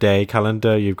of the day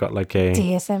calendar, you've got like a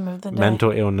DSM of the day.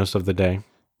 mental illness of the day.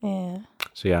 Yeah.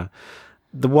 So yeah.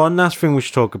 The one last thing we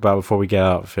should talk about before we get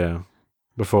out of here,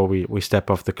 before we step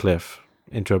off the cliff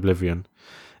into oblivion,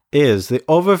 is the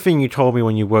other thing you told me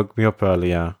when you woke me up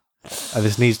earlier, and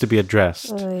this needs to be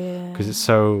addressed Oh, yeah. because it's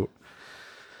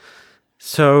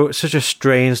such a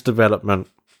strange development.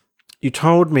 You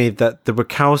told me that the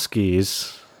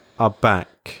Wachowskis are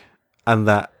back, and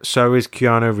that so is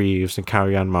Keanu Reeves and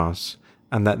Carrie-Anne Moss,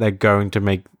 and that they're going to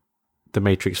make The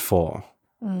Matrix 4.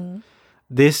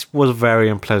 This was very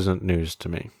unpleasant news to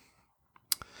me.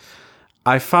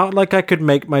 I felt like I could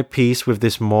make my peace with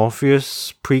this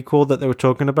Morpheus prequel that they were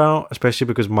talking about, especially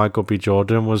because Michael B.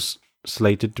 Jordan was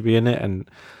slated to be in it, and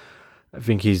I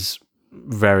think he's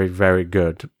very, very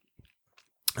good.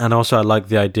 And also I like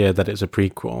the idea that it's a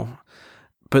prequel.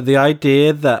 But the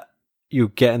idea that you're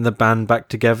getting the band back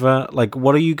together, like,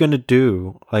 what are you going to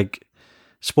do? Like,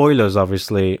 spoilers,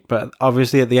 obviously, but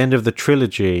obviously at the end of the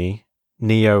trilogy,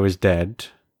 Neo is dead.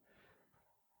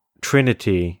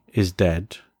 Trinity is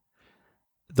dead.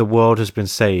 The world has been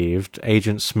saved.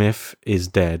 Agent Smith is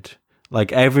dead.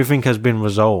 Like, everything has been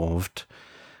resolved.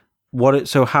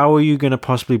 So how are you going to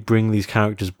possibly bring these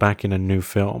characters back in a new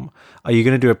film? Are you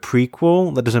going to do a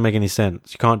prequel? That doesn't make any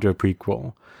sense. You can't do a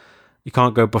prequel. You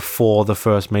can't go before the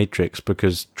first Matrix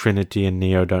because Trinity and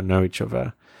Neo don't know each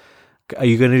other. Are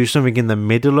you going to do something in the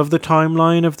middle of the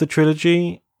timeline of the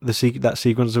trilogy? That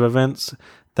sequence of events?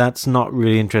 That's not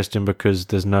really interesting because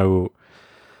there's no,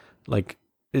 like,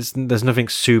 there's nothing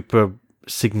super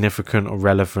significant or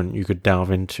relevant you could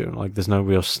delve into. Like, there's no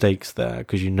real stakes there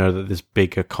because you know that this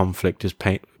bigger conflict is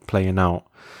playing out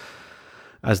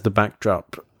as the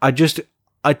backdrop.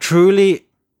 I truly,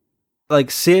 like,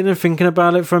 sitting and thinking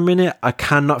about it for a minute, I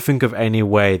cannot think of any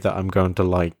way that I'm going to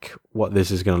like what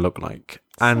this is going to look like.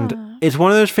 And it's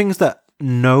one of those things that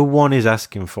no one is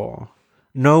asking for.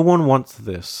 No one wants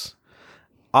this.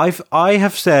 I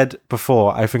have said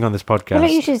before, I think on this podcast. I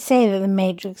think you should say that The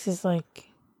Matrix is like.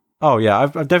 Oh yeah,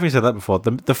 I've definitely said that before.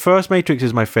 The first Matrix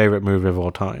is my favorite movie of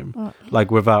all time, like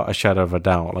without a shadow of a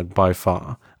doubt, like by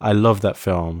far. I love that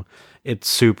film. It's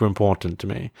super important to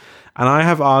me, and I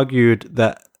have argued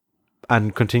that,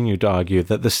 and continue to argue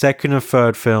that the second and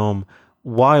third film,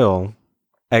 while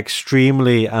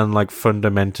extremely and like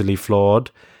fundamentally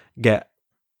flawed, get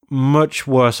much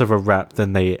worse of a rap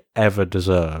than they ever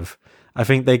deserve. I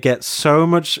think they get so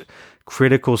much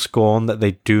critical scorn that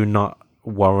they do not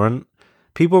warrant.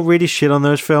 People really shit on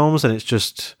those films, and it's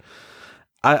just...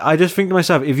 I just think to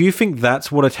myself, if you think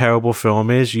that's what a terrible film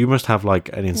is, you must have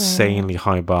like an insanely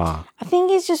high bar. I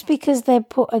think it's just because they're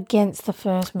put against the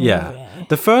first movie. Yeah.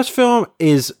 The first film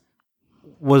it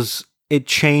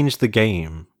changed the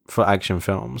game for action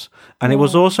films. And it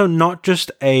was also not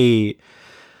just an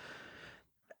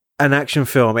action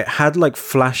film. It had like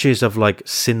flashes of like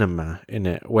cinema in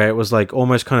it, where it was like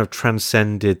almost kind of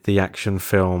transcended the action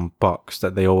film box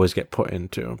that they always get put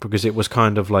into, because it was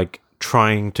kind of like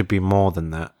trying to be more than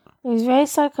that. It was very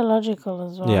psychological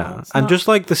as well. Yeah. And just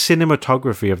like the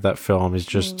cinematography of that film is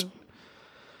just...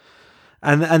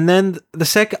 And then the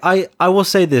second... I will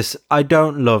say this. I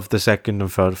don't love the second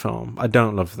and third film. I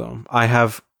don't love them.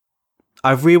 I've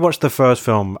rewatched the first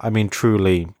film, I mean,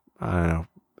 truly, I don't know,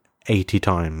 80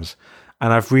 times.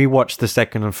 And I've rewatched the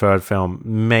second and third film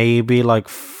maybe like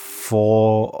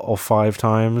 4 or 5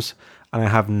 times. And I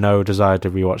have no desire to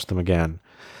rewatch them again.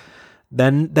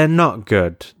 Then they're not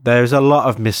good. There's a lot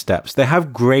of missteps. They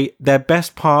have their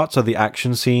best parts are the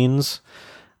action scenes.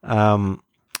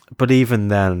 But even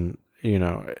then, you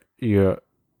know,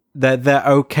 they're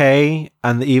okay,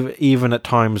 and even at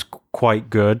times quite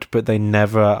good, but they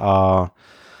never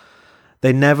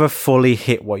fully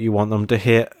hit what you want them to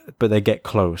hit, but they get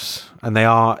close, and they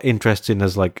are interesting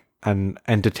as like and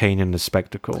entertaining as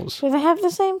spectacles. Do they have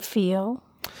the same feel?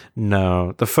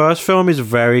 No, the first film is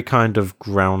very kind of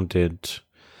grounded.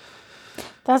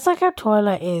 That's like how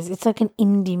Twilight is. It's like an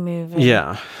indie movie.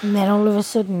 Yeah. And then all of a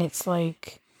sudden it's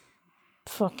like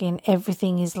fucking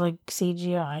everything is like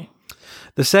CGI.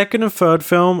 The second and third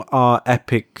film are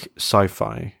epic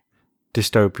sci-fi,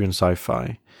 dystopian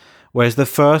sci-fi. Whereas the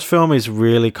first film is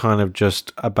really kind of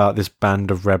just about this band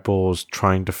of rebels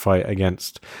trying to fight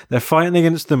against... They're fighting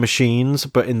against the machines,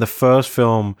 but in the first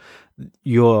film,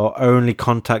 your only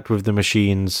contact with the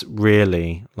machines,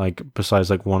 really, like besides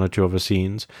like 1 or 2 other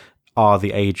scenes, are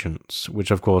the agents,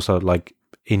 which of course are like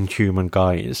inhuman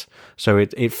guys. So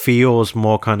it feels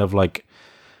more kind of like...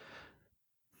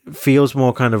 feels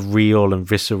more kind of real and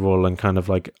visceral and kind of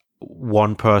like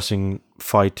one person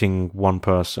fighting one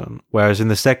person, whereas in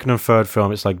the second and third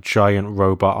film it's like giant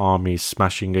robot armies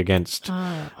smashing against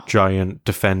giant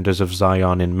defenders of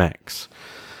Zion in mechs.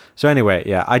 So anyway,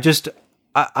 yeah,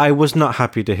 I was not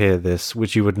happy to hear this,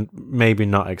 which you would maybe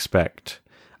not expect.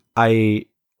 I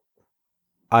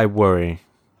worry.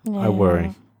 Yeah. I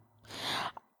worry.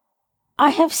 I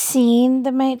have seen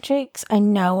The Matrix. I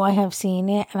know I have seen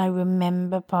it, and I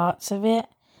remember parts of it,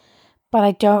 but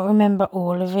I don't remember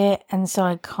all of it, and so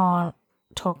I can't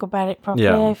talk about it properly,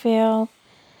 I feel.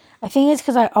 I think it's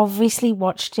because I obviously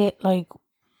watched it, like,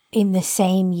 in the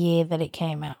same year that it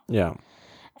came out. Yeah.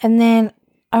 And then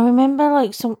I remember,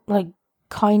 like,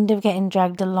 kind of getting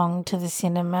dragged along to the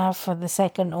cinema for the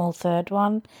second or third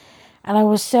one, and I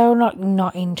was so,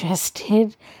 not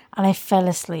interested, and I fell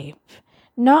asleep.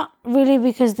 Not really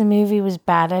because the movie was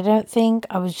bad, I don't think.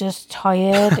 I was just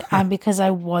tired, and because I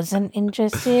wasn't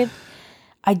interested,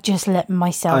 I just let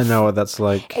myself. I know what that's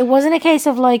like. It wasn't a case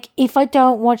of like, if I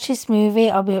don't watch this movie,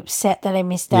 I'll be upset that I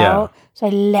missed out. So I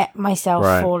let myself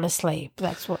fall asleep.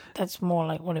 That's more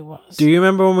like what it was. Do you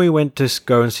remember when we went to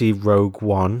go and see Rogue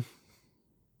One?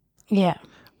 Yeah.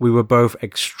 We were both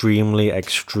extremely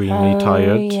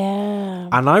tired. Yeah.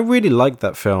 And I really liked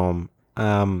that film.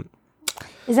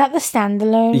 Is that the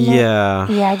standalone? Yeah.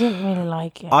 Yeah, I didn't really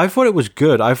like it. I thought it was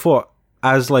good. I thought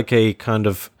as like a kind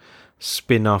of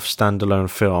spin-off standalone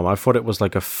film, I thought it was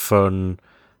like a fun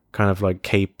kind of like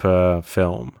caper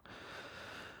film.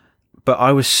 But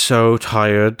I was so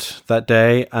tired that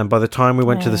day, and by the time we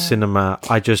went to the cinema,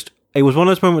 it was one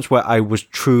of those moments where I was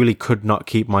truly could not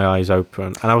keep my eyes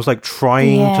open, and I was like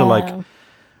trying to like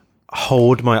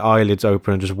hold my eyelids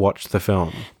open and just watch the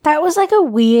film. That was like a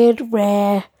weird,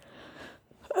 rare,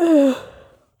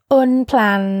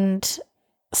 unplanned,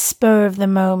 spur of the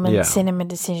moment cinema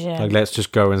decision. Like, let's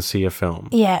just go and see a film.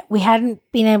 Yeah, we hadn't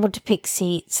been able to pick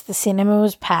seats. The cinema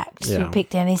was packed. So we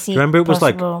picked any seat. Remember, it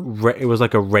possible. was it was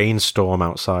like a rainstorm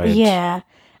outside. Yeah,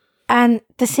 and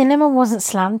the cinema wasn't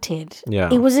slanted. Yeah,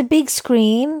 it was a big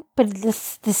screen, but the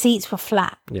seats were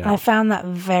flat. Yeah, I found that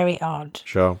very odd.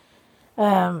 Sure.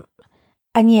 And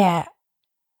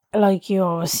like you,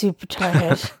 I was super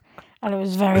tired, and it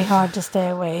was very hard to stay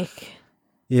awake.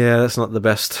 Yeah, that's not the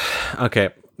best.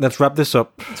 Okay, let's wrap this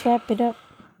up. Let's wrap it up.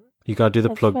 You gotta do the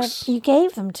plugs. You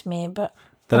gave them to me, but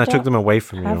then I took them away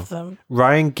from have you. Them.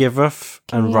 Ryan giveth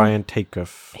and Ryan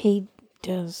taketh. He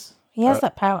does. He has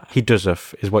that power. He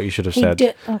doeseth is what you should have said.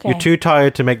 Okay. You're too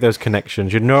tired to make those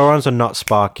connections. Your neurons are not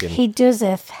sparking. He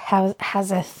doeseth,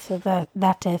 haseth,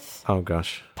 thateth. Oh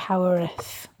gosh.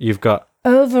 Powereth. You've got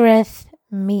overeth,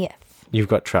 meeth. You've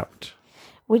got trapped.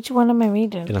 Which one am I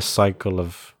reading? In a cycle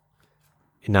of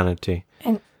inanity.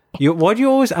 And why do you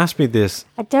always ask me this?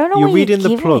 I don't know. You're reading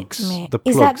the plugs. The plugs.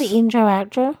 Is that the intro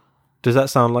outro? Does that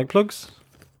sound like plugs?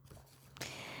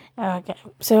 Oh, okay.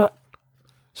 So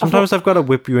sometimes I've got to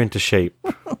whip you into shape.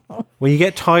 When you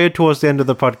get tired towards the end of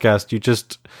the podcast,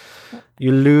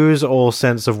 you lose all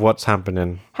sense of what's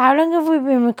happening. How long have we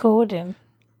been recording?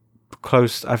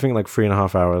 Close, I think like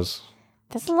 3.5 hours.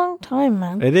 That's a long time,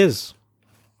 man. It is.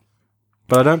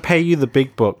 But I don't pay you the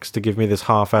big bucks to give me this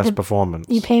half-assed performance.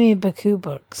 You pay me Baku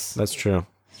bucks. That's true.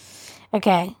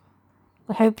 Okay.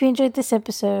 We hope you enjoyed this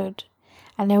episode.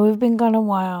 I know we've been gone a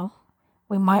while.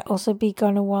 We might also be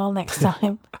gone a while next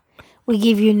time. We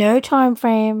give you no time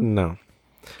frame. No.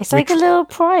 It's like a little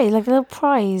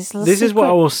prize. This is what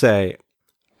I will say.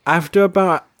 After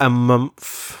about a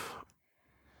month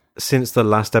since the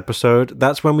last episode,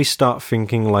 that's when we start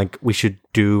thinking like we should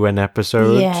do an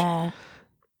episode. Yeah.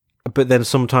 But then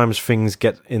sometimes things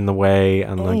get in the way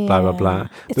and like blah, blah, blah.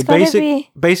 It's But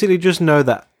basically just know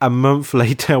that a month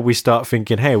later we start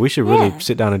thinking, hey, we should really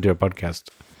sit down and do a podcast.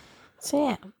 So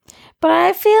yeah. But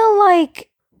I feel like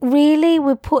really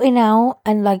we're putting out,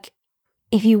 and like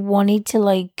if you wanted to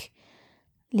like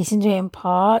listen to it in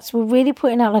parts, we're really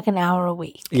putting out like an hour a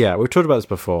week. Yeah, we've talked about this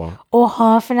before. Or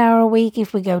half an hour a week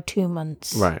if we go 2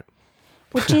 months. Right.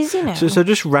 Which is, you know. so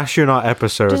just ration our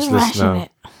episodes, listener.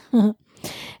 It.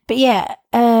 But yeah,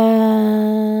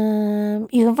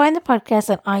 you can find the podcast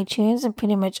on iTunes and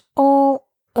pretty much all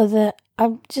other.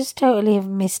 I just totally have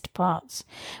missed parts.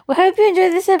 We hope you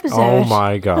enjoyed this episode. Oh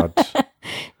my god!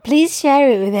 Please share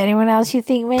it with anyone else you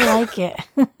think may like it.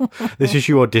 This is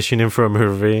you auditioning for a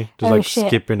movie, just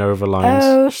skipping over lines.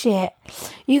 Oh shit!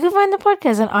 You can find the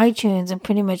podcast on iTunes and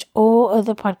pretty much all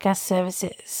other podcast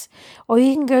services, or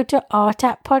you can go to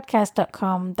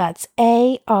artatpodcast.com. That's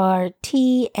ARTAT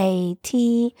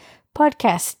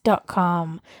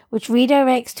podcast.com, which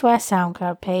redirects to our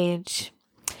SoundCloud page.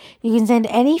 You can send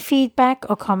any feedback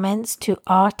or comments to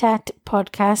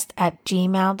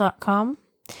artatpodcast@gmail.com.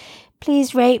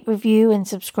 Please rate, review, and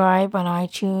subscribe on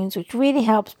iTunes, which really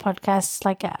helps podcasts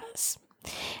like ours.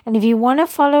 And if you want to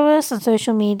follow us on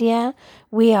social media,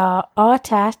 we are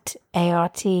Artat,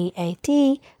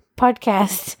 ARTAT,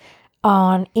 podcast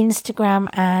on Instagram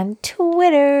and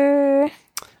Twitter.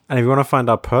 And if you want to find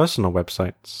our personal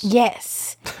websites.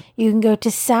 Yes. You can go to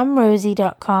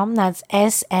samrosey.com. That's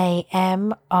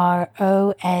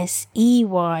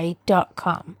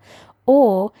SAMROSEY.com.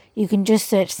 Or you can just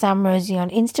search Sam Rosey on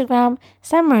Instagram,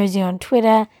 Sam Rosey on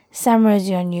Twitter, Sam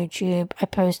Rosey on YouTube. I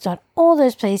post on all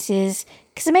those places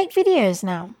because I make videos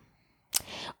now.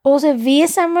 Also, via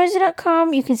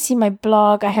samrosey.com, you can see my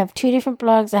blog. I have 2 different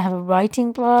blogs. I have a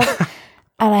writing blog.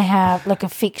 And I have like a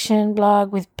fiction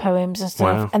blog with poems and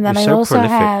stuff. Wow, and then I also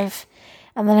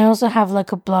have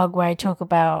like a blog where I talk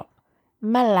about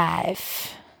my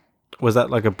life. Was that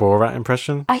like a Borat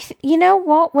impression? You know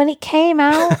what? When it came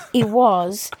out, it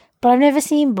was, but I've never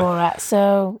seen Borat,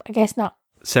 so I guess not.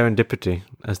 Serendipity,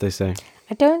 as they say.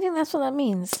 I don't think that's what that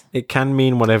means. It can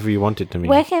mean whatever you want it to mean.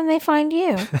 Where can they find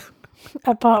you?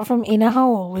 Apart from in a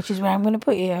hole, which is where I'm going to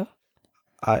put you.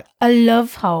 A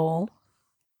love hole.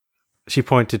 She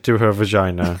pointed to her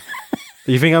vagina.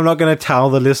 You think I'm not going to tell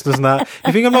the listeners that?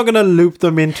 You think I'm not going to loop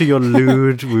them into your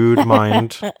lewd, rude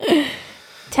mind?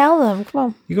 Tell them, come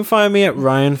on. You can find me at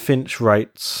Ryan Finch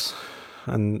Writes,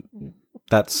 and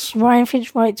that's Ryan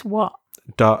Finch Writes what?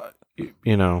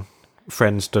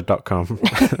 Friendster.com.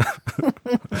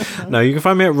 No, you can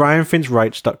find me at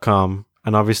ryanfinchwrites.com,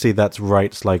 and obviously that's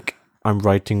writes like I'm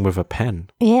writing with a pen.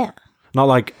 Yeah. Not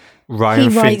like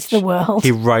Ryan Finch. He writes the world.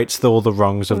 He writes all the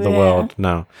wrongs of the world.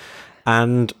 No.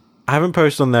 And I haven't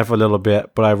posted on there for a little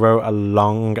bit, but I wrote a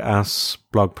long ass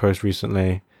blog post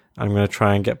recently. I'm going to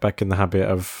try and get back in the habit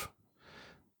of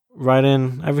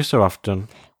writing every so often.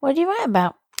 What do you write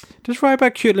about? Just write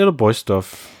about cute little boy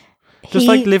stuff. Just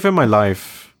like living my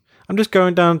life. I'm just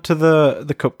going down to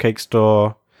the cupcake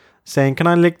store saying, can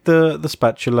I lick the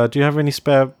spatula? Do you have any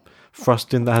spare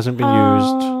frosting that hasn't been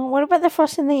used? What about the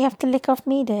frosting that you have to lick off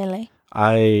me daily?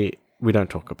 We don't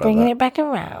talk about Bringing that. it back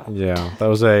around. Yeah, that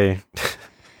was a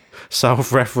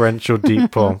self-referential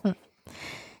deep pull.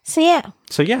 So yeah.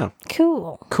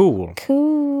 Cool.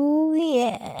 Cool,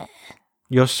 yeah.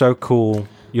 You're so cool.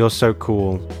 You're so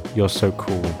cool. You're so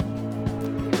cool.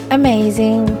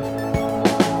 Amazing.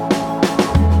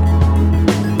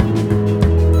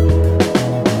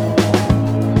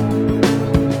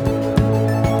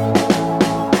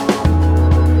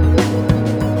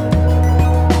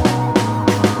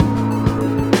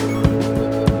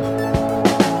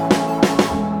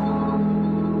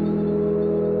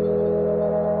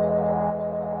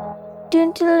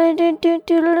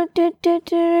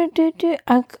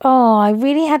 Oh, I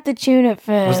really had the tune at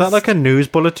first. Was that like a news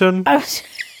bulletin? I was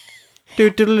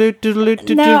trying to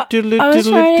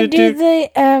do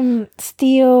the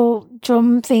steel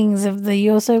drum things of the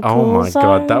You're So Cool Oh my song.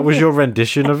 god, that was your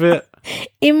rendition of it?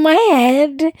 In my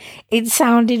head, it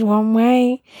sounded one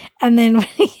way, and then when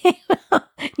it came out,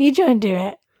 you try and do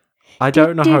it. I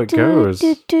don't know how it goes.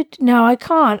 No, I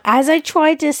can't. As I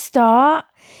try to start,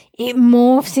 it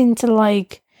morphs into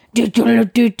like... You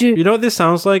know what this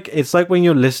sounds like? It's like when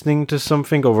you're listening to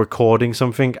something or recording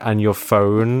something and your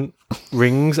phone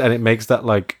rings and it makes that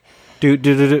like...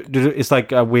 It's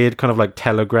like a weird kind of like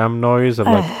telegram noise of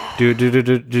like... I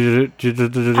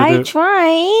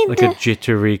tried. Like a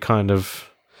jittery kind of...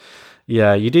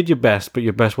 Yeah, you did your best, but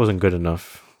your best wasn't good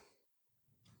enough.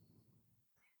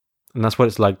 And that's what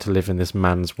it's like to live in this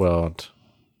man's world.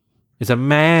 It's a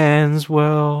man's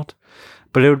world,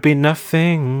 but it would be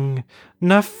nothing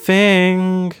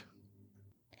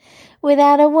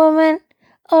without a woman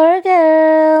or a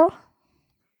girl.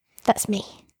 That's me.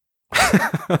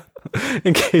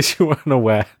 In case you weren't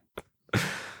aware.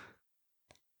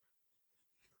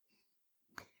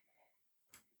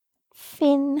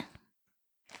 Finn.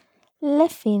 Le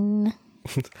Finn.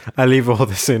 I leave all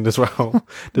this in as well.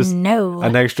 Just no.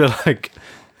 an extra like...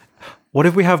 What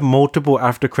if we have multiple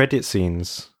after credit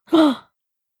scenes?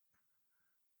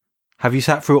 Have you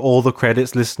sat through all the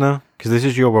credits, listener? Because this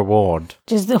is your reward.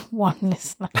 Just the one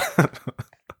listener.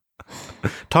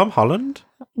 Tom Holland?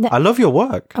 No. I love your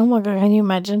work. Oh my god, can you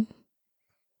imagine?